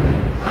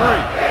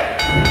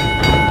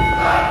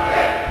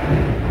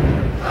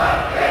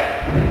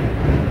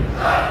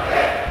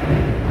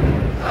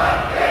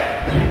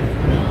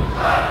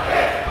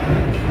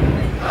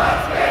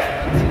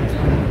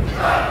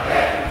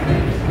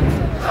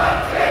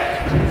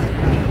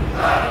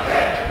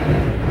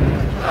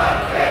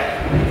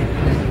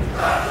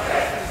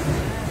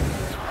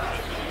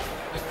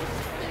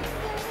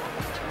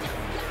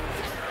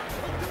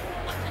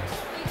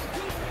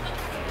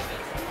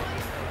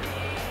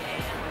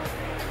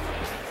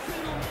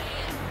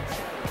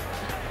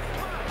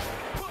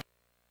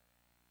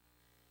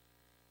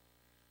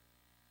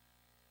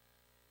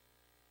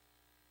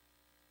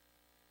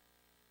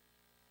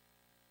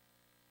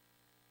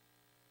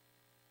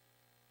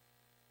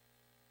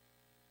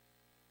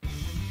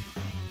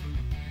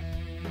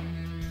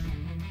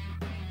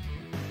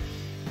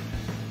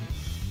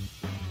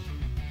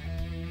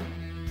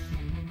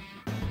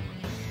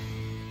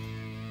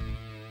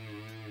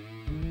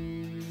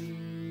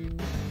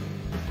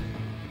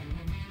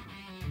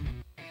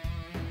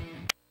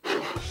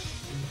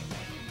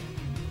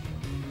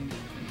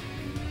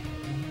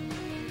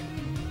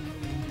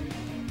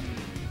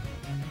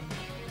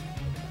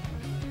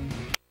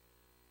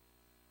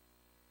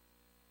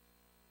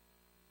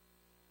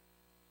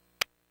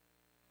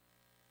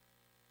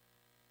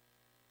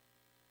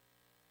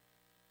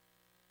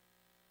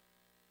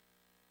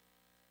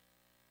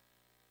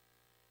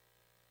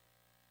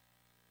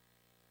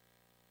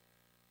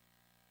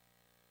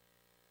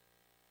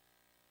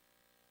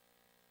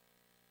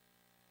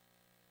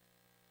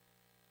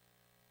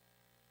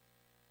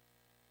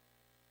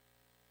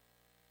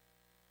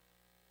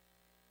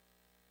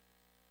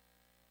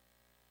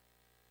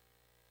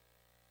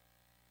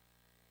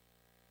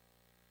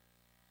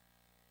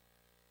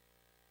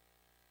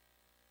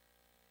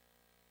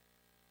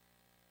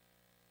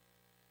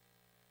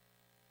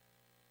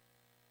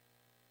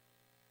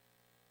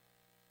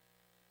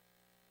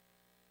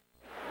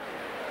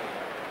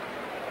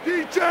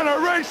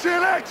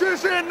 Degeneration X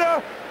is in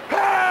the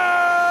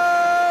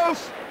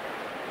house!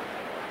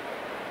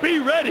 Be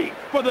ready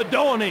for the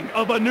dawning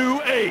of a new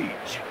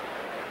age.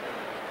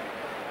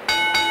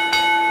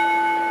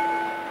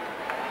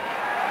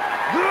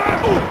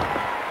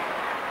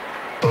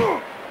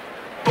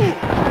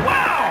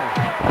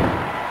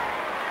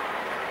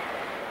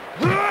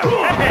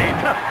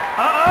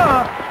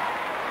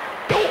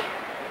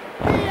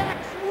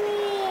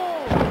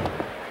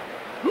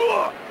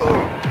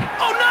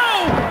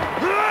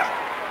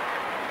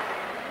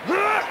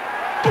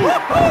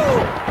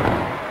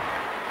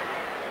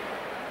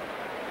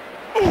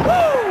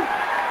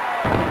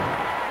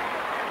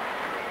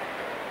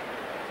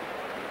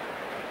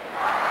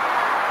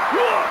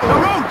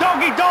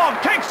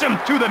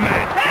 To the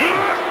mat. Hey!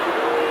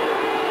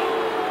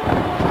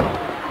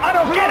 I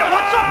don't get it.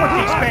 What's up with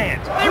these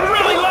fans? They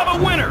really love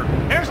a winner.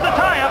 Here's the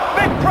tie-up.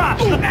 Big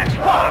props to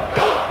X-Pac.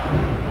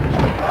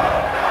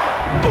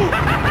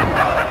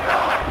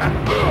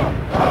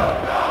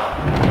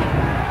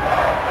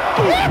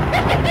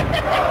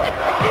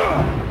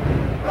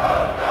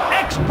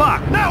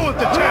 X-Pac now with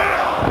the tag.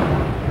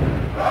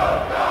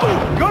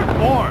 Good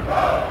form.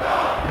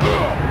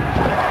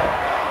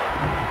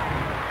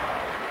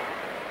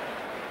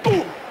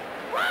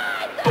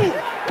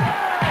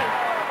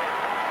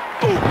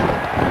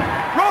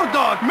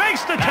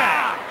 Makes the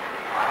tag.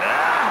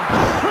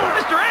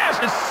 Mr. Ass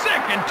is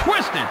sick and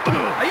twisted.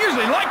 I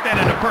usually like that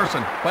in a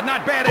person, but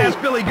not badass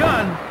Billy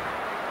Gunn.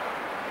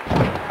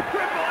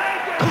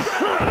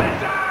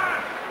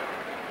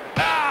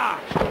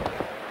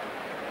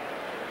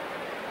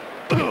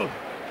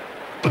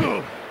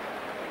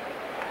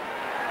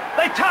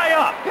 They tie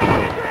up.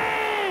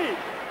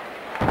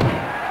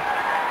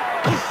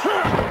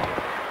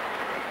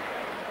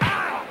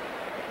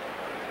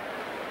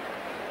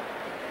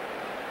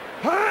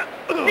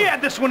 He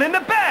had this one in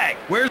the bag.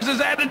 Where's his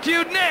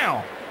attitude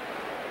now?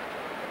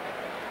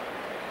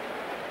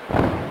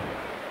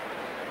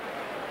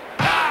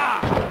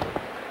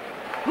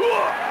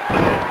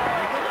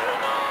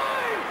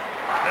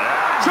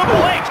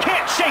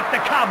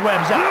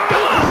 cobwebs out.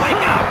 Come on,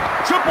 wake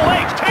up. Triple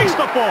H takes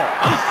the fall.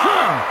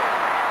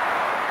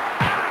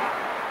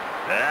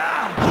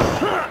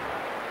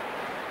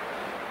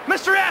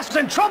 Mr. S is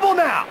in trouble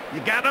now.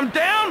 You got him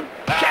down?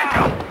 Kick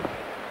him.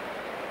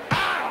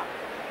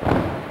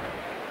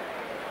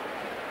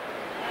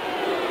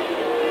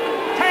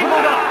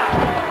 Tangled up.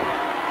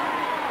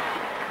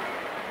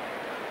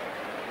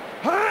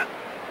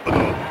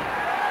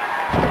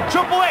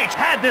 Triple H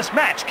had this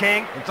match,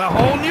 King. It's a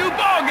whole new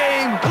ball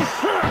game.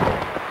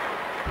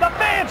 The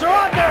fans are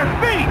on their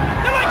feet.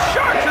 They're like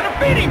sharks in a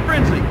feeding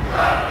frenzy.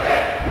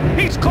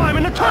 He's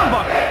climbing the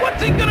turnbuckle.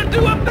 What's he gonna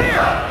do up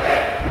there?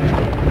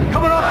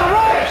 Coming off the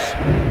ropes.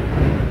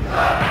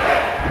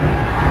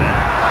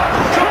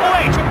 Triple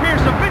H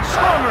appears a bit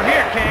stronger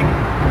here, King.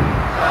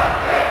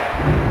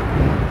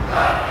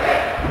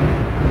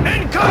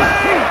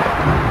 Incoming!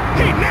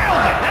 He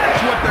nailed it.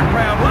 That's what the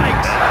crowd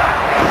likes.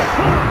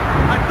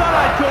 I thought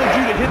I told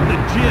you to hit the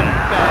gym,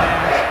 fat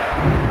ass.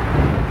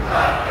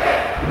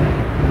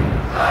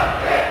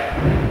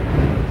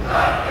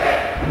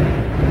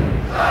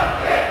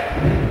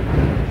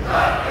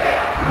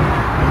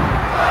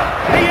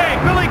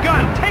 Billy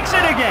Gunn takes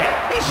it again.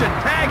 He should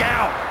tag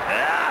out.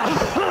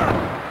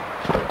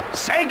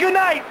 Say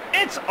goodnight.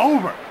 It's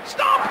over.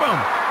 Stomp him.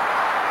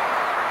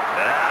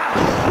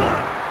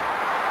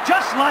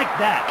 Just like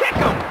that. Kick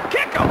him.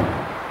 Kick him.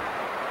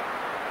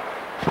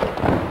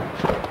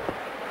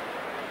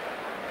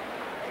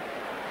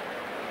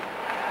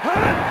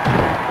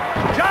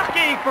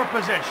 Jockeying for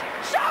position.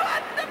 Show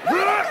us the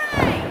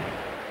pedigree!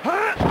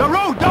 The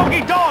Road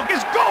Doggy Dog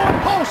is going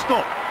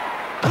postal.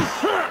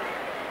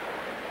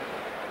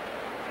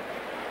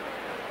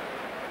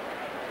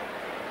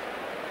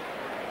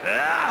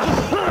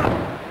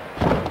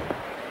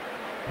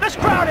 This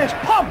crowd is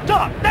pumped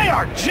up. They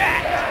are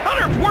jacked.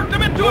 Hunter's worked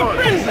him into a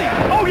frenzy.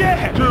 Oh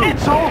yeah,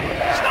 it's over.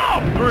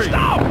 Stop.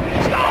 Stop.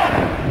 Stop.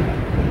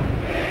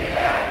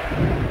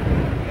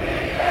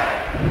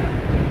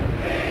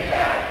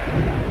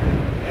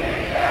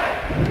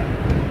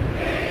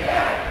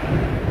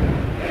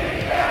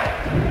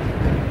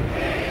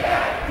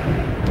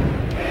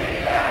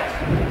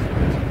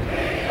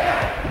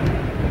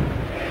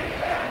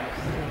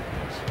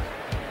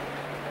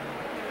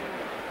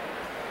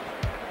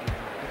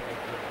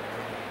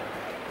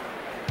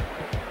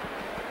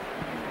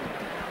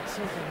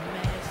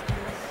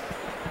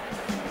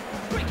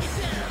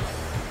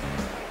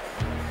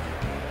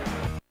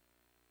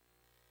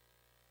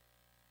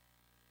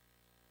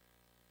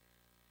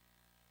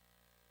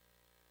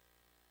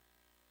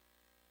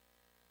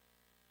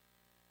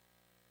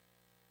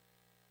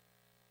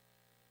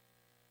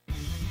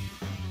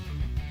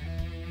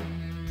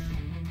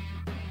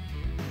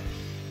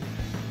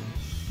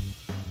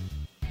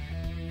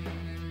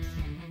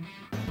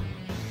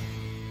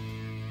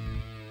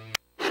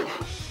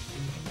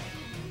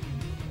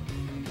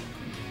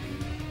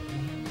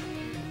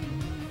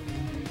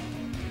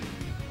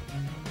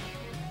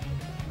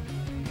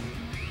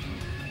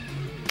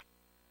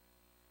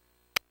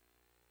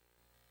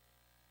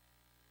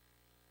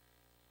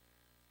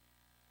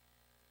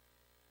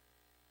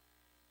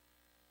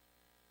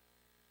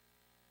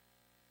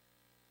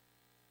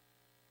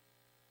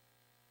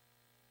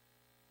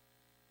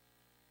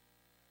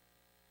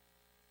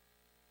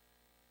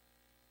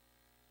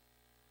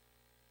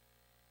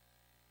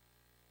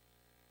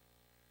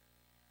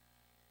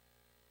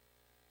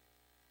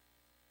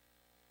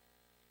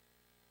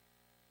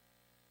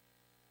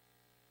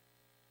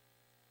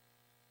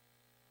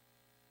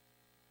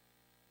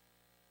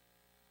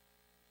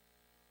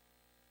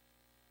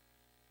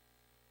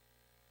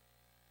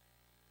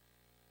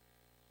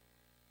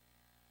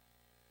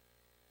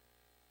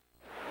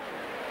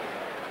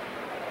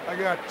 I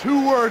got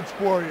 2 words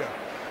for you.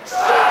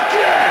 Suck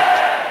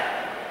it!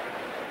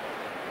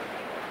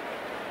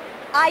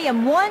 I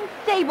am one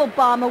stable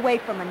bomb away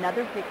from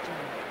another victory.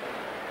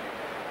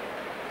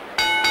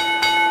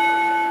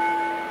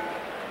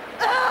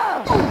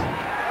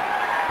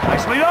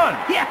 Nicely done.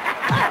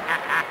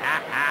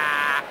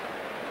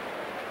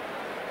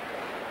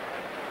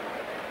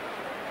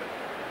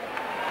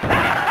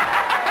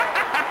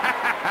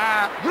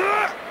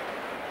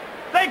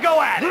 They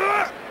go at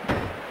it.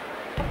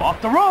 Off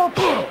the rope.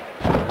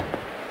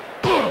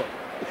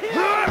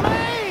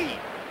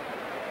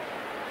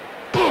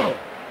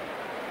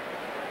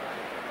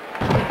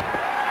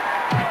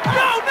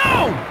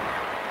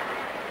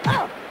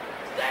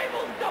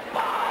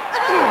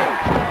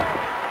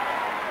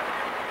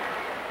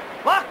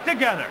 Locked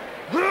together.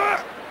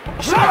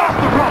 Shot off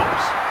the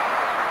ropes.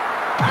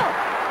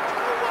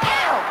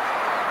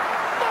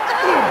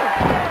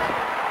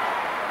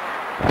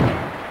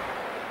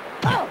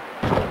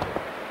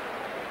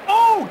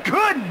 Oh,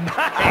 good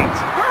night.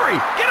 Hurry,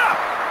 get up.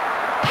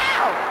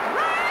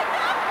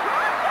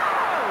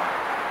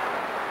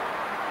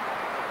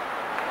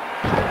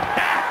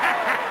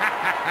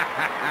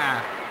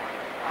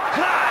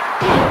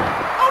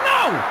 Oh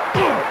no!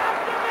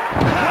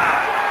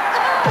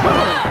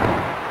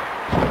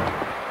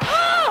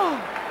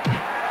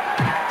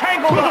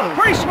 Tangled up.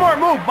 Pretty smart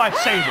move. move by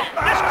Sable.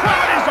 This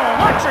crowd is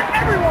electric.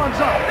 Everyone's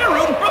up. They're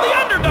rooting for the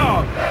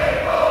underdog.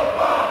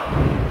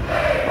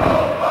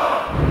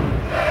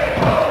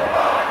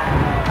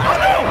 Oh,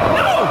 no!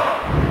 No!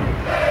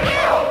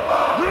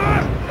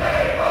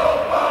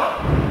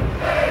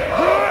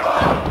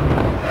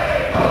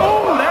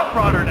 Oh, that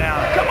brought her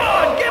down. Come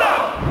on, get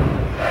up!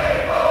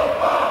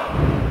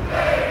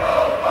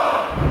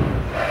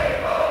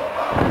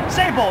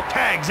 Sable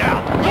tags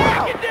out.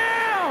 Get down!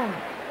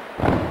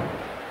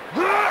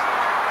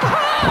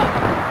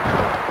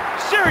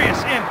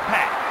 Serious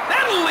impact.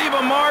 That'll leave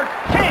a mark.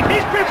 King,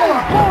 these people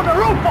are blowing the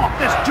roof off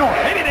this joint.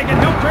 Maybe they can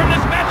help turn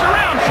this match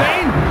around,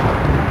 Shane.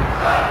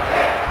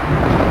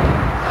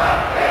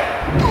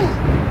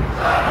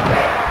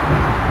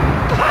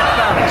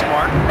 Found its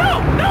mark.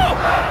 No, no!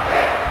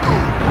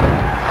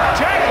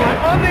 Jacqueline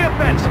on the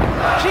offensive.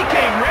 She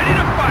came ready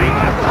to fight.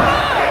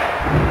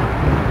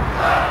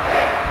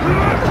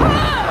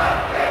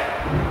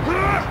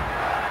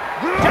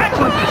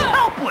 Jacqueline is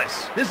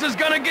helpless. This is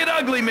gonna get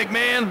ugly,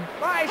 McMahon.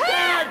 Right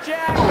there,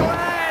 Jacqueline!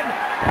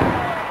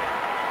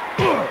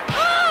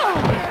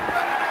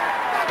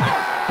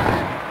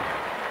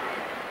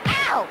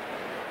 Ow!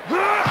 No!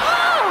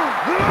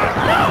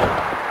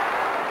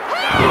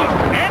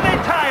 And they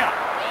tie up.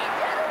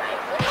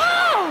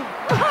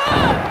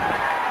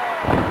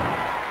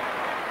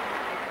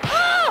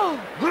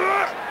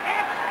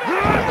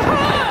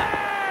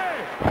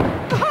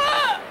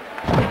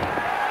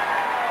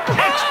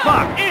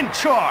 X-Pac in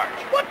charge.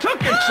 What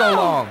took him so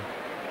long?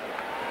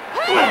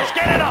 Let's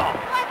get it on.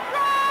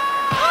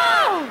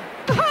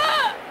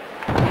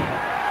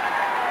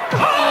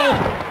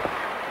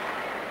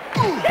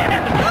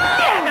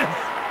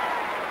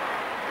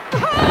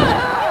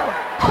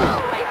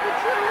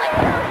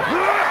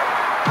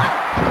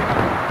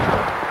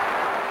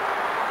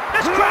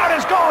 This crowd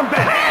has gone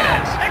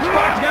bananas.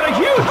 X-Pac's got a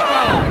huge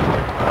following.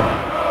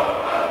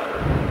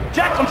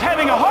 Jacqueline's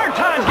having a hard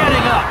time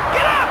getting up.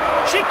 Get up!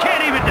 She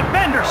can't even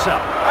defend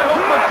herself. I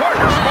hope my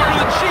partner's smarter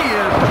than she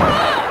is.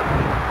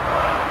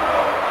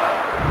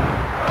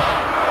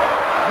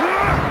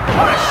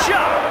 What a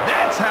shot!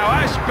 That's how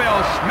I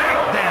spell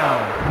SmackDown.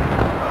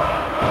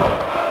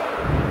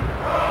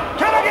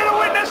 Can I get a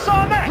witness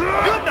on that?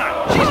 Good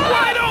night. She's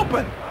wide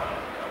open.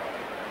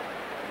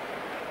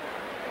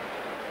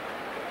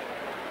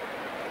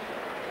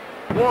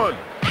 One,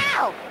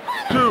 Ow!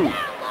 2,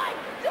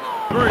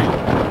 3.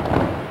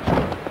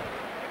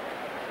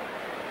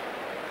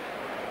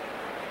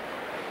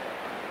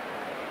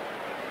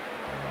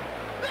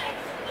 Think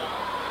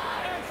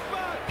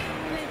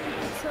you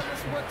can tell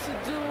us what to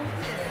do?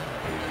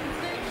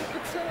 Think you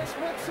can tell us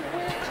what to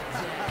win?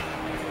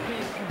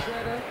 Think you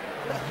better?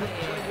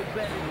 Well, you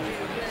better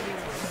get ready to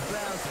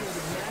bow to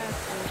the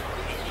master.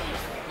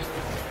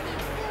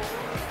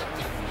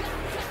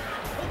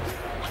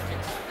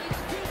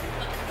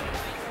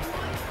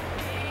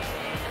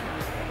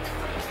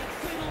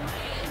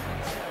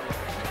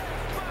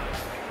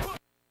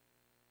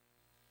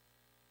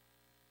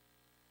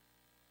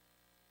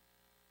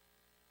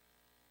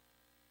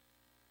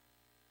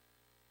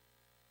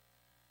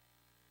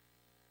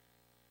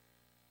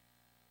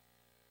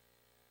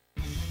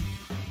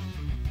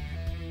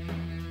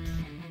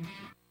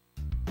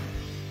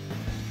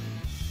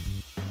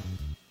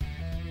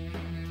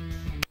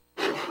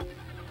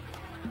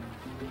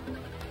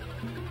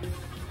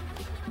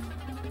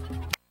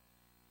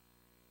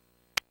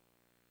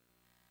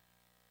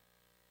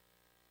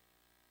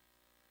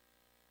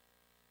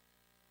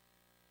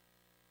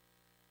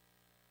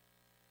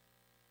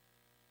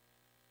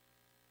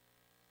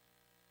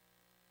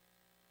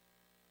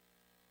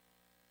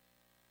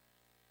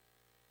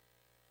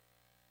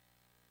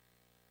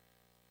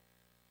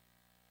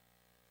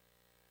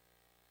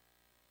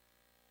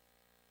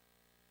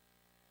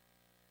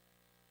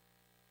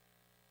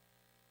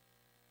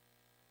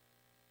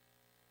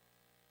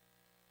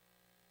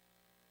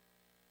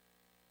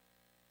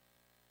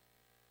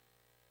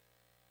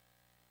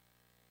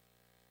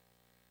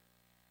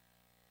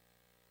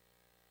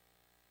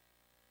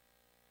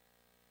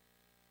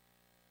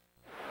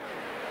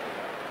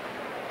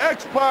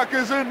 X-Pac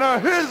is in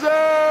his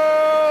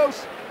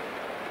house!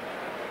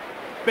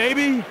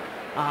 Baby,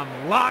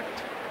 I'm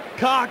locked,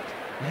 cocked,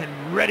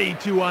 and ready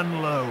to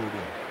unload.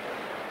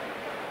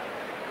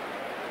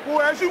 Boy,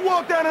 as you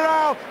walk down an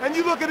aisle and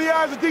you look in the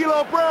eyes of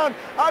D'Lo Brown,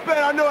 I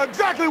bet I know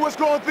exactly what's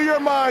going through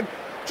your mind.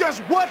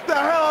 Just what the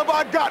hell have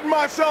I gotten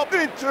myself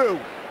into?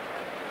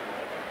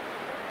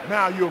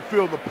 Now you'll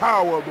feel the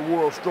power of the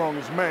world's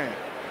strongest man.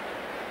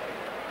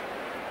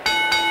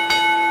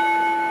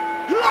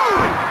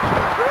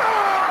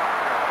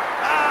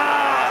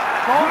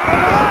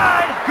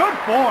 Good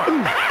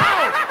form.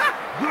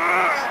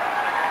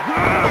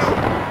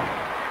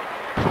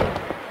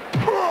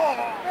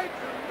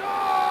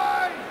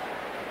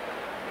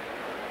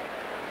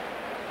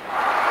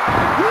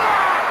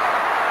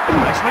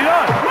 Nicely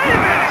done. Wait a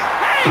minute.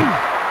 Hey!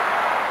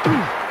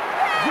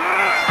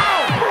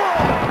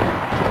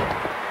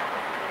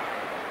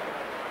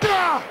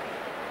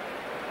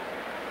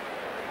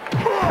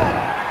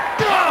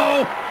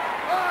 Uh-oh.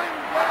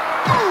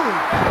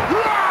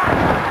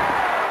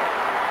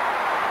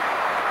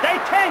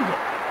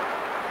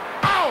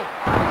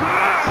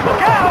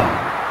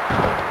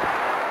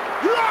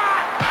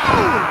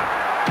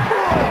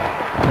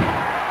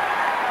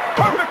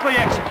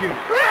 executed.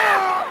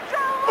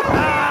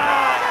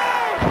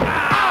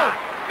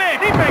 Man,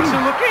 he makes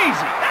it look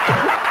easy.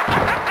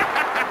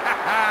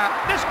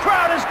 This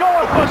crowd is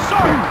going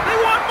berserk. They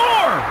want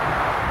more.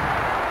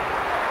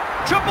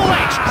 Triple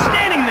H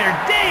standing there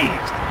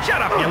dazed.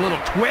 Shut up, you little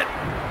twit.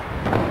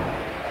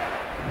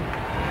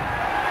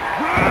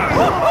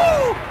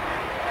 Woohoo!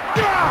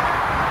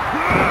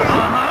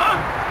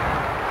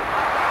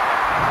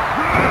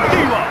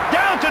 D'Lo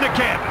down to the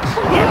canvas.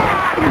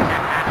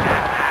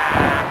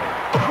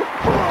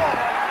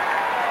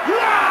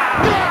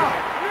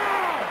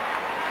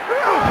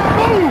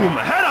 Boom!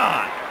 Head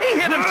on. He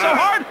hit him so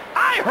hard,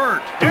 I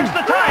hurt. Here's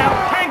the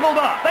tie-up, tangled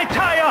up. They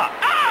tie up.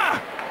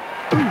 Ah!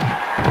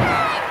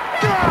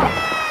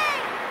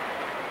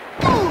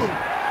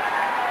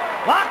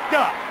 Locked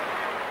up.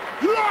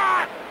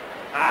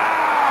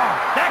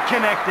 That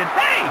connected.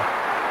 Hey!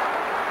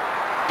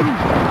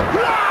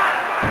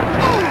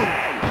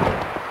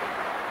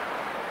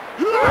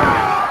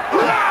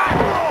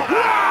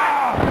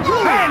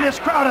 Man, this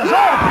crowd is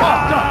all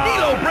puffed up.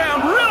 D'Lo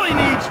Brown really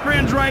needs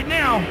friends right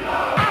now.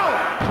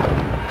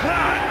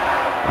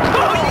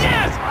 Oh,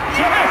 yes!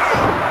 Yes!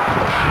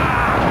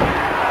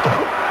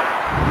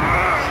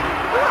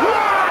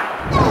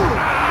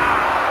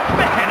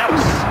 Man, that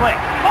was slick.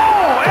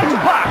 Oh,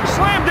 X-Pac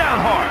slammed down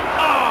hard.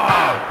 Oh.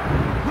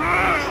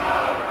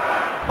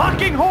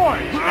 Locking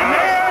horns, and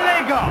there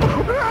they go.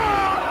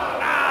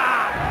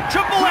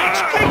 Triple H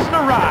takes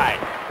the ride.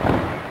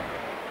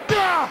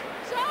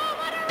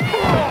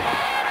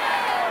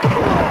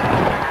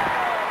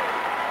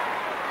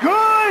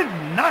 Good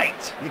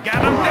night. You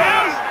got him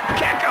down?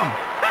 Kick him.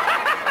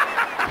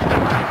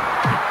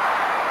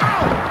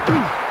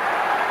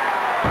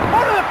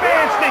 What do the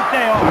fans think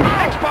they are?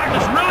 X-Pac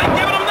is really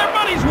giving them their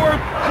money's worth.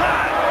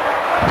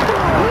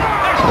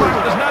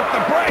 X-Pac is not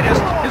the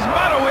brightest. His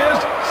motto is,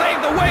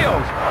 save the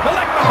whales.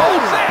 Collect the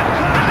whole set.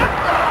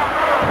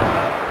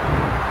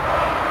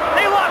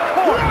 They lock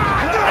horns.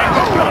 And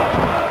go.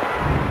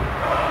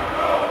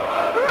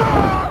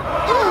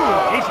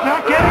 He's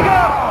not getting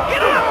up.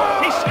 Get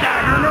up. He's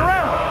staggering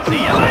around.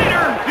 See you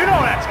later. You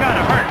know that's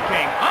gotta hurt,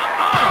 King.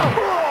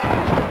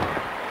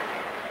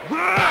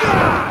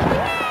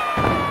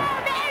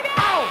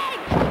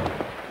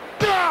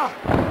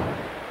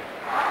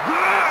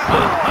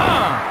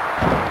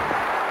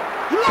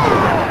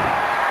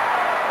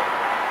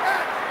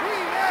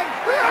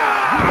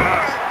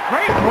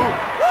 Great move.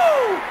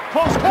 Woo!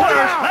 Close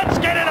quarters. Let's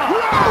get it on.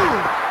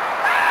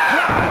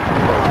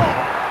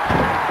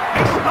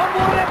 He's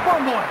stumbling and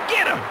fumbling.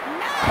 Get him.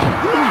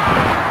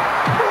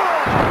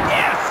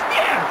 Yes,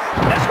 yes.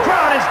 This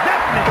crowd is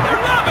deafening.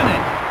 They're loving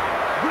it.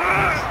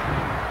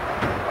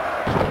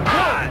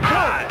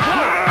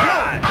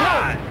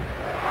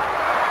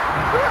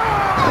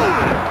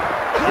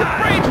 If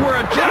brains were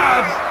a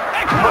job,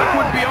 X-Pac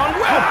would be on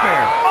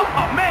welfare.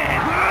 Oh, man.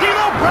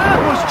 D'Lo Brown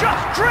was just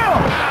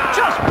drilled.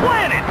 Just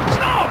planted.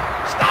 Stop.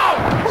 Stop.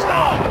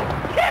 Stop.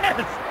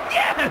 Yes.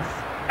 Yes.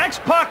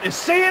 X-Pac is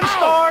seeing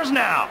stars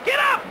now. Get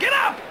up. Get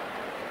up.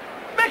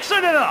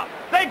 Mixing it up.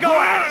 They go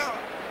at it.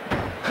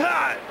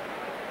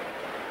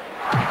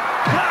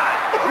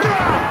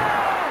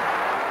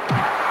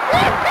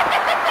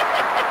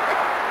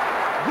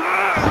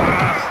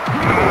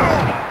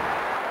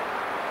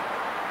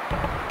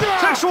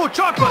 Sexual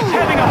Chocolate's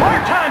having a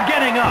hard time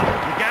getting up.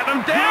 You got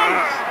him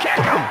down?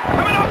 Kick him.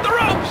 Coming off the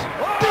ropes.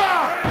 Oh,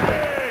 no.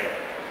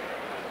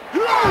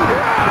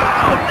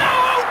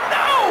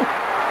 No.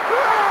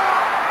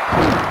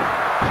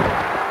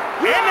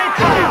 And they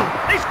tie him.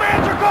 These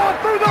fans are going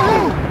through the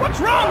roof. What's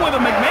wrong with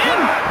him, McMahon?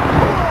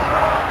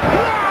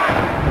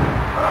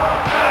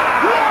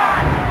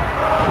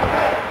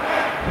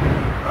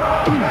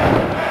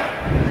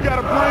 You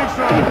gotta bring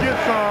some to get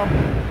some.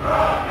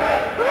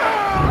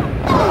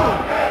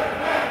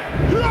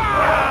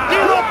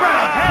 D'Lo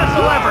Brown has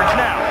the leverage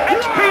now.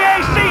 X-Pac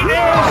is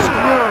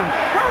screwed.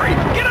 Hurry,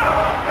 get up.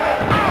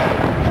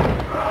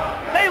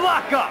 They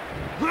lock up.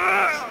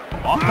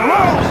 Off the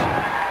ropes.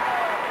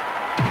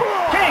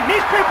 King,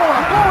 these people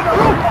are blowing the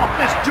roof off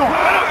this joint.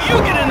 Why don't you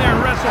get in there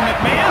and wrestle,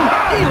 McMahon?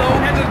 D'Lo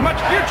has as much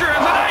future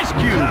as an ice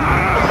cube.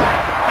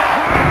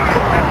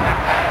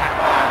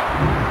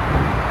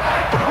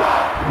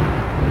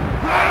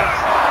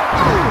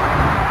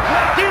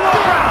 D'Lo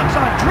Brown's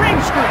on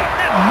Dream Street.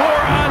 That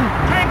moron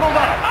tangled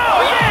up. Oh,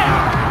 yeah!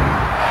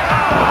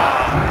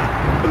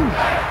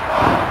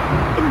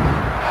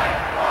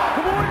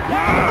 Come on,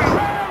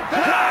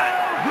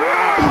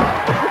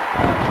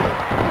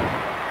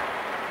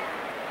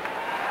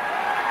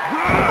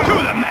 to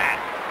the mat.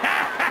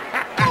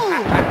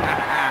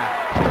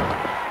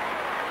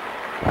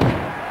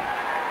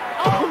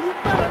 Oh, you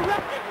better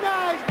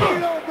recognize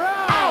D'Lo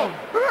Brown!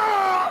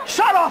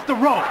 Shot off the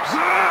ropes.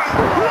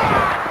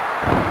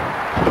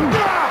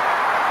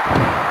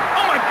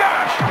 Oh my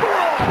gosh!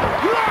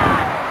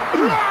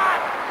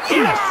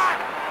 Yes!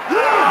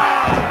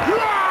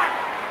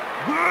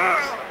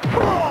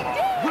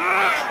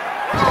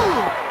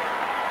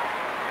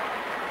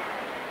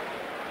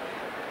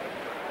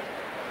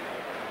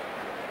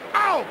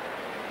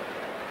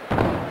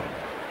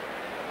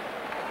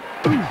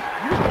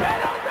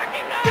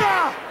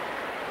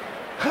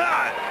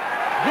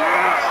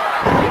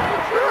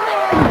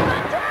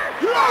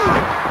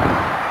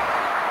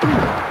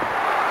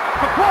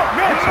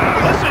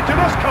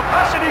 this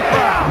capacity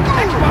crowd.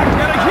 X-Pac's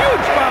got a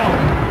huge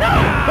following. No!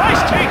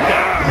 Nice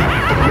takedown.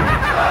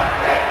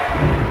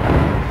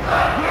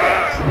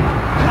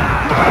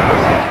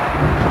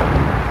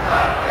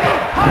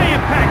 High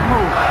impact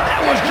move.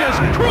 That was just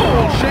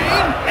cruel,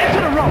 Shane. Into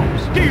the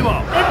ropes.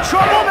 D'Lo in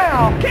trouble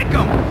now. Kick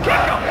him.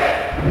 Kick him.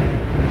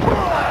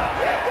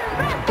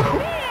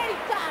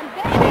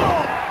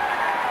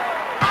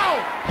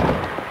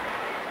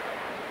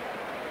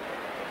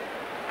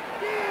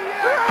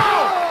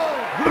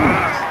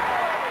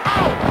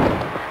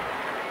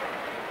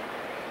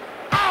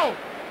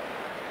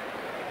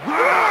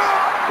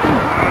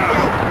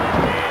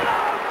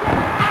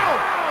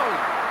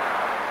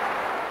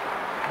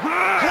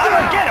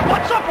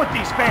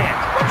 These fans.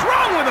 What's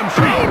wrong with them,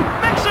 Shane?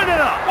 Mixing it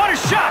up. What a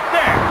shot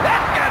there. That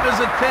got his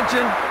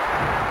attention.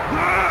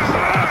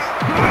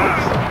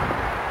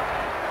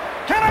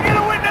 Can I get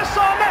a witness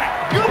on that?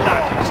 Good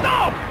luck.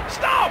 Stop.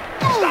 Stop.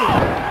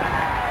 Stop.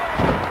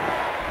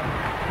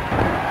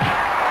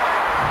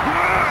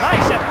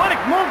 Nice athletic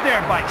move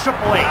there by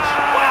Triple H.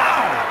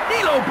 Wow.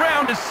 D'Lo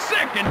Brown is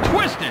sick and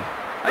twisted.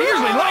 I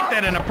usually like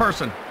that in a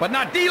person, but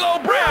not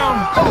D'Lo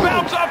Brown.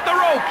 Bounce off the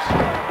ropes.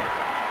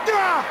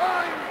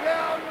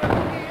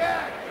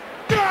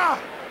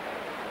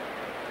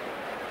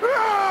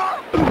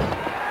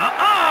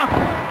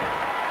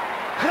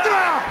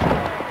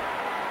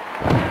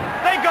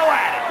 They go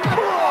at it.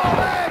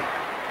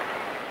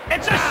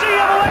 It's a sea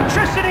of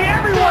electricity.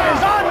 Everyone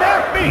is on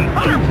their feet.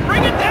 Hunter,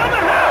 bring it down the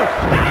house.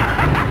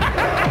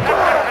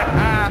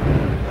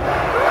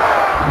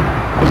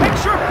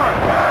 Picture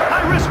perfect.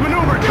 High-risk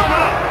maneuver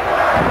coming up.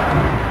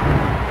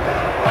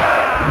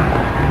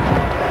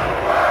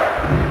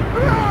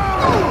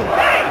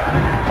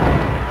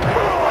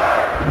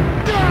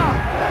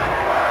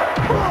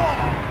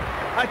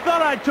 I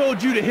thought I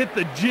told you to hit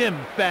the gym,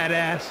 fat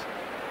ass.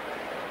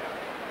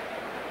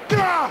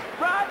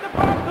 Ride the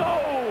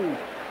Bronco!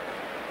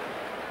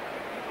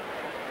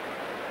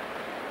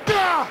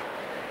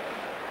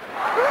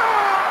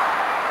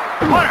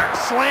 Hunter,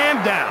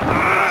 slam down.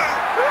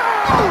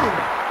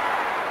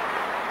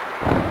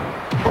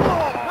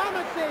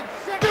 Mama said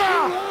sex you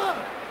up.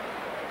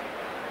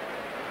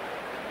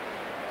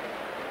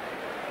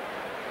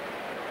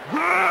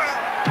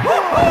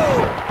 Woo-hoo!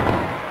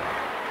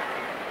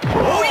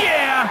 Oh,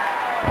 yeah!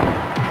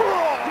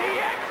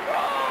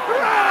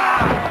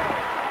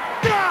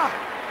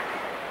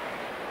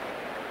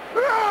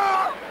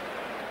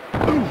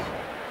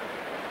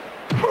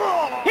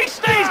 He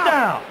stays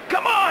down!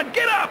 Come on,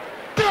 get up!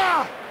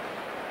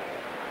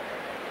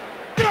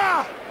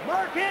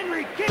 Mark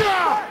Henry, kick it!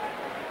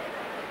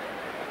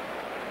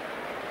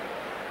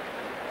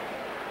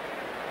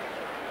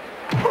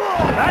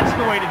 That's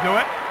the way to do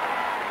it.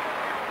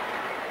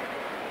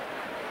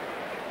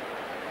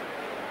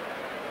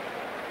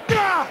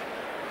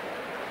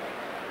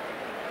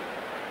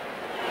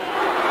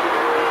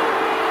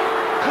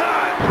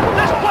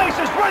 This place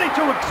is ready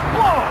to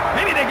explode.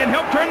 Maybe they can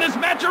help turn this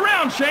match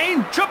around,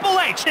 Shane. Triple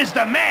H is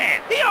the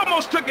man. He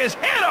almost took his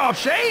head off,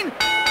 Shane.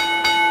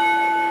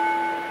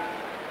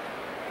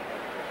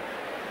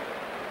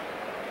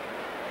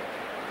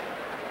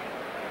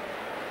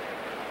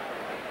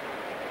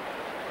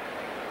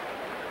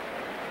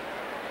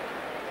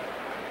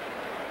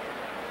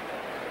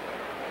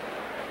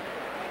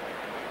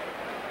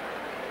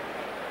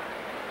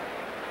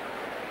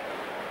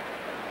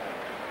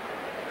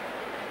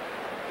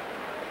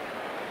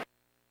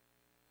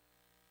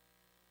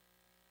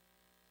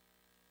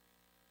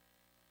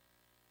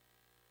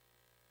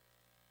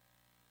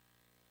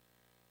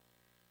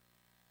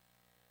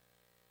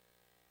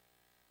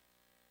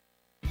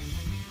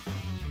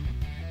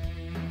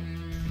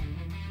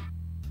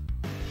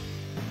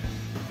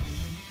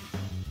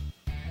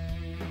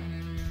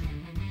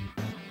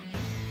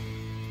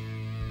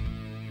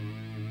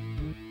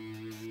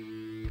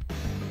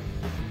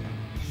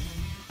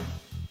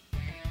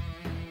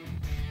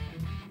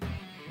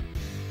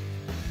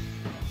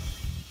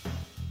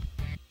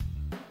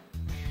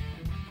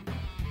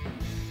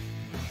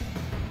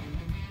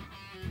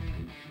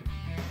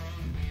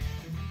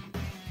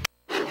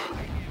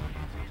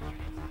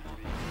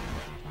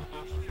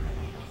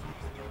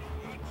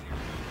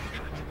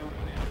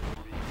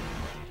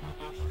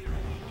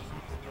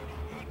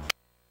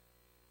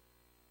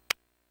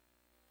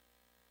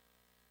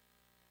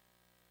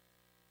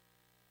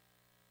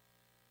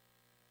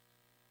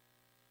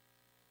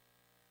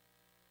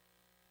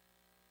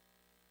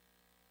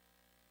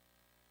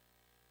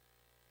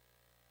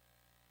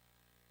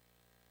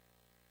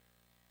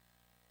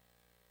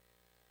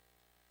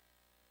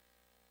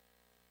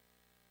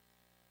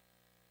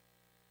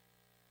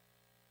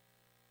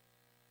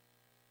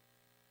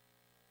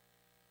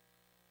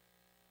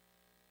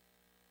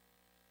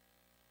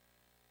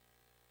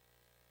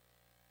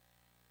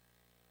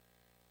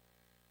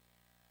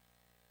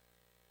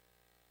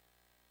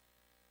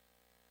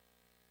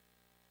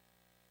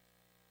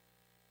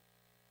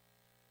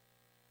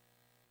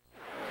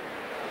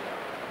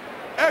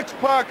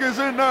 X-Pac is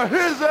in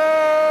his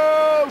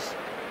house!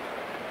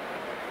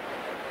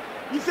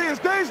 You see, it's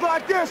days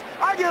like this,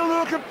 I get a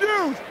little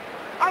confused.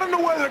 I don't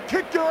know whether to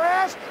kick your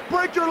ass,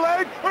 break your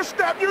leg, or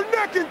snap your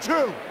neck in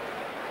two.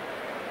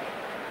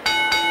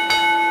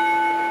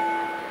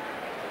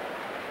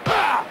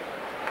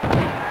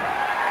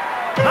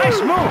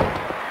 Nice move.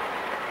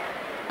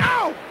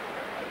 Ow!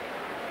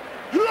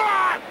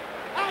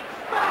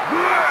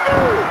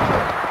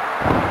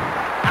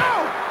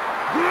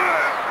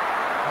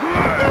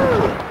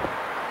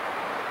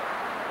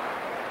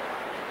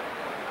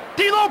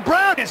 D'Lo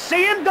Brown is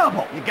seeing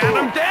double. You got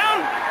him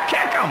down?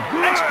 Kick him.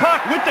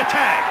 X-Pac with the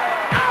tag.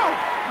 Ow!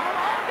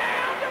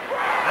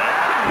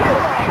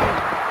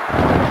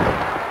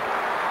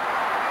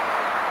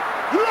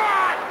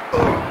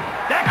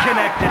 That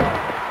connected.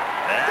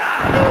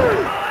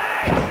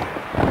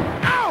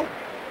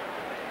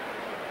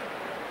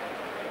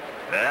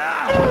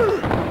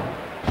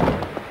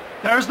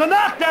 There's the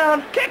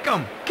knockdown. Kick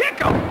him. Kick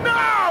him.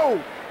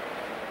 No!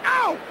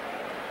 Ow!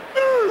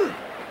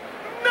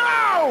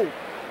 No!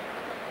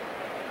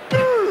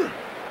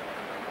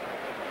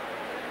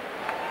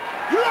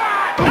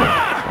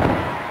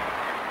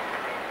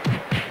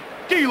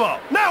 D'Lo,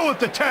 now with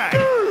the tag.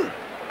 Into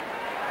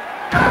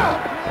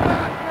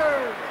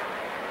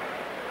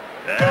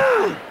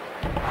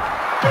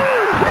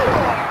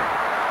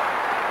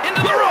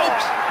the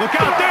ropes. Look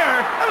out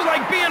there. That was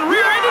like being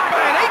rear-ended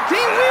by an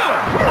 18-wheeler.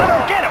 I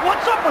don't get it.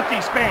 What's up with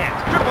these fans?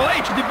 Triple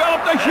H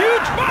developed a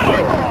huge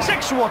following.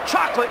 Sexual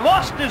Chocolate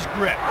lost his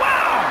grip.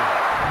 Wow!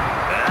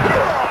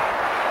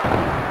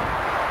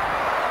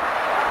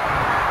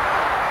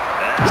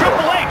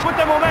 Triple H with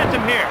the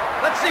momentum here.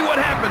 Let's see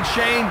what happens,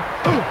 Shane.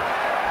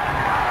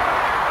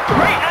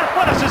 Great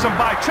athleticism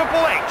by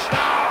Triple H.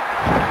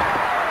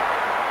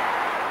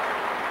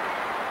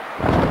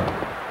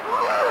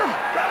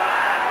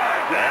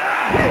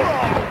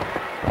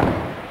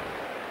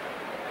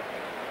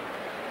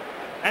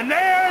 And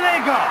there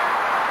they go.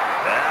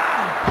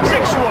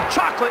 Sexual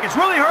Chocolate is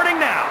really hurting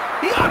now.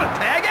 He ought to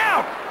tag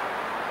out.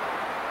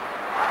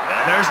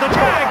 There's the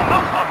tag.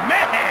 Oh,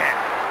 man.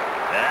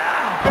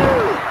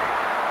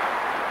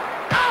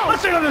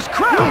 Listen to this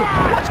crowd.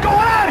 What's going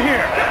on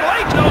here? Triple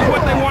H knows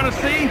what they want to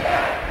see.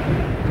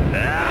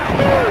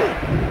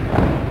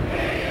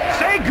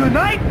 Say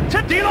goodnight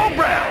to D'Lo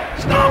Brown.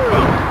 Stomp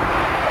him.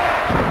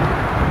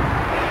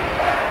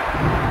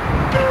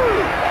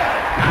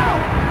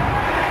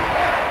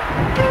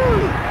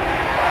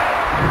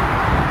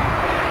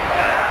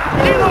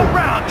 D'Lo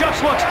Brown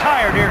just looks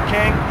tired here,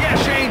 King. Yeah,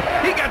 Shane,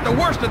 he got the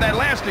worst of that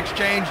last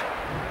exchange.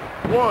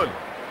 1,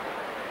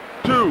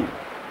 2.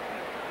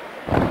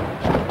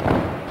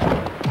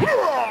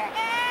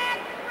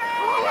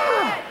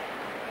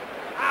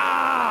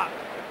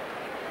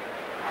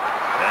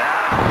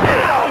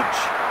 Ouch!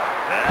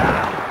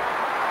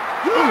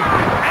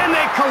 And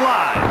they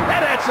collide.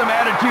 That had some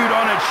attitude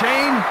on it,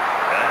 Shane.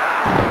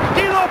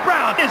 D'Lo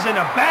Brown is in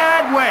a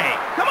bad way.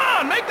 Come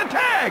on, make the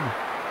tag.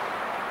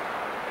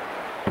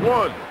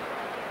 1.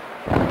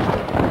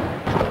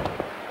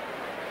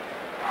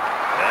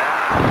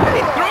 He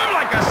threw him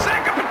like a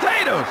sack of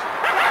potatoes.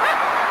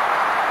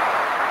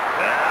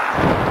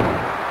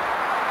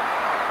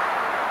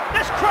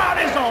 This crowd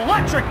is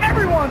electric.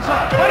 Everyone's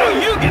up. Why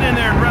don't you get in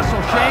there and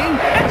wrestle, Shane?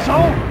 It's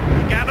home.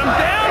 You got him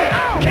down?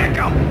 Kick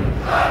him.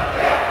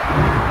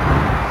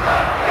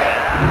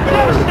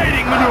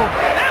 Devastating maneuver.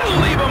 That'll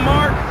leave a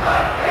mark.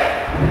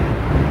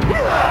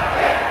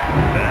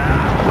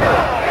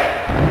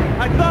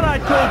 I thought I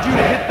told you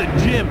to hit the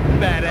gym,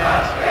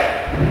 badass.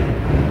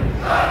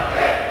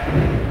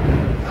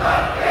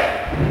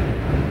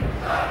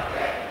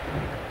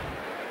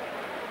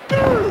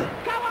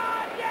 Come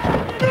on,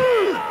 get the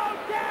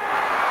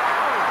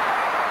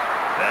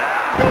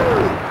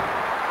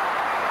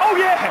Oh,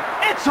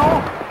 yeah. It's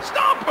home.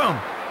 Stomp him.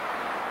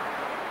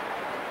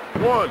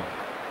 1.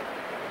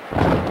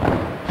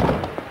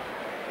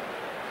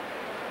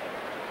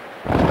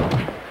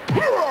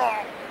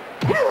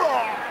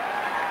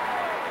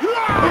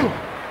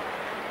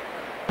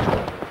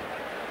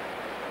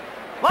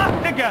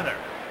 Locked together.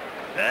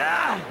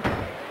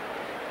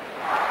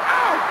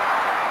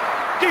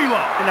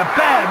 D'Lo in a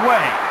bad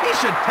way. He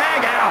should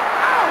tag out.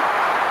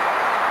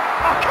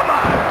 Oh, come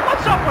on.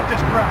 What's up with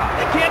this crowd?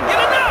 They can't get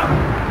enough.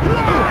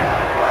 Woo-hoo!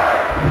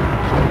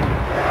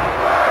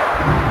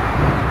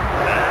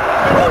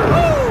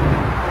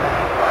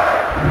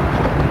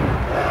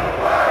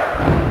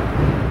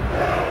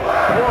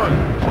 1.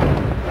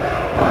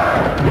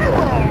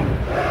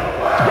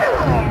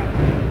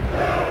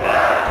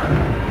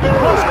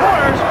 Close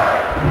quarters.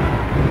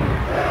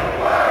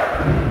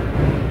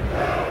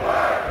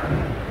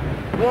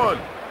 1,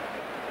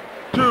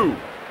 2,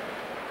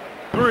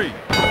 3.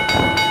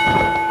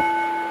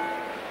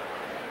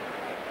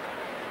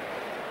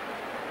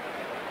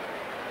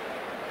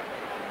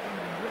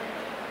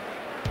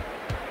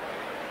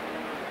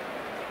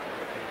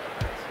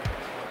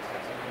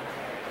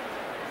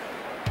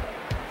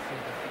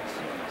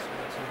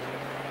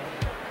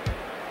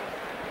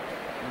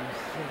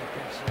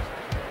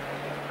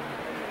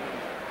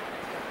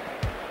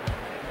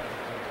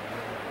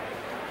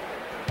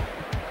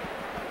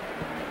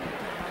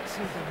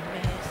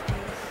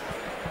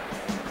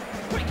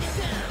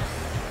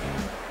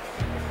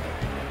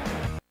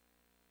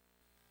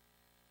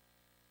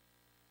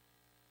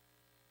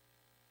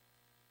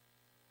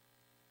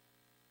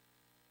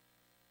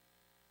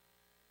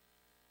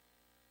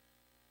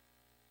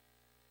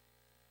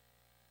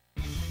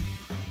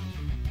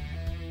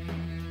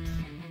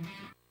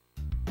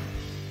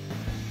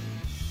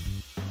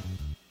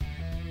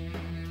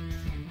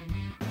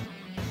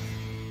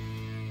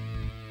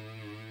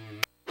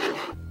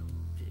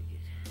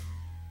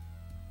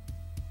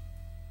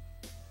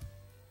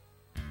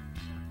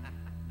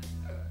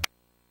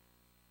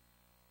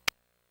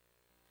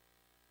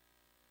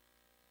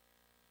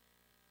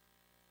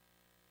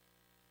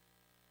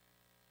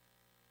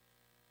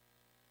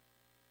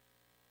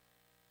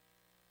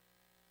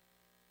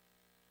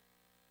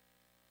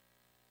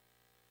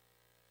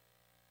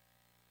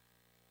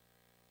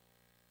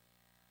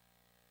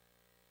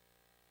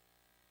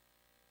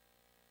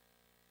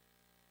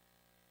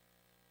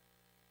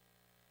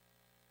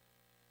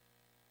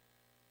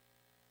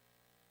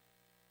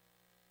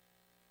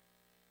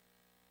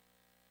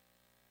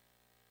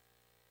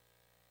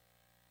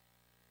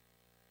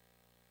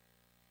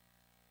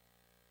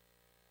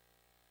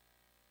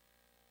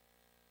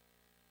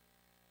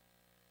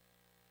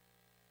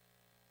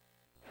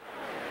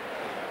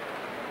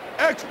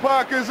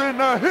 X-Pac is in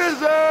his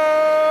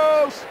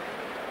house!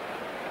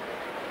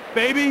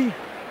 Baby,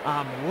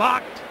 I'm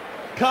locked,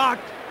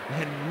 cocked,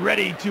 and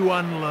ready to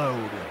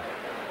unload.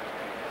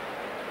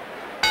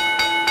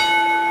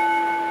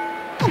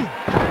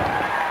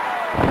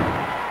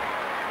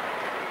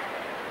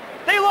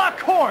 They lock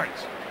horns!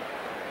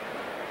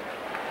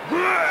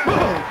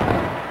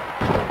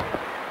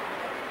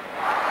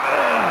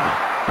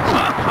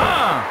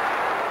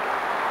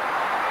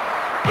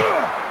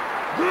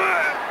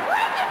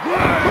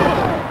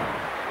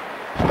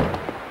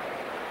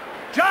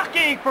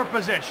 Jockeying for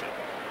position.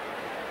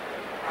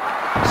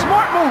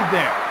 Smart move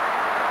there.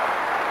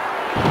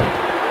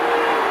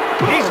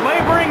 He's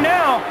laboring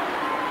now.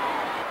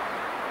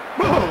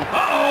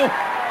 Uh-oh.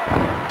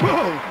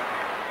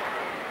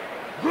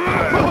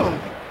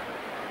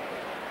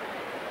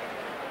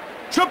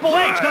 Triple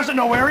H doesn't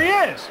know where he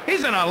is.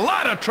 He's in a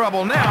lot of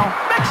trouble now.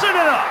 Mixing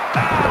it up.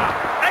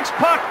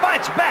 X-Pac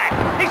fights back.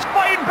 He's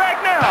fighting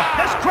back now.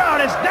 This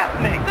crowd is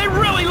deafening. They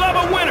really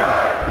love a winner.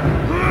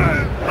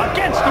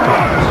 Against the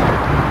ropes.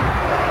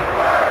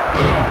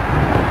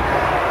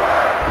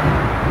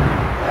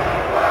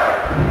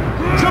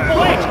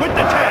 Triple H with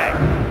the tag.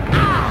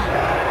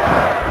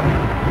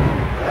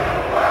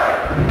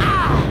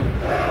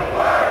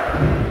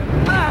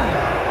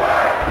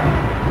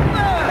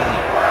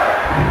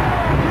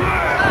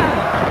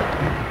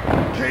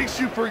 In case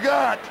you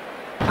forgot,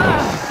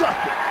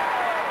 suck it.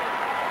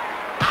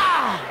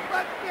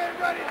 Let's get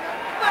ready to...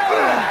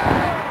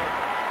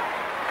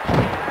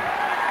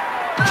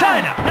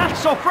 China, not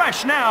so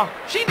fresh now.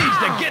 She needs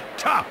to get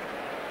tough.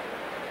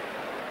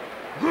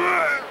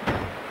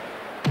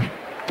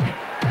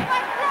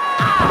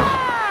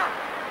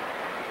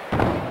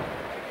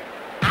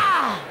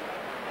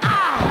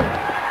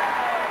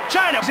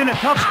 China's in a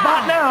tough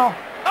spot now.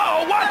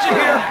 Oh, watch it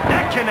here.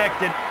 That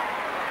connected.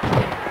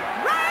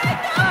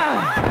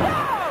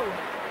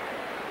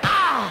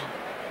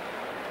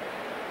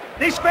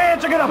 These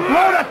fans are gonna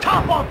blow the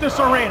top off this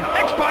arena.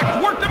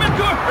 X-Pac worked him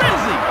into a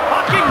frenzy.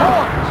 Fucking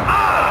horns.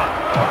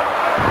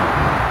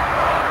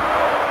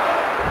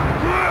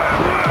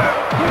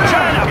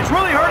 China is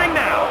really hurting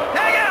now.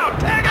 Tag out,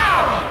 tag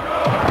out.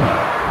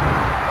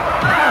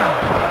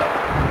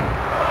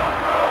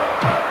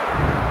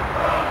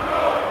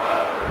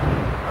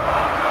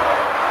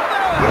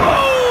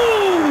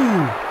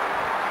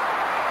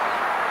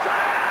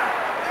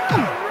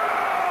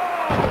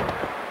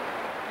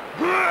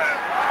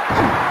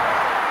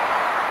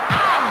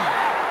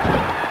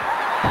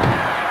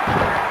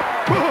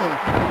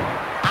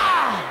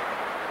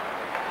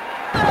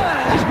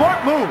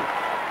 Smart move.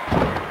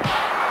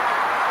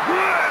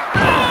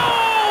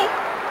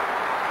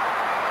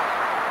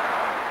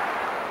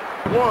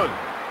 One,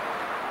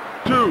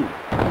 two.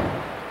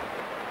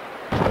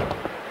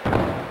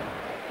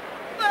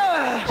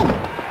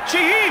 She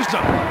heaves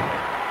him.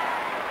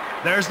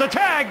 There's the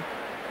tag.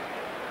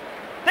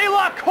 They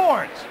lock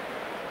horns.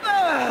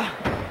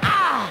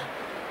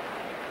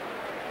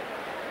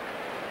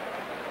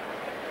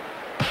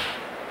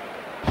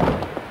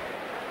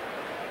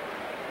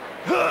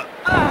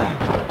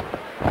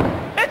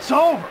 It's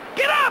over.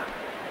 Get up.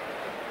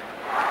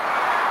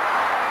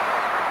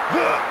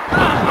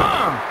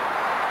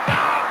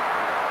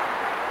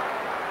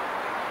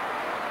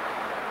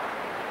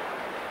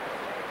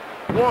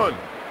 One,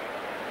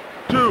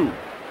 two.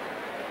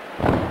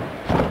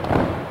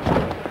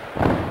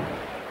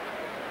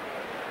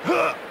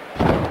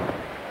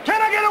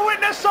 Can I get a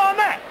witness on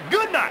that?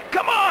 Good night.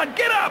 Come on,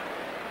 get up.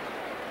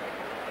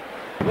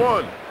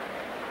 One,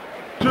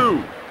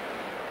 two,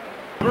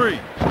 three.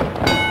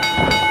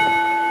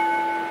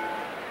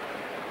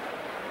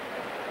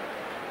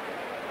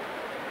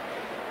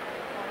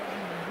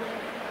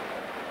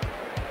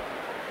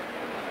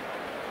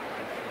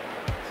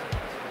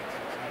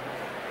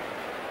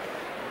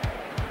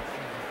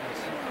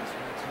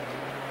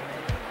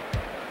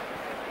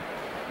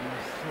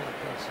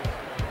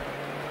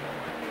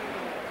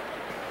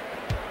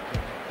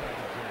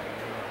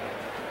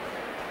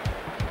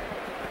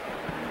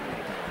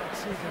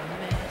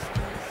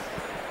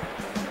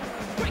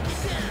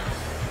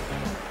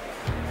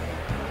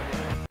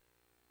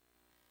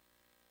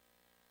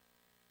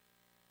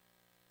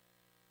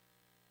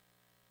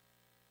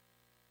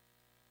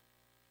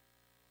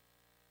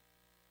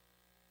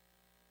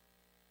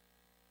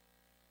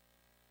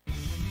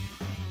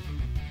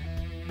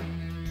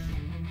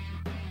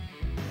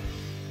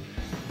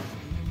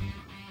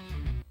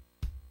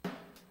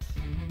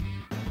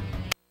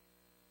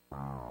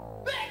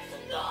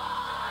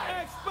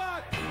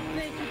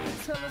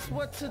 Tell us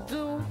what to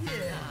do. You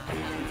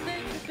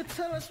think you can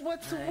tell us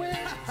what to win?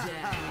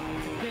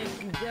 You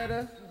think you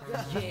better?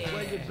 Well,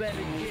 you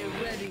better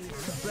get ready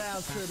to bow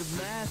to the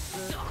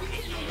master.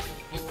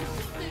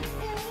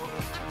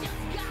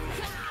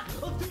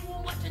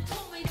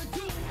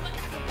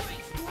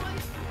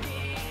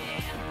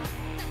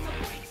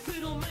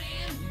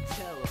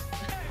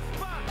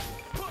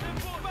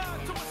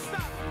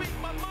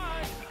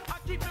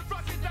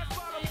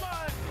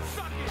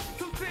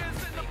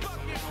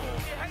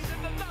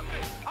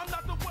 I'm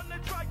not the one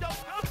that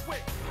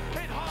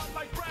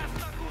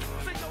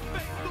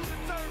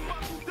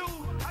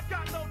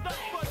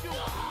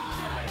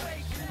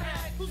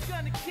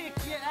gonna kick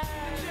your ass?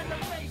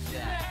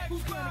 Generation X.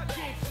 Who's gonna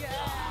kick your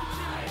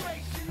ass?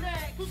 Generation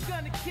X. Who's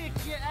gonna kick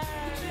your ass?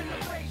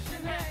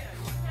 Generation X.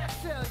 I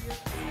tell you.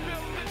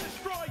 Build and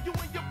destroy you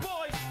and your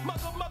boys.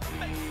 Mother,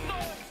 make some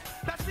noise.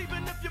 That's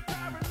even if you're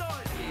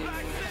paranoid.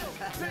 Black Hill,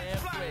 pitch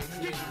black.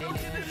 Keep you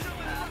looking and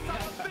chilling. That's how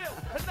I feel.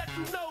 And let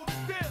you know the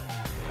deal.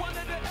 One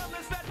of the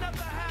illest that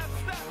never have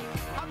stepped.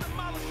 I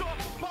demolish all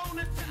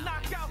components and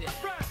knock out the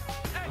rest.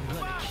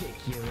 X-Pac. Kick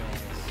your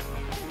ass.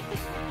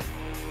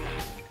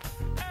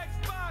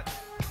 X-Pac.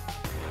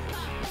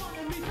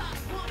 Wanna be to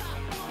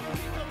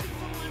be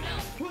someone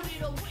else. Put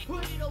it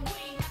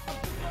away. That's the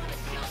book on the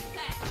shelf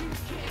that you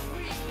can't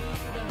read.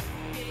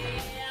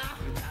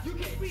 Yeah, you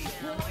can't read,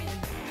 boy.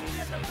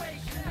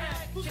 Generation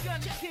X. Who's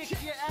gonna kick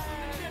your ass?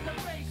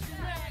 Generation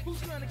X.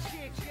 Who's gonna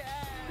kick your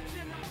ass?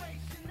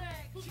 Generation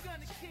X. Who's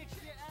gonna kick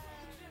your ass?